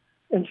out.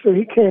 And so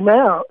he came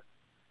out,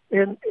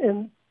 and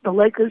the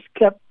Lakers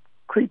kept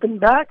creeping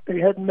back. They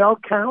had Mel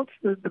Counts,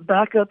 the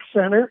backup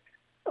center,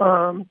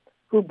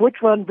 who Butch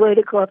Von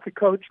Bredekoff, the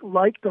coach,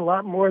 liked a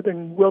lot more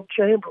than Wilt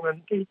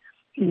Chamberlain.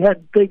 He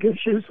had big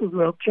issues with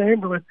Wilt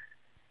Chamberlain.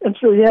 And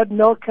so he had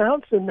Mel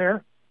Counts in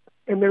there,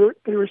 and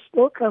they were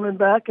still coming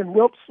back, and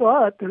Wilt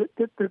saw it,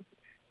 that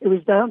it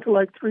was down to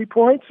like 3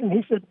 points, and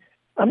he said,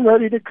 I'm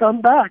ready to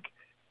come back.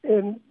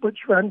 And Butch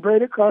Von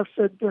Bredekoff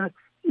said,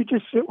 you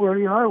just sit where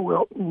you are,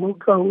 Wilt, and we'll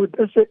go with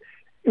this.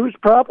 It was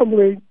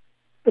probably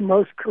the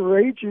most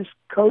courageous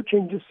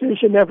coaching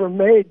decision ever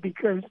made,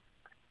 because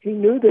he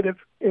knew that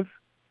if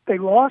they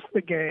lost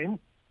the game,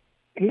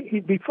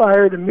 he'd be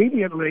fired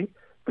immediately.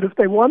 But if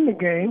they won the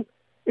game,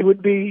 it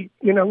would be,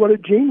 what a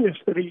genius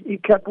that he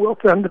kept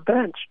Wilt on the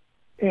bench.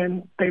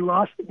 And they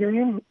lost the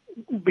game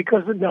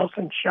because of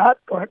Nelson's shot,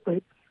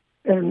 partly.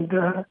 And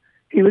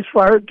he was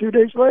fired 2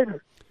 days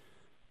later.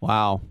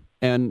 Wow.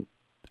 And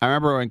I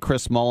remember when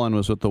Chris Mullin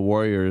was with the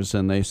Warriors,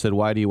 and they said,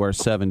 why do you wear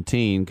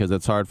 17? Because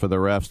it's hard for the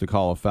refs to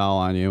call a foul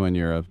on you, and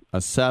you're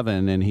a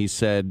 7. And he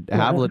said,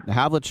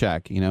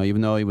 Havlicek,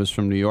 even though he was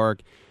from New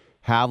York,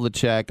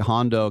 Havlicek,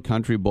 Hondo,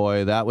 Country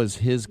Boy, that was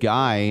his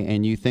guy.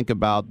 And you think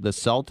about the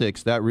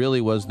Celtics, that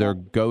really was their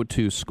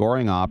go-to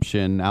scoring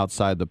option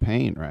outside the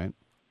paint, right?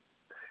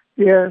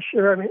 Yeah,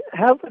 sure. I mean,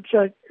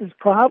 Havlicek is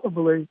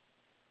probably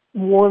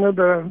one of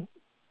the,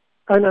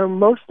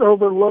 most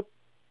overlooked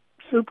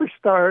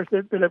superstars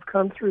that have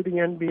come through the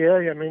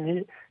NBA. I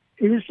mean,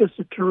 he was just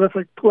a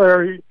terrific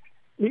player.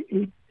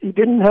 He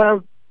didn't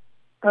have,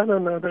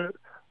 the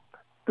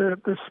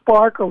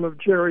sparkle of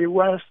Jerry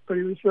West, but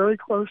he was very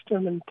close to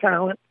him in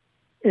talent.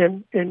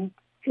 And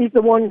he's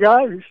the one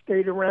guy who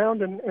stayed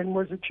around and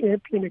was a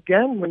champion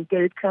again when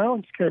Dave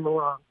Cowens came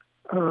along.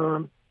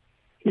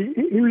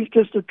 He was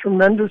just a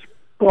tremendous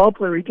ball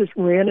player. He just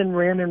ran and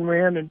ran and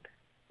ran, and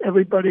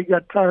everybody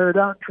got tired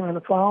out trying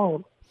to follow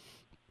him.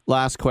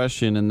 Last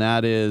question, and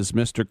that is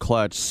Mr.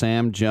 Clutch,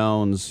 Sam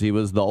Jones. He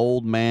was the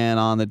old man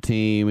on the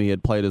team. He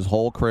had played his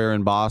whole career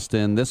in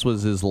Boston. This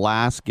was his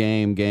last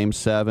game, Game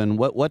 7.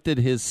 What did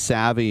his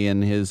savvy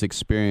and his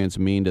experience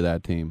mean to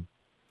that team?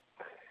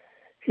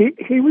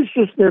 He was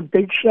just their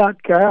big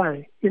shot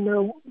guy.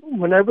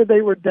 Whenever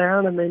they were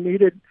down and they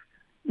needed,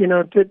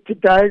 to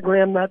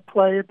diagram that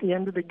play at the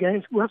end of the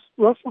games,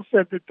 Russell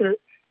said that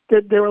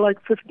there were like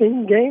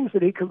 15 games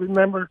that he could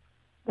remember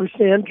where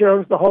Sam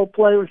Jones, the whole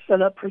play was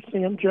set up for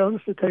Sam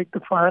Jones to take the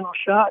final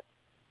shot,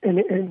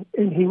 and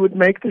he would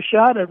make the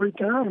shot every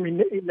time. I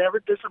mean, he never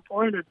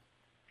disappointed.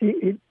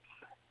 He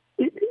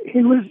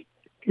was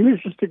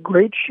just a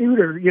great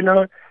shooter.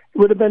 It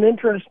would have been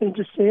interesting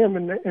to see him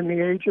in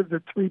the age of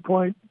the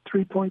three-point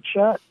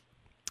shot.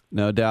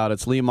 No doubt.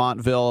 It's Lee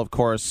Montville, of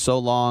course, so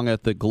long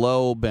at the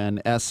Globe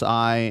and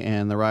SI,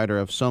 and the writer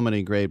of so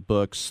many great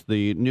books.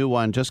 The new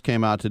one just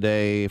came out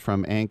today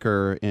from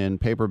Anchor in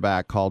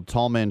paperback called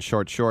Tall Men,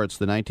 Short Shorts,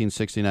 the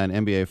 1969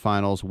 NBA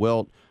Finals.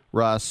 Wilt,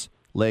 Russ,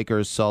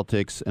 Lakers,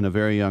 Celtics, and a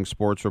very young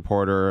sports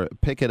reporter.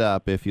 Pick it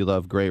up if you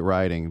love great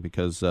writing,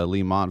 because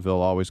Lee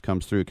Montville always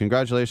comes through.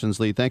 Congratulations,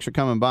 Lee. Thanks for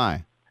coming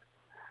by.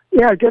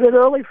 Yeah, get it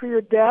early for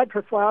your dad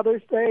for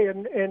Father's Day,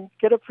 and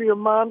get it for your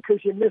mom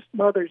because you missed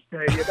Mother's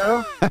Day,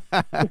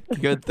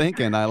 Good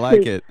thinking. I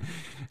like it.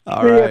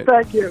 All right. right.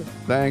 Thank you.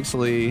 Thanks,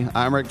 Lee.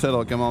 I'm Rick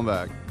Tittle. Come on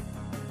back.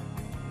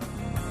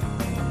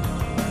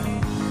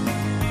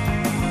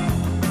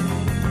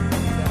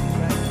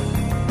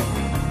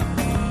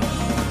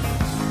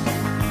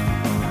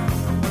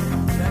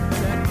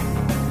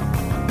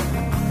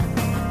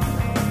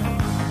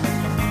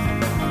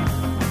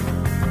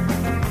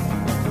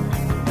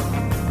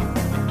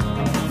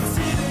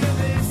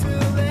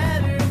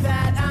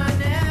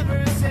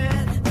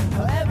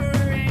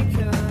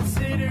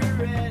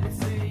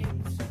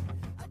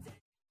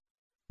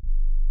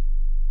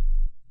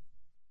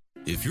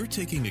 If you're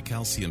taking a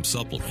calcium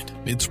supplement,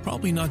 it's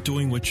probably not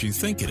doing what you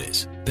think it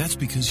is. That's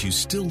because you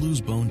still lose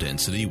bone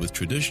density with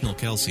traditional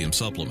calcium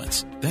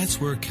supplements.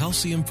 That's where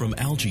calcium from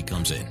algae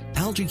comes in.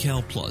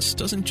 AlgaeCal Plus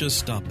doesn't just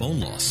stop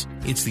bone loss.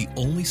 It's the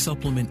only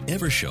supplement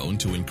ever shown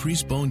to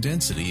increase bone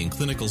density in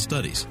clinical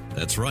studies.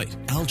 That's right.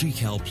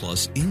 AlgaeCal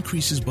Plus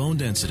increases bone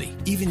density,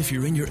 even if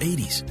you're in your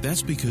 80s.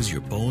 That's because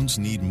your bones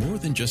need more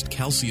than just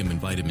calcium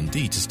and vitamin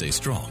D to stay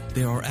strong.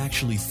 There are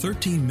actually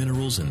 13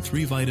 minerals and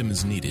 3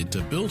 vitamins needed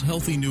to build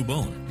healthy new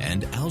bone.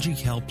 And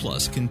AlgaeCal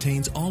Plus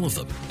contains all of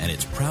them, and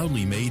it's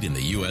proudly made in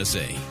the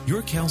USA.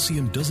 Your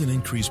calcium doesn't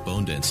increase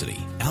bone density.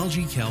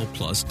 AlgaeCal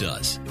Plus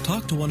does.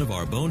 Talk to one of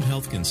our bone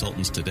health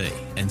consultants today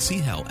and see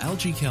how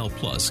AlgaeCal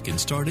Plus can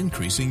start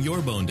increasing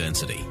your bone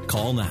density.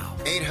 Call now.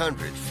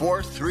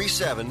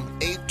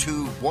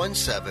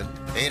 800-437-8217.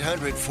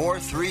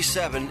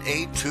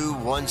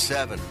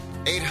 800-437-8217.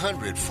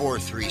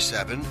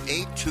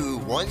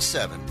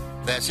 800-437-8217.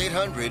 That's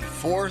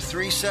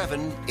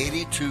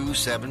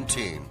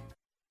 800-437-8217.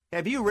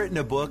 Have you written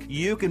a book?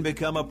 You can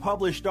become a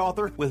published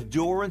author with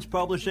Dorrance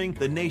Publishing,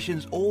 the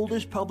nation's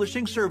oldest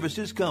publishing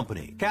services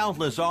company.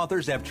 Countless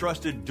authors have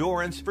trusted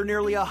Dorrance for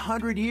nearly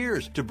 100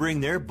 years to bring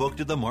their book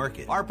to the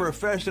market. Our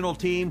professional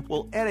team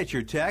will edit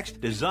your text,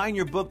 design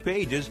your book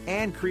pages,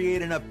 and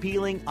create an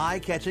appealing,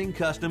 eye-catching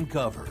custom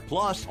cover.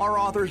 Plus, our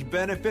authors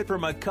benefit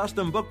from a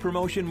custom book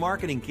promotion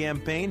marketing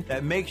campaign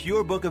that makes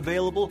your book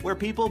available where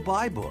people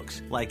buy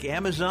books, like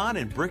Amazon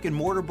and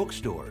brick-and-mortar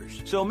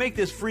bookstores. So make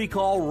this free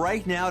call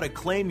right now to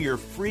claim your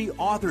free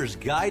author's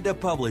guide to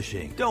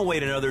publishing. Don't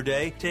wait another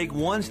day. Take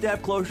one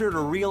step closer to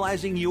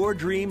realizing your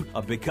dream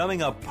of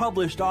becoming a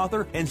published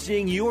author and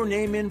seeing your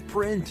name in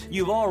print.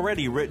 You've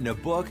already written a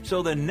book,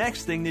 so the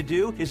next thing to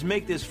do is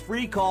make this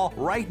free call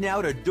right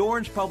now to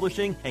Dorrance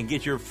Publishing and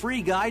get your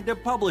free guide to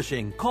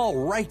publishing. Call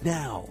right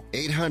now.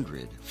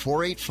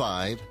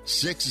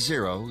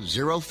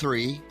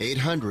 800-485-6003.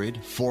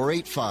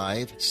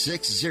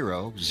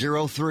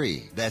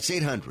 800-485-6003. That's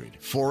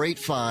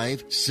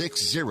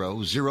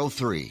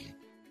 800-485-6003.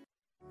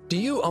 Do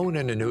you own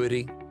an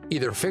annuity,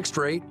 either fixed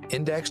rate,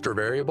 indexed, or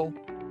variable?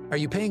 Are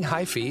you paying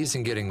high fees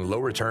and getting low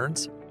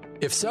returns?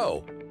 If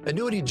so,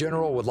 Annuity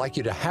General would like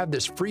you to have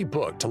this free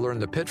book to learn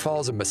the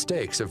pitfalls and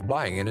mistakes of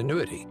buying an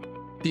annuity.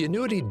 The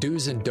Annuity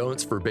Do's and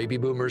Don'ts for Baby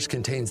Boomers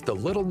contains the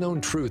little-known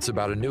truths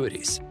about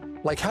annuities,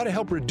 like how to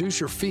help reduce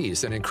your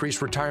fees and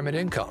increase retirement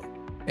income.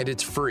 And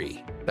it's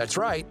free. That's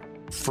right,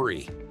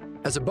 free.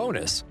 As a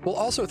bonus, we'll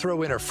also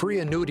throw in a free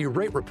annuity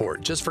rate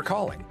report just for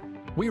calling.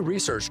 We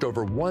researched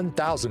over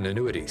 1,000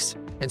 annuities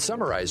and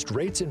summarized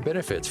rates and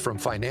benefits from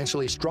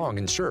financially strong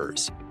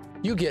insurers.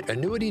 You get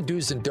Annuity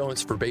Do's and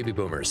Don'ts for Baby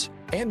Boomers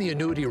and the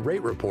Annuity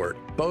Rate Report,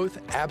 both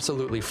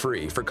absolutely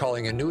free for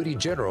calling Annuity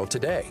General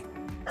today.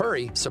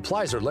 Hurry,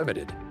 supplies are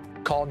limited.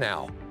 Call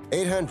now.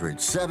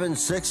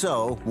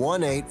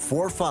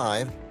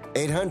 800-760-1845.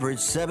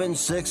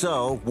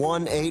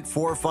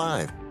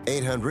 800-760-1845.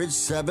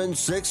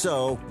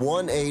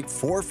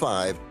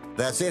 800-760-1845.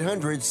 That's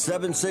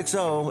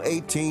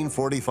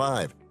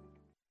 800-760-1845.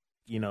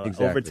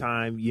 Exactly. Over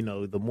time,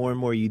 the more and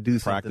more you do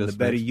something, Practice the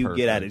better makes you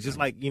get at it. perfect. Just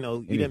like,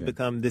 you didn't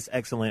become this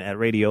excellent at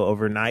radio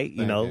overnight.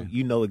 You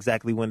know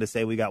exactly when to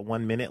say we got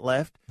 1 minute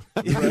left.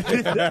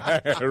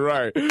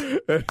 Right.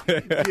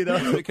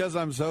 Because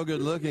I'm so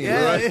good looking.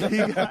 Right?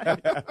 You got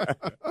it.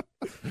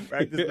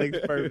 Practice makes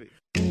perfect.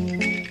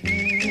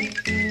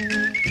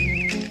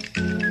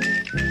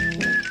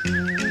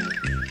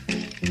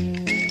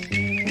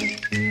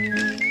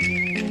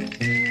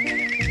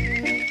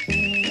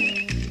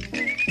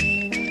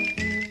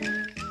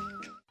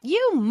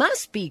 You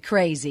must be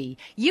crazy.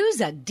 Use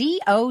a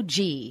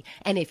DOG.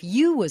 And if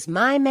you was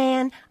my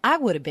man, I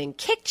would have been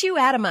kicked you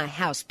out of my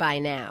house by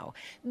now.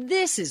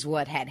 This is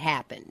what had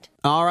happened.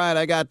 All right,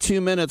 I got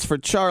 2 minutes for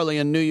Charlie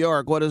in New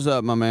York. What is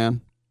up, my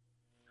man?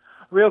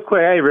 Real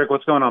quick, hey Rick,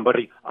 what's going on,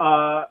 buddy?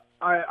 The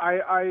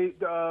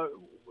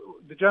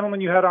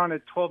gentleman you had on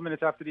at 12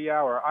 minutes after the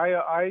hour,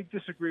 I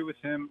disagree with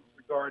him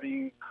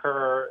regarding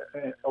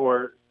Kerr.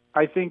 Or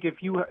I think if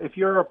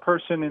you're a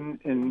person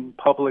in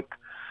public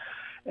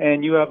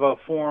and you have a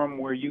forum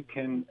where you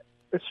can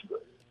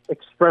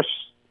express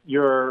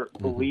your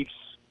beliefs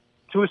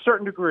to a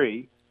certain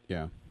degree,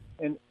 yeah,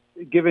 and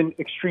given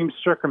extreme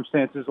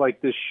circumstances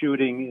like this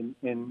shooting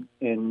in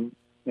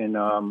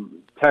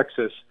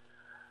Texas.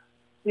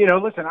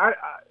 Listen, I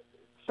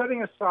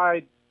setting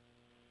aside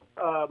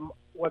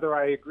whether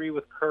I agree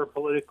with Kerr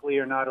politically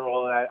or not or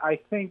all that, I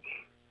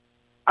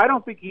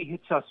don't think he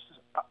hits us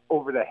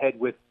over the head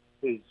with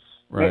his.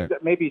 Right.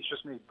 Maybe it's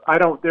just me.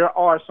 There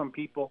are some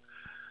people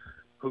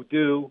who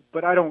do,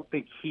 but I don't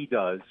think he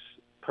does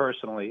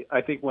personally. I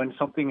think when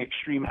something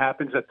extreme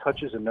happens that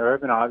touches a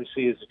nerve, and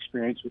obviously his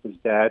experience with his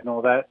dad and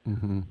all that,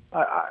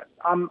 I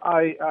don't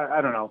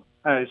know.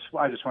 I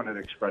just wanted to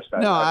express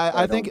that. No,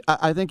 I think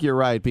you're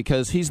right,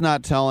 because he's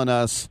not telling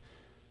us,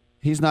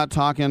 he's not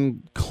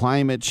talking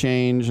climate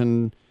change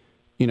and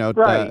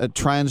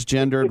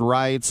transgendered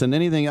rights and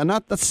anything. I'm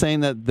not saying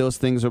that those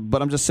things are,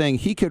 but I'm just saying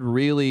he could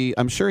really.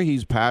 I'm sure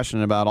he's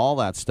passionate about all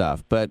that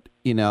stuff, but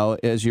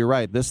as you're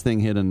right, this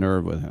thing hit a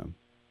nerve with him.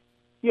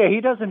 Yeah,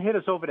 he doesn't hit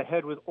us over the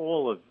head with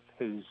all of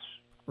his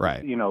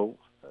right.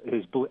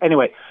 His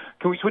anyway.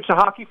 Can we switch to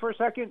hockey for a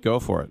second?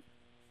 Go for it.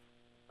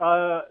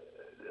 Are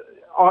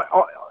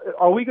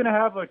we going to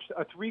have a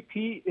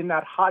three-peat in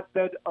that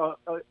hotbed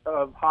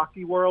of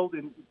hockey world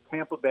in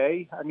Tampa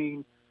Bay? I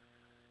mean,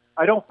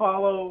 I don't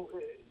follow.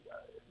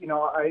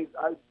 I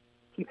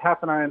keep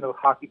half an eye on the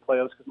hockey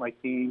playoffs because my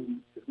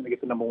team is going to get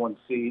the number one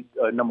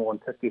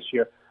pick this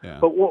year. Yeah.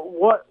 But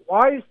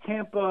why is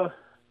Tampa?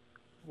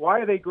 Why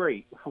are they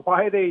great?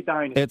 Why are they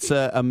dynasty? It's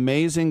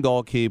amazing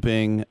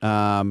goalkeeping,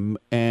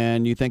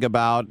 and you think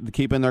about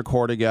keeping their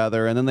core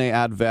together, and then they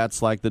add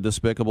vets like the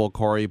despicable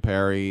Corey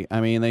Perry.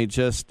 I mean,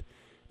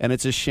 and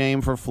it's a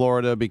shame for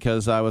Florida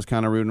because I was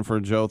kind of rooting for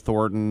Joe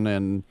Thornton,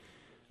 and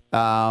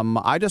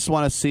I just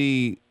want to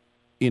see,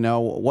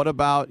 what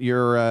about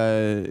your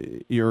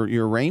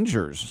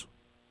Rangers?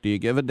 Do you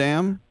give a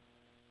damn?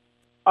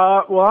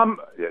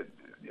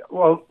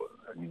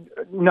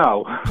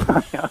 No.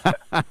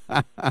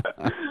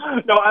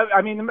 No,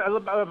 I mean,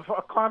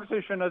 a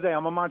conversation of the day.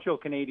 I'm a Montreal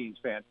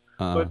Canadiens fan.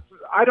 But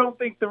I don't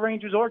think the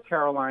Rangers or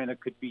Carolina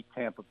could beat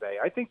Tampa Bay.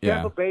 I think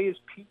Tampa Bay is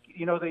peak.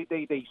 You know,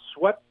 they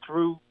swept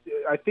through.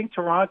 I think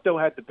Toronto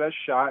had the best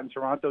shot, and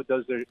Toronto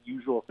does their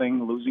usual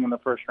thing, losing in the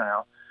first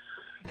round.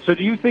 So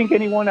do you think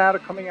anyone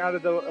coming out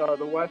of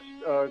the West,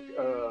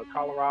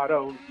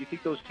 Colorado, do you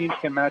think those teams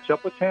can match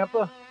up with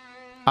Tampa?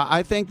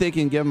 I think they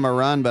can give them a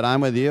run, but I'm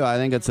with you. I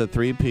think it's a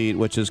three-peat,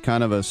 which is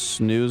kind of a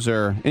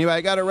snoozer. Anyway, I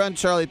got to run,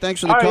 Charlie.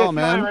 Thanks for the call,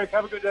 man. Rick.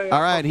 Have a good day.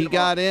 All right, he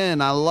got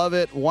in. I love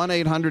it.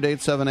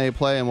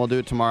 1-800-878-PLAY, and we'll do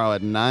it tomorrow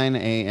at 9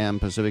 a.m.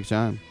 Pacific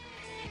time.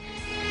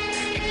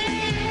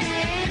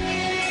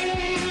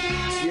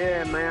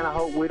 Yeah, man, I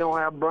hope we don't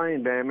have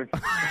brain damage.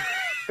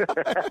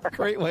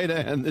 Great way to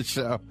end the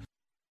show.